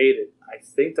might hate it, I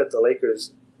think that the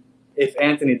Lakers, if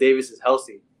Anthony Davis is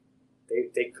healthy,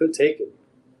 they could take it.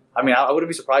 I mean, I wouldn't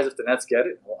be surprised if the Nets get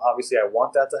it. Well, obviously, I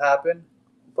want that to happen,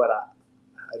 but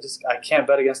I can't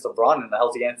bet against LeBron and a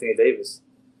healthy Anthony Davis.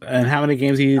 And how many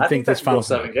games do you think this final? finals?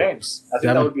 7 games. I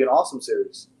think that would be an awesome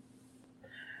series.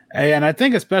 And I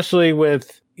think especially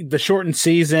with the shortened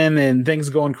season and things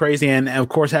going crazy, and of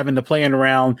course having to play in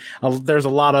around, there's a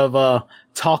lot of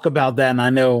talk about that. And I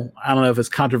don't know if it's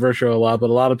controversial a lot, but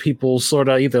a lot of people sort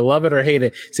of either love it or hate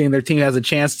it, seeing their team has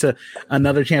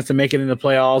another chance to make it into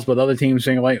playoffs, but other teams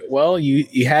saying like, well,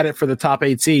 you had it for the top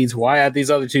 8 seeds. Why add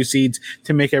these other 2 seeds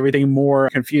to make everything more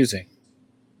confusing?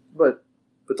 But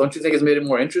don't you think it's made it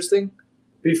more interesting?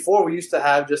 Before, we used to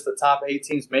have just the top 8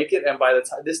 teams make it, and by the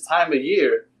time this time of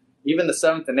year, even the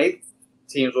 7th and 8th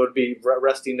teams would be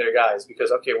resting their guys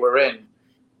because, okay, we're in.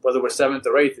 Whether we're 7th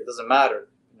or 8th, it doesn't matter.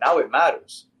 Now it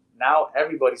matters. Now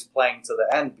everybody's playing to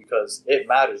the end because it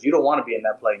matters. You don't want to be in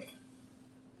that play-in.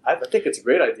 I think it's a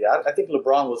great idea. I think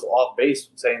LeBron was off base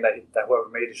saying that whoever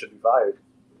made it should be fired.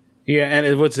 Yeah,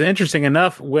 and what's interesting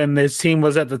enough, when this team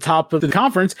was at the top of the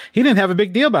conference, he didn't have a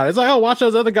big deal about it. It's like, oh, watch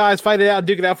those other guys fight it out,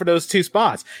 duke it out for those 2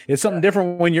 spots. It's something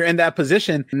different when you're in that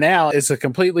position. Now it's a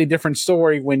completely different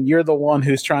story when you're the one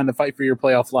who's trying to fight for your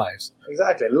playoff lives.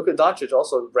 Exactly. Luka Doncic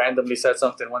also randomly said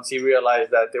something once he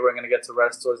realized that they weren't going to get to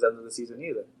rest towards the end of the season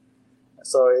either.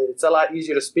 So it's a lot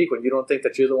easier to speak when you don't think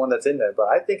that you're the one that's in there. But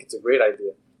I think it's a great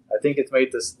idea. I think it's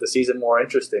made the season more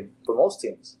interesting for most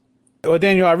teams. Well,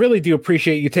 Daniel, I really do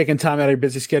appreciate you taking time out of your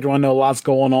busy schedule. I know a lot's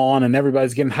going on and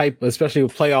everybody's getting hyped, especially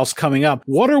with playoffs coming up.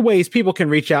 What are ways people can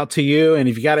reach out to you? And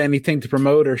if you got anything to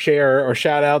promote or share or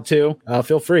shout out to,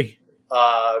 feel free.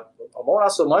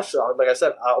 Not so much. Like I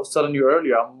said, I was telling you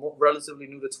earlier, I'm relatively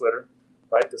new to Twitter,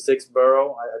 right? The Sixth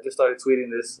Borough. I just started tweeting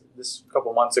this a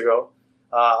couple months ago.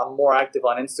 I'm more active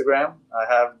on Instagram.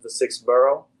 I have the Sixth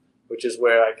Borough, which is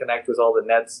where I connect with all the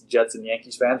Nets, Jets, and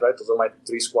Yankees fans, right? Those are my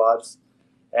 3 squads.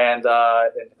 And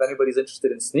if anybody's interested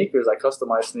in sneakers, I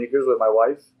customize sneakers with my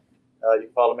wife. You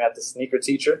can follow me at the Sneaker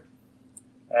Teacher.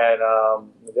 And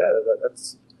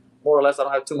that's more or less. I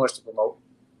don't have too much to promote.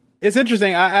 It's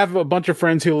interesting. I have a bunch of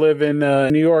friends who live in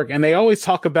New York, and they always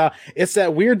talk about it's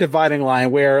that weird dividing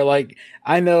line where, like,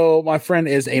 I know my friend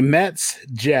is a Mets,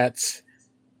 Jets,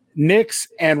 Knicks,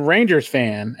 and Rangers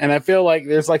fan, and I feel like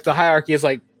there's like the hierarchy is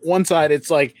like one side it's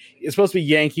like it's supposed to be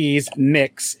Yankees,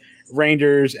 Knicks,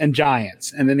 Rangers, and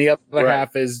Giants, and then the other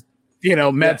half is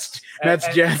Mets,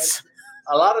 Jets.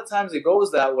 And a lot of times it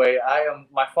goes that way.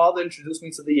 My father introduced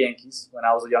me to the Yankees when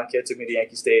I was a young kid. Took me to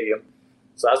Yankee Stadium,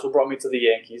 so that's what brought me to the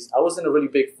Yankees. I wasn't a really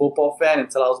big football fan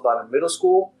until I was about in middle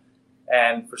school,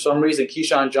 and for some reason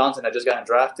Keyshawn Johnson had just gotten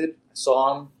drafted. I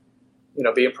saw him,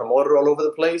 being promoted all over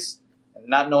the place, and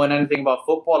not knowing anything about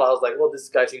football, I was like, well, this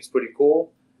guy seems pretty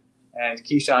cool. And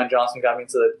Keyshawn Johnson got me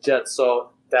into the Jets, so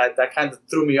that kind of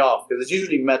threw me off because it's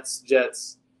usually Mets,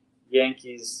 Jets,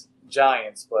 Yankees,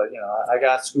 Giants, but I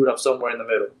got screwed up somewhere in the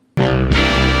middle.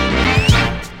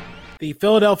 The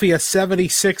Philadelphia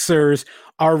 76ers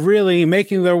are really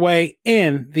making their way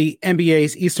in the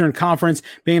NBA's Eastern Conference,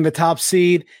 being the top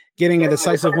seed, getting a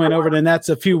decisive win over the Nets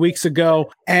a few weeks ago.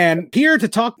 And here to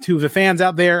talk to the fans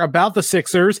out there about the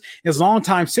Sixers is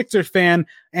longtime Sixers fan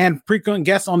and frequent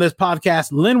guest on this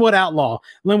podcast, Linwood Outlaw.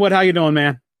 Linwood, how you doing,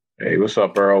 man? Hey, what's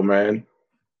up, Earl, man?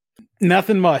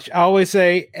 Nothing much. I always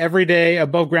say every day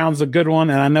above ground is a good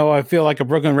one, and I know I feel like a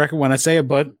broken record when I say it,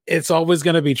 but it's always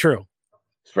going to be true.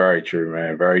 It's very true,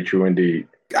 man. Very true indeed.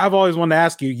 I've always wanted to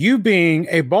ask you being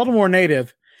a Baltimore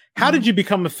native, how did you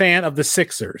become a fan of the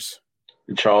Sixers?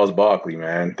 Charles Barkley,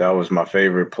 man. That was my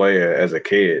favorite player as a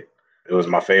kid. It was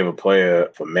my favorite player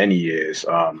for many years.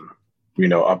 Up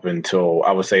until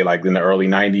I would say like in the early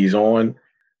 90s on.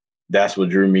 That's what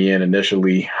drew me in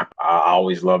initially. I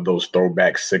always loved those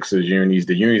throwback Sixers unis.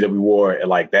 The unis that we wore at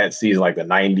like that season, like the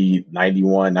 90,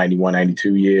 91,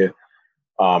 92 year.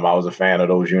 I was a fan of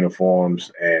those uniforms,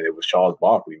 and it was Charles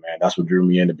Barkley, man. That's what drew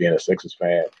me into being a Sixers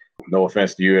fan. No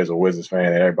offense to you as a Wizards fan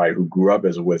and everybody who grew up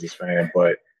as a Wizards fan,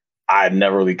 but I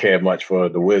never really cared much for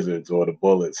the Wizards or the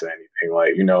Bullets or anything.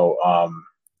 Like,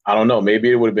 I don't know.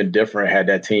 Maybe it would have been different had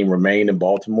that team remained in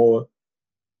Baltimore,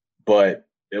 but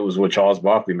it was with Charles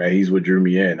Barkley, man. He's what drew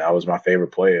me in. I was my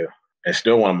favorite player and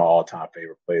still one of my all-time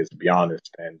favorite players, to be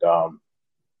honest. And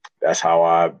that's how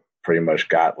I pretty much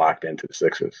got locked into the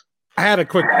Sixers. I had a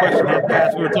quick question I had to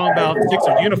ask. We were talking about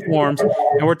Sixers uniforms,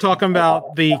 and we're talking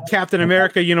about the Captain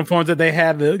America uniforms that they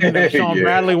had, the Sean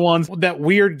Bradley ones, that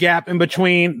weird gap in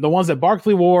between the ones that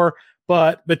Barkley wore,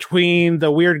 but between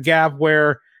the weird gap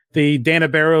where the Dana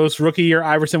Barros rookie year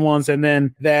Iverson ones and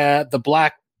then the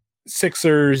black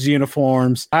Sixers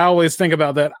uniforms. I always think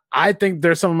about that. I think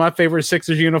they're some of my favorite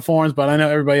Sixers uniforms, but I know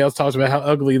everybody else talks about how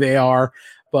ugly they are.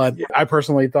 But I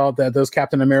personally thought that those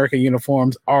Captain America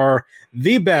uniforms are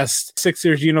the best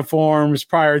Sixers uniforms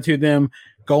prior to them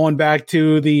going back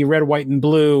to the red, white, and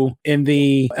blue in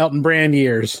the Elton Brand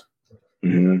years.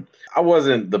 Mm-hmm. I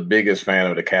wasn't the biggest fan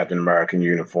of the Captain American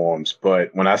uniforms, but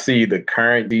when I see the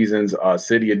current season's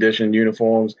City Edition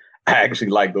uniforms, I actually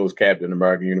like those Captain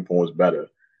American uniforms better.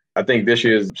 I think this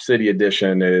year's City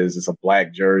Edition it's a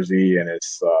black jersey, and it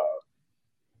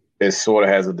sort of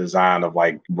has a design of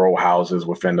like row houses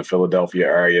within the Philadelphia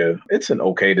area. It's an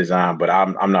okay design, but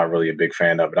I'm not really a big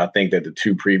fan of it. I think that the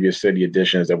two previous City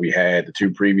Editions that we had, the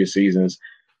two previous seasons,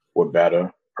 were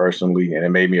better personally, and it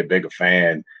made me a bigger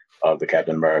fan of the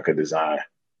Captain America design.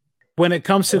 When it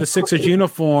comes to the Sixers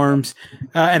uniforms,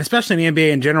 and especially in the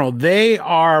NBA in general, they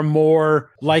are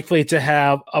more likely to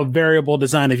have a variable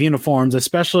design of uniforms,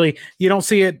 especially you don't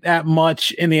see it that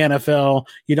much in the NFL.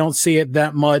 You don't see it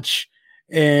that much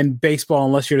in baseball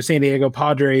unless you're the San Diego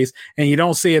Padres, and you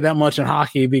don't see it that much in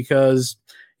hockey because,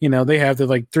 they have the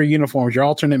like 3 uniforms, your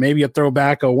alternate, maybe a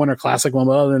throwback, a Winter Classic one,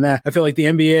 but other than that, I feel like the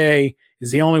NBA is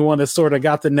the only one that sort of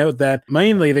got the note that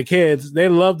mainly the kids, they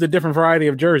love the different variety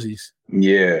of jerseys.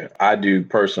 Yeah, I do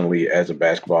personally as a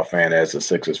basketball fan, as a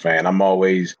Sixers fan. I'm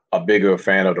always a bigger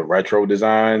fan of the retro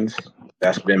designs.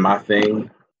 That's been my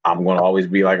thing. I'm going to always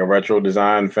be like a retro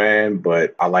design fan,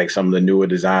 but I like some of the newer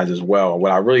designs as well.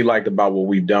 What I really liked about what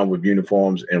we've done with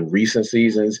uniforms in recent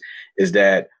seasons is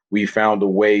that we found a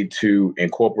way to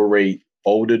incorporate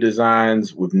older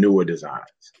designs with newer designs.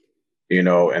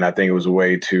 And I think it was a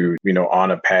way to,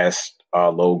 honor past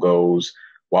logos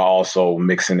while also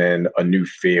mixing in a new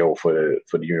feel for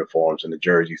the uniforms and the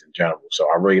jerseys in general. So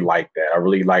I really like that. I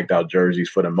really liked our jerseys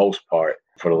for the most part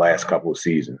for the last couple of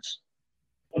seasons.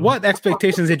 What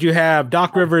expectations did you have?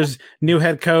 Doc Rivers, new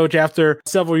head coach after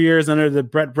several years under the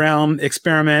Brett Brown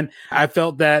experiment. I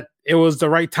felt that it was the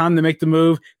right time to make the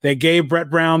move. They gave Brett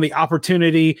Brown the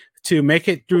opportunity to make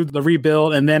it through the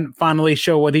rebuild and then finally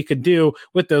show what he could do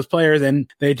with those players. And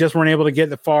they just weren't able to get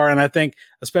that far. And I think,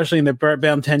 especially in the Brett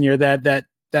Brown tenure,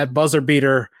 that buzzer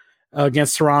beater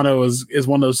against Toronto is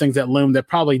one of those things that loomed that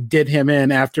probably did him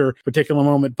in after a particular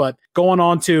moment. But going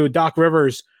on to Doc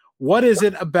Rivers, what is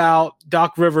it about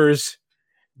Doc Rivers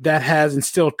that has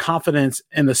instilled confidence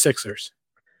in the Sixers?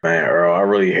 Man, Earl, I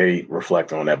really hate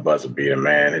reflecting on that buzzer beater,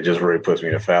 man. It just really puts me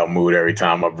in a foul mood every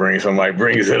time somebody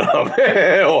brings it up.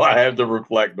 Or I have to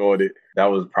reflect on it. That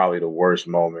was probably the worst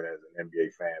moment as an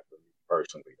NBA fan for me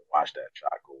personally to watch that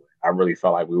shot go in. I really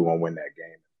felt like we were going to win that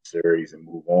game series and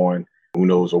move on. Who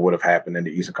knows what would have happened in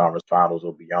the Eastern Conference Finals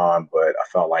or beyond, but I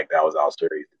felt like that was our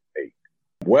series to take.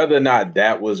 Whether or not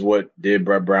that was what did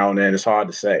Brett Brown in, it's hard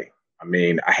to say. I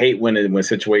mean, I hate when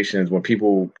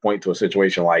people point to a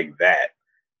situation like that,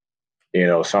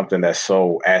 something that's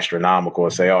so astronomical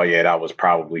and say, oh, yeah, that was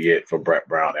probably it for Brett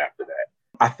Brown after that.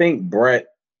 I think Brett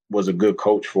was a good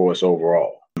coach for us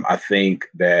overall. I think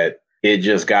that it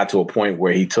just got to a point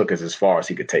where he took us as far as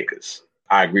he could take us.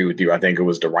 I agree with you. I think it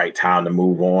was the right time to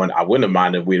move on. I wouldn't have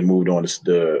minded if we'd moved on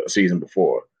the season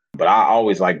before. But I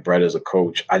always liked Brett as a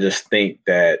coach. I just think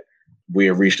that we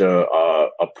have reached a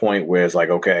point where it's like,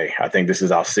 okay, I think this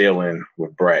is our ceiling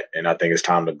with Brett. And I think it's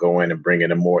time to go in and bring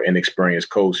in a more inexperienced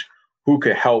coach who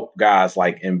could help guys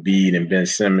like Embiid and Ben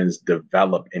Simmons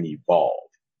develop and evolve.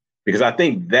 Because I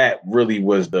think that really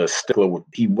was the stickler.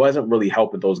 He wasn't really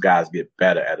helping those guys get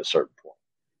better at a certain point.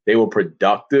 They were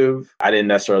productive. I didn't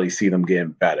necessarily see them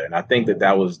getting better. And I think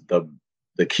that was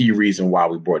the key reason why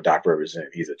we brought Doc Rivers in.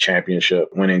 He's a championship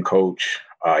winning coach.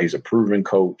 He's a proven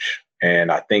coach.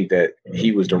 And I think that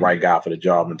he was the right guy for the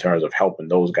job in terms of helping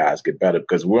those guys get better,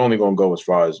 because we're only going to go as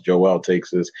far as Joel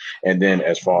takes us and then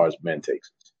as far as Ben takes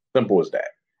us. Simple as that.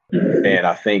 And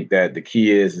I think that the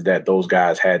key is that those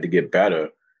guys had to get better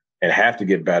and have to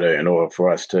get better in order for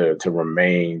us to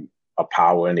remain a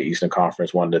power in the Eastern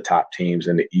Conference, one of the top teams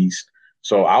in the East.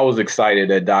 So I was excited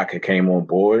that Doc came on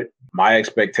board. My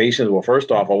expectations were,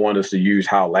 first off, I wanted us to use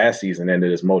how last season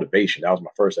ended as motivation. That was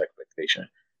my first expectation.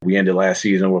 We ended last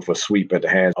season with a sweep at the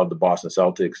hands of the Boston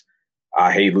Celtics.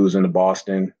 I hate losing to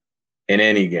Boston in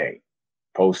any game,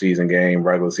 postseason game,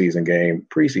 regular season game,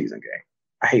 preseason game.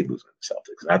 I hate losing to the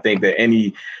Celtics. And I think that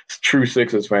any true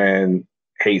Sixers fan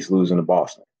hates losing to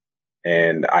Boston.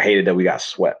 And I hated that we got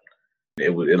swept.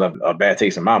 It left a bad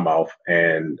taste in my mouth,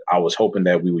 and I was hoping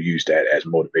that we would use that as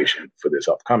motivation for this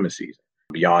upcoming season.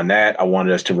 Beyond that, I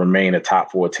wanted us to remain a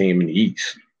top 4 team in the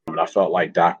East, and I felt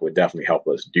like Doc would definitely help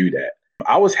us do that.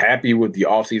 I was happy with the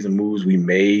offseason moves we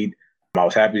made. I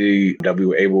was happy that we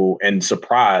were able, and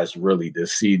surprised really, to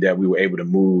see that we were able to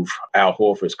move Al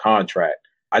Horford's contract.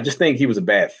 I just think he was a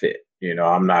bad fit.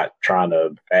 I'm not trying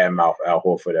to badmouth Al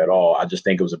Horford at all. I just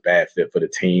think it was a bad fit for the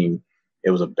team. It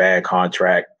was a bad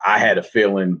contract. I had a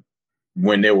feeling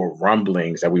when there were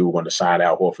rumblings that we were going to sign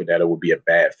Al Horford, that it would be a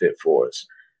bad fit for us.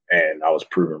 And I was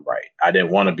proven right. I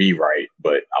didn't want to be right,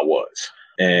 but I was.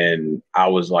 And I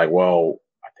was like, well,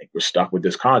 I think we're stuck with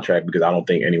this contract because I don't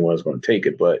think anyone's going to take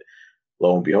it. But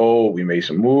lo and behold, we made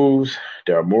some moves.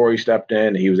 Daryl Morey stepped in,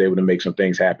 and he was able to make some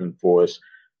things happen for us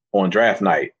on draft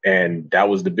night. And that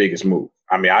was the biggest move.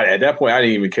 I mean, at that point, I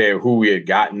didn't even care who we had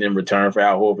gotten in return for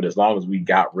Al Horford as long as we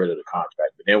got rid of the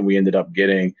contract. But then we ended up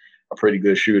getting a pretty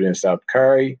good shooter in Steph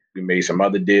Curry. We made some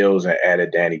other deals and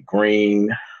added Danny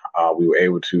Green. We were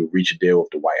able to reach a deal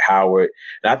with Dwight Howard.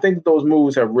 And I think that those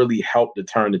moves have really helped to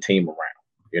turn the team around.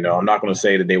 You know, I'm not going to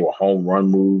say that they were home run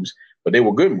moves, but they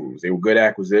were good moves. They were good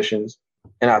acquisitions.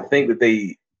 And I think that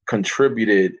they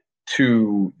contributed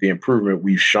to the improvement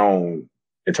we've shown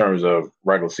in terms of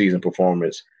regular season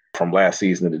performance from last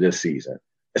season to this season.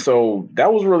 So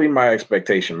that was really my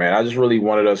expectation, man. I just really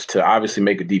wanted us to obviously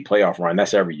make a deep playoff run.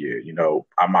 That's every year. You know,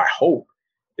 my hope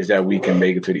is that we can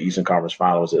make it to the Eastern Conference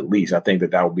Finals at least. I think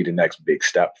that would be the next big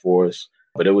step for us.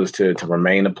 But it was to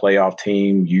remain a playoff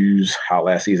team, use how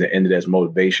last season ended as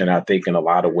motivation. I think in a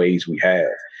lot of ways we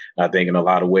have. I think in a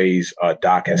lot of ways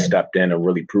Doc has stepped in and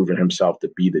really proven himself to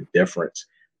be the difference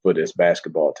for this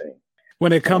basketball team.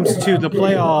 When it comes to the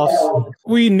playoffs,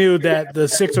 we knew that the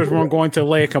Sixers weren't going to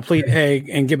lay a complete egg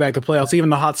and get back to playoffs. Even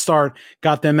the hot start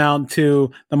got them out to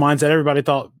the minds that everybody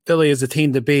thought Philly is a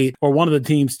team to beat or one of the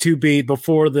teams to beat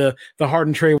before the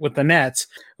Harden trade with the Nets.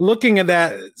 Looking at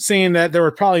that, seeing that there were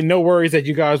probably no worries that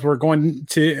you guys were going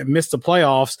to miss the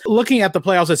playoffs. Looking at the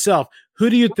playoffs itself,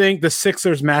 who do you think the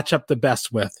Sixers match up the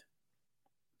best with?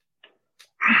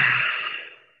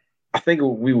 I think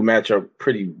we will match up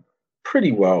pretty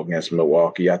well against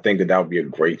Milwaukee. I think that would be a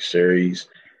great series.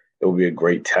 It would be a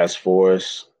great test for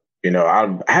us. You know,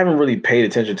 I haven't really paid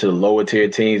attention to the lower tier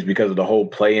teams because of the whole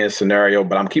play-in scenario,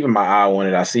 but I'm keeping my eye on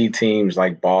it. I see teams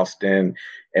like Boston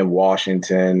and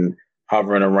Washington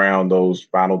hovering around those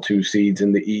final 2 seeds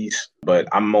in the East, but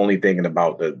I'm only thinking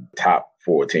about the top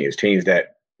 4 teams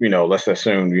that, you know, let's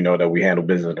assume, you know, that we handle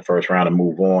business in the first round and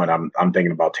move on. I'm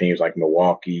thinking about teams like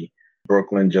Milwaukee,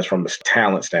 Brooklyn, just from a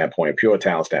talent standpoint, pure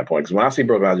talent standpoint. Because when I see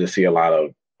Brooklyn, I just see a lot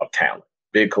of talent,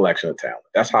 big collection of talent.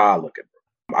 That's how I look at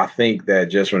Brooklyn. I think that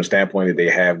just from the standpoint that they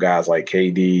have guys like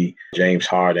KD, James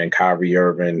Harden, Kyrie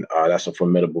Irving, that's a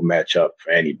formidable matchup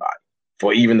for anybody.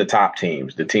 For even the top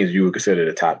teams, the teams you would consider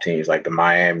the top teams, like the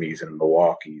Miamis and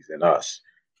Milwaukees and us.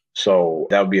 So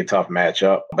that would be a tough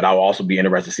matchup. But I would also be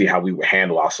interested to see how we would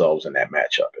handle ourselves in that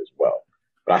matchup as well.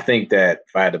 But I think that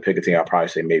if I had to pick a team, I'd probably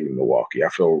say maybe Milwaukee. I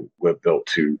feel we're built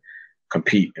to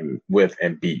compete with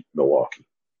and beat Milwaukee.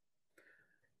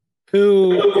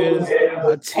 Who is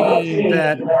a team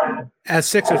that, as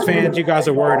Sixers fans, you guys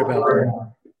are worried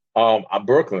about?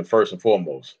 Brooklyn, first and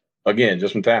foremost. Again,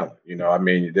 just from talent. You know, I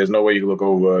mean, there's no way you can look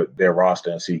over their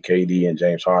roster and see KD and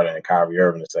James Harden and Kyrie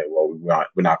Irving and say, well,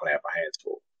 we're not going to have our hands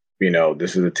full. You know,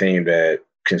 this is a team that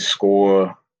can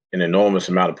score an enormous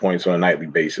amount of points on a nightly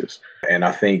basis. And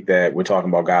I think that we're talking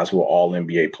about guys who are all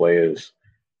NBA players.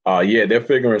 Yeah, they're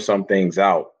figuring some things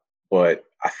out, but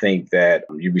I think that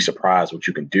you'd be surprised what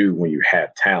you can do when you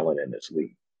have talent in this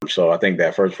league. So I think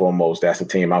that first and foremost, that's the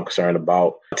team I'm concerned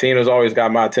about. The team that's always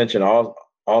got my attention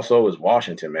also is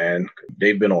Washington, man.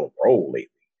 They've been on a roll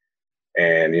lately.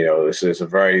 And, you know, this is a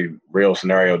very real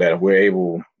scenario that if we're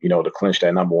able, you know, to clinch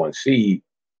that number 1 seed,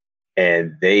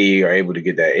 and they are able to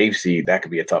get that 8th seed, that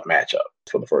could be a tough matchup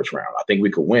for the first round. I think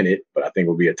we could win it, but I think it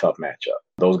will be a tough matchup.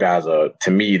 Those guys are,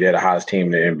 to me, they're the hottest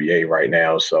team in the NBA right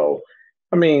now. So,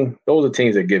 I mean, those are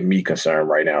teams that give me concern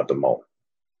right now at the moment.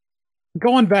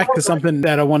 Going back to something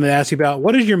that I wanted to ask you about,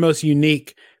 what is your most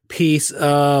unique piece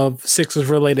of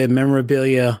Sixers-related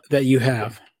memorabilia that you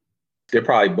have? They're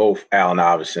probably both Allen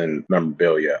Iverson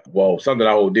memorabilia. Well, something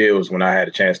I hold dear was when I had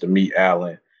a chance to meet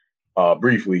Allen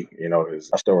briefly, you know,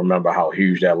 I still remember how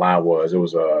huge that line was. It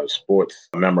was a sports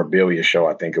memorabilia show,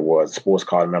 I think it was, a sports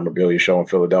card memorabilia show in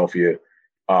Philadelphia.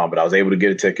 But I was able to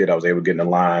get a ticket. I was able to get in the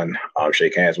line,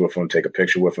 shake hands with him, take a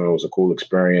picture with him. It was a cool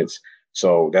experience.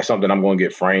 So that's something I'm going to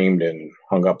get framed and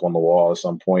hung up on the wall at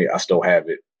some point. I still have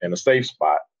it in a safe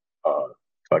spot so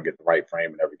I get the right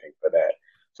frame and everything for that.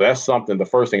 So that's something, the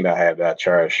first thing that I have that I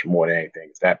cherish more than anything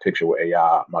is that picture with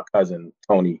AI. My cousin,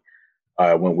 Tony,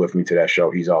 went with me to that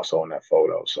show. He's also in that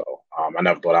photo. So I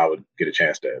never thought I would get a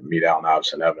chance to meet Allen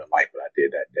Iverson ever in life, but I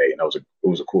did that day. And it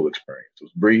was a cool experience. It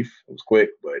was brief, it was quick,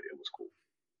 but it was cool.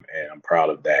 And I'm proud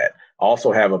of that. I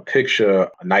also have a picture,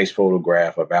 a nice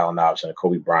photograph of Allen Iverson and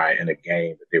Kobe Bryant in a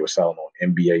game that they were selling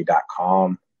on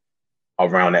NBA.com.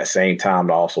 Around that same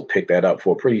time, I also picked that up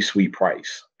for a pretty sweet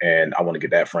price. And I want to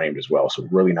get that framed as well. So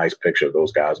really nice picture of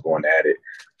those guys going at it.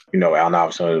 Allen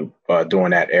Iverson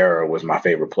during that era was my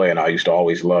favorite player, and I used to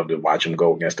always love to watch him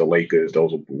go against the Lakers.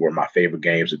 Those were my favorite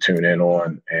games to tune in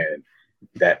on, and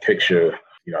that picture,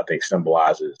 I think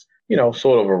symbolizes,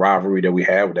 sort of a rivalry that we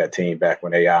had with that team back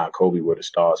when AI and Kobe were the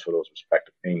stars for those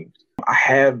respective teams. I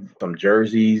have some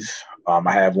jerseys.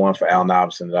 I have one for Allen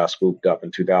Iverson that I scooped up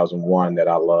in 2001 that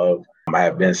I love. I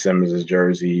have Ben Simmons'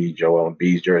 jersey, Joel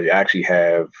Embiid's jersey. I actually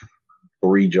have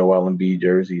 3 Joel Embiid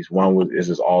jerseys. One is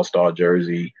his All-Star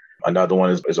jersey. Another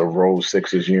one is a Rose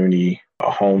Sixers uni, a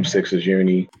Home Sixers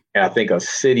uni, and I think a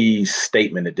City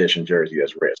Statement Edition jersey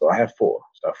that's red. So I have 4.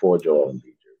 So I have 4 Joel Embiid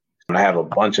jerseys. And I have a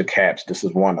bunch of caps. This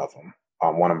is one of them.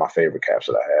 One of my favorite caps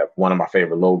that I have. One of my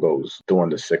favorite logos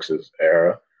during the Sixers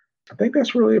era. I think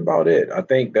that's really about it. I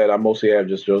think that I mostly have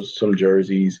just some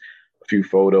jerseys, a few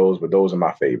photos, but those are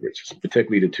my favorites,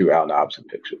 particularly the 2 Allen Iverson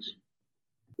pictures.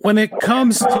 When it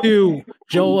comes to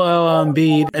Joel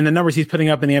Embiid and the numbers he's putting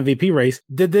up in the MVP race,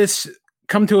 did this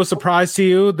come to a surprise to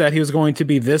you that he was going to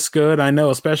be this good? I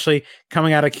know, especially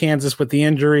coming out of Kansas with the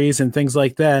injuries and things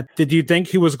like that. Did you think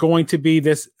he was going to be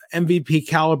this MVP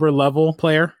caliber level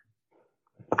player?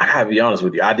 I gotta be honest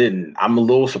with you. I didn't. I'm a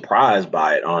little surprised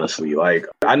by it, honestly. Like,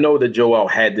 I know that Joel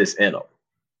had this in him.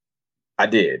 I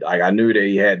did. Like, I knew that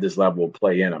he had this level of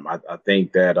play in him. I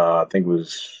think that it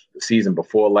was the season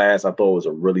before last. I thought it was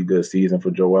a really good season for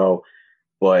Joel,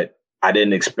 but I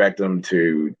didn't expect him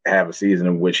to have a season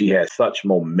in which he had such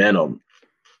momentum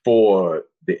for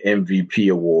the MVP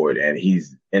award, and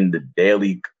he's in the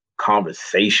daily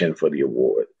conversation for the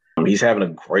award. He's having a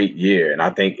great year, and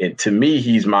I think, to me,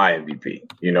 he's my MVP.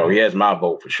 He has my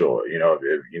vote for sure.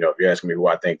 If you're asking me who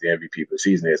I think the MVP for the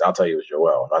season is, I'll tell you it's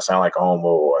Joel. If I sound like a homo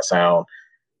or I sound,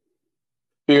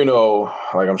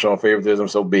 like I'm showing favoritism,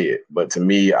 so be it. But to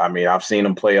me, I've seen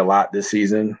him play a lot this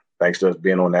season, thanks to us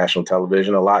being on national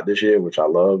television a lot this year, which I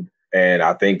loved. And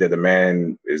I think that the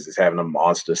man is having a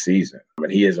monster season.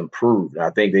 He has improved. And I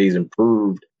think that he's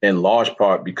improved in large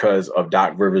part because of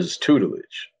Doc Rivers'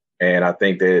 tutelage. And I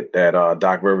think that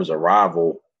Doc Rivers'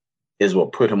 arrival is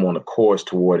what put him on the course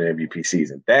toward an MVP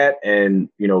season. That and,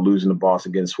 losing to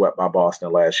Boston, getting swept by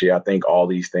Boston last year, I think all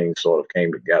these things sort of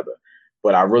came together.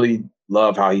 But I really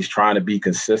love how he's trying to be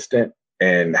consistent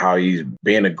and how he's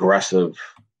being aggressive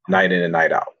night in and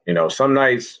night out. Some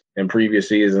nights in previous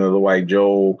seasons, it looked like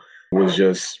Joel was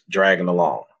just dragging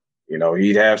along.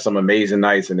 He'd have some amazing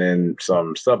nights and then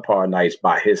some subpar nights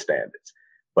by his standards.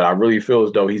 But I really feel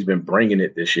as though he's been bringing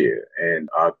it this year and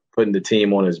putting the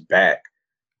team on his back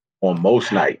on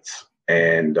most nights.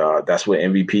 And that's what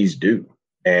MVPs do.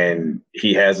 And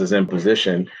he has us in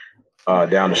position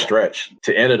down the stretch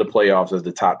to enter the playoffs as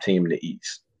the top team in the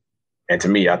East. And to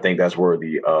me, I think that's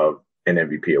worthy of an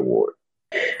MVP award.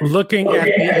 Looking at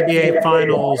the NBA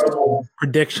Finals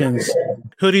predictions,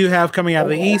 who do you have coming out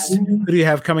of the East? Who do you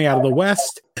have coming out of the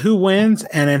West? Who wins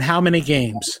and in how many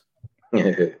games?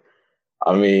 In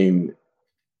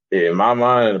my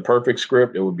mind, in a perfect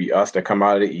script, it would be us that come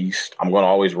out of the East. I'm going to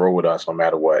always roll with us no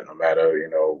matter what, no matter,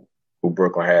 who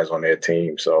Brooklyn has on their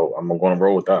team. So I'm going to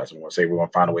roll with us. I'm going to say we're going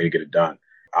to find a way to get it done.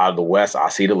 Out of the West, I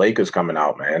see the Lakers coming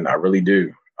out, man. I really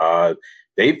do.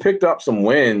 They picked up some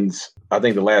wins. I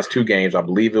think the last 2 games, I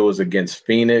believe it was against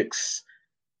Phoenix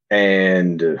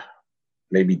and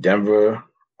maybe Denver,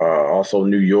 also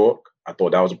New York. I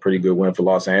thought that was a pretty good win for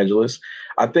Los Angeles.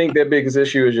 I think their biggest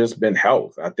issue has just been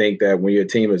health. I think that when your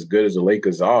team is as good as the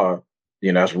Lakers are,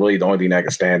 that's really the only thing that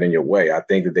can stand in your way. I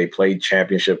think that they played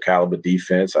championship caliber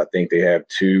defense. I think they have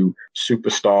 2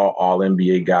 superstar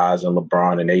all-NBA guys in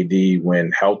LeBron and AD.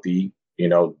 When healthy,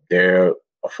 they're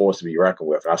a force to be reckoned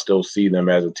with. I still see them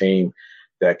as a team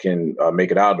that can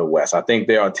make it out of the West. I think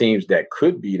there are teams that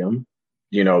could beat them,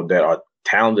 that are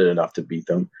talented enough to beat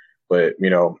them. But,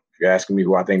 if you're asking me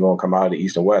who I think going to come out of the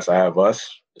East and West, I have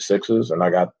us, the Sixers, and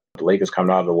I got the Lakers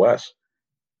coming out of the West.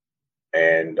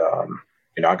 And,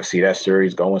 I can see that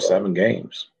series going 7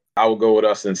 games. I would go with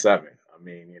us in 7.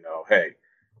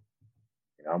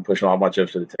 I'm pushing all my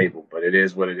chips to the table, but it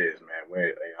is what it is,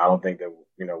 man. I don't think that,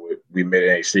 we made it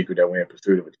any secret that we're in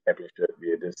pursuit of a championship, be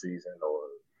it this season or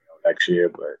next year.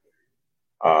 But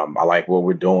I like what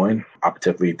we're doing. I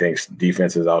particularly think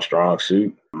defense is our strong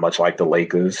suit, much like the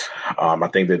Lakers. I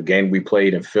think the game we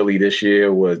played in Philly this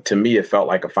year to me, it felt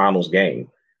like a finals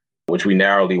game, which we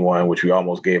narrowly won, which we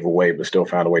almost gave away, but still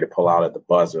found a way to pull out at the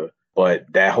buzzer.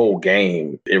 But that whole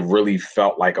game, it really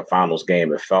felt like a finals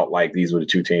game. It felt like these were the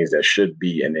 2 teams that should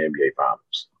be in the NBA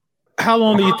Finals. How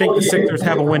long do you think the Sixers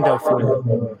have a window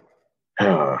for?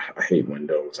 I hate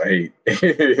windows. I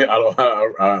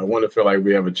want to feel like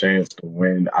we have a chance to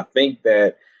win. I think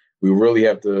that we really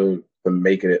have to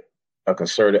make it a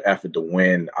concerted effort to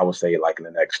win, I would say, like in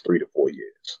the next 3 to 4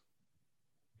 years.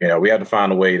 We have to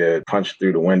find a way to punch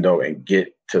through the window and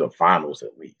get to the finals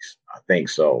at least. I think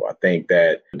so. I think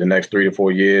that the next 3 to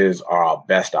 4 years are our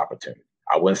best opportunity.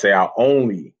 I wouldn't say our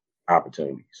only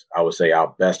opportunities. I would say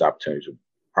our best opportunities would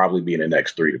probably be in the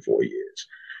next 3 to 4 years.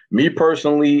 Me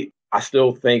personally, I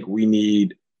still think we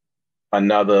need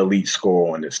another elite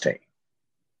scorer on this team.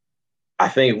 I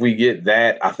think if we get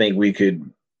that, I think we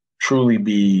could truly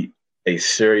be a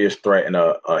serious threat and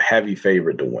a heavy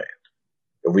favorite to win.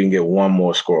 If we can get one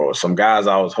more scorer. Some guys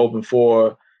I was hoping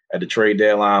for at the trade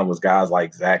deadline was guys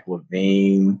like Zach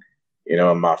LaVine.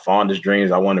 In my fondest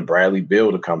dreams, I wanted Bradley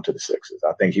Beal to come to the Sixers.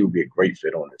 I think he would be a great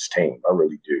fit on this team. I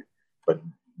really do. But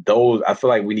I feel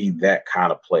like we need that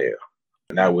kind of player.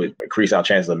 And that would increase our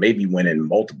chances of maybe winning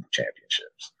multiple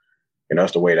championships.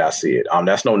 That's the way that I see it.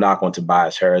 That's no knock on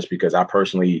Tobias Harris because I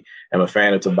personally am a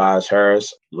fan of Tobias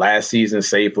Harris. Last season,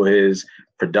 save for his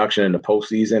production in the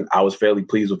postseason, I was fairly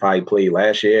pleased with how he played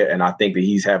last year, and I think that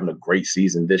he's having a great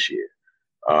season this year.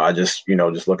 I just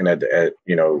looking at the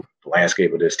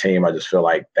landscape of this team, I just feel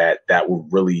like that will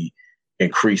really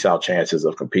increase our chances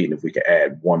of competing if we can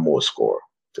add one more scorer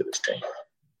to this team.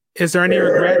 Is there any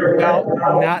regret about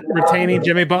not retaining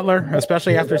Jimmy Butler,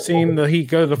 especially after seeing the Heat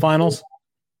go to the finals?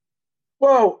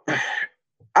 Well,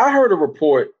 I heard a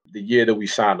report the year that we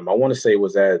signed him. I want to say it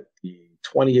was at the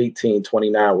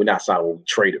 2018-29. We're not signed when we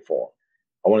traded for him.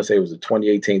 I want to say it was the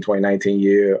 2018-2019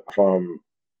 year from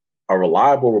a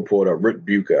reliable reporter, Rick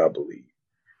Bucher, I believe,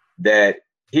 that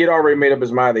he had already made up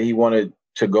his mind that he wanted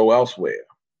to go elsewhere.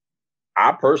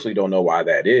 I personally don't know why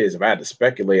that is. If I had to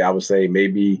speculate, I would say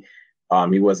maybe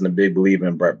he wasn't a big believer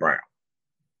in Brett Brown,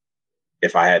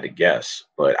 if I had to guess.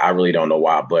 But I really don't know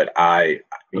why. But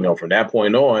from that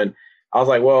point on, I was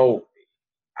like, well,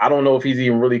 I don't know if he's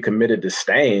even really committed to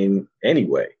staying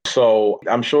anyway. So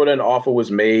I'm sure that an offer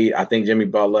was made. I think Jimmy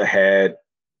Butler had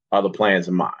other plans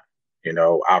in mind.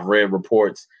 I've read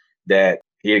reports that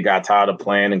he had got tired of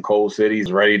playing in cold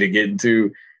cities, ready to get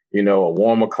into, a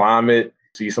warmer climate,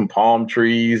 see some palm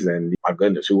trees. And my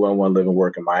goodness, who wouldn't want to live and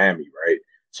work in Miami, right?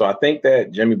 So I think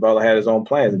that Jimmy Butler had his own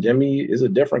plans. And Jimmy is a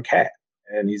different cat,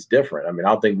 and he's different. I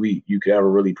don't think you could ever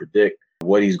really predict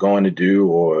what he's going to do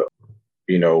or,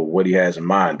 what he has in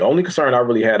mind. The only concern I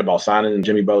really had about signing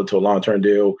Jimmy Butler to a long-term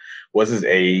deal was his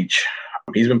age.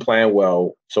 He's been playing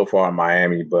well so far in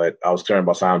Miami, but I was concerned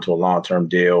about signing to a long-term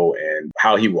deal and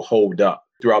how he will hold up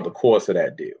throughout the course of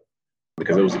that deal,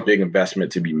 because it was a big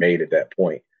investment to be made at that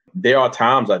point. There are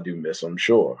times I do miss him,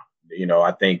 sure.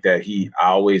 I think that I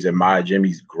always admire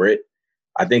Jimmy's grit.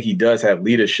 I think he does have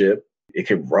leadership. It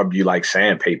can rub you like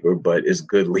sandpaper, but it's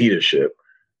good leadership.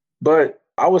 But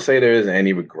I would say there isn't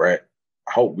any regret.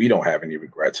 I hope we don't have any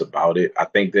regrets about it. I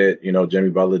think that,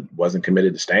 Jimmy Butler wasn't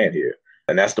committed to staying here.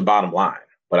 And that's the bottom line.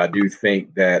 But I do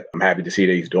think that I'm happy to see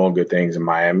that he's doing good things in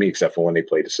Miami, except for when they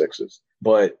play the Sixers.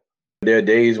 But there are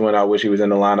days when I wish he was in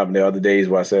the lineup, and there are other days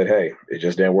where I said, hey, it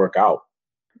just didn't work out.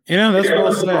 That's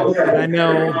well said. I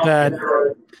know that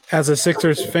as a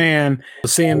Sixers fan,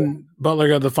 seeing Butler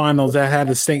go to the finals, that had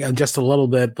to stink just a little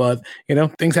bit, but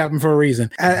things happen for a reason.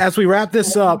 As we wrap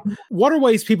this up, what are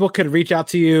ways people could reach out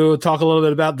to you, talk a little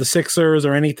bit about the Sixers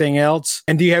or anything else?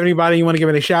 And do you have anybody you want to give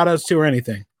any shout outs to or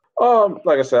anything?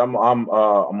 Like I said, I'm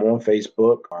on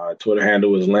Facebook. My Twitter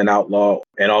handle is Len Outlaw,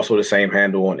 and also the same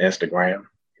handle on Instagram.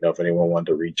 If anyone wanted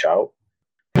to reach out.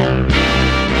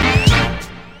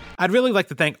 I'd really like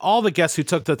to thank all the guests who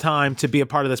took the time to be a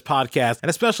part of this podcast, and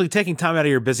especially taking time out of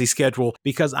your busy schedule,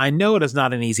 because I know it is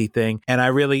not an easy thing, and I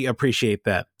really appreciate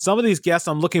that. Some of these guests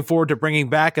I'm looking forward to bringing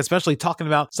back, especially talking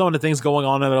about some of the things going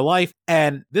on in their life,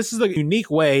 and this is a unique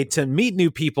way to meet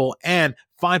new people and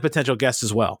find potential guests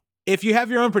as well. If you have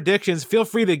your own predictions, feel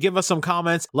free to give us some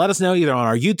comments. Let us know either on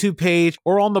our YouTube page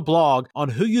or on the blog on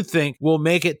who you think will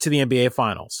make it to the NBA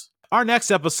Finals. Our next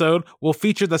episode will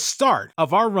feature the start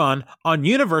of our run on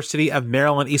University of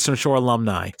Maryland Eastern Shore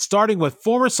alumni, starting with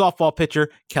former softball pitcher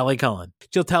Kelly Cullen.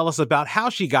 She'll tell us about how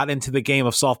she got into the game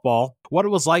of softball, what it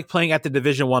was like playing at the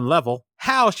Division I level,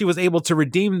 how she was able to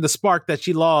redeem the spark that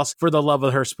she lost for the love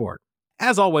of her sport.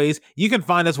 As always, you can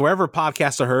find us wherever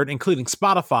podcasts are heard, including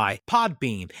Spotify,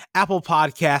 Podbean, Apple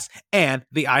Podcasts, and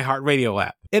the iHeartRadio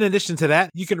app. In addition to that,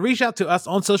 you can reach out to us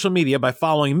on social media by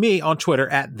following me on Twitter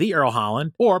at The Earl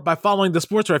Holland, or by following The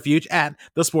Sports Refuge at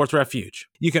The Sports Refuge.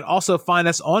 You can also find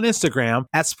us on Instagram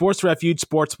at Sports Refuge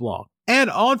Sports Blog,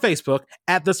 and on Facebook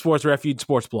at The Sports Refuge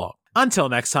Sports Blog. Until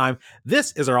next time,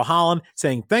 this is Earl Holland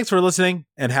saying thanks for listening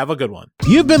and have a good one.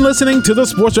 You've been listening to the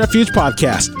Sports Refuge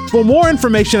Podcast. For more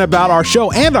information about our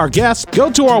show and our guests, go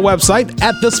to our website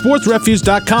at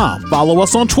thesportsrefuge.com. Follow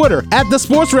us on Twitter at The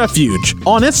Sports Refuge,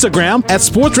 on Instagram at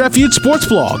Sports Refuge Sports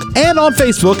Blog, and on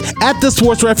Facebook at The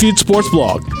Sports Refuge Sports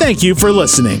Blog. Thank you for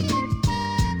listening.